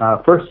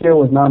 first year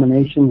was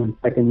nomination, and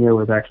second year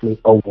was actually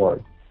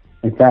award.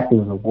 In fact, it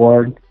was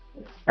award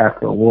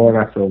after award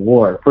after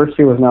award. First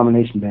year was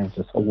nomination, then it's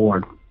just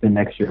award. The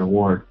next year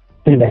award.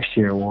 The next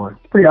year award.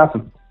 It's pretty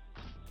awesome.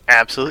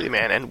 Absolutely,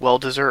 man, and well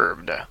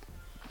deserved.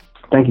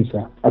 Thank you,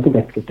 sir. I think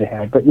I skipped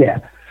ahead, but yeah.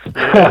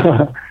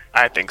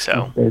 I think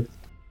so. I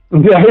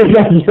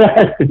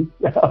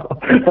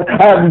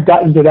haven't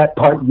gotten to that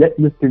part yet,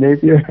 Mr.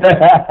 Napier.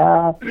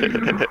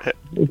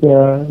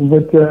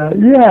 but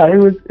yeah,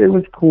 it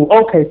was cool.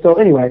 Okay, so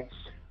anyway,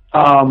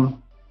 so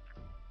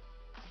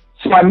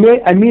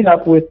I meet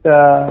up with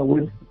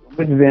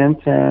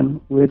Vince and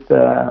with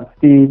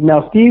Steve.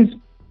 Now Steve's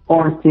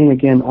Ornstein,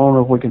 again, owner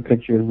of Wicked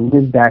Pictures, and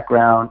his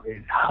background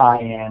is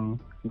high-end,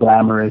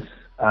 glamorous,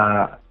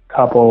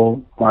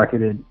 couple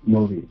marketed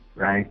movies,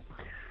 right?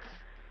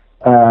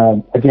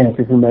 Again, if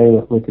you're familiar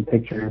with Wicked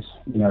Pictures,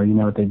 you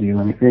know what they do.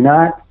 And if you're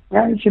not,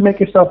 yeah, you should make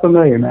yourself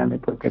familiar, man. They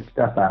put good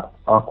stuff out,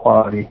 all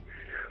quality.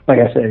 Like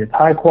I said, it's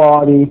high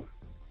quality,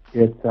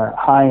 it's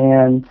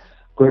high-end,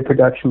 great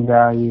production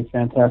value,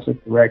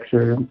 fantastic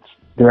directors,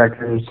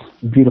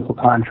 beautiful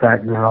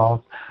contract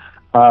girls,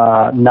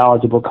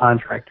 knowledgeable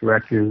contract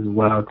directors,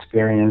 well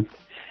experienced,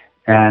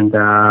 and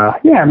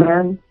yeah,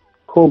 man,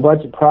 cool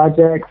budget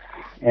projects,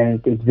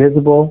 and it's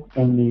visible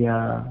in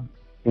the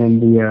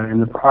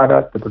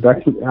product, the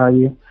production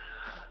value,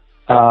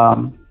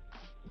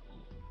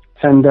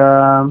 and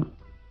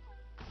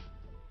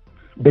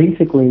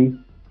basically,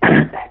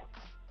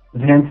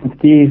 Vince and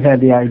Steve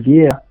had the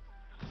idea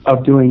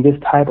of doing this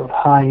type of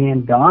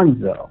high-end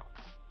gonzo,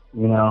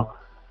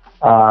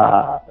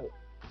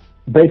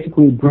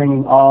 basically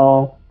bringing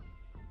all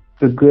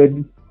the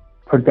good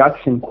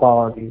production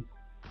quality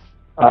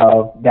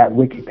of that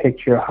Wicked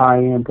Picture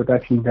high-end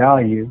production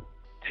value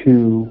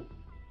to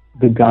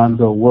the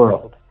gonzo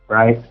world,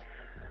 right?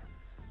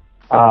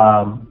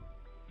 And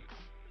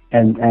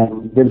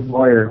Vince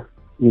Lawyer,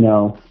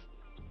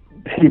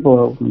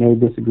 people may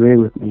disagree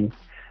with me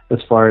as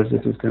far as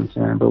this is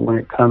concerned, but when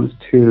it comes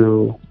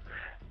to,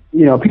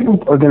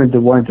 people are going to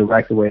want to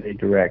direct the way they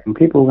direct, and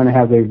people are going to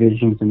have their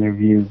visions and their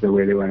views the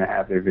way they want to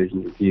have their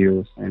visions and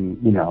views,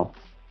 and,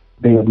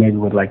 they maybe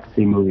would like to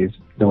see movies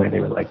the way they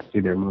would like to see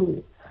their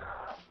movies.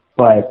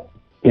 But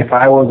if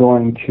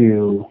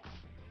you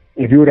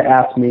were to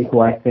ask me who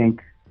I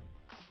think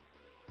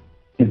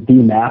is the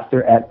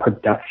master at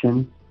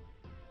production,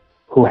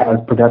 who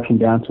has production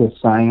down to a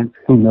science,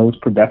 who knows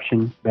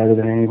production better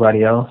than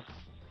anybody else,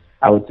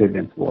 I would say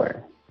Vince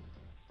Lawyer.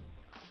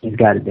 He's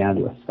got it down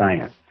to a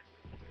science.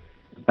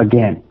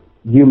 Again,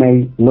 you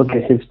may look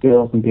at his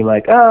stills and be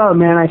like, oh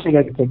man, I think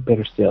I could take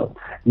better stills.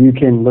 You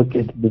can look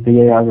at the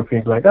videography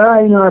and be like,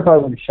 I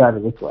probably would have shot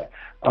it this way.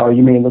 Or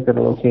you may look at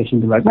the location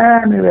and be like,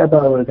 maybe I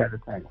thought I would have got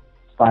this thing.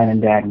 It's fine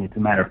and dandy. It's a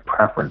matter of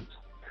preference.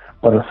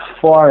 But as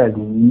far as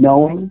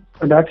knowing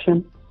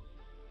production,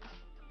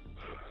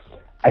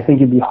 I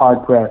think you'd be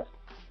hard-pressed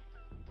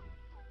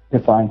to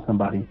find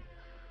somebody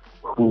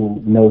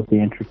who knows the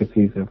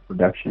intricacies of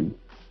production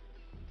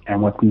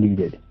and what's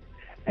needed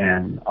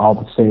and all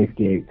the safe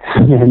gates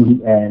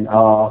and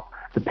all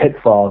the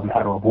pitfalls and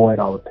how to avoid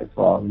all the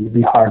pitfalls. You'd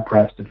be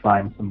hard-pressed to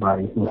find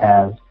somebody who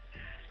has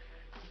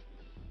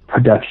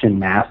production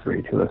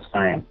mastery to a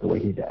science the way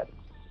he does,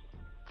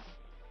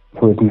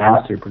 who has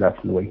mastered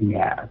production the way he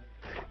has.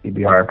 You'd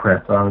be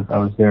hard-pressed. So I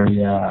was very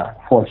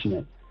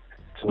fortunate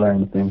to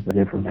learn the things I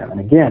did from him. And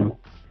again,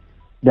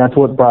 that's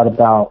what brought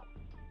about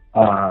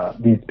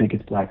these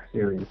Biggest Black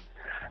series.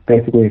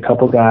 Basically, a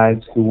couple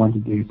guys who want to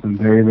do some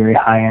very, very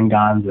high-end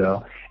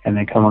gonzo, and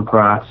they come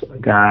across a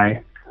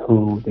guy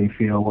who they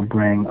feel will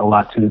bring a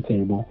lot to the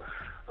table,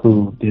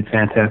 who did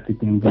fantastic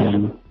things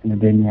in the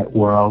vignette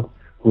world,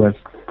 who has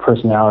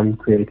personality,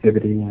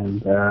 creativity,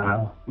 and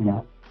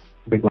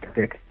big black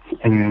dick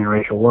in an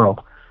interracial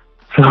world.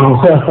 So,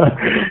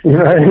 you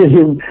know what I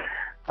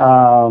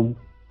mean?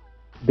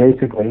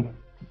 Basically,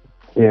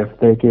 if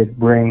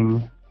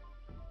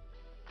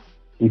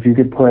you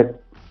could put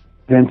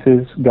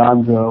Vince's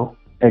gonzo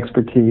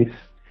expertise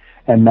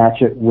and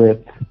match it with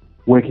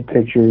Wicked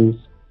Pictures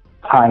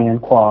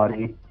high-end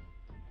quality,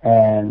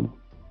 and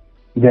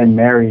then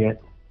marry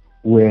it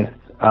with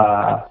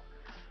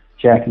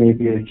Jack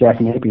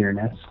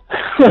Napierness,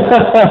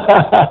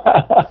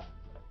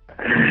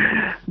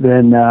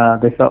 then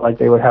they felt like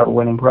they would have a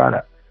winning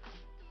product.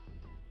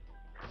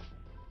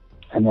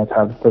 And that's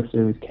how the first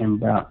series came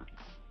about.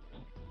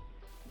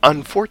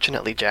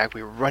 Unfortunately, Jack,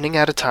 we were running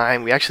out of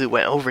time. We actually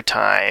went over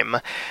time,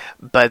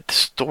 but the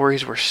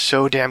stories were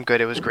so damn good.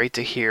 It was great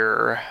to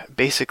hear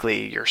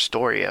basically your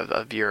story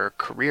of your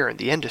career in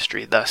the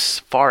industry thus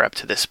far up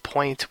to this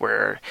point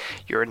where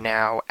you're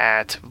now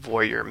at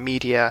Voyeur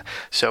Media.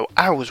 So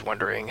I was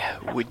wondering,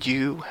 would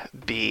you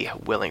be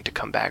willing to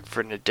come back for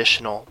an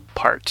additional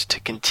part to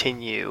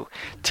continue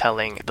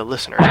telling the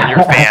listeners and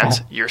your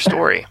fans your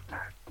story?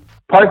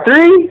 Part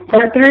 3?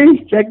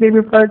 Jack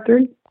Napier Part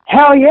 3?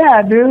 Hell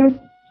yeah, dude.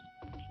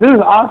 This is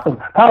awesome.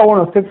 Power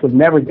 106 would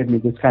never give me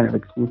this kind of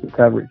exclusive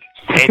coverage.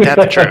 Ain't that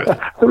the truth?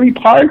 3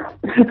 parts?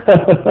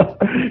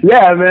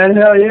 Yeah, man.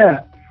 Hell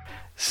yeah.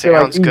 They're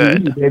like, Sounds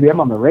good. "Easy, baby, I'm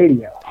on the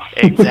radio."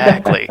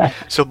 Exactly.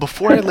 So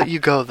before I let you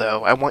go,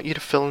 though, I want you to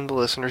fill in the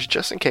listeners,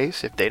 just in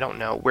case, if they don't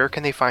know, where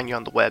can they find you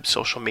on the web,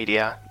 social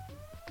media?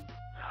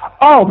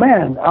 Oh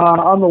man,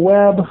 on the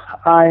web,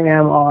 I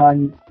am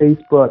on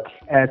Facebook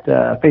at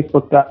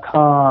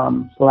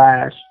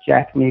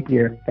facebook.com/Jack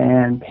Napier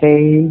fan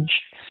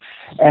page,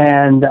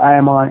 and I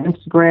am on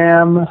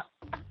Instagram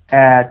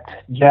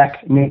at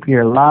Jack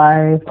Napier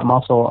Live. I'm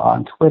also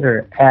on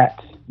Twitter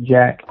at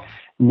Jack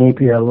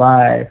Napier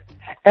Live.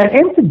 And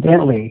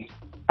incidentally,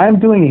 I'm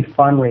doing a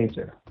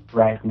fundraiser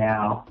right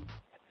now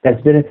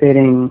that's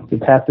benefiting the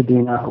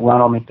Pasadena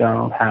Ronald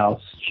McDonald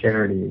House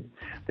charity.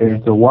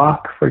 There's the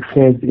Walk for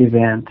Kids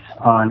event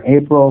on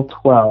April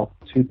 12th,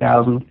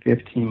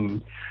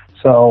 2015.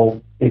 So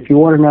if you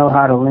want to know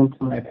how to link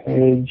to my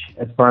page,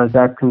 as far as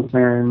that's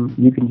concerned,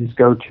 you can just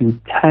go to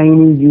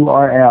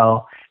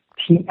tinyurl,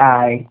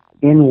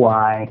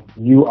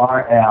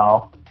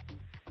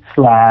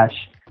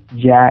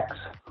 tinyurl/Jack's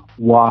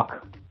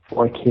Walk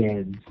for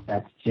Kids.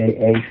 That's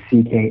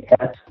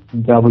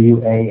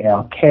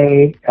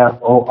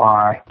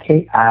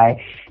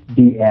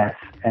JACKSWALKFORKIDS,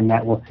 and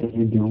that will send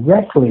you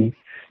directly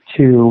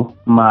to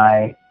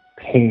my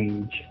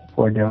page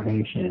for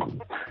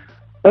donations.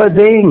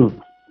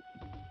 Ding!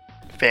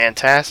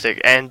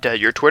 Fantastic. And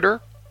your Twitter?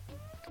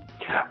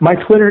 My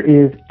Twitter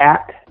is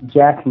at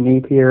Jack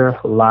Napier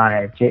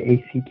Live,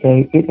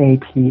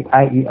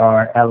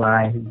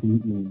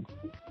 JACKNAPIERLIVE.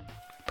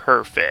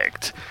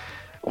 Perfect.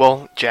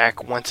 Well,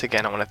 Jack, once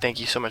again, I want to thank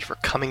you so much for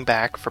coming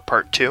back for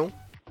part 2.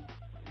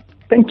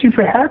 Thank you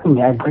for having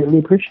me. I greatly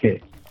appreciate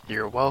it.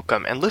 You're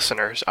welcome. And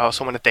listeners, I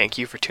also want to thank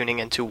you for tuning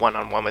in to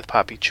One-on-One with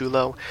Papi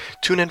Chulo.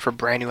 Tune in for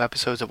brand new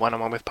episodes of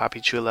One-on-One with Papi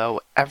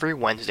Chulo every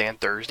Wednesday and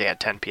Thursday at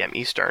 10 p.m.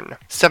 Eastern,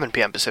 7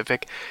 p.m.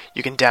 Pacific.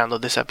 You can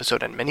download this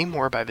episode and many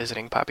more by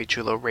visiting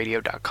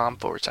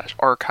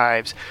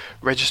papichuloradio.com/archives.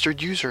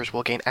 Registered users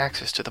will gain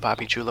access to the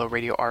Papi Chulo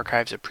Radio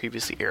archives of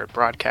previously aired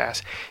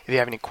broadcasts. If you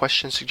have any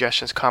questions,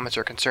 suggestions, comments,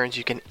 or concerns,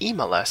 you can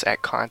email us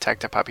at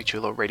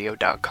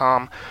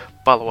contact@papichuloradio.com.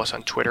 Follow us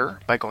on Twitter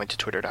by going to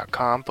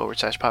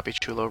twitter.com/Papi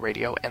Chulo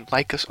Radio, and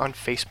like us on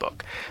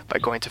Facebook by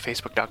going to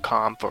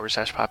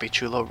facebook.com/Papi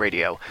Chulo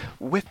Radio.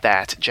 With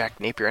that,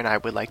 Jack Napier and I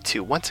would like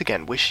to once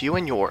again wish you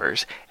and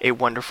yours a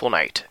wonderful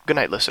night. Good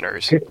night,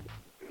 listeners.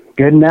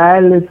 Good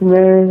night,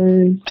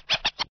 listeners.